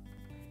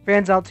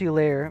 Friends out to you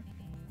later.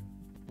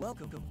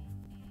 Welcome.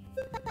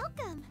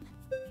 Welcome.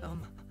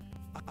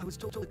 I was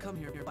told to come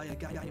here by a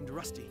guy named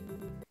Rusty.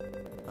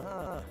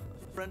 Ah,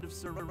 friend of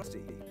Sir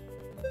Rusty.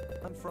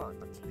 I'm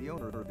Franz, the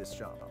owner of this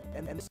shop,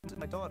 and this is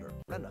my daughter,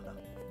 Renna.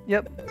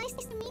 Yep. Nice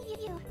to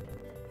meet you.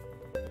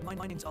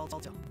 My name's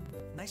Alto.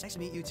 Nice to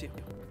meet you too.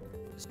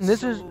 And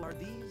this so is... are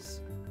these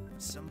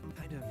some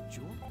kind of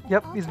jewel?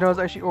 Yep, these are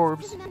actually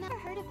orbs. You've never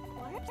heard of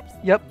orbs?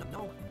 Yep.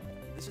 No,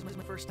 this is my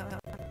first time.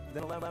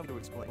 Then allow me to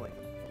explain.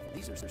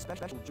 These are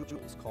special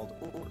jewels called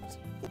orbs.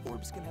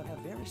 Orbs can have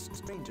very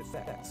strange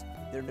effects.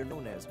 They're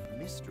known as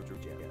mystery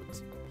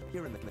gems.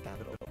 Here in the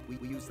capital, we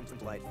use them to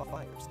light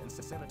fires and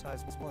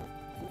sanitize water.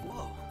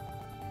 Whoa.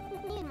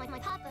 Me and my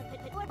papa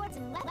put orbs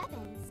in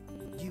weapons.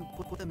 You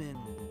put them in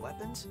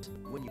weapons?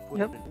 When you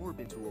put an orb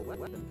into a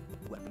weapon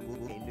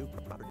will gain new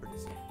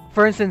properties.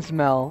 For instance,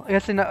 Mel, I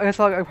guess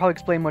I'll probably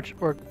explain much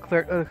more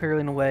clearly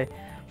in a way.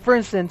 For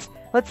instance,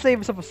 let's say you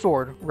have a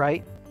sword,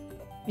 right?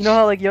 You know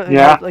how you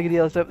have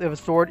a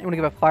sword, you want to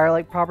give a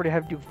fire-like property,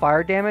 have to do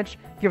fire damage.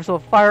 Give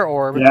yourself a fire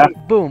orb. Yeah.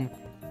 Boom.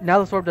 Now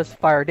the sword does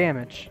fire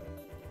damage,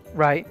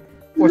 right?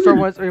 Or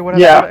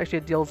whatever actually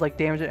deals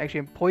damage and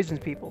actually poisons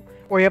people.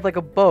 Or you have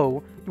a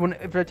bow.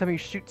 Every time you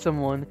shoot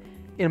someone,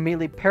 it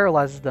immediately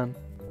paralyzes them,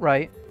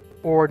 right?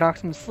 Or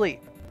knocks them to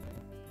sleep.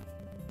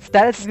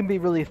 Status is gonna be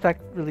really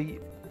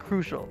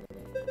crucial.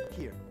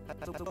 Here,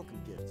 as a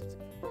welcome gift.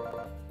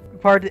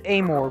 Part of the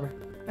aim orb,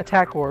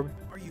 attack orb.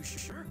 Are you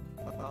sure?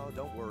 Oh,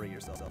 don't worry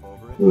yourself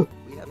over it.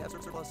 We have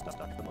surplus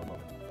stock at the moment.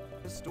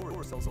 This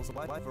store sells a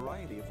wide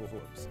variety of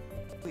orbs.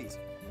 Please,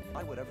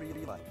 buy whatever you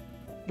like.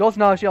 You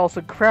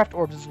also craft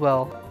orbs as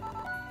well.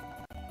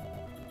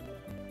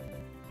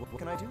 What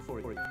can I do for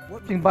you? You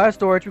can buy a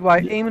storage, you buy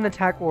aim and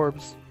attack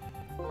orbs.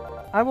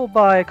 I will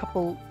buy a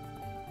couple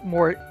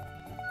more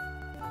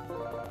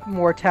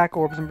attack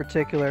orbs in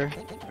particular.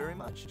 Thank you very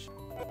much.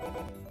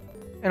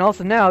 And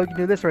also now you can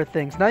do this sort of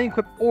thing. So now you can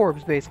equip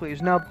orbs basically.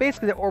 So now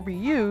basically the orb you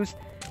use,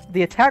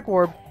 the attack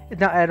orb, is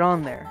now added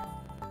on there.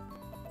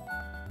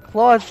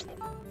 Claws,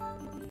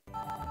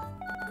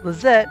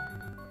 Lisette,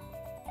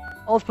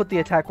 I'll just put the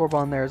attack orb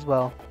on there as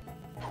well.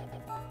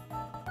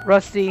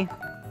 Rusty,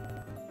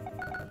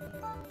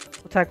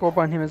 attack orb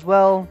on him as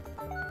well.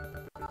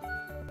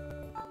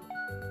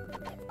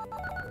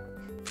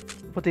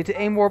 Put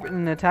the aim orb and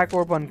an attack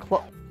orb on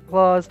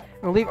Claws.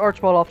 And we'll leave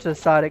Archibald off to the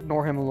side,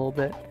 ignore him a little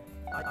bit.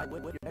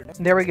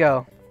 There we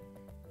go.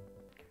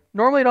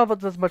 Normally I don't have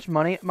this much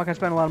money. I'm not going to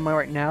spend a lot of money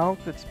right now,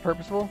 because it's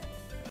purposeful.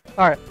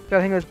 Alright, so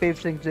I think this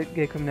babysitting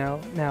gig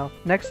now.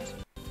 Next.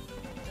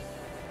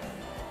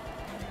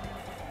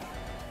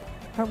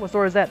 What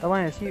store is that? The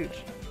line is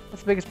huge.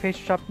 That's the biggest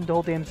pastry shop in the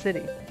whole damn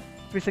city.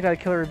 Recently got a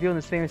killer review in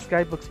this famous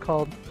guidebooks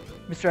called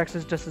Mr.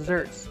 X's Just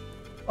Desserts.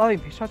 Oh, you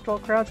pastry shops draw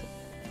crowds?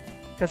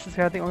 Guess this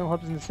kind of thing only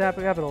helps in the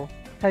capital.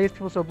 How do these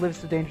people so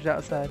oblivious to dangers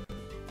outside?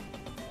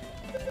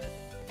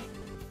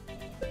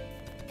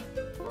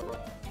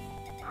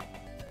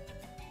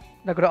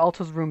 Now go to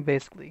Alto's room,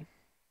 basically.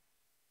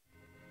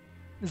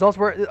 There's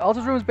also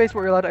room is based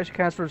where you're allowed to actually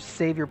kind of sort of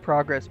save your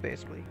progress,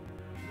 basically.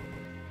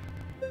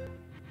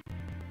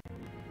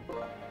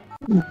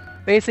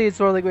 Basically, it's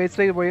sort of like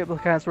where you're able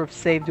to kind of sort of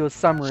save, do a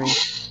summary.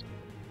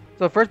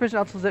 So, first mission,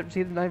 also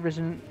receive the night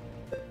vision.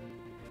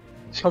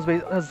 Has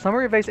a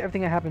summary of basically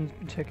everything that happens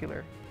in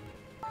particular.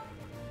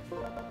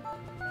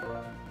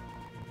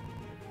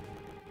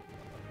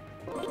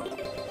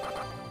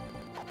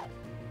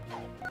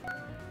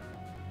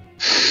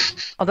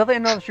 I'll definitely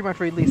end on the stream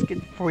after we at least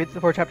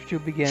before chapter 2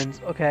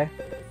 begins, okay?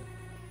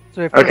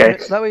 So Okay.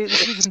 So that way,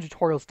 let's do some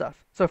tutorial stuff.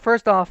 So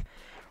first off,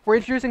 we're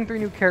introducing 3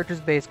 new characters,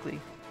 basically.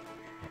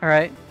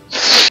 Alright?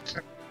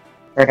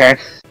 Okay.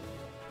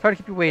 Sorry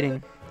to keep you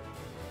waiting.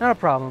 Not a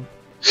problem.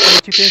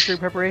 Are you finished your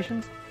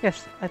preparations?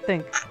 Yes, I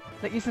think.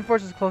 The Eastern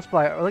Force is close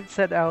by. I'd like to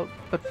set out,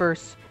 but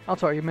first...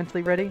 Alto, are you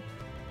mentally ready?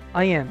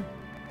 I am.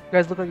 You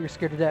guys look like you're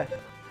scared to death.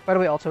 By the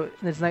way, Alto, in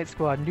this night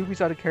squad,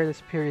 newbies ought to carry the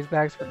superior's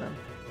bags for them.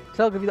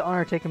 So I'll give you the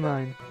honor of taking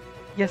mine.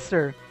 Yes,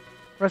 sir.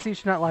 Rusty, you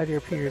should not lie to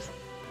your peers.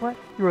 What?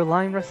 You were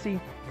lying, Rusty?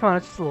 Come on,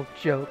 it's just a little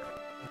joke.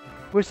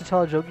 If you wish to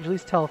tell a joke, you should at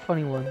least tell a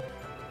funny one.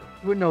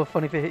 You wouldn't know if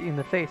funny if it hit you in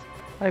the face.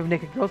 Not even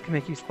naked girls can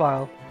make you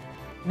smile.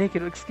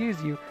 Naked, excuse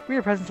you. We're in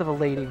the presence of a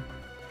lady.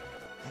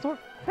 Sort.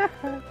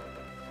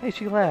 Hey,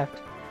 she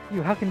laughed.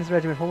 You, how can this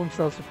regiment hold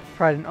themselves with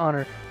pride and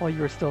honor while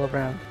you are still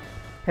around?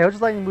 Hey, I'll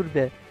just lighten the mood a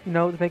bit, you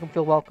know, to make them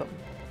feel welcome.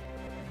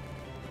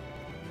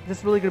 Is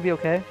this really gonna be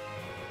okay?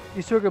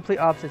 These two are complete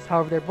opposites,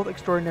 however, they're both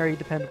extraordinarily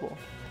dependable.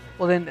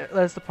 Well then, let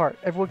us depart.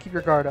 Everyone keep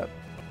your guard up.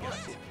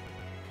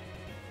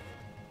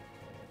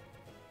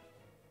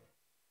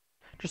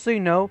 Just so you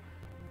know,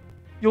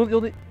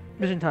 you'll need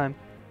mission time.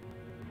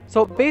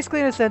 So basically,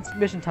 in a sense,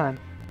 mission time.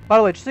 By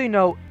the way, just so you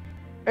know,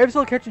 every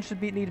single character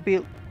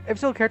every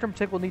single character in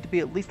particular will need to be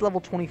at least level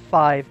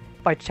 25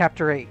 by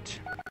chapter 8.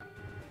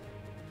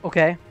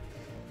 Okay.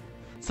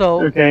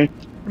 So there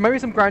might be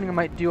some grinding I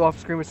might do off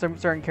screen with some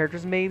certain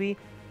characters, maybe.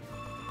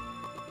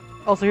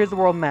 Also, here's the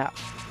world map.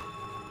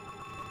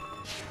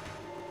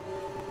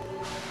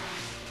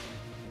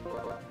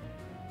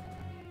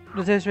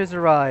 The destination has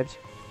arrived.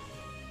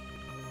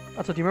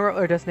 Also, do you remember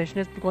what our destination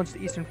is? We're going to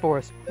the Eastern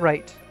Forest.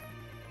 Right. So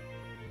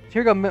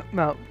here we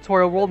go,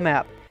 tutorial world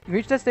map. You can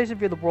reach destination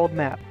via the world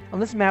map. On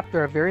this map,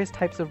 there are various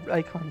types of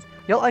icons.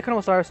 Yellow icon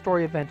will start a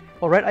story event,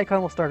 while red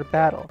icon will start a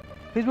battle.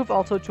 Please move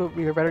also to a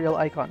red or yellow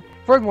icon.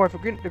 Furthermore, if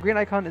the green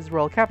icon is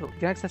royal capital, you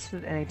can access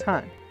it at any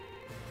time.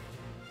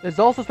 There's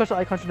also special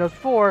icons you notice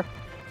before,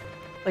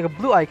 like a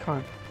blue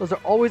icon. Those are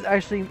always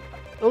actually,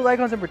 those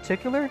icons in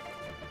particular,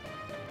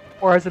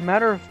 or as a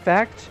matter of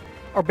fact,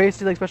 are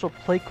basically like special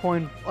play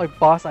coin, like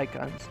boss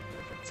icons.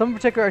 Some in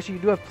particular actually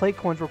do have play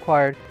coins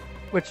required,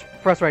 which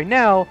for us right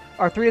now,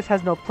 our 3DS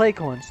has no play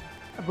coins.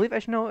 I believe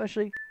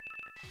actually.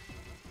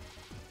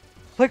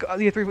 We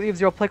have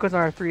 0 play coins on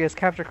our 3DS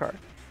capture card.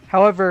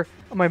 However,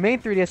 on my main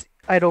 3DS,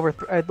 I had over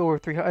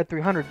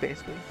 300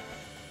 basically.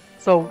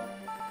 So,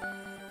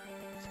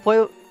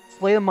 slay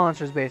the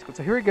monsters basically.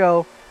 So here we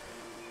go.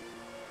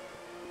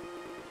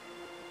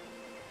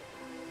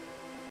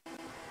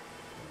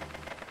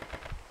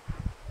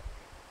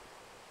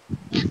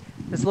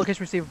 This is the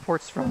location we receive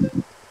reports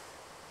from.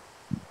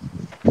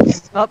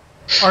 Up,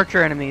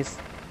 archer enemies.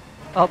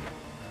 Up,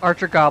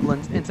 archer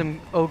goblins and some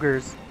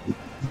ogres.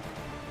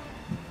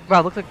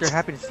 Wow, looks like they're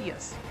happy to see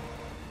us.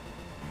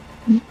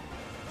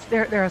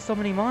 There are so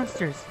many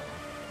monsters.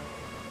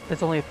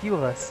 There's only a few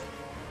of us.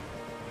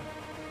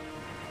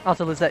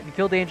 Also, Lisette, if you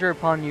feel danger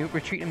upon you,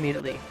 retreat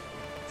immediately.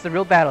 It's a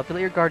real battle. If you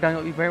let your guard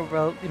down, you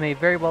may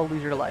very well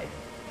lose your life.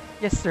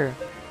 Yes, sir.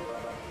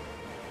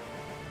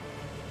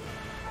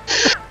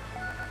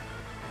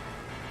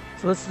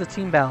 So this is a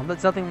team battle.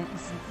 That's nothing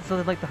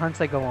like the hunts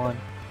I go on.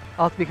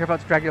 I'll have to be careful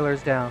not to drag your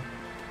lures down.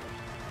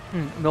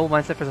 Noble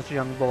mindset for such a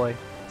young boy.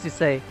 As you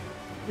say,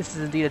 this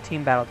is indeed a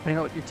team battle. Depending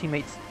on what your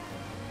teammates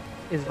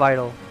is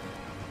vital.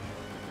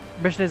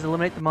 The mission is to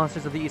eliminate the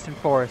monsters of the Eastern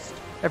Forest.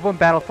 Everyone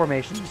battle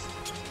formations.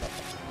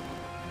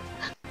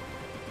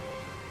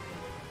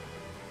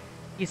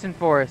 Eastern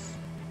Forest.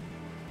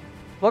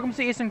 Welcome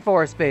to Eastern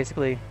Forest,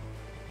 basically.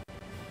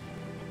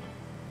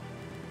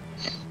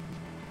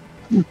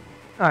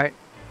 Alright.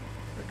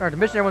 Alright, the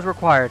mission everyone's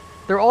required.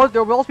 There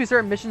will also be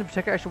certain missions in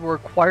particular actually will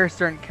require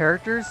certain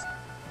characters.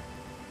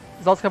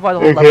 It's also covered by the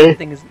whole level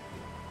thing is.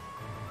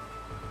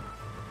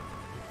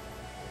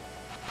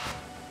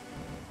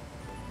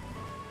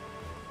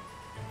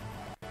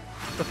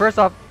 So first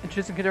off,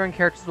 introducing different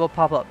characters will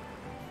pop up.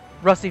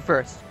 Rusty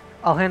first.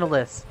 I'll handle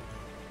this.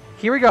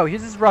 Here we go.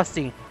 Here's this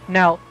Rusty.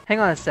 Now, hang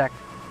on a sec.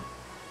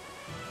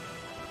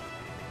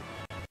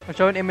 I'll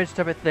show an image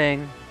type of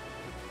thing.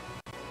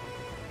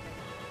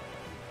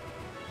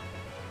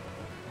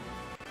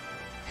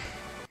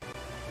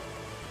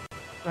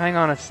 So hang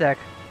on a sec.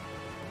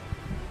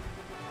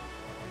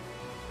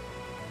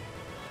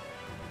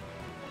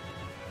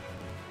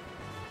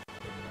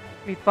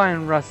 We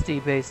find Rusty,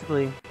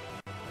 basically.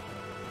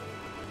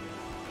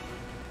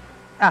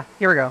 Ah,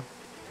 here we go.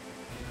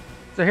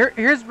 So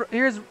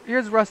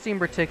here's Rusty in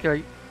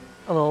particular,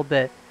 a little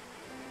bit.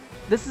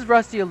 This is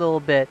Rusty a little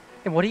bit.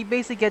 And what he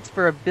basically gets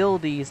for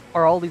abilities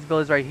are all these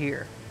abilities right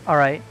here.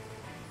 Alright?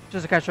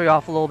 Just to kind of show you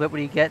off a little bit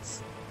what he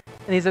gets.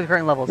 And these are the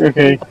current levels.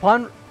 Okay.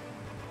 Upon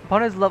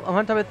his level,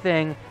 upon type of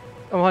thing,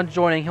 upon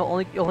joining,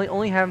 he'll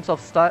only have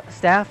himself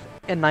staff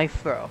and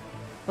knife throw.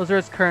 Those are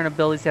his current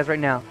abilities he has right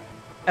now.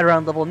 At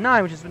around level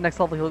 9, which is the next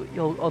level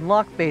he'll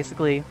unlock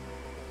basically,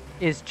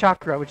 is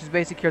Chakra, which is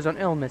basically cures on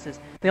illnesses.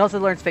 Then he also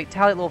learns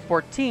Fatality at level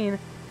 14,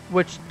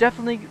 which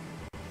definitely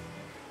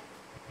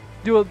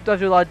does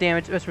do a lot of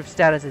damage, especially with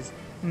statuses.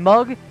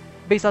 Mug,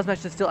 based on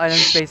smash to steal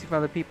items basically from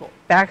other people.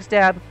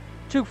 Backstab,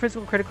 2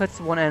 physical critical hits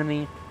to 1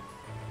 enemy,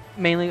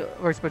 mainly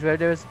works by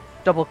others.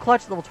 Double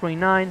Clutch, level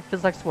 29, physical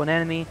attacks to 1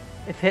 enemy.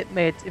 If it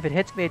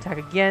hits, may attack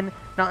again,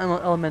 not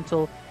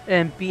elemental.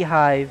 And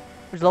Beehive,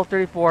 which is level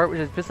 34, which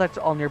is physical attacks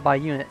to all nearby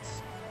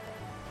units.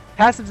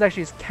 Passive is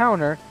actually his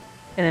counter,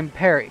 and then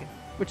Parry,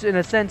 which in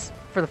a sense,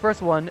 for the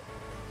first one,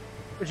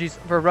 which is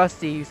for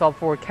Rusty, you saw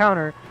before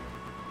counter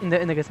in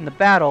the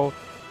battle,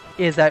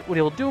 is that what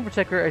he'll do in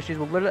particular is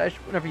will literally,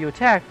 whenever you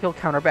attack, he'll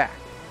counter back.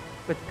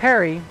 With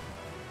Parry,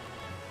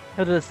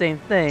 he'll do the same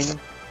thing,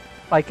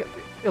 like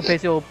he'll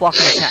basically block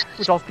an attack,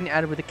 which also can be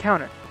added with the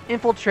counter.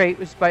 Infiltrate,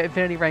 which is by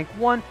Affinity rank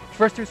 1,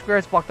 first 2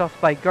 squares blocked off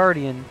by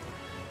Guardian.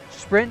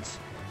 Sprint,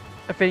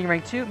 Affinity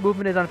rank 2,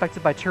 movement is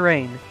unaffected by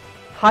terrain.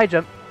 High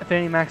jump,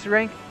 Affinity max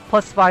rank,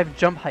 plus 5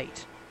 jump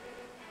height.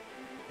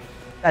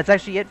 That's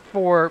actually it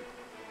for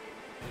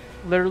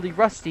literally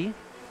Rusty.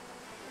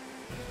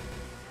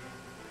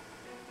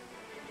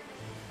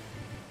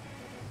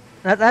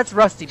 That's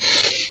Rusty.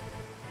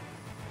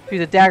 He's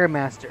a Dagger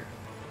Master.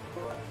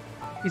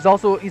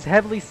 He's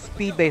heavily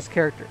speed-based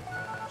character.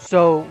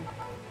 So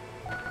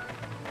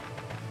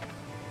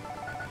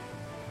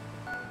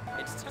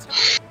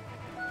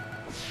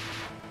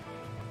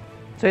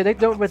they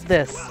do it with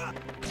this.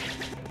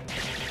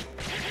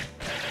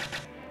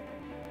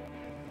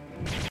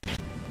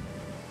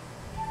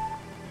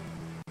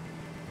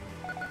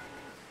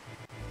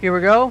 Here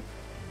we go.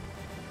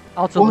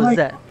 Also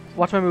Lisette.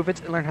 Watch my movements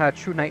and learn how a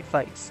true knight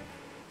fights.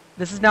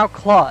 This is now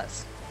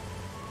Klaus.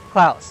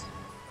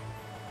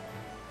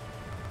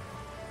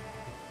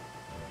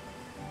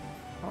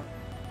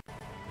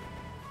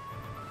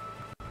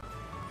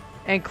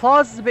 And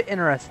Klaus is a bit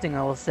interesting,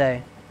 I will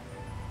say.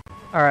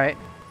 Alright.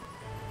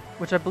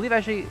 Which I believe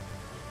actually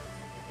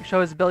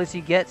shows his abilities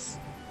he gets.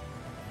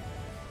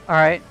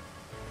 Alright.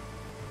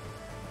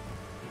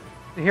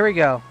 So here we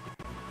go.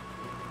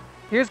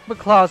 Here's what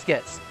Klaus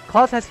gets.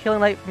 Klaus has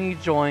Healing Light when he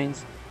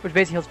joins, which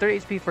basically heals 30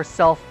 HP for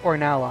self or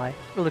an ally,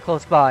 really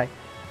close by.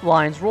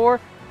 Lion's Roar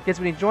gets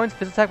when he joins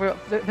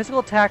physical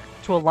attack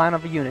to a line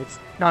of units,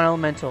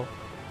 non-elemental.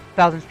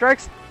 Thousand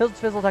Strikes heals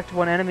physical attack to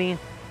 1 enemy.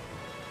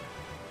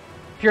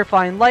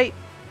 Purifying Light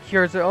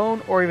cures their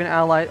own or even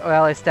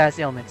ally status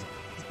ailments.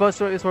 It's both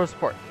sort of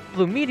support.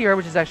 Blue Meteor,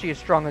 which is actually a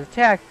strong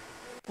attack,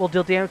 will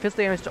deal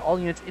physical damage to all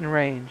units in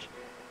range.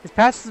 His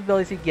passive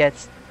abilities he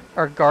gets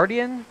are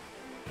Guardian,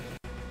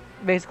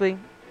 basically.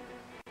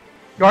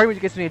 Guardian, which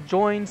gets when he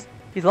joins.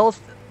 He's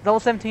level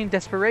 17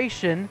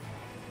 Desperation.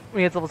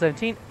 When he gets level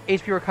 17,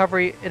 HP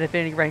Recovery at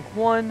Affinity rank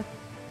 1.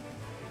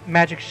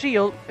 Magic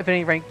Shield,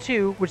 Affinity rank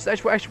 2,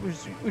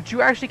 which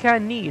you actually kind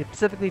of need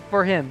specifically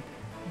for him.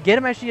 Get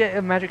him actually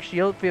a Magic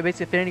Shield for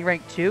basically Affinity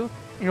rank 2,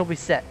 and he'll be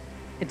set.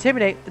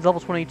 Intimidate is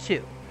level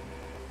 22.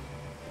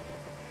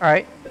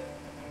 Alright.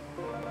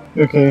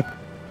 Okay.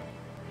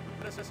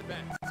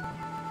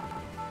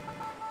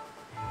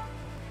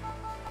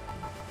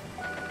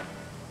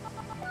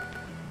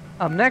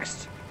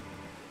 Next,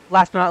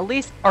 last but not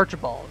least,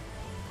 Archibald.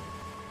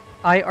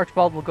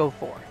 Archibald will go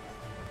for.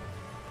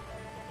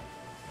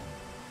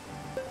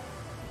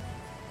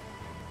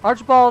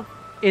 Archibald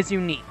is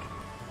unique.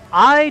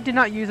 I did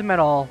not use him at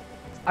all.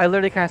 I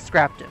literally kind of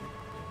scrapped him.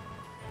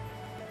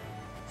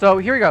 So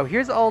here we go.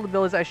 Here's all the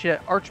abilities actually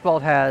that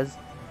Archibald has.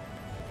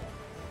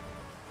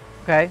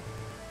 Okay.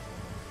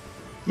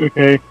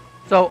 Okay.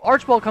 So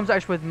Archibald comes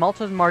actually with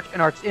Malta's March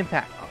and Ark's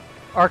Impact.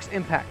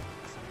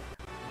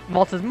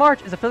 Malta's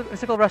March is a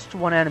physical rush to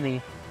 1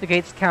 enemy,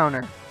 negates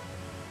counter.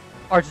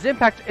 Arch's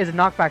Impact is a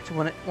knockback to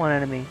one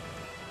enemy.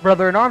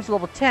 Brother in Arms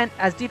level 10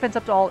 adds defense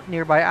up to all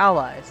nearby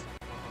allies.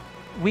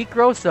 Weak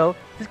Grosso,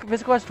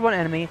 physical rush to 1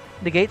 enemy,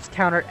 negates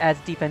counter, adds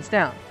defense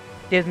down.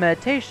 Dave's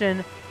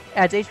Meditation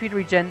adds HP to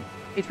regen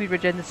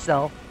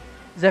itself.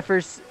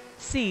 Zephyr's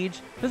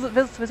Siege,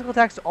 physical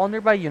attacks to all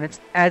nearby units,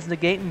 adds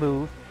negate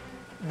move.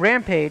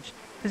 Rampage,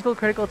 physical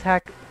critical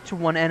attack to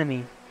 1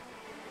 enemy,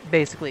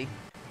 basically.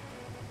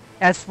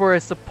 As for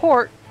his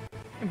support,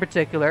 in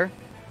particular,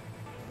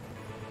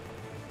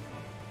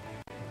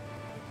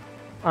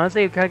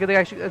 honestly,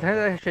 I should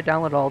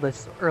download all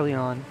this early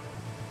on.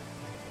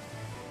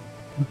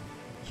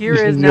 Here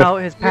is now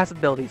his passive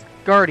abilities.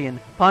 Guardian,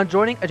 upon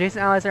joining,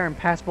 adjacent allies are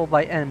impassable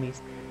by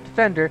enemies.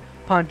 Defender,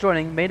 upon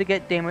joining, may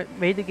negate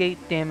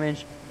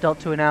damage dealt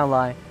to an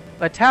ally.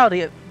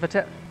 Vitality,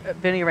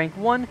 Affinity rank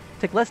 1,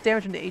 take less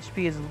damage when the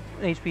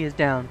HP is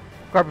down.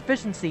 Guard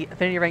Proficiency,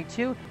 Affinity rank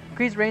 2,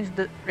 increase range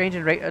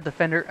and rate of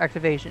Defender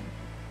activation.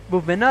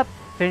 Movement up,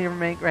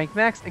 Affinity rank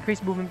max,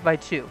 increase movement by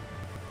 2.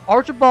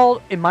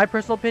 Archibald, in my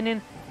personal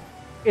opinion,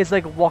 is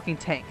like a walking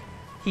tank.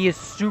 He is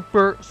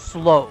super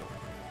slow.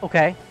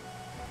 Okay?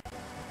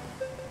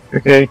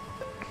 Okay.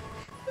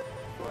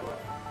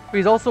 But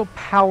he's also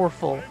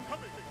powerful.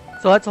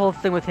 So that's the whole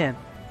thing with him.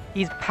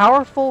 He's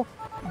powerful,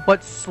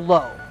 but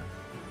slow.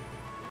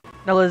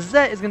 Now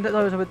Lisette is going to do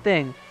another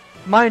thing.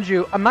 Mind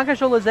you, I'm not going to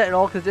show Lisette at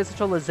all because it's to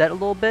show Lisette a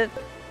little bit.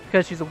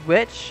 Because she's a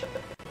witch.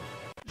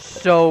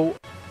 So,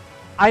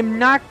 I'm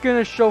not going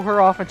to show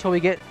her off until we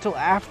get till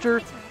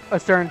after a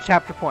certain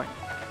chapter point.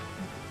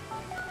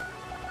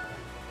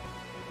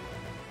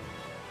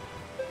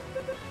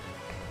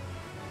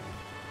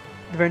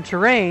 Different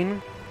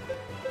terrain.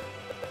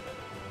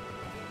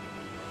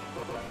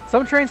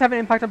 Some terrains have an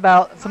impact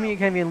about, some you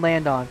can't even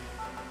land on.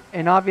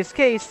 In obvious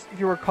case, if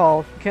you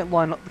recall, you can't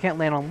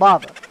land on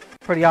lava.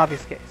 Pretty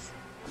obvious case.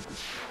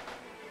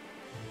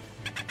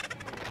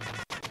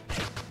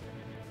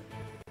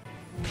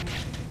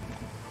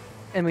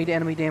 Enemy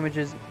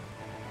damages.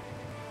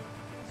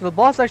 So the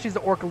boss actually is the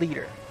orc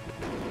leader.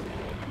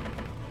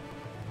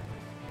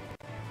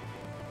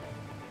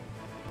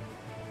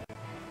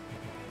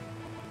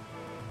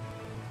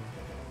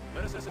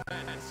 Let us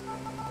advance.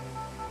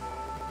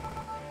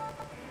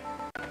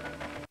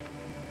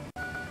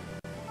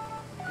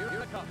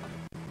 Here I come.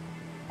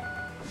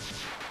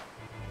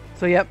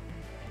 So yep.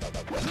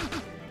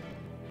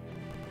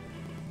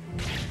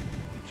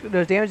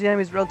 There's damage the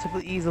enemies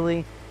relatively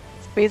easily.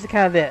 It's basically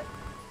kind of it.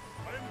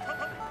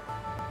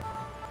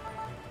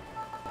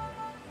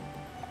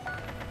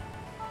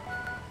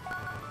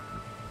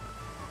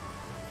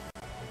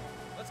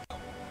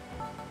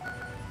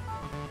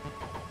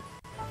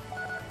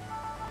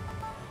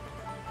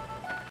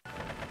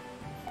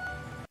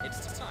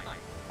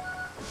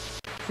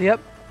 So yep,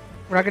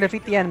 we're not gonna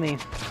defeat the enemy.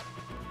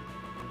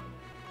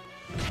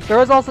 There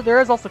is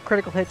also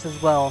critical hits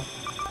as well.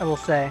 I will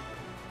say.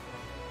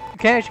 You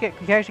can't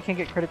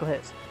get critical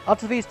hits. Up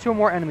to defeats 2 or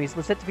more enemies.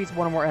 Lisette defeats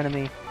 1 or more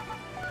enemy.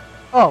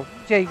 Oh,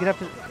 yeah, you can have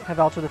to have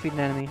Alto defeat an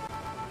enemy.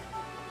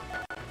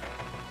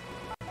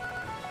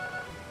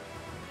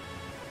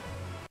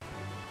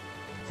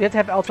 So you have to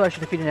have Alto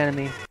actually defeat an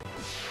enemy.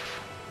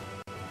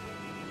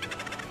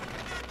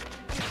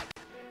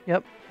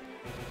 Yep.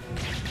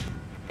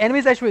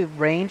 Enemies actually with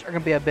range are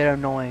going to be a bit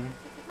annoying.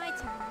 My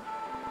turn.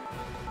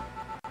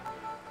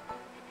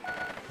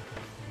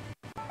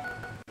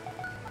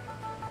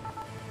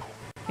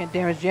 Can't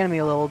damage the enemy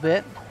a little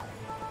bit.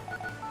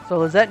 So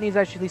Lisette needs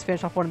to actually at least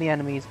finish off one of the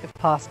enemies, if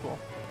possible.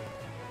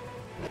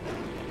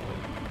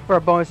 For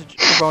a bonus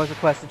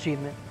request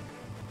achievement.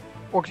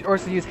 Or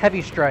to use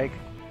Heavy Strike.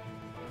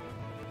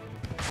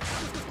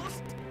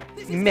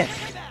 Miss.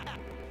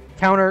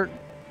 Counter.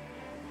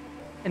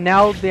 And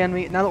now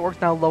the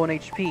orc's now low in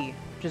HP.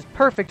 Which is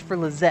perfect for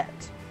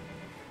Lisette.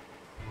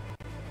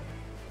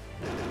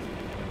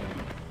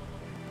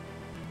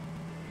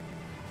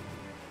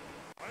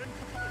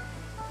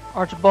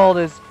 Archibald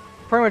is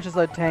pretty much just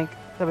a tank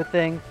type of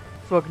thing,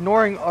 so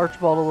ignoring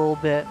Archibald a little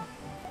bit.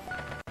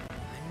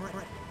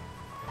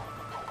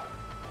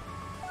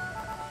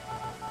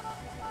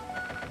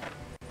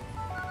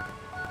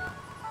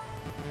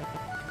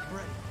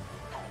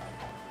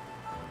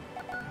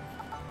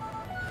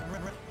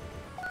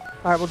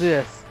 Alright, we'll do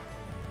this.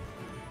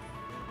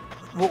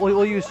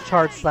 We'll use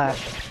Charge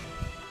Slash.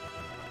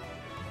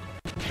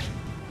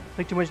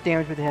 Take too much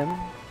damage with him.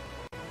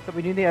 So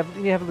we need to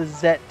have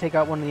Lisette take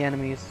out one of the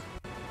enemies.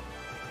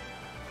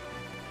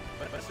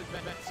 Let's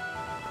advance.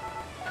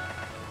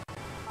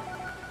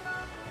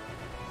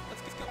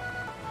 Let's go.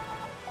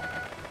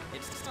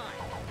 It's time.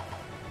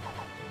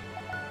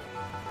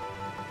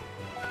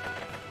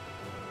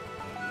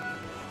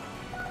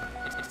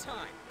 It's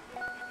time.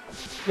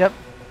 Yep.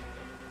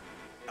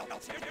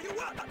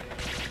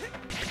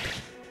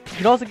 You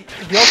can also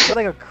get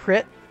like a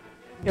crit,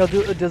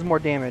 it does more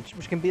damage,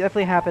 which can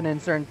definitely happen in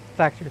certain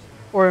factors,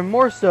 or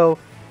more so,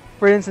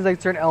 for instance,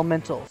 like certain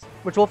elementals,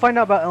 which we'll find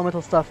out about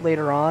elemental stuff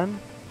later on.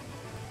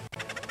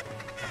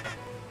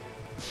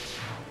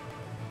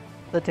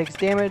 That takes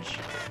damage.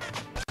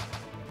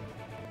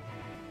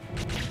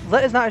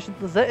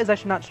 Lisette is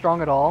actually not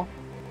strong at all,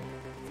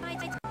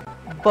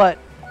 but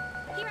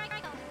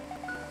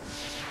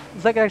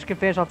Lisette actually can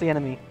finish off the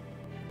enemy.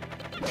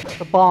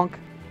 The bonk.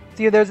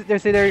 See, there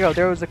you go.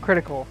 There was a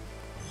critical.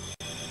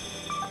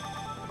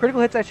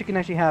 Critical hits can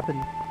actually happen.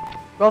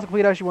 We also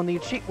complete actually one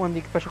of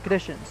the special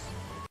conditions.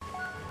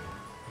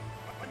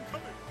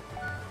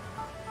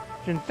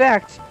 Which in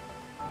fact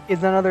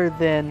is none other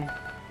than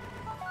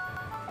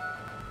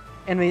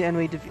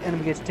enemy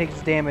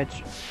takes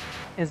damage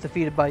and is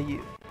defeated by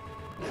you.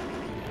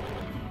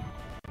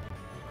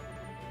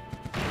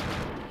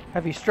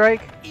 Heavy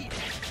Strike.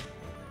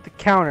 The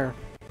counter.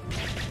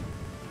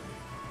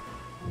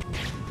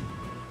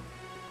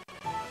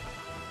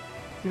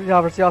 See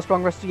how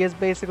strong Rusty is,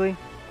 basically?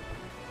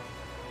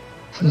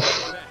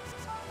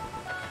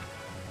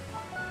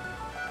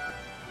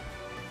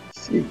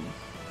 See.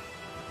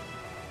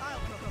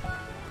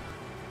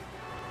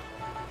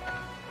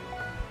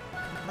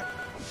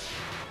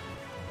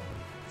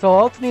 So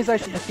all it needs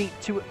actually defeat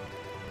 2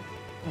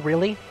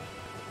 Really?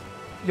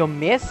 You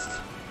missed?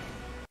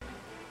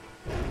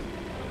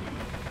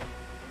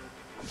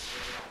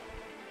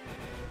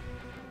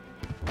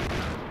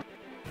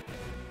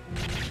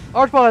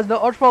 Archball has no.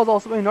 Archball is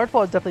also. I mean,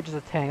 Archball is definitely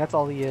just a tank. That's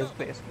all he is,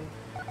 basically.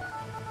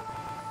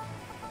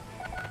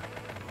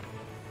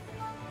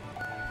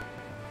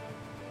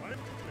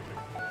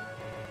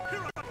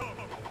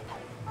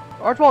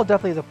 Archball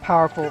definitely is a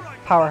powerful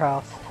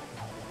powerhouse.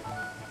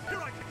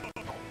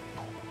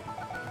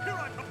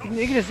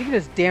 You can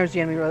just damage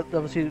the enemy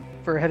level 2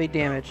 for heavy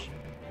damage.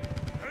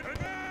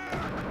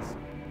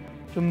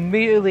 So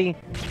immediately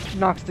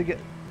knocks the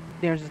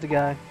damages the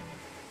guy.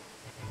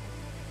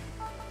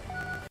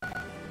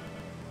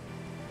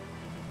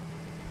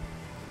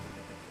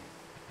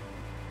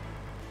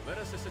 Let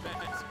us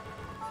advance.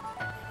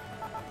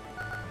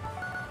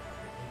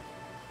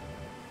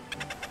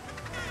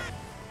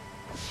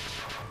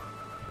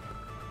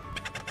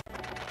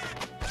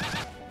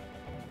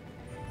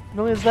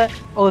 No, is that?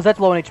 Oh, is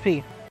that low on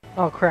HP?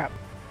 Oh crap.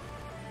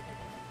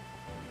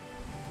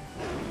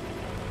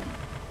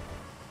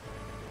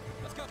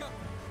 Let's go.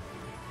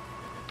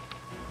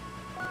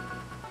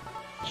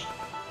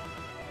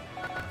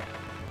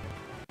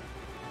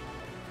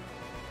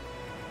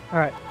 All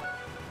right.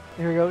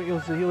 Here we go.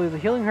 You'll use the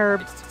healing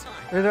herb.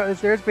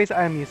 There's basic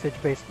item usage,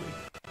 basically.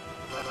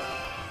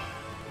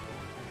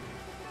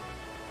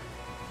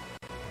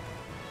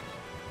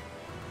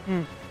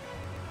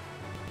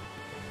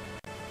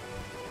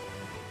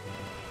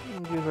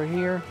 Use right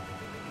here.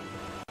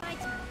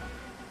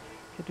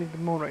 Can't do the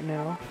mode right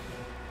now.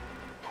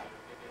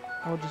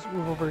 I'll just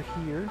move over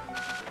here.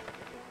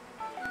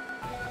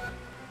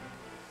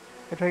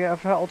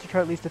 I'll also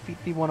try at least defeat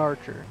the one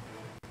archer.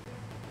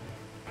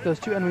 Those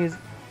two enemies.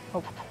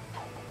 Oh.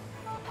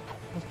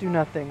 Let's do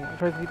nothing. I'll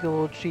try to defeat the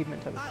little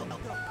achievement type of thing.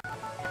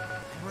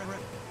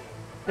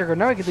 There we go.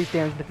 Now I can at least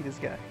damage and defeat this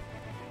guy.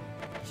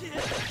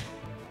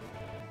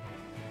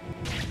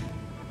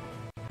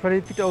 Try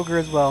to defeat the ogre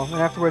as well, and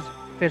afterwards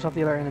finish off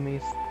the other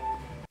enemies.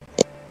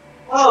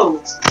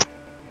 Oh!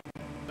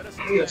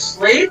 Are you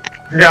asleep?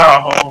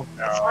 No!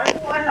 No.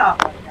 Why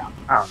not?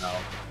 I don't know.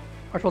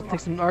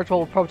 Archball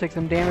will probably take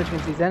some damage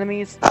against these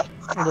enemies, and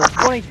does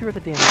 1 HP worth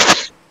of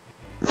damage.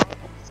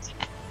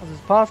 As is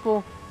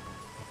possible.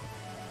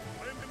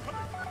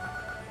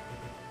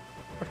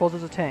 Archball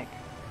is a tank.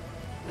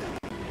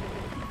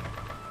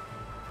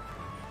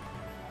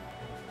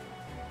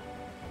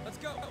 Let's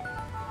go.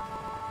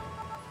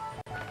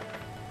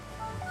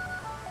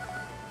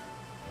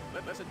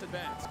 Let's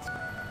advance. It's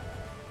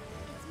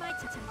my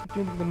turn.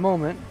 Doing it at the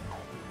moment.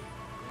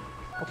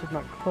 Also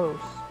not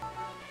close.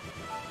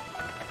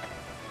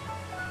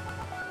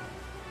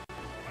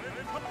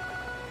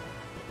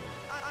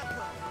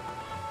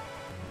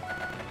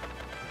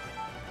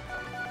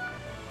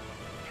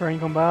 Train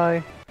come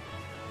by.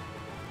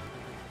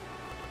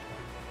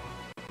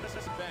 Let's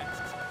advance.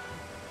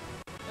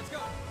 Let's go.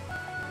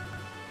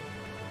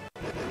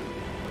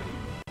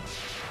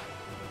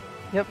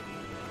 Yep.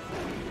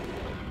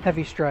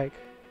 Heavy strike.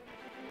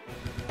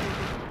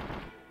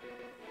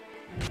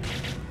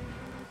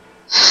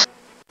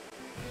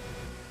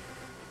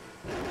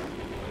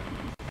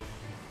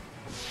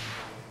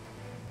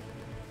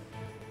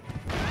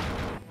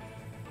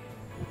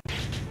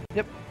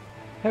 Yep.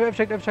 I've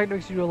checked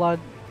makes you did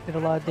a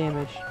lot of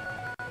damage.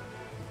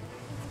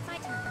 It's my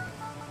turn.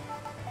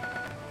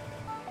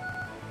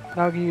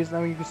 Now we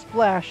can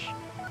splash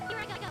Here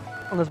I go.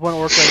 on this one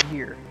orc right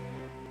here.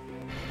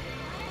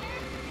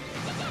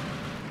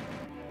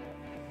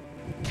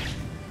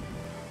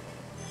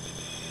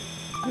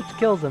 Which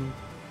kills him.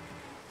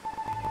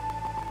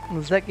 And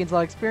Lisette gains a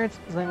lot of experience,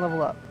 doesn't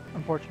level up.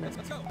 Unfortunate.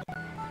 Let's go.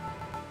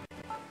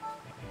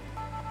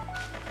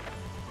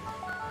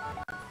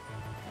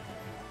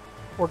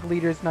 Orc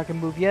leader's not gonna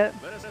move yet.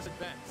 Let us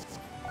advance.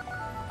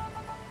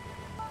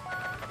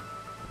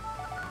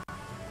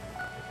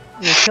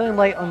 Yeah, killing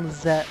light on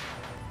Lisette.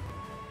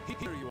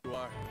 Here you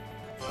are.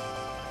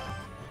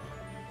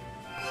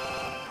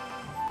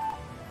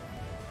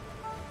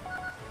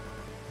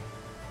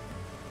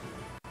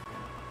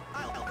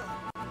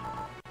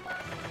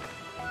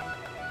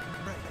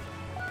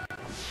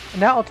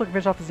 And now I'll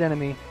finish off his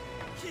enemy.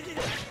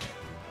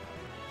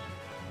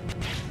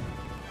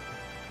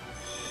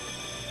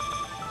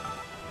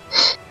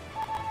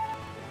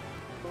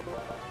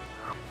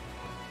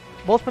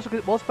 Both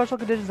special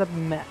conditions have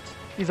been met.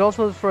 These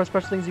also for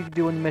special things you can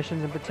do in the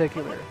missions in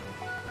particular.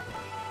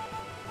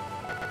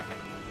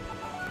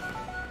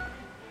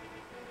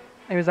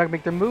 Anyways, I can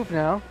make their move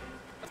now.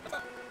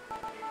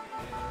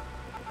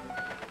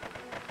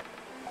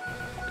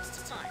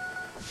 It's time.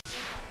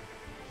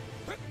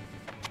 Of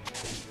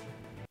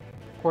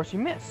course you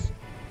miss.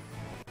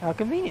 How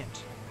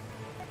convenient.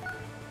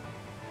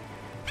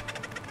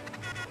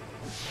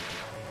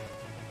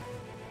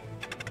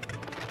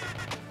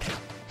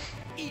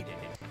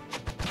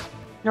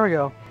 There we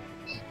go.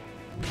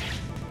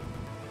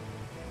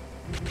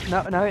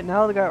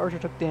 Now the guy Archer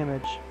took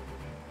damage.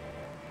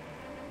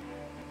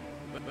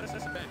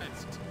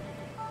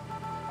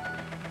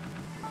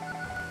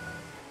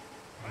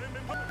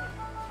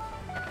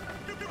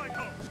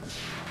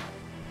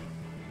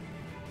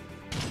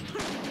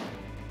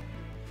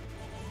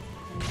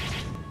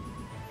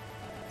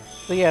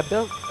 So yeah,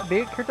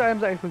 big character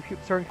items that actually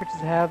certain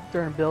characters have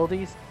their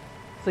abilities.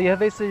 So you have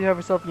basically you have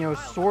yourself, you know,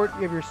 sword.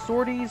 You have your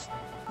swordies.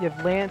 You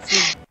have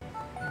lances,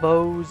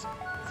 bows.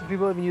 Some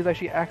people even use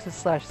actually axes /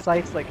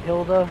 scythes like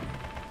Hilda.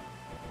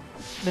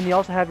 Then you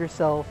also have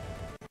yourself.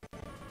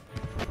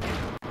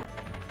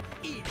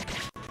 Then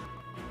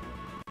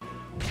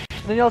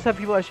you also have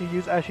people actually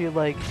use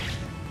like.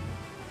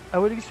 I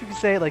would guess you could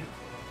say like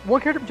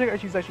one character in particular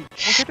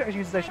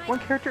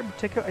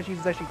actually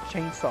uses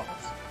chainsaws.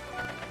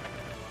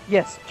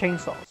 Yes,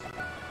 chainsaws.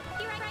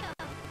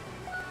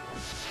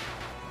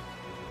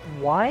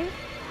 Why?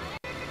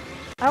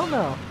 I don't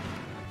know.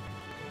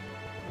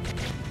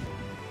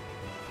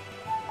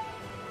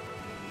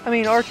 I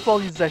mean,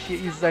 Archibald uses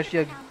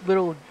actually a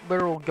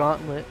literal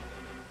gauntlet.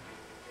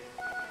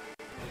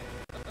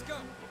 Let's go.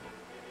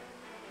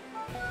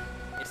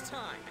 It's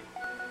time.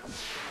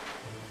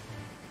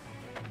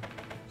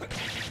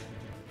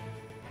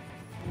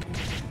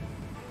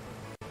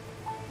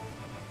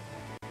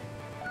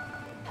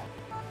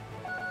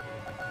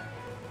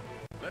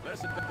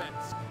 Let's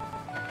advance.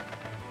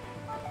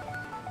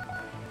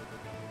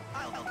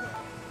 I'll go.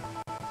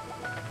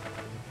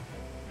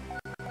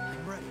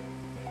 I'm ready.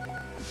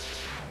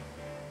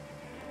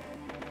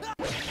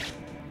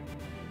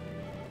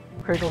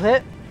 Critical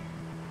hit.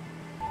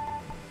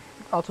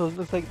 Also, it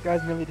looks like the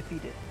guy's nearly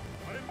defeated.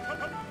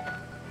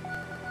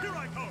 Here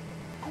I come.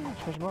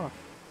 Finish him off.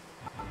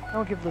 I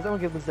won't give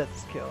Lisette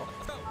this kill.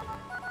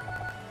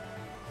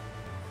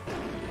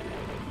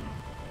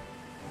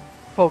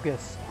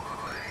 Focus.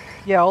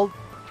 Yeah, all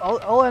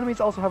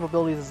enemies also have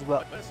abilities as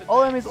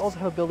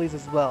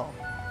well.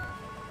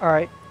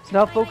 Alright, so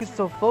now focus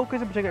in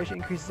particular actually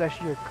increases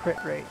actually your crit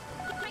rate.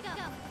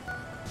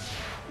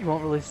 You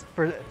won't release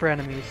for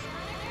enemies.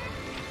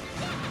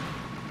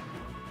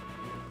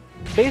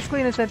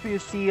 Basically, in a sense, what you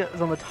see is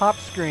on the top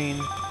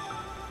screen,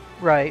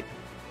 right?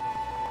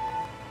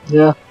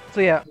 Yeah.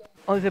 So yeah,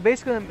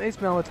 basically on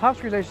the top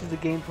screen is actually the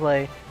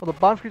gameplay, while the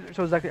bottom screen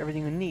shows exactly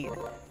everything you need,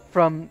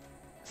 from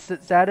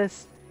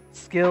status,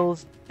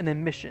 skills, and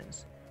then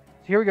missions.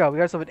 So here we go. We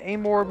got ourselves an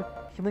aim orb,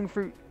 healing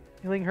fruit,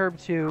 healing herb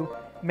 2,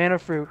 mana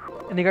fruit,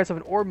 and you got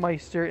ourselves an orb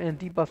meister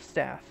and a debuff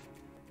staff.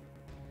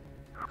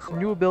 So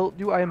new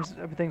items,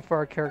 everything for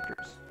our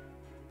characters.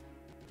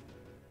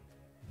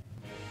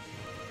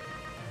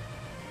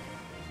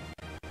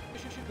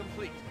 Mission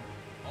complete.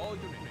 All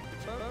units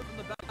return from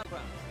the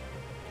battleground.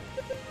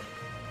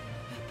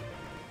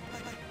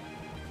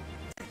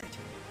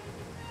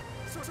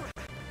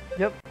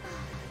 Yep. I'm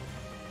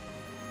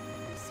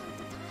so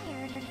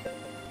tired.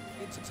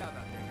 It's tough out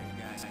there, you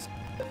guys.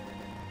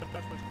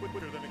 That's much quicker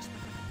than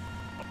expected.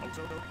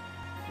 Also,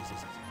 this is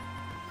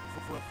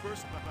for a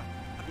first, I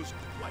was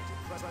quite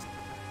impressed.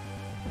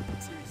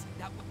 Seriously,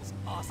 that was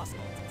awesome. I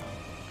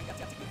got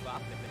to give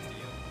up thanks to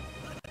you.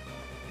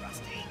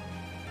 Rusty.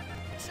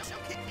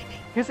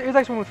 Here's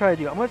actually what I'm gonna try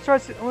to do. I'm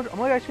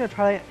actually gonna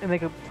try and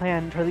make a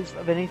plan. Try to least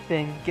of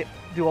anything,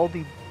 do all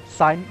the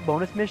side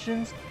bonus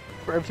missions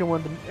for every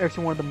one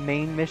of the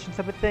main missions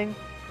type of thing,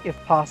 if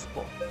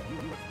possible.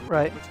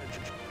 Right.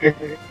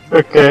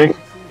 Okay.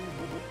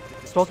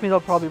 So also means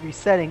I'll probably be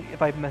resetting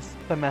if I mess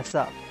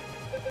up. Not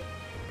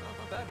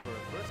bad for a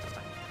first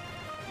time.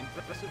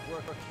 Impressive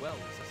work as well,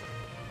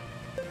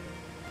 Lisette.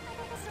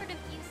 Sort of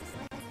useless.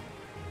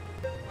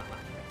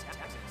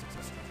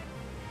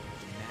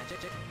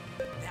 Magic?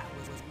 That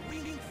was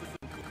really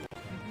freaking cool.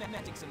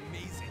 Magic's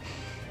amazing.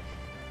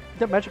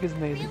 That magic is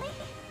amazing.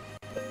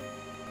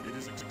 It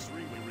is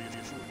extremely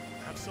reassuring to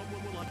have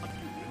someone like you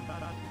in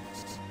bad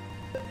atmospheres.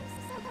 So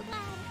glad.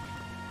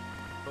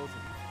 Both of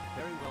you,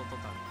 very well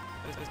done.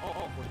 This is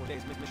all for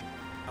today's mission.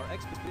 Our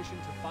expedition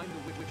to find the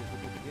witches will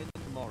begin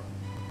tomorrow.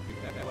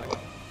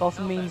 It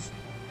also means.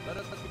 Let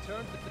us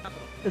return to the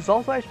capital. This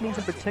also actually means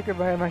in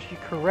particular, if I'm actually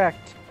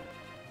correct,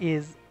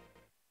 is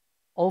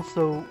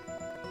also.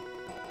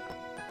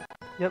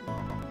 Yep.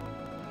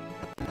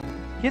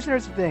 Here's the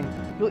thing.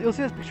 You'll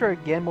see this picture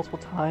again multiple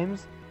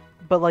times,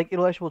 but like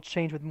it'll actually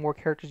change with more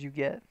characters you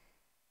get.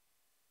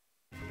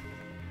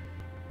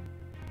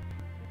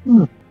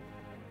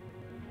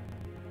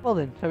 Well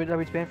then, shall we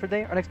disband for the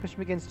day? Our next mission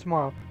begins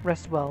tomorrow.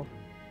 Rest well.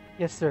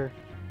 Yes, sir.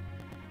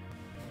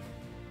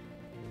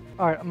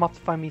 Alright, I'm off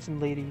to find me some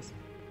ladies.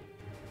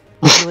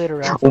 See you later,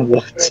 Ralph.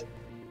 What?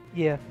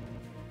 Yeah.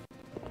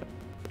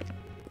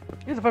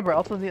 Here's the fun part.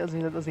 Also doesn't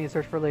need to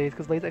search for ladies,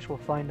 because ladies actually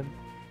will find them.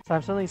 So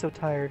I'm suddenly so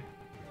tired.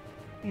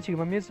 Me too.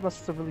 My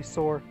muscles are really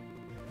sore.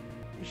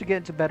 We should get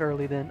into bed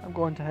early then. I'm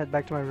going to head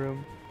back to my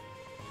room.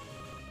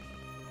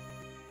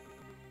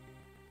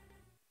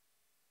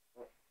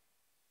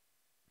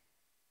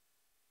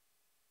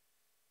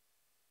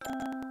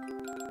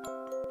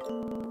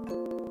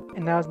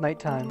 And now it's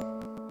nighttime.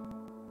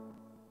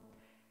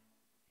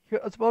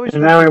 It's always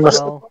And now we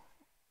must.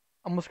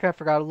 Almost kind of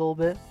forgot a little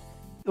bit.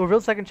 The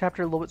real second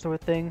chapter, a little bit sort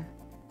of thing.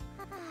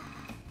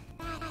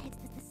 That is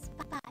the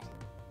spot.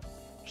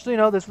 Just so you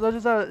know,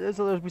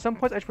 there'll be some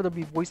points actually where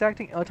there'll be voice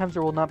acting, and other times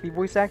there will not be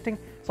voice acting.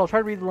 So I'll try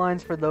to read the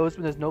lines for those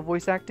when there's no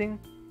voice acting.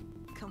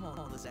 Come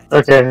on, Lisette.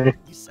 Okay.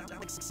 You sound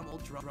like some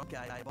old drunk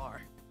guy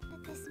bar.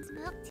 This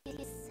milk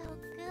tea is so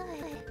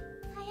good.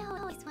 I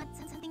always want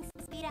something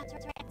sweet after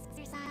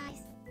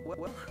exercise.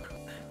 Well,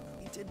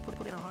 we did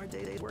put in a hard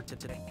day's work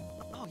today.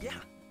 Oh yeah,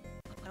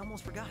 I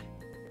almost forgot.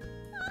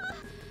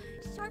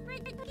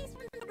 Shortbread cookies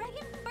from the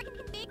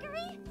Regiment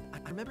Bakery?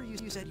 I remember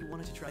you said you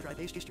wanted to try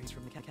pastries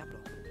from the capital.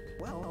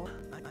 Well,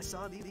 I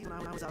saw these when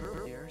I was out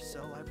earlier,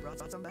 so I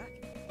brought some back.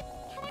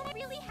 Can it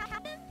really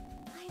happen?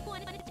 I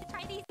wanted to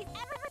try these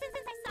ever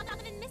since I saw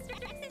them in Mr.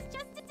 X's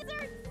Just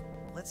Desserts.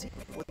 Let's see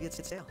what gets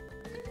its sale.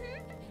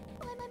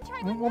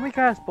 Won't we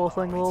kind of spoil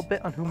something a little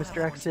bit on who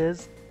Mr. X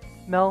is,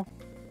 Mel?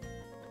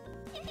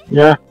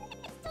 Yeah.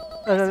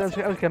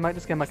 Okay, I'm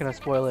not gonna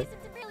spoil it.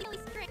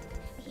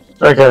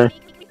 Okay.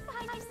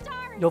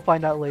 You'll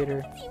find out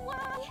later.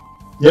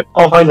 Yep,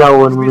 I'll find out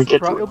when we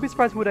get to You'll it. be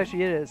surprised who it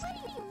actually is.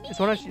 It's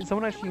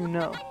someone actually you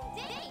know.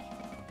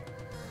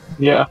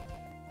 Yeah.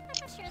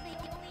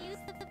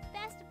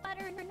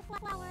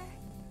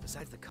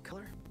 Besides the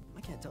color,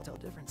 I can't tell the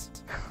difference.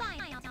 Fine,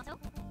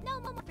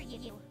 no more for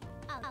you.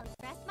 I'll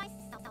dress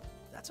myself.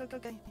 That's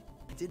okay.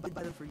 I did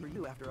buy them for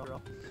you after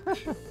all.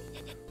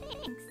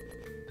 Thanks.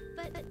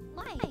 But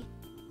why?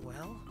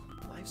 Well,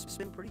 life's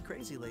been pretty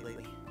crazy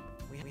lately.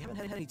 We haven't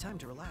had any time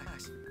to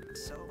relax.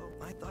 So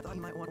I thought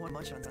you might want to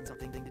munch on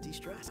something to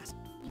de-stress.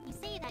 You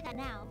say that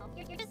now.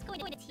 You're just going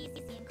to tease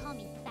me and call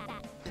me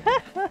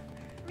fat.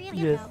 Really,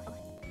 yes. though.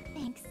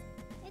 Thanks.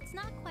 It's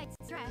not quite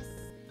stress,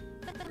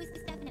 but I was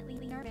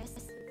definitely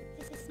nervous.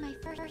 This is my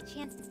first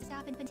chance to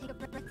stop and take a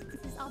breath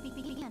since this all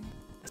began.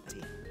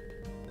 See,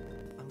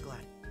 I'm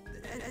glad.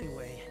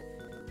 Anyway,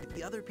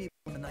 the other people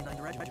in the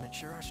 9th Regiment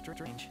sure are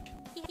strange.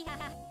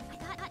 Yeah, I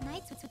thought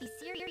knights would be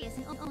serious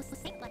and almost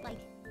saint-like.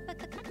 But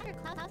Commander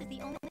Klaus is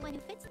the only one who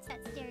fits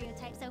that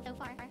stereotype so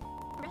far.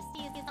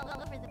 Rusty is all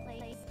over the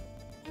place.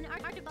 And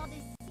Archibald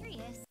is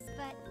serious,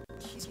 but...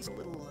 He's a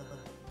little,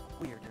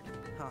 weird,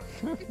 huh?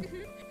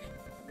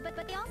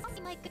 but they all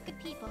seem like good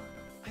people.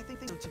 I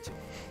think so too.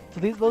 So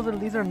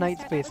these are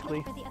knights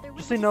basically.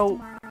 Just so you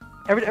know,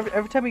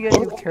 every time we get a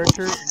new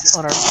character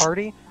on our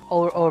party,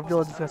 I'll be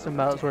able to discuss them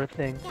about that sort of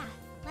thing. Yeah,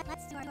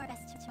 let's do our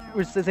best tomorrow.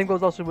 Which the same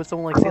goes also with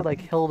someone like, say,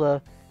 like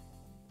Hilda,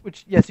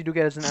 which yes, you do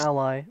get as an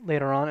ally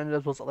later on, and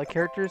as well as other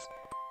characters.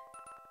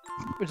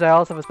 Which I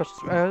also have a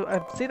special.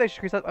 I say that she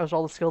creates out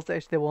all the skills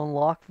that they will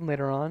unlock from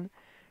later on.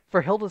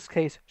 For Hilda's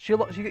case, you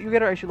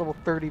get her actually level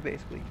 30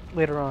 basically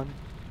later on.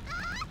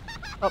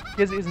 Oh,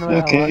 here's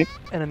another ally,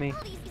 enemy.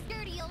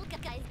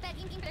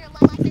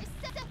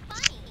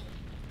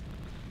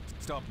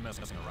 Stop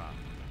messing around.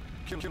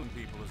 Killing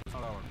people is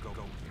not our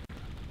go-go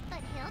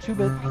here. Too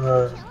bad.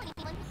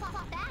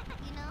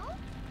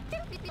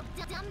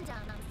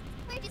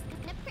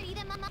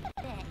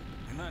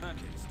 In that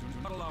case, do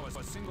not allow us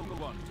a single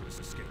one to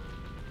escape.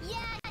 Yeah,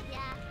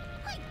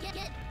 I get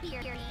it,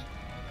 Beery.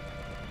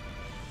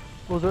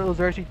 Those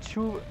are actually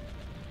two.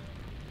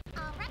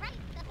 Right,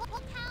 the whole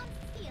town's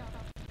sealed.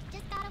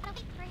 Just gotta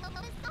wait for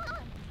Hilda's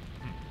song.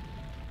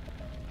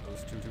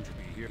 Those two should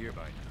be here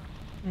by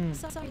now.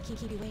 Sorry to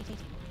keep you waiting.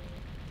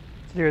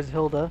 So there's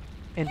Hilda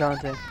and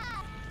Dante.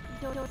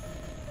 Rhoda.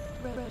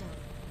 Well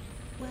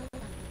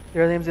done.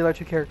 There are the names of the other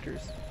two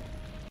characters.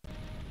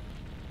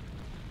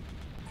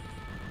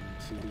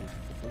 1, 2,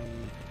 3.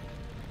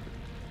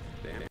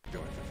 Damn it,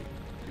 George.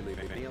 You leave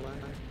any alive?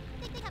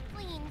 They have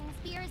flaming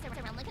spears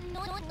around like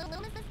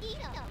enormous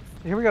mosquitoes.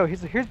 Here we go.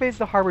 Here's basically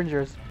the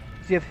harbingers.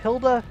 So you have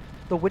Hilda,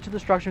 the Witch of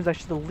Destruction, is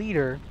actually the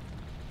leader.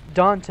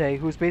 Dante,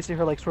 who is basically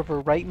her like sort of a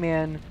right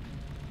man,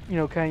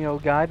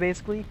 guy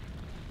basically.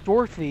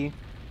 Dorothy,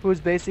 who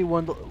is basically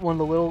one of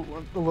the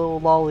little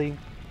lolly,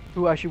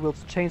 who actually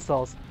wields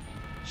chainsaws.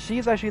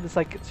 She's actually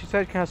she's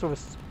kind of sort of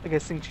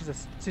she's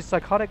a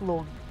psychotic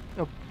little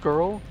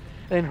girl.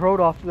 And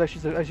Rodolph, who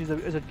actually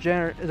is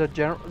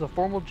a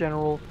formal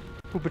general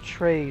who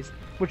betrays,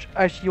 which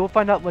actually you'll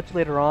find out much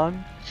later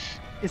on.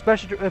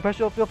 Especially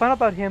you'll find out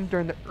about him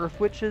during the Earth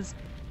Witches,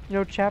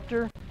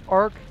 chapter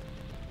arc.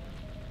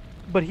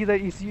 But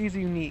he's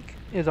unique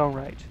in his own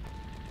right.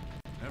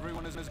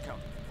 Everyone is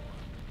accounted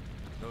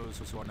for. Those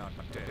who are not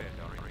dead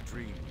are in a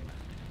dream.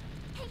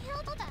 Hey,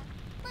 Hilda,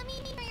 let me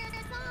hear your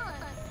song.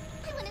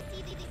 I want to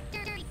see these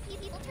dirty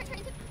people turn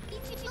into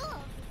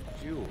jewels.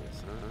 Jewels,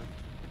 huh?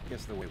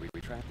 Guess the way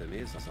we trap them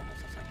is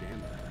almost like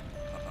Amber.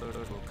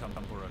 Others will come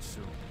for us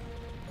soon.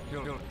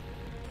 Hilda,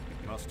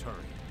 you must hurry.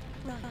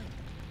 Right.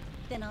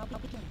 Then I'll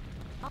begin.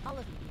 All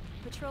of you,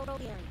 patrol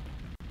the area.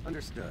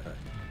 Understood.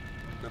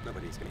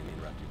 Nobody's going to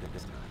interrupt you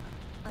this time.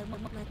 I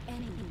won't let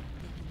anyone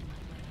get in my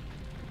way.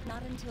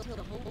 Not until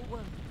the whole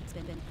world has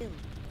been filled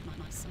with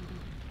my song.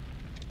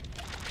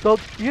 So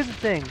here's the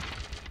thing.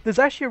 There's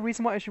actually a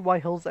reason why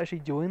Hilda's actually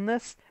doing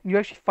this. And you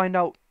actually find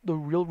out the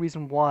real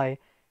reason why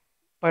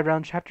by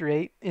around chapter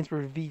 8. It's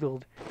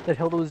revealed that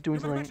Hilda was doing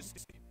something.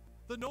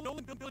 The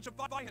Nolan village of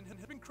Vihan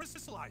has been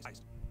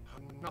crystallized.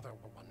 Another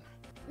one.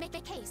 Make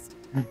haste.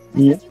 Yeah.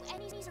 You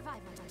any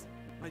survivors.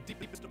 My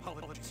deepest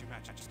apologies, Your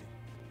Majesty.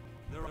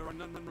 There are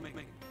none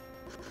remaining.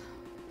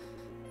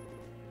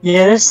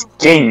 Yeah, this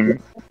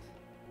game.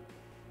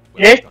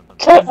 It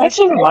That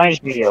actually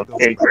reminds me of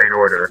Fate Grand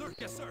Order.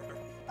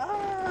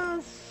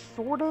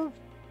 Sort of,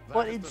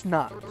 but it's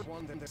not.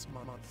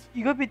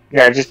 You could be.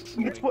 Yeah, just.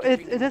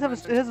 It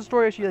has a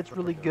story actually that's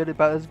really good,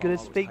 about as good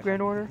as Fate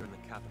Grand Order.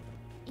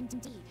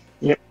 Indeed.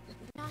 Yep.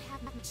 Not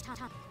have much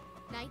time.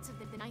 Knights of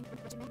the 9th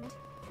Regiment.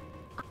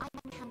 I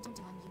am counting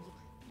on you.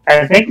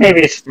 I think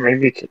maybe it's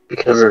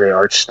because of the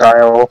art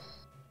style.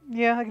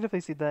 Yeah, I can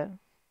definitely see that.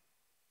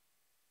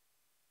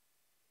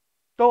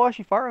 Oh,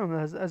 actually, Fire Emblem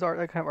has art,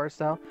 that kind of art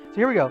style. So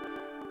here we go.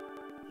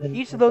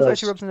 Each of those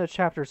actually represents a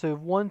chapter. So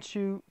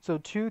 2,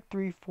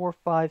 3, 4,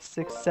 5,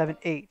 6, 7,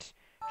 8.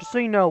 Just so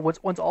you know,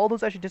 once all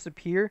those actually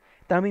disappear,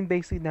 that'll mean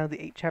basically now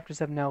the 8 chapters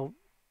have now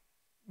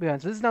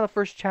begun. So this is now the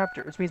first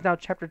chapter, which means now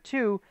chapter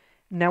 2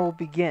 now will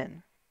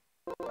begin.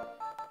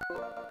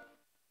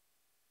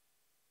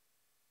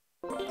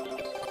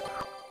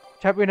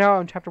 We're now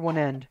on chapter 1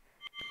 end.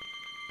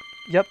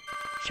 Yep,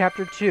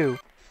 chapter 2.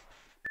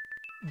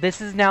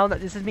 This is it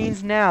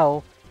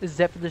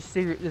for this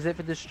series. This is it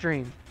for this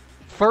stream.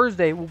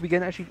 Thursday will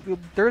begin.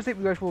 Thursday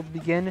we actually will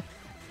begin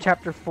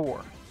chapter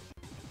 4.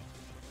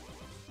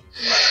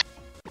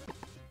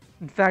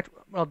 In fact,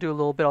 I'll do a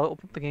little bit. I'll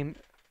open up the game,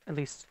 at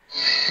least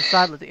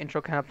decide, let the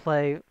intro kind of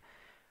play.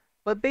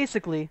 But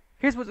basically,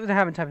 here's what's going to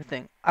happen type of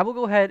thing. I will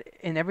go ahead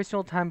and every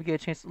single time we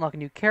get a chance to unlock a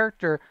new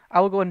character,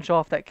 I will go ahead and show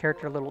off that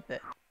character a little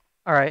bit.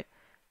 All right.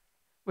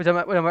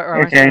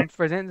 Okay.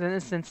 For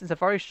instance, since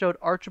I've already showed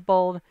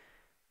Archibald.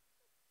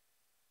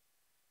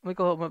 Let me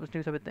go open up this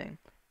new type of thing.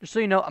 Just so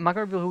you know, I'm not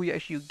going to reveal who you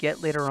actually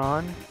get later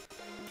on.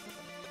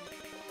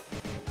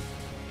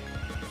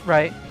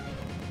 Right?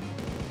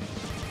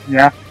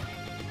 Yeah.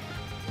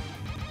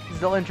 This is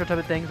the intro type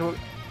of thing. So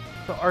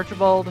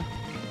Archibald,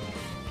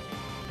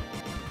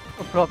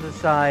 I'll put off to the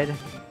side.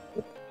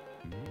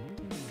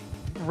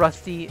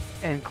 Rusty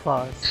and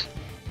Claus.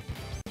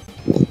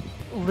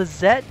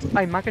 Lisette,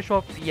 I'm not going to show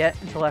off yet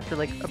until after,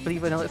 like, I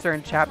believe another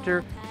certain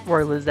chapter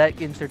where Lisette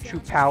gains their true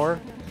power.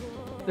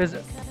 There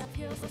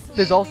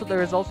is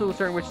also a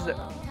certain which is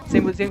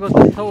same goes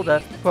with Hilda,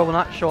 who I will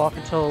not show off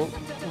until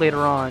later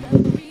on.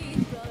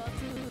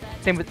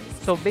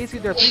 So basically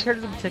there are 3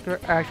 characters in particular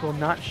I actually will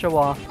not show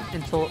off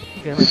until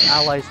you get like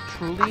allies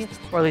truly,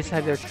 or at least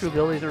have their true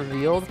abilities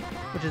revealed,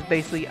 which is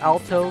basically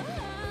Alto,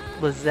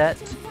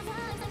 Lisette.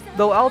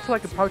 Though Alto I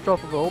could probably show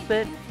off a little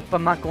bit, but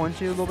I'm not going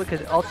to a little bit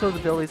because Alto's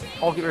abilities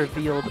all get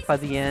revealed by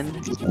the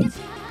end.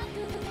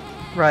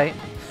 Right?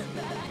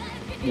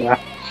 Yeah.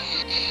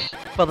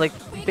 But like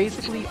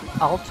basically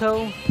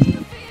Alto,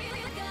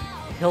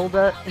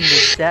 Hilda, and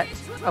Lisette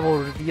I will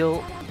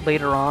reveal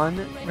later on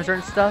for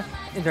certain stuff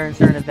and during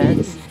certain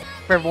events.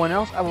 For everyone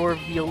else, I will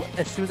reveal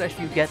as soon as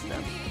actually you get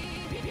them.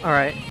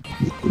 Alright.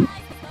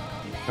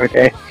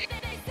 Okay.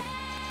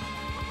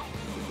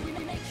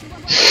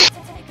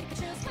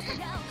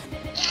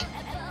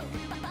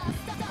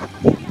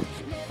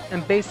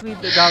 And basically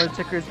the Golden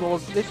Ticker as well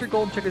as basically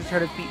Golden Ticker is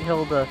trying to beat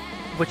Hilda,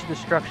 Witch of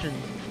Destruction.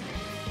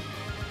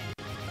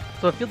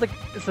 So it feels like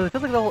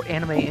the whole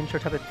anime intro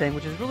type of thing,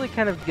 which is really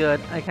kind of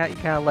good. You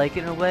kind of like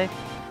it in a way.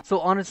 So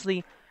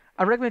honestly,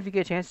 I recommend if you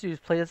get a chance to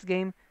just play this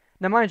game.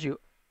 Now mind you,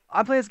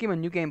 I play this game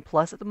on New Game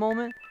Plus at the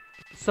moment.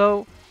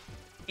 So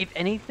if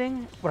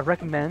anything, what I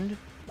recommend,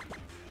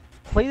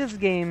 play this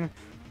game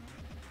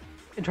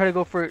and try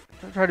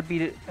to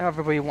beat it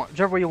however way you want,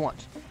 whichever way you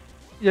want.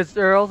 Yes,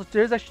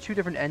 there's actually 2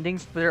 different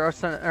endings, but there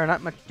are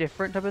not much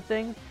different type of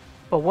thing.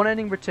 But one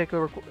ending in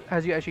particular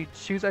has you actually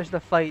choose to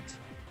fight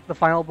the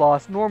final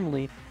boss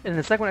normally, and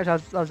the second one I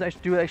was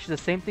actually do the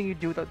same thing you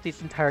do with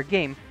this entire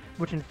game,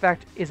 which in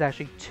fact is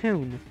actually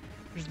Tune,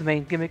 which is the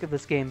main gimmick of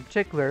this game in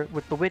particular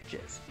with the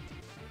witches.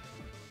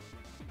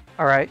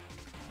 Alright,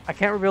 I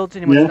can't reveal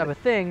too much type of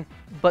thing,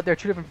 but there are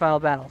 2 different final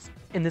battles.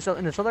 In this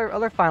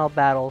other final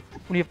battle,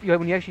 when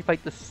you actually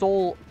fight the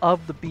soul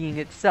of the being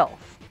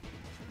itself.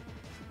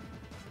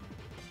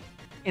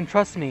 And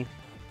trust me,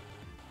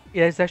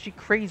 it is actually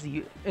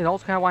crazy, and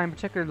also kind of why in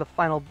particular the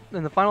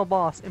final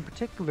boss in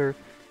particular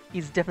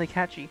is definitely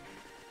catchy.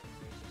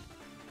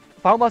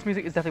 Final boss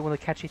music is definitely one of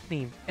the catchy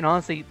themes, and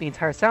honestly, the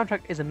entire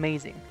soundtrack is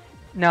amazing.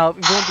 Now, if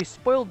you don't be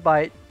spoiled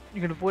by it,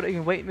 you can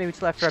wait maybe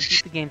till after I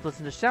beat the game to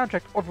listen to the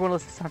soundtrack, or if you want to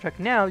listen to the soundtrack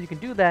now, you can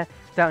do that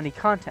without any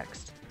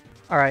context.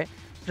 Alright,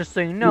 just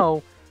so you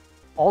know,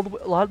 a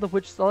lot of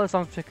the songs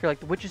in particular, like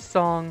the Witch's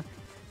song,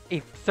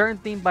 a certain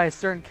theme by a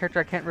certain character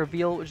I can't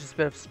reveal, which is a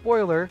bit of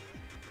spoiler,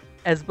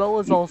 as well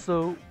as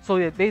also, so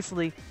yeah,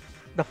 basically,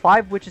 the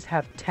 5 witches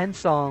have 10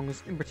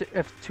 songs,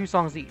 2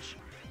 songs each.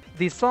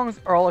 These songs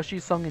are all actually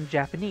sung in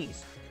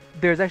Japanese.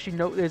 There's actually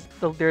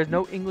there's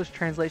no English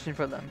translation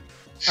for them.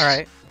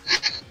 Alright?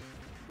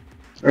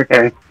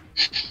 Okay.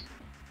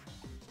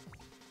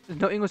 There's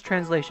no English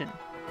translation.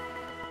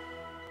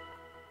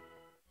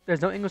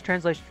 There's no English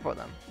translation for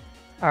them.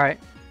 Alright.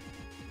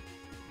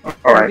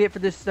 That'll be it for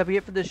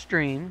this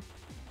stream.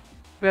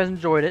 If you guys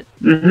enjoyed it,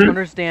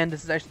 understand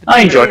this is actually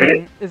the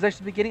beginning. This is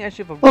actually the beginning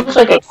of a looks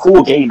like a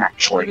cool game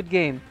actually. Good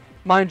game.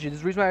 Mind you, this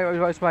is the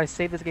reason why I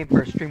saved this game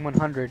for Stream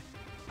 100.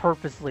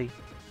 Purposely.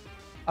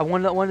 I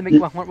wanted to make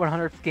my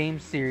 100th game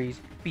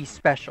series be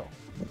special.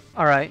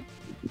 All right.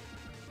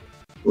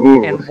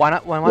 Ooh. And why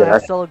not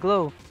have Stella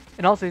glow?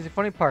 And also, here's the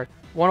funny part.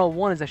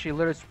 101 is actually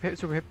literally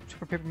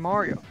Super Paper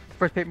Mario. The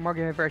first Paper Mario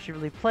game I ever actually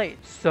really played.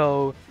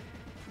 So,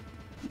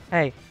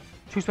 hey,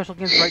 2 special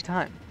games at the right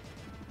time.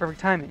 Perfect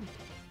timing.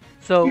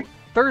 So,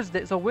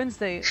 Thursday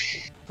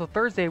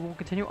we'll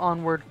continue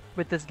onward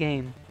with this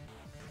game.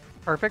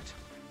 Perfect?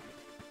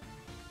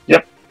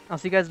 Yep. I'll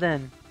see you guys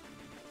then.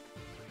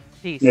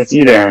 Peace. Yeah, see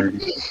you there.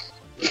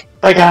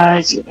 Bye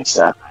guys, see you next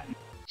time.